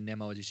with Brandon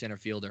Nimmo as your center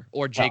fielder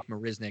or Jake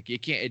Marisnick.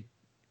 It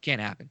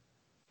can't happen.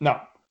 No,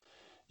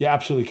 you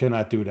absolutely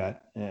cannot do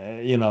that.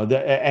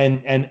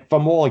 And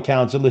from all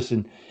accounts, and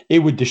listen, it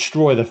would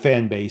destroy the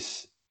fan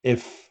base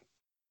if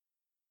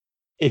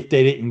they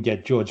didn't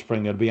get George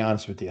Springer, to be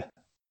honest with you.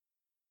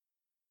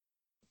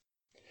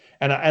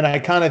 And I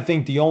kind of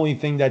think the only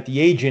thing that the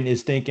agent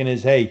is thinking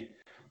is, hey,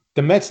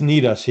 the Mets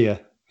need us here.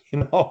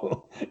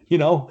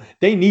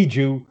 They need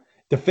you.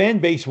 The fan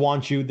base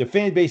wants you. The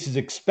fan base is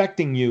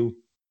expecting you.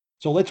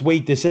 So let's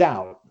wait this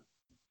out.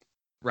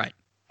 Right.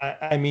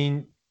 But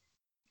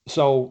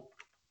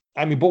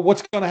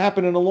what's going to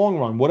happen in the long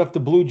run? What if the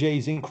Blue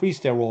Jays increase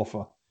their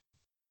offer?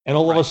 And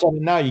all of a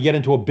sudden now you get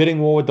into a bidding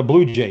war with the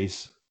Blue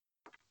Jays.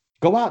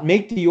 Go out,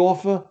 make the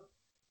offer,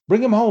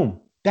 bring him home.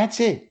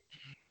 That's it.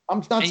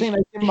 I'm not saying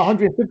I give him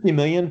 $150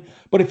 million,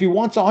 but if he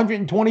wants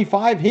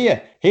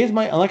 $125, here's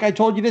my, like I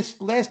told you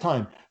this last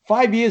time,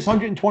 5 years,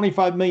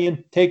 $125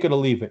 million, take it or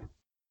leave it.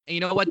 And you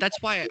know what?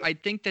 That's why I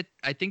think that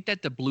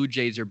the Blue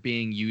Jays are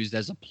being used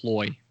as a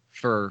ploy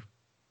for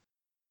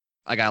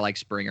a guy like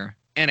Springer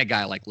and a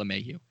guy like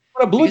LeMahieu.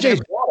 But the Blue Jays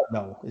want him,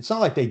 though. It's not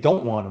like they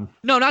don't want him.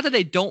 No, not that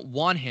they don't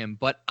want him,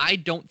 but I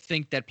don't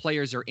think that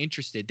players are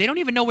interested. They don't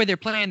even know where they're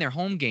playing their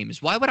home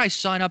games. Why would I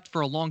sign up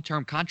for a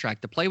long-term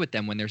contract to play with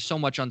them when there's so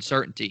much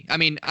uncertainty? I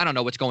mean, I don't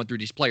know what's going through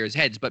these players'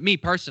 heads, but me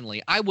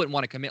personally, I wouldn't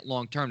want to commit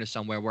long-term to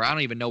somewhere where I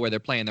don't even know where they're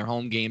playing their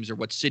home games or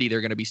what city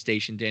they're going to be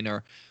stationed in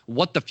or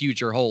what the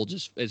future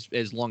holds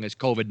as long as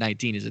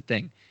COVID-19 is a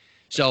thing.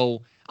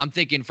 So I'm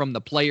thinking from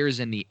the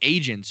players and the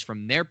agents,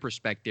 from their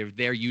perspective,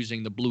 they're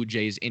using the Blue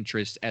Jays'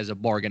 interest as a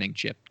bargaining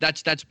chip.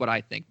 That's what I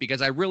think,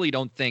 because I really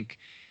don't think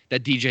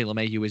that DJ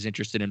LeMahieu is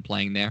interested in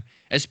playing there,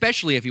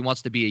 especially if he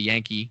wants to be a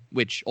Yankee,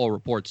 which all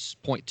reports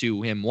point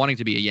to him wanting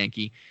to be a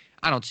Yankee.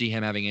 I don't see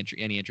him having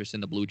any interest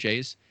in the Blue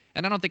Jays,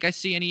 and I don't think I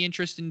see any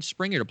interest in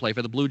Springer to play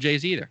for the Blue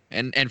Jays either.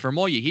 And from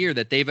all you hear,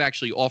 that they've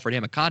actually offered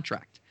him a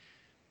contract,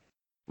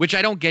 which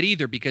I don't get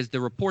either, because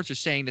the reports are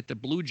saying that the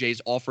Blue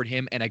Jays offered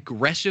him an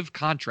aggressive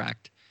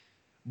contract,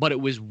 but it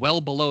was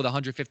well below the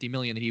 $150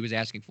 million that he was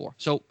asking for.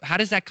 So how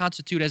does that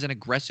constitute as an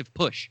aggressive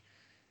push?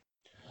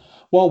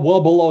 Well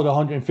below the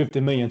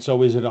 $150 million.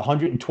 So is it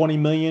 $120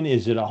 million?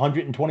 Is it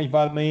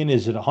 $125 million?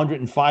 Is it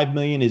 $105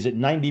 million? Is it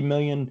 $90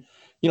 million?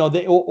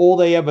 All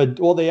they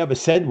ever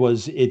said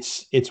was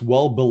it's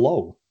well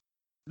below.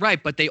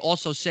 Right, but they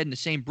also said in the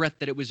same breath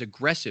that it was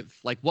aggressive.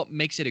 Like, what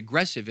makes it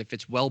aggressive if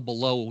it's well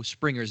below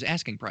Springer's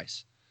asking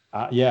price?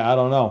 I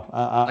don't know.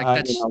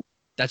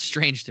 That's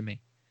strange to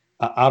me.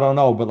 I don't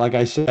know, but like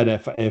I said,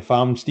 if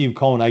I'm Steve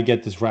Cohen, I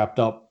get this wrapped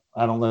up.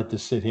 I don't let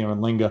this sit here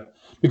and linger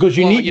because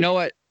you Well, need. you know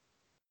what?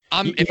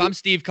 If You, I'm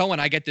Steve Cohen,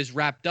 I get this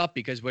wrapped up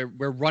because we're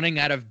running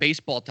out of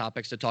baseball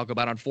topics to talk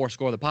about on Four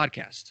Score the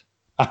podcast.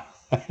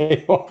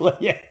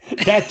 yeah,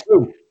 that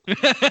too.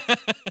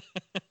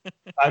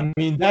 I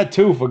mean that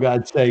too, for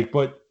God's sake.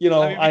 But I mean,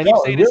 we I keep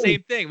know it saying the really.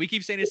 same thing. We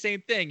keep saying the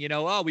same thing.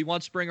 Oh, we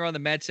want Springer on the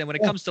Mets, and when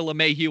it comes to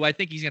LeMahieu, I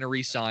think he's going to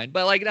re-sign.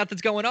 But like,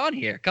 nothing's going on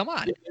here. Come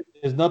on.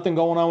 There's nothing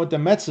going on with the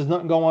Mets. There's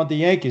nothing going on with the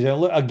Yankees.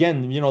 And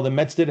again, the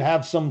Mets did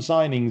have some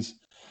signings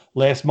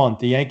last month.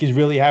 The Yankees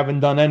really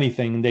haven't done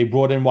anything. They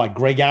brought in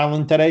Greg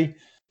Allen today.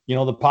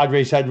 The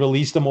Padres had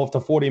released him off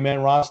the 40-man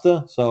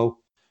roster. So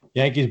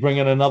Yankees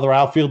bringing another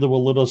outfielder with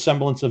a little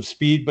semblance of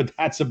speed, but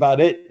that's about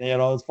it.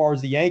 As far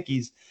as the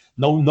Yankees,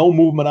 no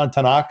movement on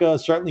Tanaka.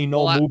 Certainly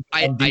no movement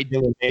on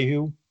DJ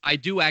LeMahieu. I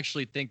do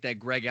actually think that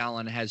Greg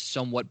Allen has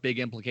somewhat big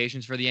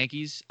implications for the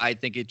Yankees. I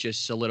think it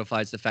just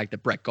solidifies the fact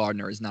that Brett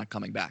Gardner is not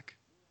coming back.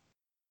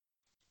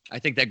 I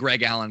think that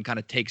Greg Allen kind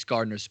of takes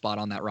Gardner's spot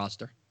on that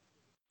roster.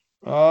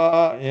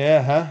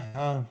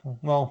 Yeah.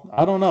 Well,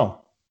 I don't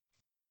know.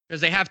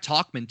 Because they have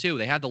Tauchman, too.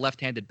 They have the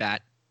left-handed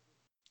bat.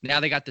 Now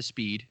they got the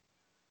speed.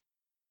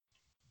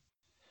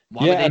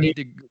 Why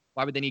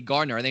would they need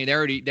Gardner? I think they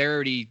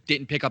already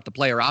didn't pick up the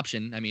player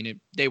option. I mean,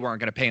 they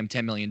weren't going to pay him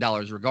 $10 million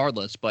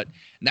regardless. But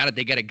now that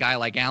they get a guy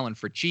like Allen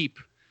for cheap,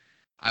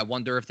 I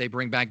wonder if they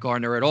bring back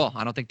Gardner at all.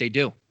 I don't think they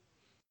do.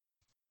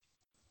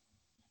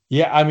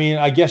 Yeah, I mean,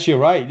 I guess you're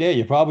right. Yeah,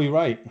 you're probably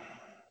right.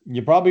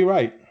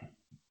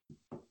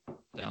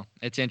 So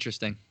it's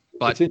interesting.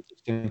 But it's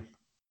interesting.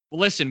 Well,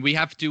 listen, we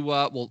have to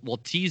we'll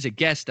tease a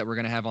guest that we're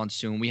going to have on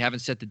soon. We haven't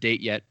set the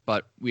date yet,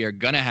 but we are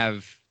going to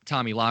have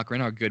Tommy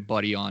Loughran, our good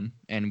buddy, on,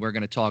 and we're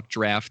going to talk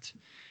draft.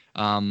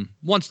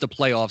 Once the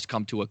playoffs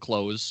come to a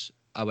close,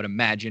 I would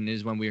imagine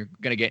is when we're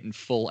going to get in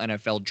full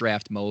NFL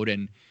draft mode.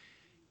 And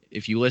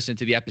if you listen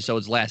to the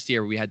episodes last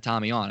year, we had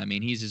Tommy on. I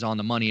mean, he's as on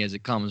the money as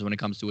it comes when it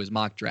comes to his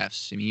mock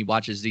drafts. I mean, he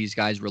watches these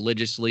guys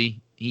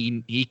religiously.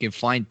 He can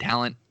find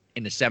talent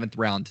in the 7th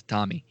round,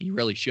 Tommy. He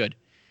really should.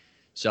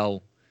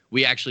 So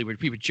we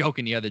were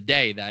joking the other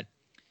day that,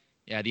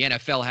 the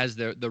NFL has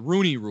the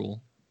Rooney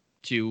Rule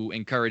to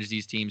encourage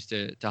these teams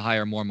to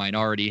hire more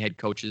minority head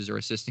coaches or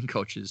assistant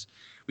coaches.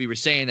 We were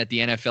saying that the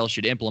NFL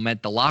should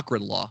implement the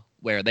Loughran law,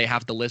 where they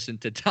have to listen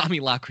to Tommy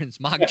Loughran's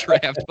mock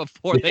draft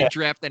before they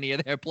draft any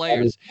of their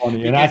players,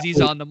 because he's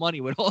on the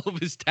money with all of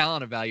his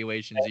talent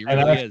evaluations. He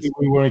really is.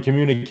 We were in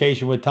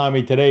communication with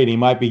Tommy today, and he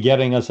might be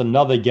getting us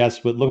another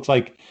guest, but looks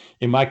like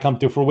it might come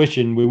to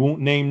fruition. We won't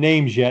name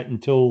names yet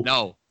until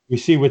we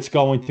see what's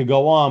going to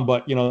go on.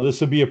 But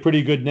this would be a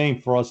pretty good name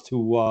for us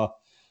to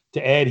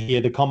add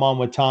here, to come on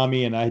with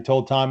Tommy. And I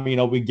told Tommy,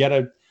 we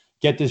get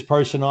this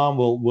person on.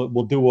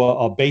 We'll do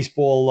a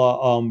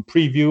baseball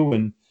preview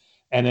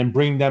and then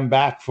bring them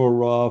back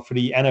for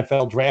the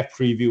NFL draft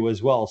preview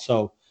as well.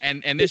 So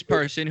and this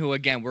person, who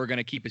again we're going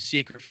to keep a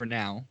secret for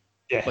now,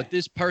 but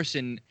this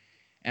person,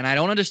 and I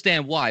don't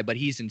understand why, but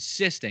he's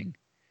insisting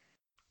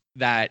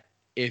that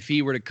if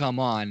he were to come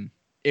on,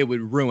 it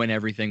would ruin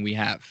everything we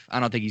have. I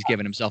don't think he's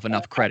given himself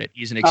enough credit.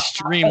 He's an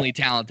extremely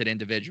talented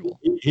individual.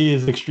 He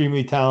is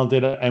extremely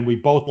talented, and we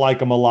both like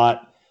him a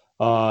lot.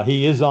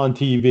 He is on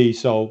TV,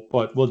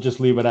 but we'll just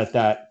leave it at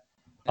that.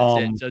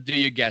 That's it. So do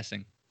your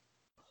guessing.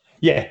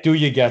 Yeah, do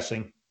your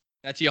guessing.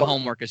 That's your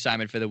homework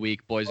assignment for the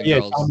week, boys and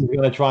girls. Tommy's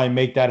going to try and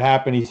make that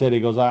happen. He said,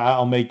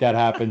 I'll make that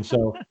happen.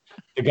 So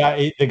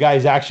the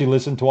guy's actually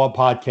listened to our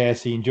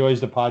podcast. He enjoys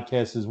the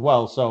podcast as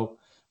well. So,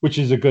 which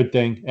is a good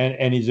thing.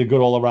 And he's a good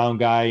all around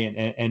guy,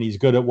 and he's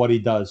good at what he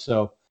does.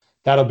 So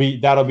that'll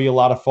be a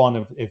lot of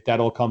fun if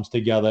that all comes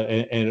together,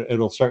 and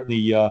it'll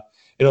certainly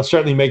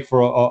make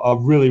for a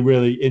really,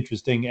 really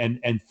interesting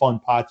and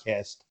fun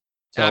podcast.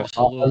 So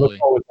absolutely.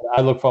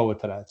 I look forward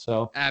to that.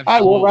 So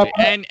absolutely.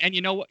 And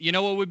you know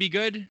what would be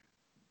good?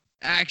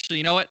 Actually,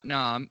 you know what? No,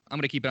 I'm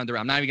going to keep it under.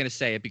 I'm not even going to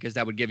say it because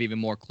that would give even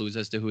more clues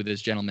as to who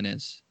this gentleman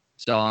is.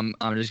 So I'm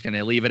just going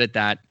to leave it at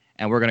that,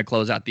 and we're going to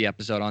close out the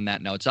episode on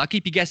that note. So I'll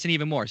keep you guessing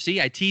even more. See,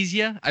 I tease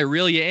you, I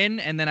reel you in,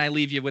 and then I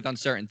leave you with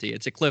uncertainty.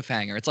 It's a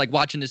cliffhanger. It's like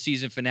watching the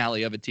season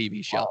finale of a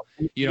TV show.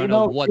 You don't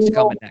know what's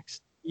coming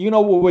next. You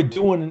know what we're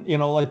doing?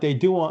 Like they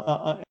do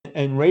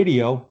in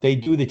radio, they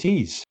do the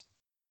tease.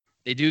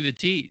 They do the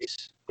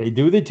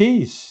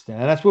tease.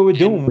 And that's what we're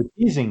doing.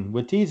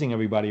 We're teasing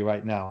everybody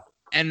right now.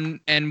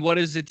 And what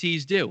does the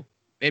tease do?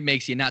 It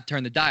makes you not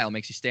turn the dial. It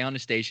makes you stay on the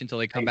station until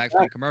they come back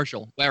from the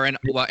commercial. Where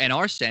in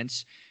our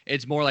sense,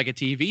 it's more like a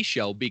TV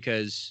show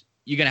because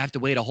you're going to have to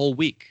wait a whole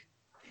week.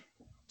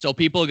 So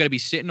people are going to be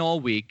sitting all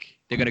week.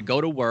 They're going to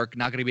go to work,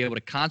 not going to be able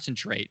to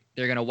concentrate.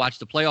 They're going to watch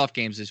the playoff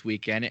games this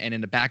weekend. And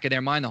in the back of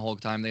their mind the whole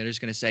time, they're just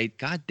going to say,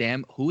 God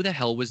damn, who the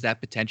hell was that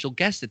potential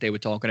guest that they were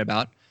talking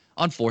about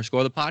on Four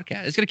Score the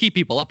podcast? It's going to keep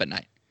people up at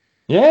night.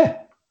 Yeah.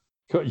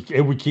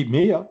 It would keep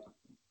me up.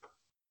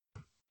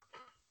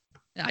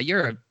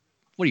 Yeah,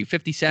 what are you,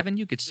 57?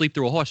 You could sleep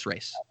through a horse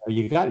race.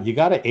 You got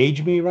to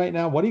age me right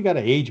now. What do you got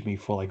to age me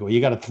for? Like, you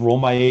got to throw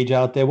my age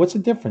out there. What's the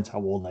difference? How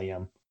old I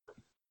am?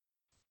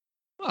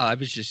 Well, I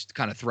was just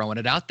kind of throwing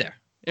it out there.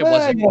 It Well,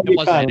 wasn't. yeah, It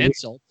wasn't an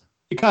insult.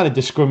 You kind of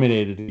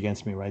discriminated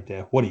against me right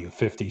there. What are you,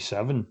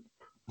 57?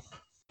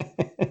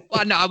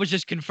 Well, no, I was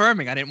just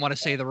confirming. I didn't want to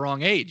say the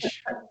wrong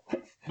age.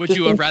 Would Just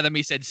you have don't- rather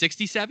me said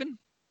 67?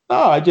 No,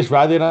 I'd just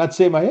rather not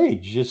say my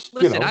age. Just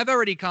Listen, I've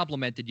already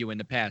complimented you in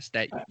the past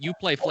that you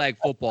play flag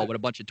football with a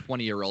bunch of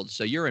 20-year-olds,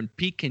 so you're in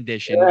peak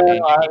condition and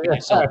you're keeping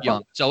yourself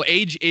young. So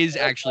age is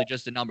actually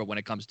just a number when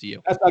it comes to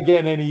you. That's not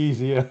getting any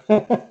easier.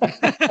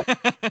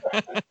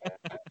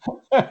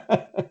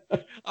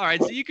 All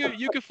right, so you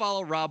could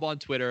follow Rob on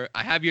Twitter.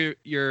 I have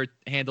your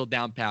handle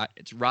down pat.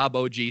 It's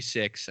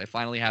RobOG6. I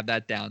finally have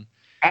that down.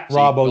 At So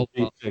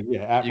RobOG6.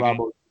 Yeah, at you can-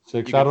 RobOG6. you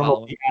I can don't know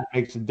follow if the at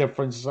makes a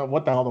difference.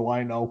 What the hell do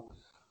I know?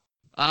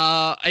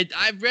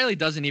 It really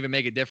doesn't even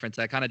make a difference.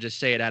 I kind of just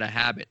say it out of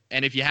habit.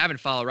 And if you haven't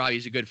followed Rob,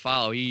 he's a good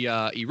follow. He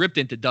ripped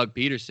into Doug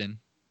Peterson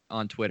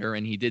on Twitter,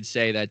 and he did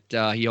say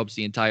that he hopes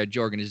the entire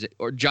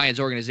Giants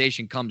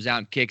organization comes out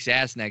and kicks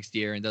ass next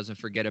year and doesn't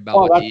forget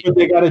about That's what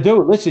they got to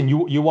do. Listen,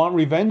 you want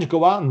revenge?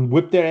 Go out and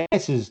whip their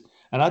asses.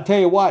 And I'll tell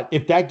you what,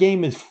 if that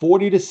game is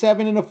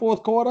 40-7 in the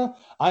fourth quarter,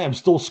 I am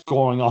still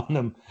scoring on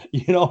them.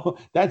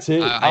 That's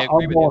it. I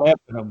agree I'm going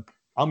after them.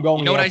 I'm going.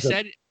 You know what I after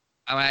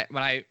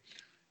said?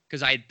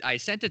 Because I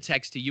sent a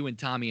text to you and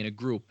Tommy in a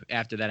group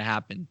after that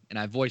happened, and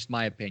I voiced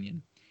my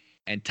opinion.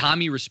 And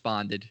Tommy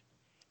responded,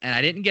 and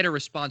I didn't get a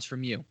response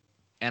from you.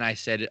 And I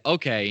said,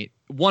 okay,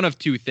 one of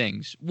two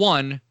things.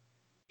 One,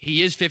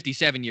 he is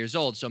 57 years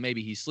old, so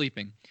maybe he's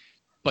sleeping.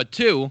 But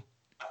two,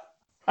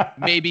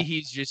 maybe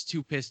he's just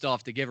too pissed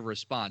off to give a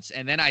response.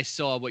 And then I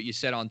saw what you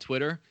said on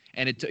Twitter,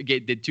 and it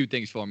did two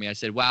things for me. I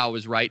said, wow, I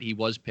was right. He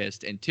was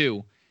pissed. And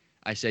two,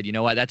 I said, you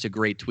know what? That's a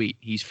great tweet.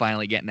 He's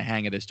finally getting the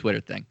hang of this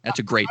Twitter thing. That's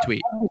a great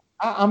tweet.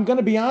 I'm going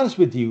to be honest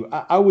with you.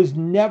 I was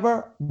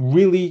never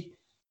really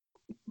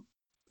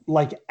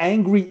like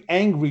angry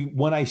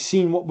when I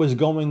seen what was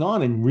going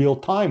on in real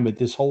time with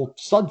this whole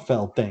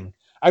Sudfeld thing.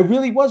 I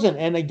really wasn't.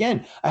 And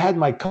again, I had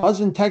my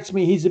cousin text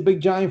me. He's a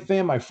big Giant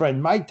fan. My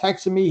friend Mike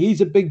texted me.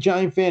 He's a big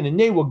Giant fan. And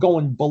they were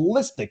going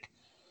ballistic.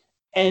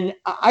 And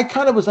I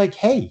kind of was like,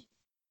 hey,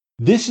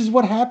 this is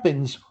what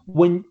happens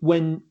when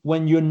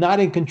you're not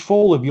in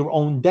control of your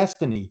own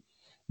destiny.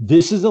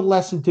 This is a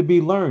lesson to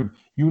be learned.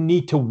 You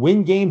need to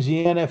win games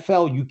in the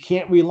NFL. You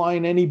can't rely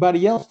on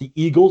anybody else. The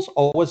Eagles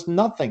owe us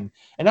nothing.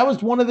 And that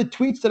was one of the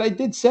tweets that I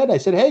did said. I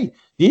said, hey,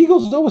 the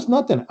Eagles owe us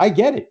nothing. I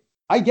get it.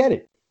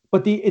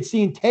 But it's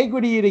the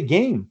integrity of the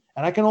game.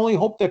 And I can only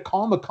hope that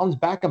karma comes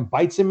back and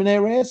bites them in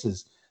their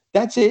asses.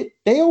 That's it.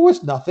 They owe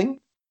us nothing.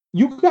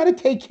 You got to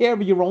take care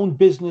of your own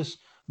business,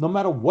 no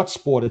matter what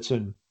sport it's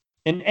in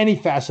any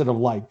facet of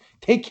life.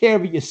 Take care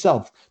of it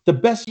yourself. The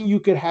best thing you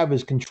could have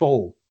is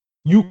control.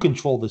 You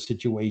control the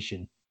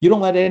situation. You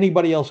don't let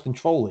anybody else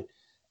control it.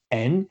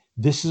 And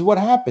this is what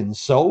happens.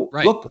 So,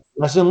 Look,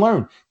 lesson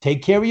learned.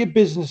 Take care of your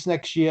business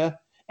next year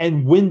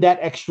and win that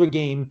extra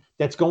game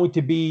that's going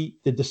to be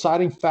the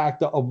deciding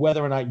factor of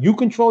whether or not you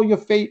control your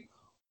fate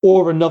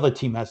or another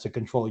team has to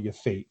control your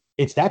fate.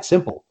 It's that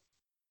simple.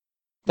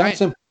 That's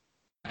simple.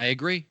 I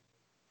agree.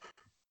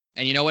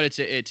 And you know what?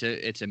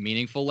 It's a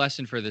meaningful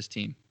lesson for this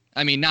team.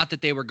 I mean, not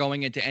that they were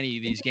going into any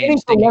of these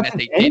games thinking that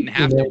they didn't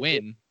have to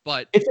win,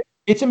 but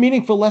it's a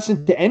meaningful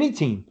lesson to any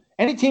team.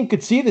 Any team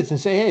could see this and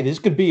say, hey, this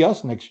could be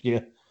us next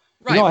year.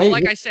 Right. Well,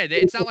 like I said,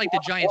 it's not like the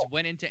Giants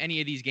went into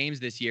any of these games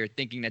this year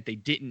thinking that they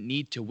didn't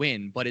need to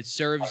win, but it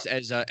serves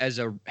as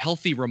a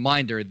healthy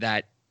reminder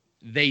that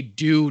they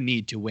do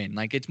need to win.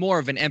 Like, it's more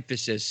of an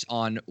emphasis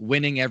on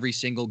winning every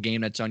single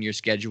game that's on your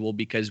schedule,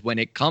 because when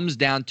it comes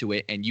down to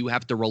it and you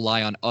have to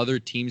rely on other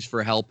teams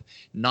for help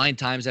 9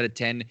 times out of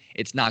 10,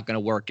 it's not going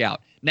to work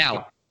out.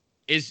 Now,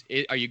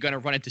 are you going to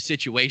run into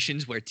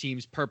situations where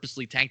teams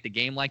purposely tank the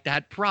game like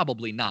that?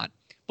 Probably not.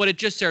 But it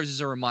just serves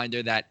as a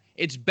reminder that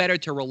it's better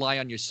to rely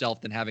on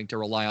yourself than having to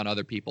rely on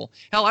other people.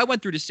 Hell, I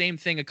went through the same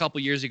thing a couple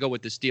years ago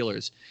with the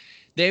Steelers.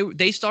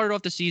 They started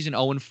off the season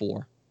 0-4.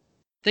 I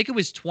think it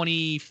was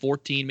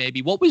 2014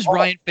 maybe. What was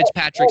Ryan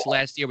Fitzpatrick's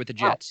last year with the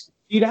Jets?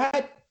 See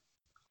that?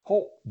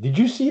 Did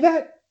you see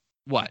that?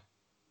 What?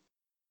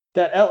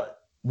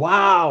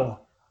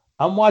 Wow.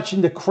 I'm watching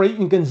the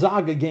Creighton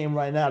Gonzaga game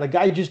right now. The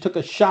guy just took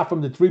a shot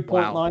from the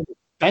 3-point line.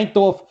 Banked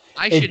off.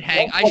 I should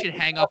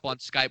hang up on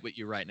Skype with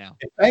you right now.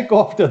 Bank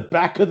off the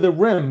back of the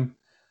rim.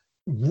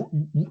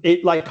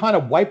 It like kind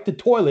of wiped the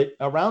toilet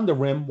around the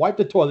rim, wiped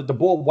the toilet. The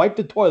ball wiped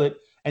the toilet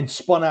and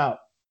spun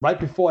out right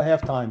before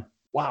halftime.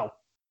 Wow.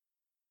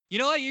 You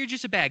know what? You're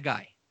just a bad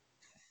guy.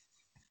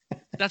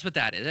 That's what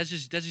that is. That's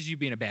just you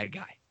being a bad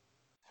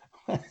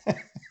guy.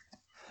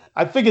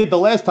 I figured the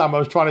last time I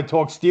was trying to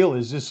talk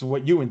Steelers, this is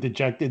what you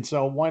interjected.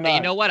 So why not? Hey,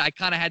 you know what? I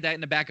kind of had that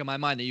in the back of my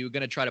mind that you were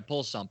going to try to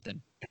pull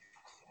something.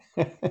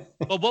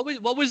 But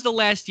what was the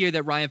last year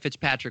that Ryan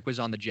Fitzpatrick was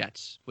on the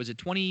Jets? Was it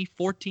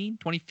 2014,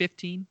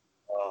 2015?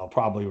 Oh,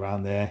 probably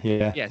around there.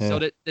 Yeah. Yeah. So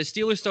the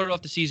Steelers started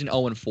off the season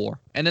 0-4,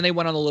 and then they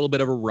went on a little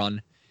bit of a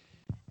run,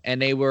 and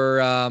they were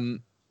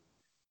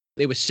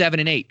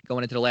 7-8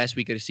 going into the last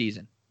week of the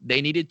season.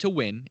 They needed to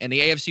win, and the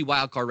AFC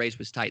wildcard race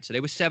was tight, so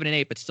they were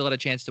 7-8, but still had a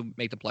chance to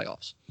make the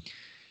playoffs.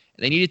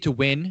 They needed to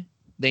win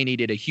They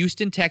needed a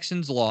Houston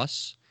Texans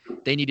loss.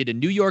 They needed a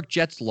New York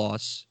Jets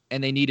loss,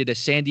 and they needed a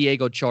San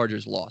Diego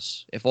Chargers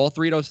loss. If all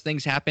three of those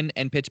things happened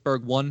and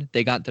Pittsburgh won,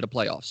 they got into the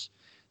playoffs.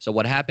 So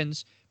what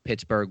happens?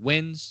 Pittsburgh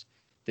wins,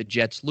 the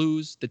Jets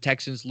lose, the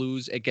Texans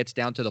lose. It gets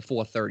down to the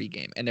 4:30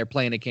 game, and they're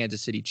playing the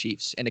Kansas City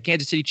Chiefs. And the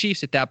Kansas City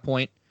Chiefs at that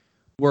point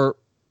were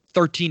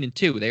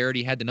 13-2. They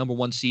already had the number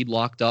 1 seed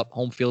locked up,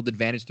 home field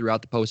advantage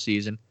throughout the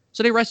postseason.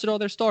 So they rested all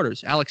their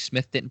starters. Alex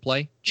Smith didn't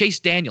play. Chase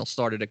Daniel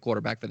started at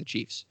quarterback for the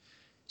Chiefs.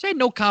 So I had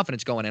no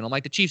confidence going in. I'm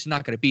like, the Chiefs are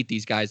not going to beat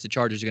these guys. The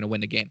Chargers are going to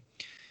win the game.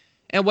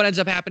 And what ends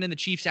up happening, the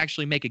Chiefs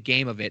actually make a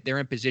game of it. They're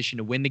in position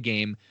to win the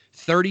game.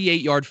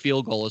 38-yard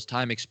field goal as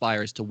time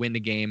expires to win the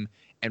game,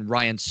 and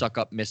Ryan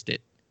Suckup missed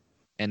it.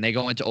 And they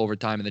go into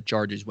overtime, and the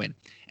Chargers win.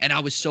 And I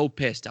was so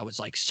pissed. I was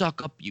like,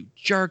 Suckup, you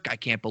jerk. I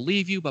can't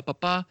believe you.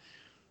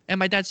 And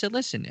my dad said,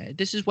 listen,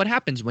 this is what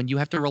happens when you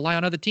have to rely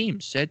on other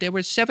teams. They were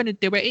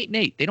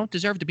 8-8. They don't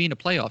deserve to be in the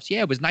playoffs.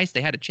 Yeah, it was nice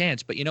they had a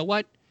chance, but you know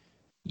what?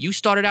 You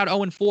started out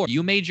 0-4.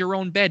 You made your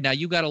own bed. Now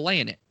you got to lay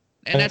in it.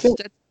 And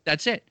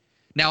that's it.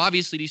 Now,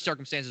 obviously, these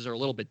circumstances are a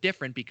little bit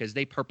different because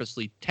they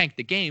purposely tanked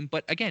the game.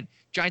 But again,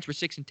 Giants were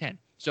 6-10.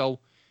 So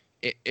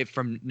if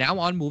from now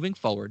on moving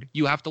forward,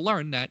 you have to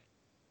learn that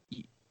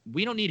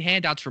we don't need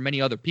handouts from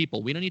any other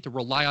people. We don't need to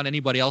rely on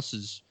anybody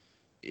else's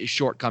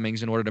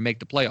shortcomings in order to make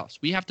the playoffs.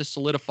 We have to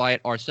solidify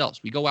it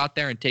ourselves. We go out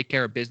there and take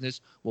care of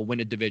business, we'll win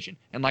a division.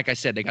 And like I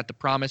said, they got the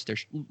promise. They're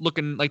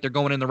looking like they're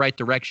going in the right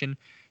direction.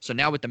 So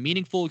now with the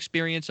meaningful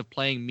experience of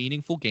playing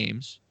meaningful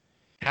games,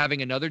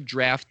 having another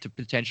draft to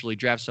potentially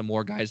draft some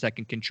more guys that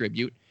can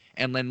contribute,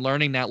 and then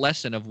learning that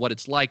lesson of what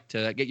it's like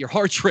to get your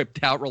hearts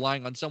ripped out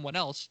relying on someone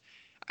else,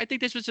 I think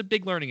this was a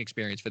big learning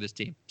experience for this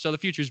team. So the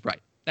future's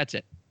bright. That's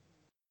it.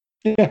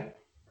 Yeah.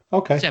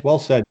 Okay. Simple. Well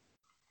said.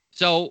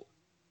 So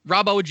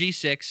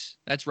RobOG6,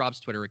 that's Rob's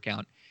Twitter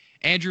account.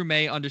 Andrew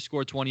May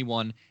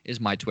 _21 is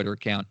my Twitter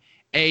account.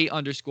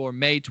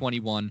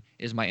 A_May21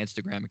 is my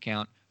Instagram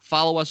account.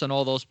 Follow us on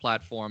all those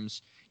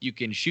platforms. You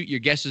can shoot your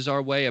guesses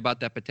our way about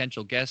that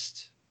potential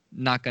guest.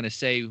 Not going to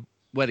say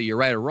whether you're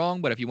right or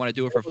wrong, but if you want to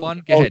do it for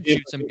fun, go ahead,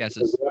 shoot some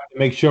guesses.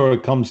 Make sure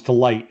it comes to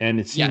light, and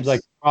it seems like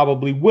it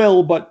probably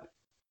will, but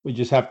we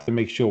just have to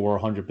make sure we're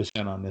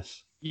 100% on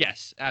this.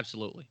 Yes,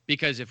 absolutely.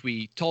 Because if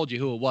we told you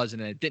who it was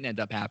and it didn't end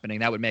up happening,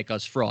 that would make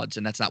us frauds,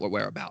 and that's not what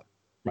we're about.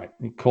 Right.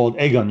 Called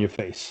egg on your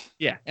face.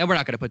 Yeah, and we're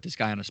not going to put this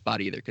guy on a spot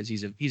either because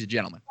he's a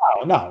gentleman.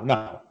 No,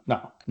 never.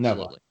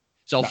 Absolutely.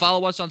 So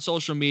follow us on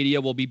social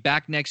media. We'll be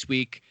back next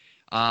week.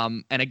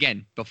 And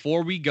again,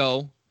 before we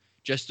go,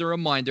 just a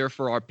reminder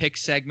for our pick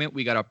segment,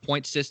 we got our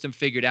point system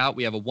figured out.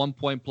 We have a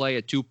 1-point play,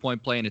 a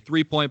 2-point play, and a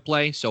 3-point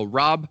play. So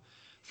Rob,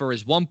 for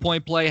his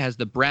 1-point play, has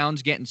the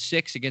Browns getting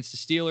 6 against the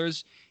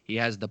Steelers. He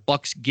has the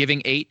Bucks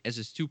giving 8 as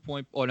his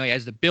 2-point. Oh no, he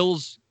has the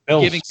Bills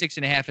giving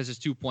 6.5 as his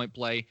 2-point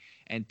play,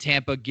 and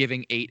Tampa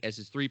giving 8 as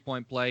his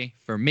 3-point play.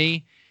 For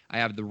me, I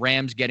have the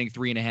Rams getting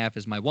 3.5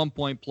 as my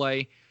 1-point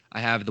play. I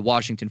have the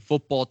Washington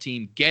football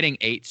team getting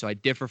 8, so I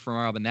differ from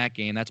Rob in that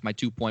game. That's my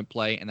 2-point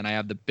play, and then I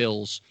have the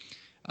Bills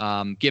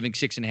giving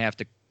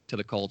 6.5 to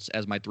the Colts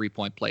as my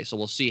 3-point play. So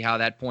we'll see how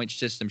that point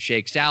system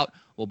shakes out.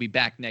 We'll be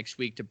back next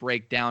week to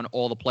break down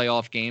all the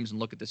playoff games and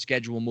look at the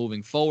schedule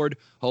moving forward.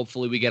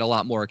 Hopefully we get a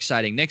lot more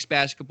exciting Knicks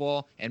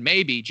basketball, and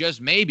maybe,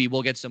 just maybe,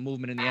 we'll get some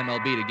movement in the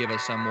MLB to give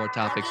us some more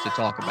topics to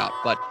talk about.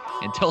 But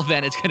until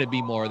then, it's going to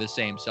be more of the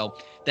same. So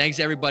thanks,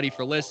 everybody,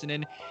 for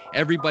listening.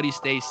 Everybody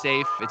stay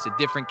safe. It's a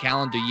different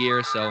calendar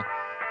year, so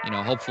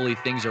hopefully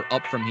things are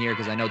up from here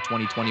because I know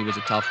 2020 was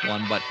a tough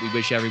one, but we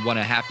wish everyone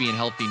a happy and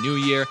healthy new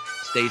year.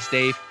 Stay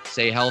safe,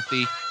 stay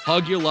healthy,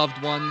 hug your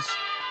loved ones,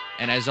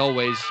 and as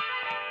always,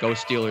 go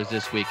Steelers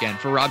this weekend.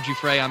 For Rob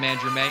Giuffre, I'm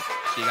Andrew May.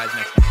 See you guys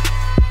next time.